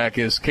quarterback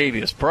is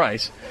Cavius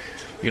Price.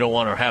 You don't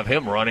want to have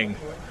him running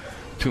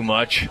too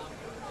much.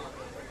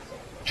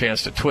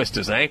 Chance to twist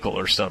his ankle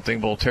or something.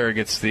 Voltaire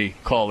gets the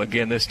call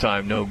again, this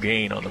time no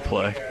gain on the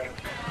play.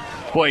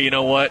 Boy, you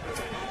know what?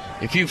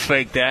 If you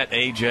fake that,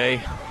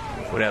 A.J.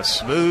 would have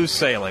smooth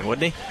sailing,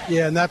 wouldn't he?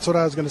 Yeah, and that's what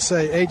I was going to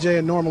say.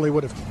 A.J. normally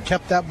would have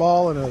kept that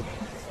ball in a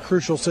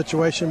crucial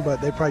situation,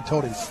 but they probably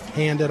told him,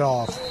 hand it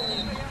off.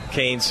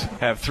 Canes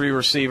have 3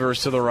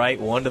 receivers to the right,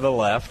 1 to the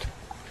left.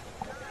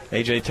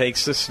 A.J.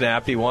 takes the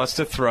snap. He wants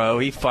to throw.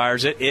 He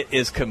fires it. It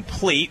is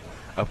complete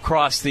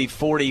across the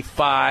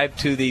 45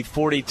 to the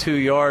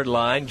 42-yard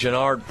line.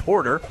 Jannard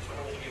Porter,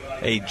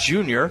 a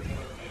junior.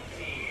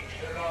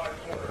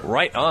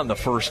 right on the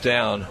first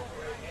down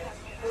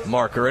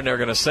marker, and they're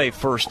going to say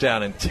first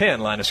down and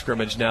 10. Line of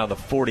scrimmage now the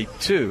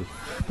 42.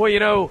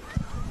 Well,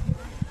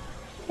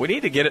 we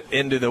need to get it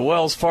into the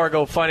Wells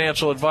Fargo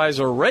Financial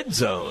Advisor red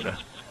zone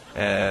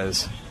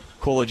as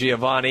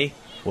Colagiovanni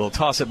will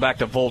toss it back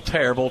to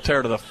Voltaire.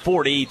 Voltaire to the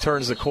 40. He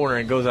turns the corner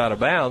and goes out of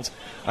bounds.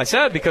 I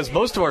said because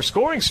most of our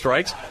scoring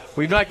strikes,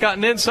 we've not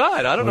gotten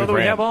inside. I don't know that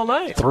we have all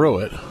night. Through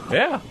it.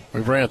 Yeah.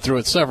 We ran through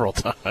it several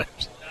times.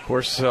 Of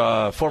course,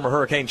 former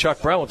Hurricane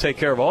Chuck Brown will take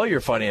care of all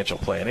your financial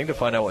planning. To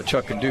find out what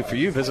Chuck can do for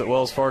you, visit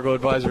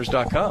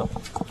WellsFargoAdvisors.com.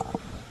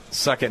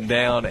 Second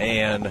down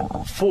and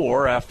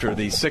 4 after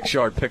the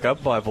 6-yard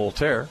pickup by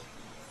Voltaire.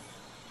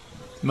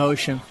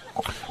 Motion.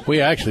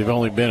 We actually have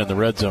only been in the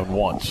red zone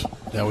once.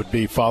 That would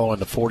be following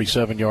the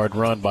 47-yard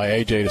run by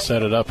A.J. to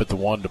set it up at the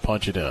 1 to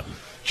punch it in.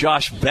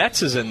 Josh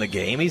Betts is in the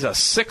game. He's a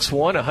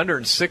 6'1",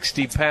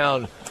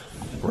 160-pound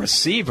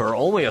receiver,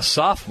 only a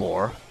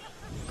sophomore.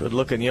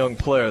 Good-looking young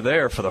player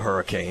there for the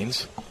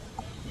Hurricanes.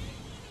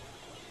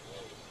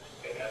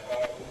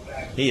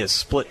 He is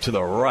split to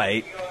the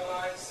right,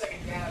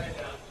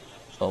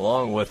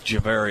 along with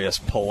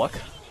Javarius Pollock.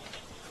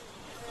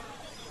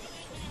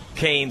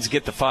 Canes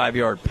get the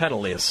 5-yard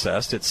penalty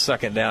assessed. It's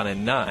second down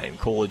and 9.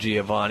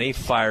 Colagiovanni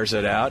fires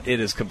it out. It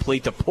is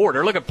complete to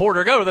Porter. Look at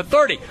Porter go to the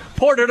 30.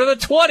 Porter to the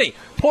 20.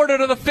 Porter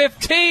to the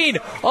 15.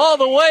 All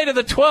the way to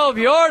the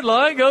 12-yard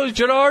line goes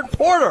Jannard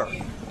Porter.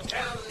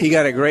 He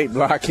got a great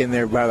block in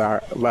there by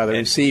the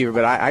receiver,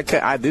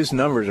 but these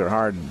numbers are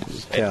hard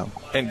to tell.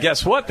 And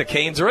guess what? The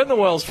Canes are in the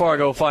Wells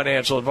Fargo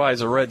Financial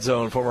Advisor red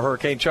zone. Former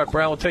Hurricane Chuck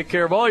Brown will take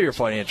care of all your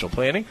financial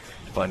planning.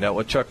 To find out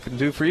what Chuck can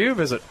do for you,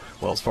 visit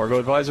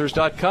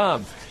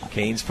WellsFargoAdvisors.com.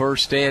 Canes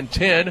first and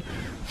 10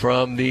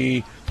 from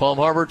the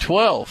PalmHarbor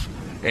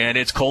 12. And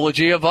it's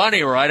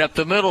Colagiovanni right up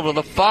the middle to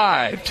the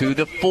 5 to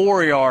the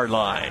 4-yard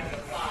line.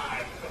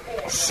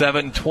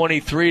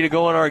 7:23 to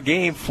go in our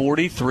game,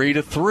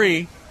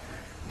 43-3.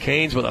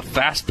 Canes with a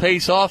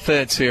fast-paced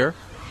offense here.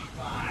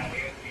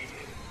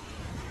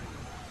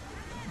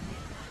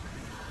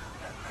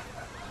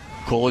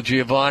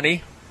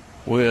 Colagiovanni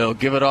will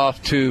give it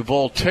off to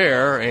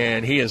Voltaire,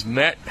 and he is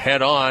met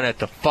head-on at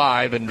the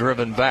 5 and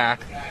driven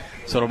back.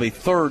 So it'll be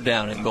third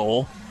down and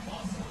goal.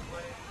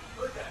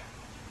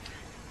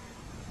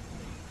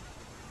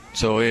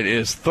 So it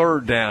is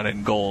third down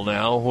and goal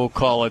now. We'll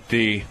call it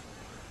the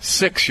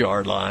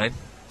 6-yard line.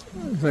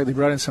 Looks like they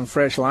brought in some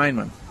fresh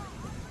linemen.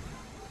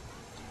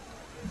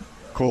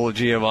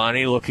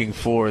 Colagiovanni looking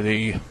for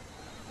the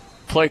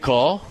play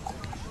call.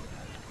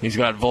 He's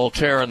got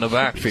Voltaire in the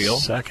backfield.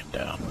 Second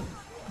down.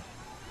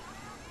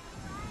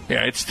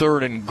 Yeah, it's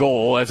third and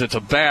goal as it's a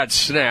bad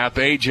snap.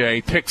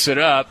 A.J. picks it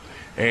up,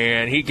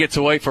 and he gets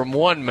away from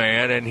one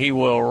man, and he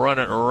will run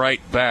it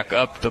right back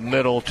up the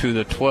middle to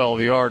the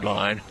 12-yard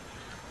line.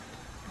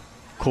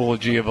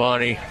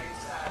 Colagiovanni.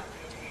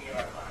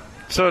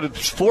 So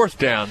it's fourth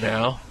down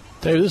now.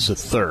 Dave, this is a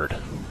third.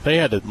 They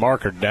had the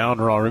marker down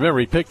wrong. Remember,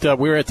 we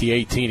were at the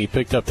 18. He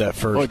picked up that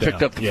first down. Oh, he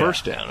picked up the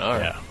first down. All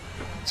right. Yeah.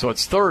 So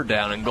it's third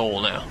down and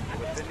goal now.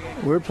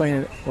 We're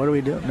playing it. What do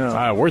we do?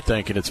 No. We're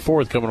thinking it's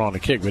fourth coming on the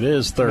kick, but it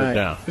is third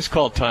down. It's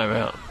called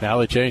timeout. Now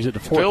they changed it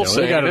to fourth down.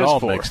 They got it all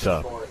mixed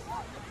up.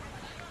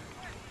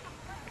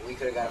 We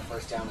could have got a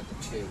first down at the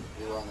 2.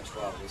 We were on the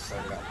 12. We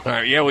started out. All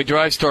right, yeah, we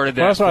started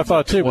that. Well, that's what I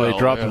thought, too, when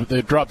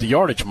they dropped the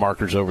yardage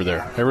markers over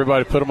there.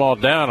 Everybody put them all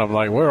down. I'm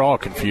like, we're all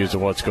confused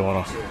at what's going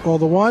on. Well,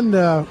 the one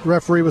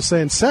referee was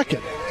saying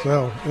second,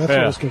 so that's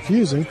what was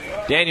confusing.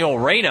 Daniel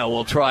Reyna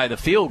will try the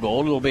field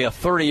goal. It will be a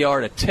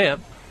 30-yard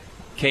attempt.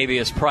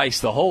 Cavius Price,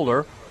 the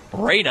holder.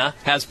 Reyna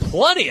has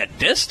plenty of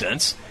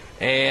distance,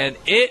 and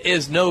it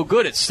is no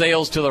good. It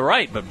sails to the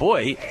right, but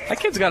boy, that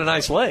kid's got a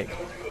nice leg.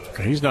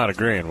 He's not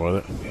agreeing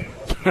with it.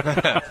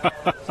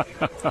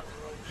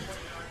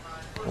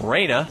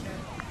 Reyna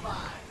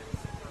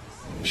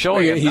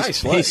showing a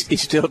nice leg.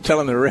 He's still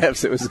telling the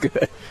refs it was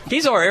good.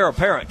 He's our heir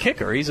apparent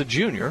kicker. He's a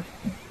junior,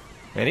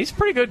 and he's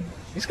pretty good.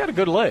 He's got a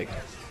good leg.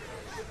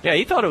 Yeah,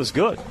 he thought it was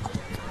good.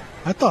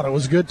 I thought it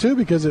was good, too,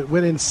 because it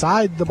went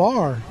inside the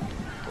bar.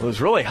 It was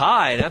really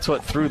high, and that's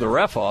what threw the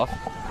ref off.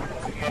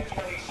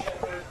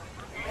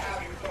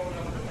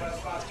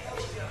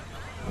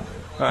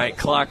 All right,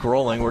 clock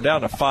rolling. We're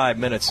down to 5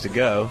 minutes to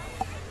go.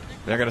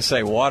 They're going to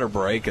say water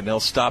break, and they'll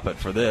stop it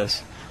for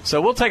this. So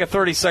we'll take a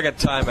 30-second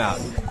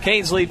timeout.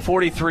 Canes lead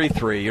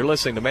 43-3. You're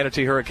listening to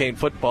Manatee Hurricane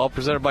Football,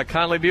 presented by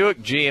Conley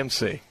Buick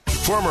GMC.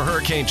 Former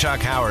Hurricane Chuck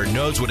Howard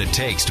knows what it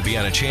takes to be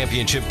on a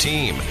championship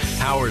team.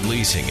 Howard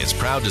Leasing is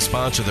proud to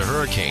sponsor the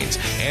Hurricanes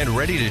and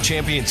ready to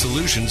champion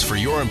solutions for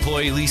your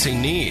employee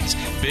leasing needs.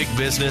 Big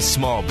business,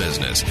 small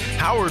business.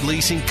 Howard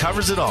Leasing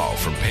covers it all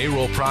from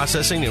payroll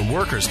processing and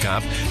workers'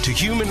 comp to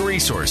human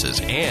resources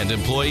and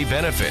employee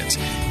benefits.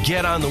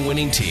 Get on the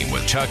winning team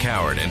with Chuck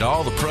Howard and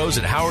all the pros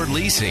at Howard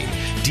Leasing.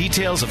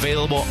 Details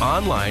available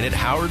online at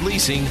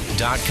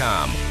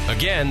howardleasing.com.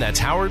 Again, that's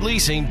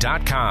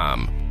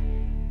howardleasing.com.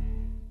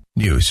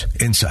 News,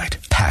 insight,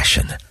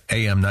 passion.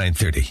 AM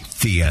 930,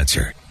 The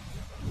Answer.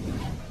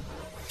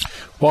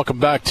 Welcome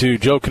back to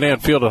Joe Canaan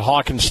Field at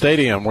Hawkins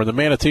Stadium, where the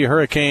Manatee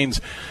Hurricanes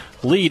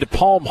lead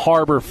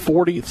PalmHarbor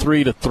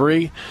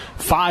 43-3.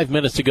 5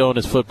 minutes to go in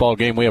this football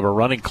game. We have a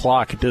running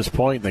clock at this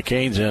point, and the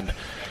Canes in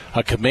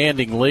a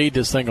commanding lead.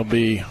 This thing will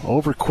be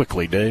over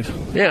quickly, Dave.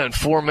 Yeah, in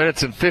 4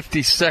 minutes and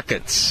 50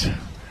 seconds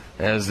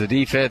as the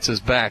defense is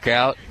back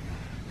out.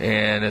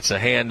 And it's a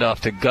handoff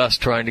to Gus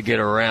trying to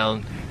get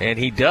around. And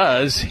he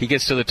does. He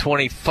gets to the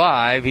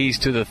 25. He's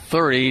to the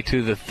 30,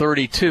 to the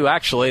 32.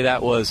 Actually,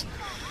 that was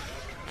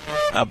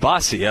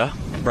Abasia,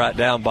 brought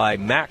down by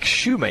Max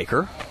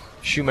Shoemaker.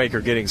 Shoemaker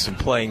getting some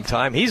playing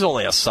time. He's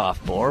only a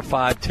sophomore,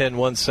 5'10",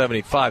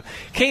 175.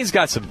 Canes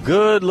got some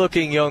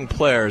good-looking young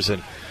players.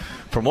 And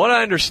from what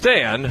I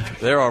understand,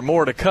 there are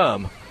more to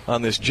come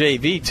on this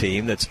JV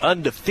team that's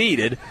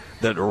undefeated,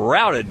 that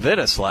routed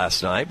Venice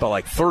last night by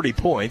like 30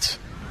 points.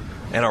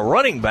 And a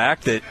running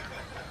back that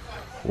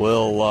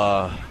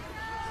will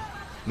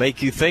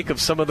make you think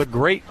of some of the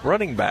great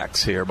running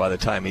backs here by the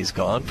time he's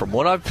gone, from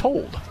what I've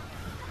told.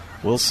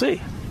 We'll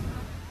see.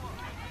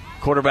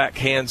 Quarterback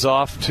hands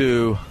off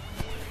to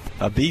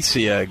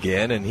Abasia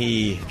again, and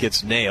he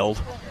gets nailed.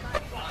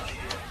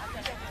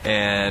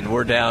 And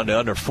we're down to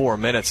under 4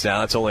 minutes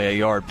now. It's only a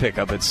yard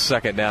pickup. It's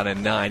 2nd down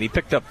and 9. He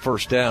picked up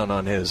first down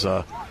on his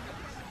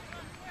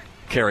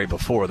carry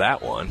before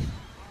that one.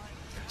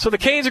 So the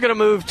Canes are going to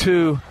move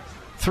to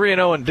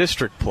 3-0 in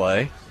district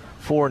play,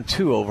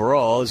 4-2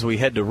 overall as we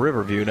head to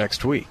Riverview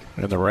next week.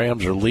 And the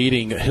Rams are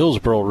leading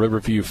Hillsboro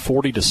Riverview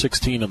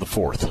 40-16 in the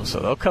 4th. So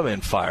they'll come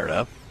in fired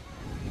up.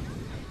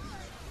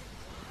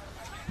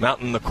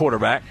 Mountain, the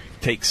quarterback,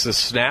 takes the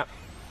snap,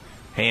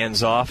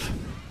 hands off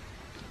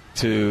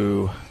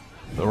to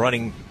the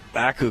running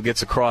back who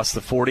gets across the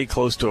 40,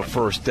 close to a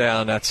first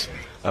down. That's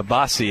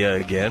Abasia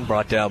again,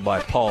 brought down by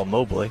Paul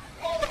Mobley.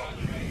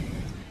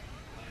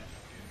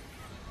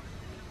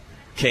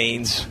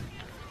 Canes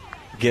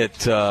get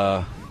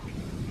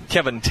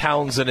Kevin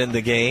Townsend in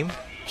the game.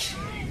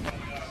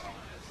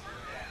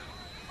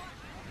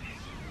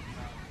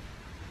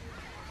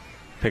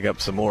 Pick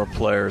up some more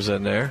players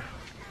in there.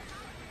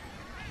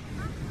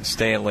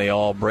 Stanley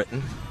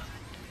All-Britain.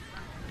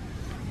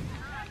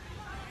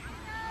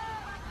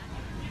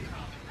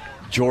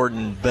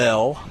 Jordan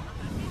Bell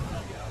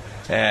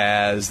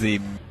as the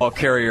ball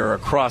carrier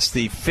across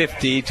the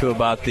 50 to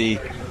about the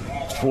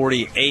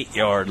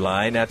 48-yard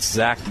line. That's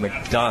Zach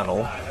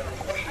McDonald.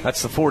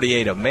 That's the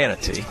 48 of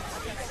Manatee.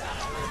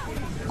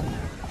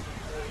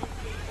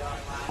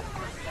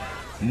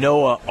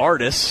 Noah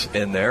Artis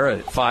in there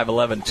at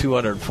 5'11",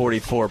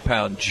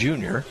 244-pound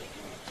junior.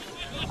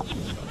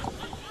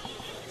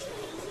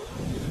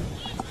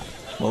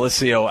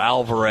 Malicio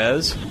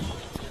Alvarez.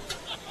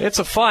 It's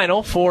a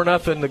final,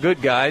 4-0. The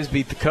good guys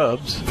beat the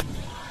Cubs.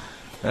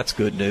 That's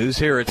good news.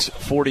 Here it's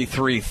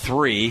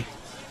 43-3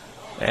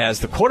 as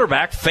the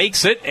quarterback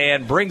fakes it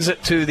and brings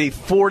it to the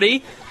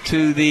 40,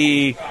 to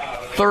the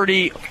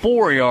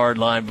 34-yard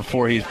line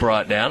before he's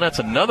brought down. That's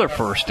another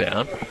first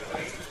down.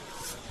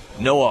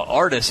 Noah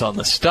Artis on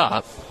the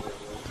stop.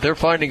 They're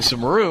finding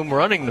some room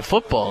running the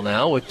football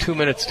now with 2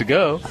 minutes to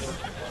go.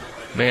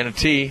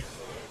 Manatee.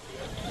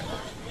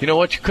 You know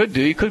what you could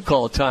do? You could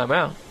call a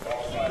timeout.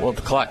 Won't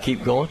the clock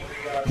keep going?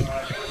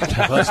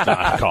 Let's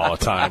not call a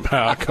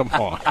timeout. Come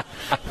on.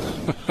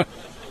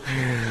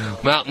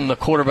 Mountain, the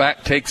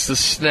quarterback, takes the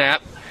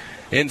snap.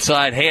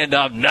 Inside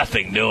handoff,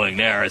 nothing doing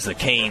there as the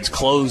Canes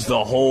close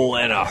the hole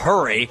in a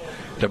hurry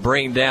to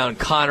bring down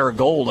Connor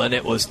Golden.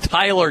 It was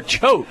Tyler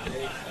Choate,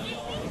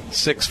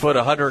 6 foot,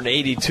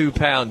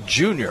 182-pound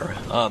junior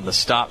on the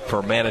stop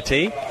for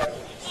Manatee.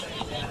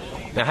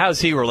 Now,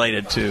 how's he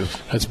related to?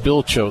 That's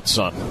Bill Choate's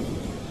son.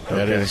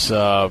 Okay. That is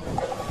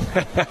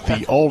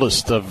the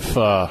oldest of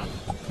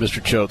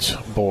Mr. Choate's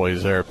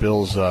boys there.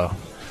 Bill's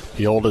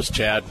the oldest.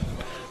 Chad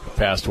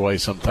passed away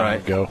some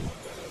time ago.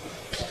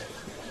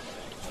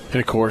 And,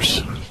 of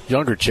course,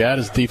 younger Chad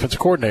is defensive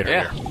coordinator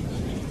here.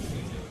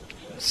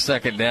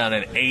 2nd down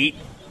and 8.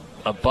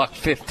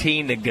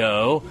 $1:15 to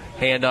go.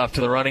 Handoff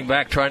to the running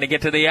back, trying to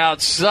get to the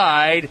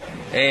outside,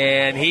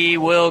 and he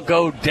will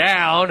go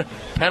down.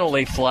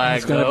 Penalty flag,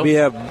 It's going to be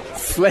a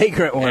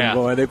flagrant one,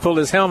 boy. They pulled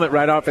his helmet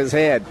right off his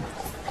head.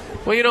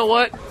 Well, you know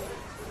what?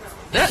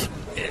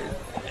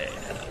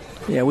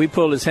 Yeah, we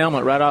pulled his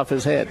helmet right off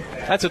his head.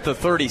 That's at the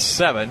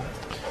 37.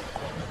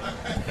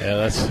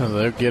 Yeah,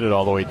 they'll get it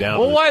all the way down.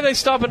 Well, why are they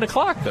stopping the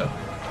clock, though?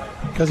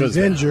 Because he's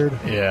injured.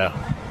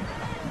 Yeah.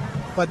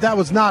 But that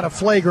was not a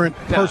flagrant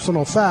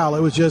personal foul.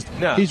 It was just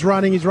he's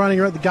running.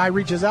 The guy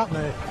reaches out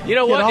and you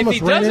know what?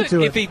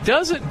 If he it.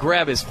 doesn't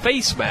grab his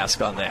face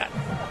mask on that,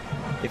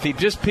 if he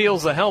just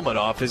peels the helmet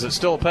off, is it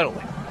still a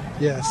penalty?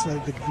 Yes,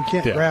 you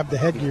can't grab the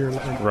headgear.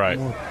 Right.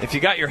 If you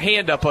got your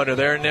hand up under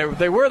there, and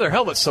they wear their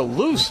helmets so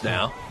loose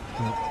now.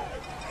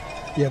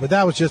 Yeah, but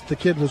that was just the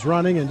kid was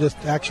running and just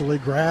actually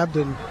grabbed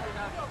and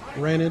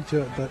ran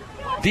into it. But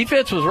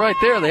defense was right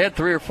there. They had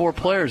 3 or 4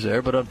 players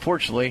there, but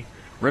unfortunately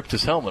ripped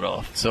his helmet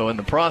off. So in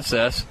the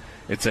process,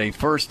 it's a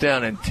 1st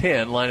down and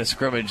 10, line of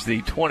scrimmage,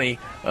 the 20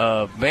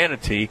 of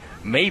Manatee.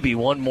 Maybe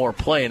one more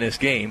play in this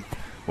game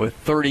with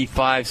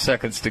 35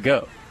 seconds to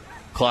go.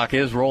 Clock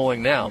is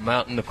rolling now.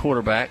 Mountain, the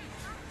quarterback.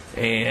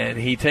 And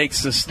he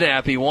takes the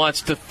snap. He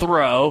wants to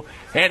throw.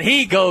 And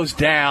he goes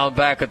down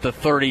back at the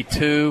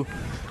 32.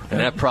 And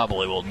that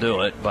probably will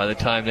do it by the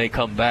time they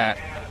come back.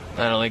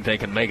 I don't think they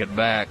can make it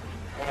back.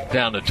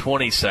 Down to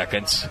 20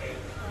 seconds.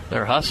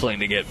 They're hustling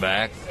to get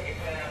back.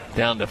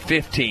 Down to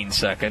 15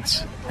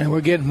 seconds. And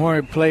we're getting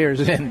more players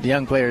in,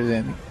 young players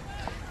in.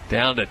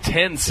 Down to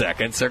 10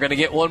 seconds. They're going to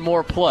get one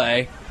more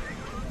play.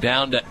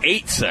 Down to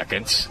 8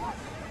 seconds.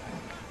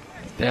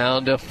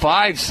 Down to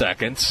 5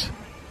 seconds.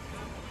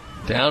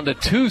 Down to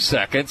 2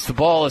 seconds. The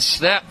ball is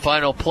snapped.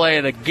 Final play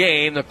of the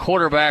game. The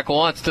quarterback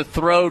wants to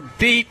throw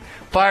deep.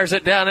 Fires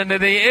it down into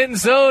the end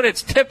zone.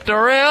 It's tipped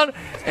around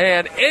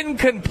and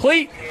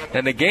incomplete.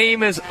 And the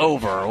game is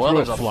over. Well,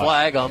 there's a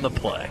flag on the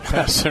play.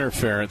 Pass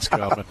interference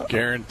coming.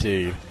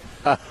 Guaranteed.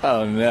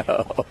 Oh,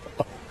 no.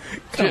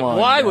 Come on,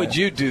 why man. would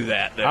you do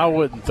that? There? I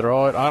wouldn't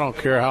throw it. I don't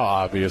care how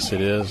obvious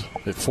it is.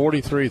 At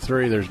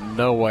 43-3, there's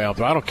no way I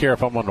don't care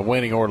if I'm on the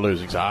winning or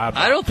losing side.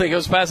 I don't think it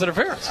was pass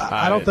interference.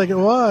 I don't think it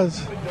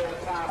was.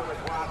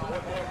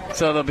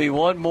 So there'll be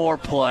one more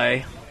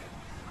play.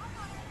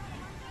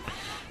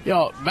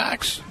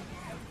 Max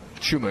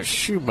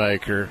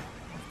Shoemaker,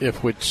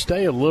 if we'd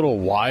stay a little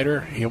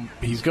wider,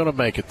 he's going to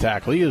make a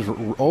tackle. He has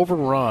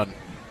overrun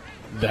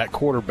that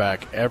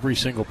quarterback every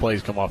single play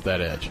he's come off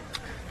that edge.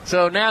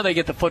 So now they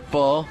get the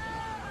football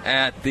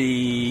at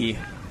the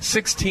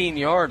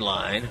 16-yard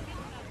line.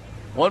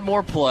 One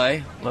more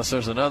play, unless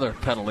there's another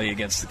penalty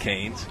against the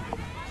Canes.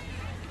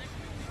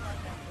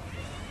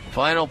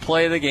 Final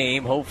play of the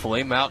game,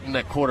 hopefully. Mountain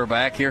at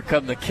quarterback. Here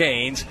come the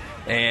Canes,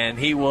 and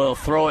he will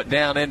throw it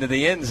down into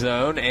the end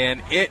zone,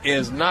 and it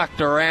is knocked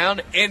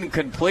around,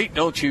 incomplete.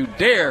 Don't you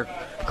dare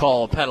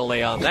call a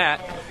penalty on that.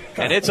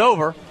 And it's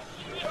over.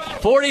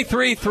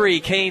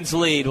 43-3, Canes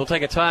lead. We'll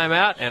take a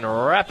timeout and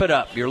wrap it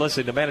up. You're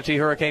listening to Manatee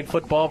Hurricane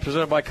Football,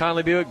 presented by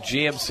Conley Buick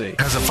GMC.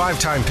 As a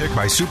 5-time pick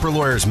by Super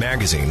Lawyers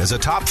Magazine, as a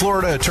top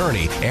Florida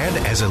attorney, and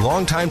as a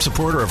longtime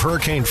supporter of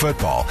Hurricane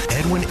football,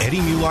 Edwin Eddie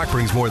Mulock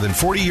brings more than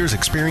 40 years'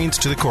 experience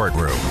to the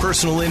courtroom.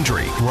 Personal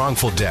injury,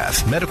 wrongful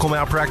death, medical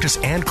malpractice,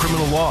 and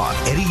criminal law.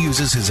 Eddie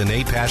uses his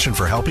innate passion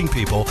for helping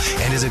people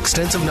and his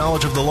extensive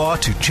knowledge of the law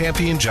to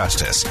champion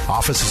justice.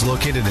 Office is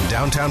located in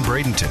downtown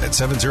Bradenton at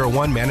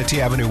 701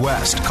 Manatee Avenue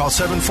West. Call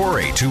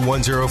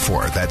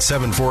 748-2104. That's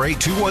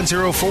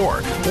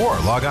 748-2104. Or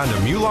log on to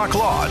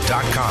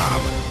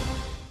MulockLaw.com.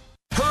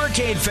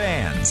 Hurricane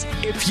fans,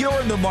 if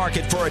you're in the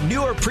market for a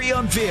newer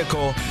pre-owned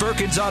vehicle,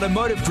 Firkins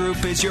Automotive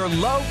Group is your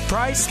low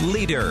price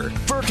leader.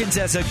 Firkins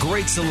has a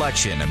great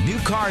selection of new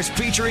cars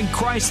featuring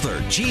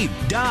Chrysler, Jeep,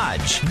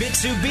 Dodge,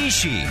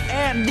 Mitsubishi,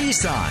 and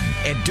Nissan.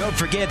 And don't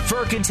forget,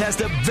 Firkins has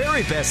the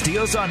very best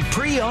deals on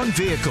pre-owned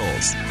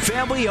vehicles.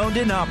 Family owned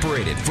and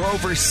operated for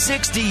over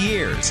 60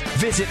 years.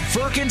 Visit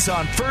Firkins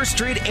on 1st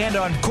Street and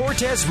on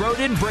Cortez Road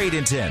in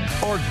Bradenton,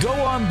 or go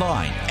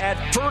online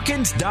at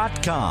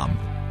Firkins.com.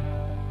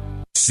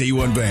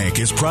 C1 Bank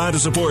is proud to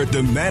support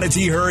the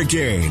Manatee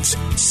Hurricanes.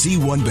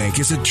 C1 Bank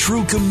is a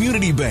true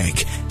community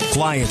bank.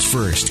 Clients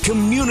first,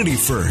 community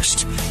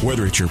first.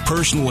 Whether it's your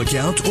personal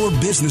account or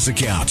business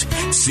account,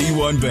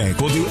 C1 Bank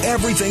will do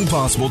everything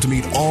possible to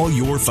meet all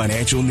your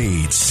financial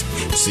needs.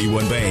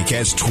 C1 Bank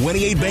has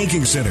 28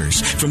 banking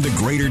centers from the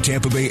greater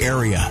Tampa Bay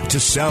area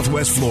to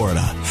Southwest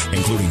Florida,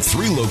 including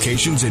 3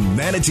 locations in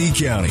Manatee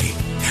County.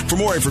 For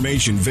more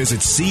information,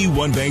 visit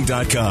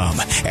C1Bank.com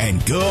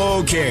and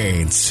go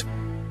Canes.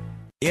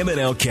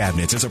 M&L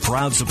Cabinets is a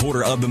proud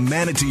supporter of the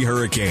Manatee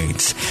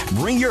Hurricanes.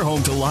 Bring your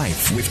home to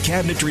life with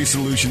cabinetry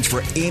solutions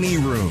for any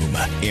room.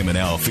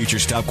 M&L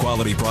features top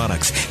quality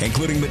products,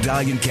 including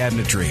medallion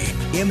cabinetry.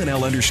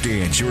 M&L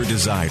understands your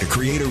desire to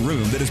create a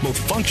room that is both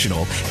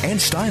functional and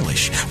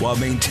stylish while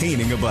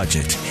maintaining a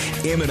budget.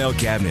 M&L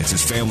Cabinets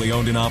is family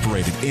owned and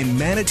operated in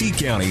Manatee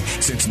County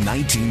since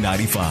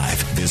 1995.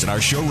 Visit our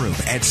showroom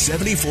at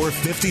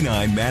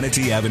 7459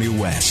 Manatee Avenue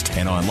West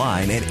and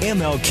online at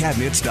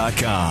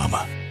mlcabinets.com.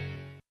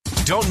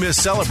 Don't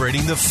miss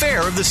celebrating the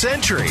Fair of the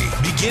Century.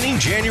 Beginning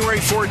January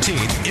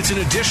 14th, it's an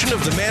edition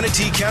of the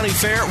Manatee County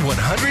Fair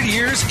 100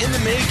 years in the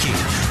making.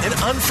 An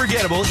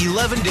unforgettable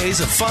 11 days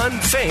of fun,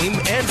 fame,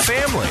 and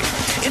family.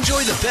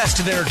 Enjoy the best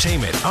in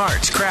entertainment,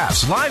 arts,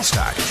 crafts,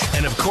 livestock,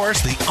 and of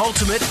course, the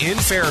ultimate in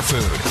fair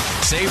food.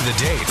 Save the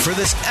date for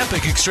this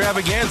epic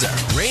extravaganza.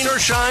 Rain or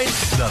shine,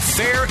 the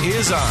fair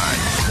is on.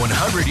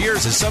 100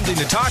 years is something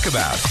to talk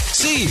about.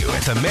 See you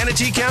at the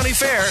Manatee County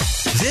Fair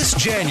this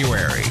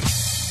January.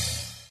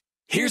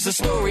 Here's a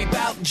story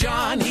about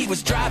John. He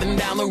was driving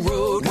down the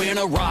road when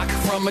a rock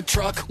from a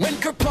truck went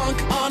kerplunk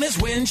on his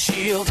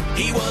windshield.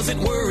 He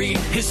wasn't worried.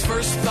 His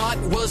first thought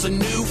was a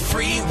new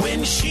free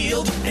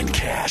windshield and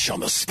cash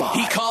on the spot.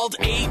 He called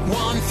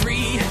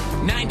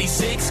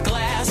 813-96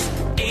 Glass.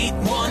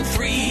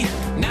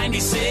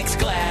 813-96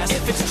 Glass.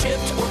 If it's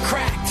chipped or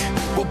cracked,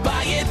 we'll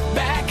buy it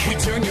back. We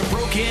turn your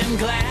broken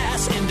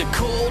glass into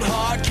cold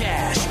hard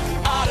cash.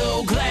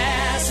 Auto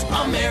Glass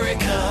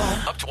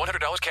America. Up to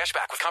 $100 cash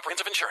back with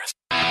comprehensive insurance.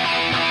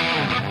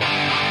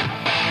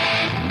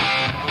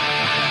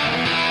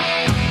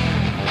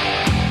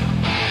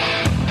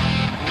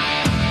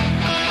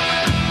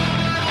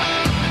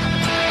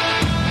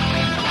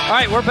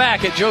 right, we're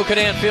back at Joe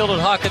Canan Field at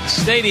Hawkins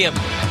Stadium.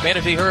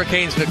 Manatee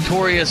Hurricanes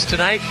victorious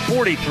tonight,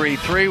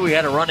 43-3. We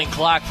had a running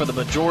clock for the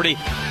majority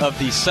of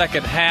the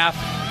second half.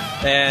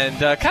 And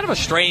kind of a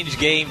strange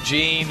game,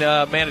 Gene.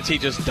 Manatee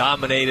just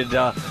dominated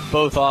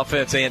both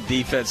offense and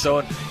defense.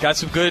 So got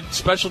some good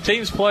special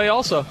teams play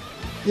also.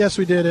 Yes,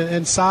 we did.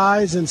 And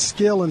size and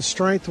skill and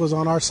strength was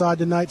on our side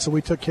tonight, so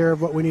we took care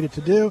of what we needed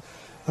to do.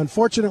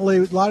 Unfortunately,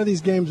 a lot of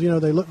these games,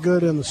 they look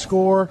good in the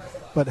score,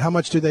 but how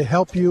much do they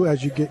help you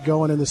as you get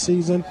going in the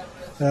season?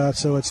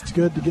 So it's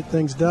good to get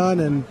things done.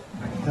 And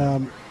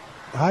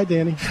hi,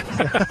 Danny.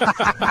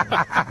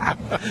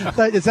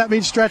 Does that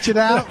mean stretch it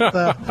out?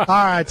 All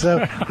right,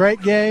 so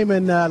great game,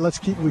 and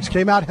we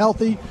came out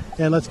healthy,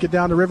 and let's get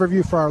down to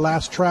Riverview for our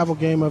last travel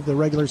game of the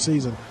regular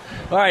season.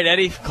 All right,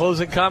 Eddie,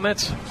 closing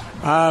comments?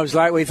 It was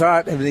like we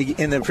thought in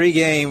the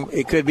pregame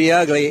it could be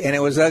ugly, and it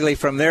was ugly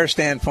from their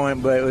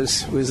standpoint, but it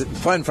was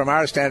fun from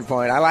our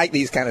standpoint. I like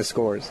these kind of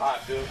scores.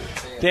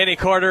 Danny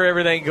Carter,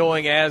 everything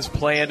going as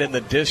planned in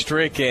the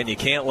district, and you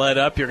can't let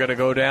up. You're going to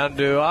go down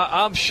to,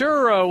 I'm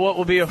sure, what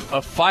will be a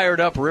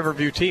fired-up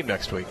Riverview team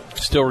next week.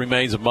 Still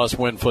remains a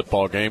must-win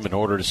football game in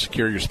order to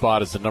secure your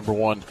spot as the number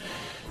one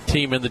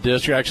team in the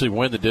district, actually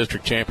win the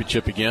district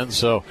championship again.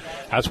 So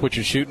that's what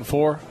you're shooting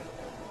for.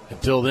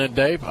 Until then,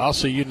 Dave, I'll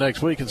see you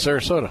next week in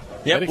Sarasota.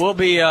 Yep, we'll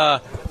be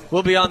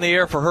on the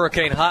air for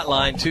Hurricane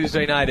Hotline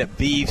Tuesday night at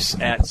Beefs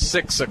at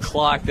 6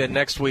 o'clock. Then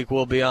next week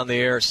we'll be on the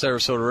air at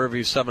Sarasota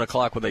Riverview 7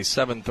 o'clock with a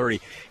 7:30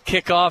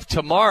 kickoff.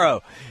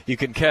 Tomorrow you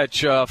can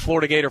catch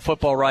Florida Gator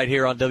football right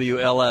here on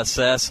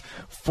WLSS.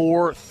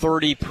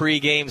 4:30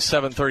 pregame,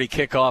 7:30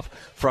 kickoff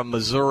from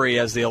Missouri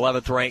as the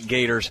 11th ranked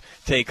Gators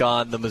take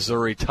on the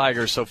Missouri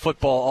Tigers. So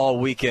football all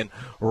weekend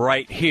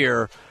right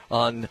here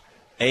on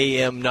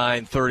AM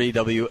 930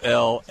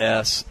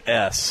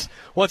 WLSS.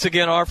 Once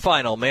again, our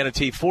final,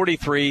 Manatee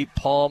 43,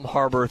 Palm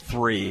Harbor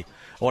 3.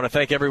 I want to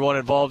thank everyone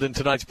involved in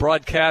tonight's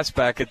broadcast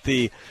back at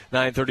the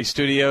 930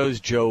 studios.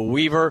 Joe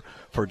Weaver,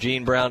 for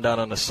Gene Brown down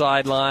on the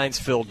sidelines,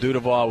 Phil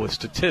Dudevall with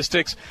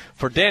statistics.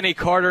 For Danny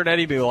Carter and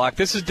Eddie Mulock,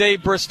 this is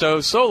Dave Bristow.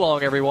 So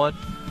long, everyone.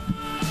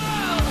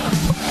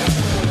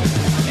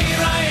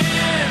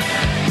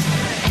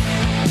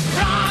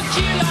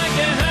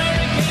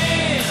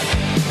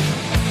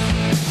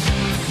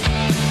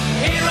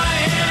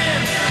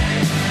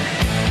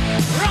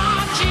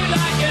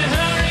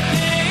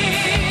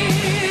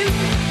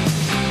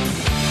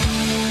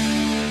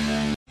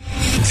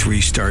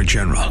 Three-star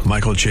General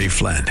Michael J.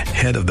 Flynn,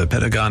 head of the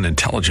Pentagon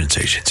Intelligence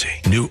Agency,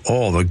 knew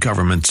all the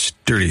government's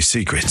dirty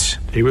secrets.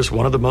 He was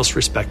one of the most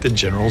respected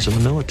generals in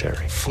the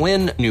military.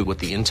 Flynn knew what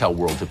the intel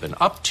world had been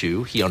up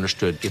to. He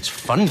understood its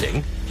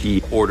funding.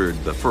 He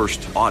ordered the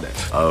first audit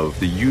of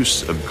the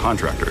use of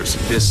contractors.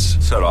 This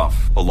set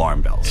off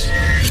alarm bells.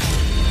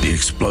 The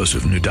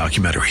explosive new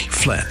documentary,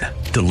 Flynn,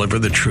 Deliver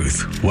the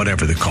Truth,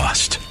 Whatever the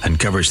Cost,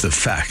 uncovers the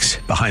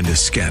facts behind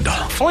this scandal.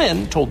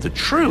 Flynn told the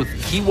truth.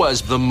 He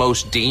was the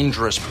most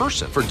dangerous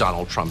person for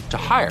Donald Trump to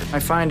hire. I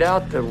find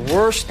out the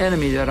worst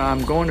enemy that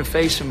I'm going to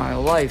face in my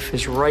life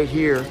is right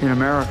here in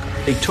America.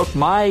 They took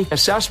my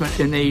assessment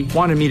and they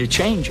wanted me to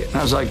change it. And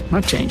I was like, I'm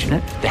not changing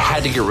it. They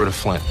had to get rid of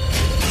Flynn.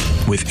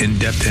 With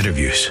in-depth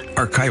interviews,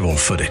 archival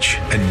footage,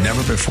 and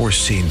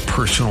never-before-seen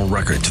personal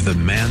records of the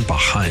man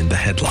behind the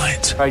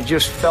headlines. I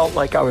just felt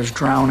like I was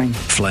drowning.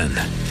 Flynn,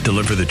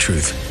 Deliver the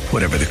Truth,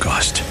 Whatever the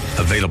Cost.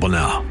 Available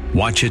now.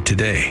 Watch it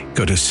today.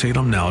 Go to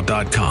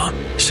salemnow.com.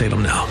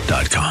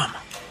 salemnow.com.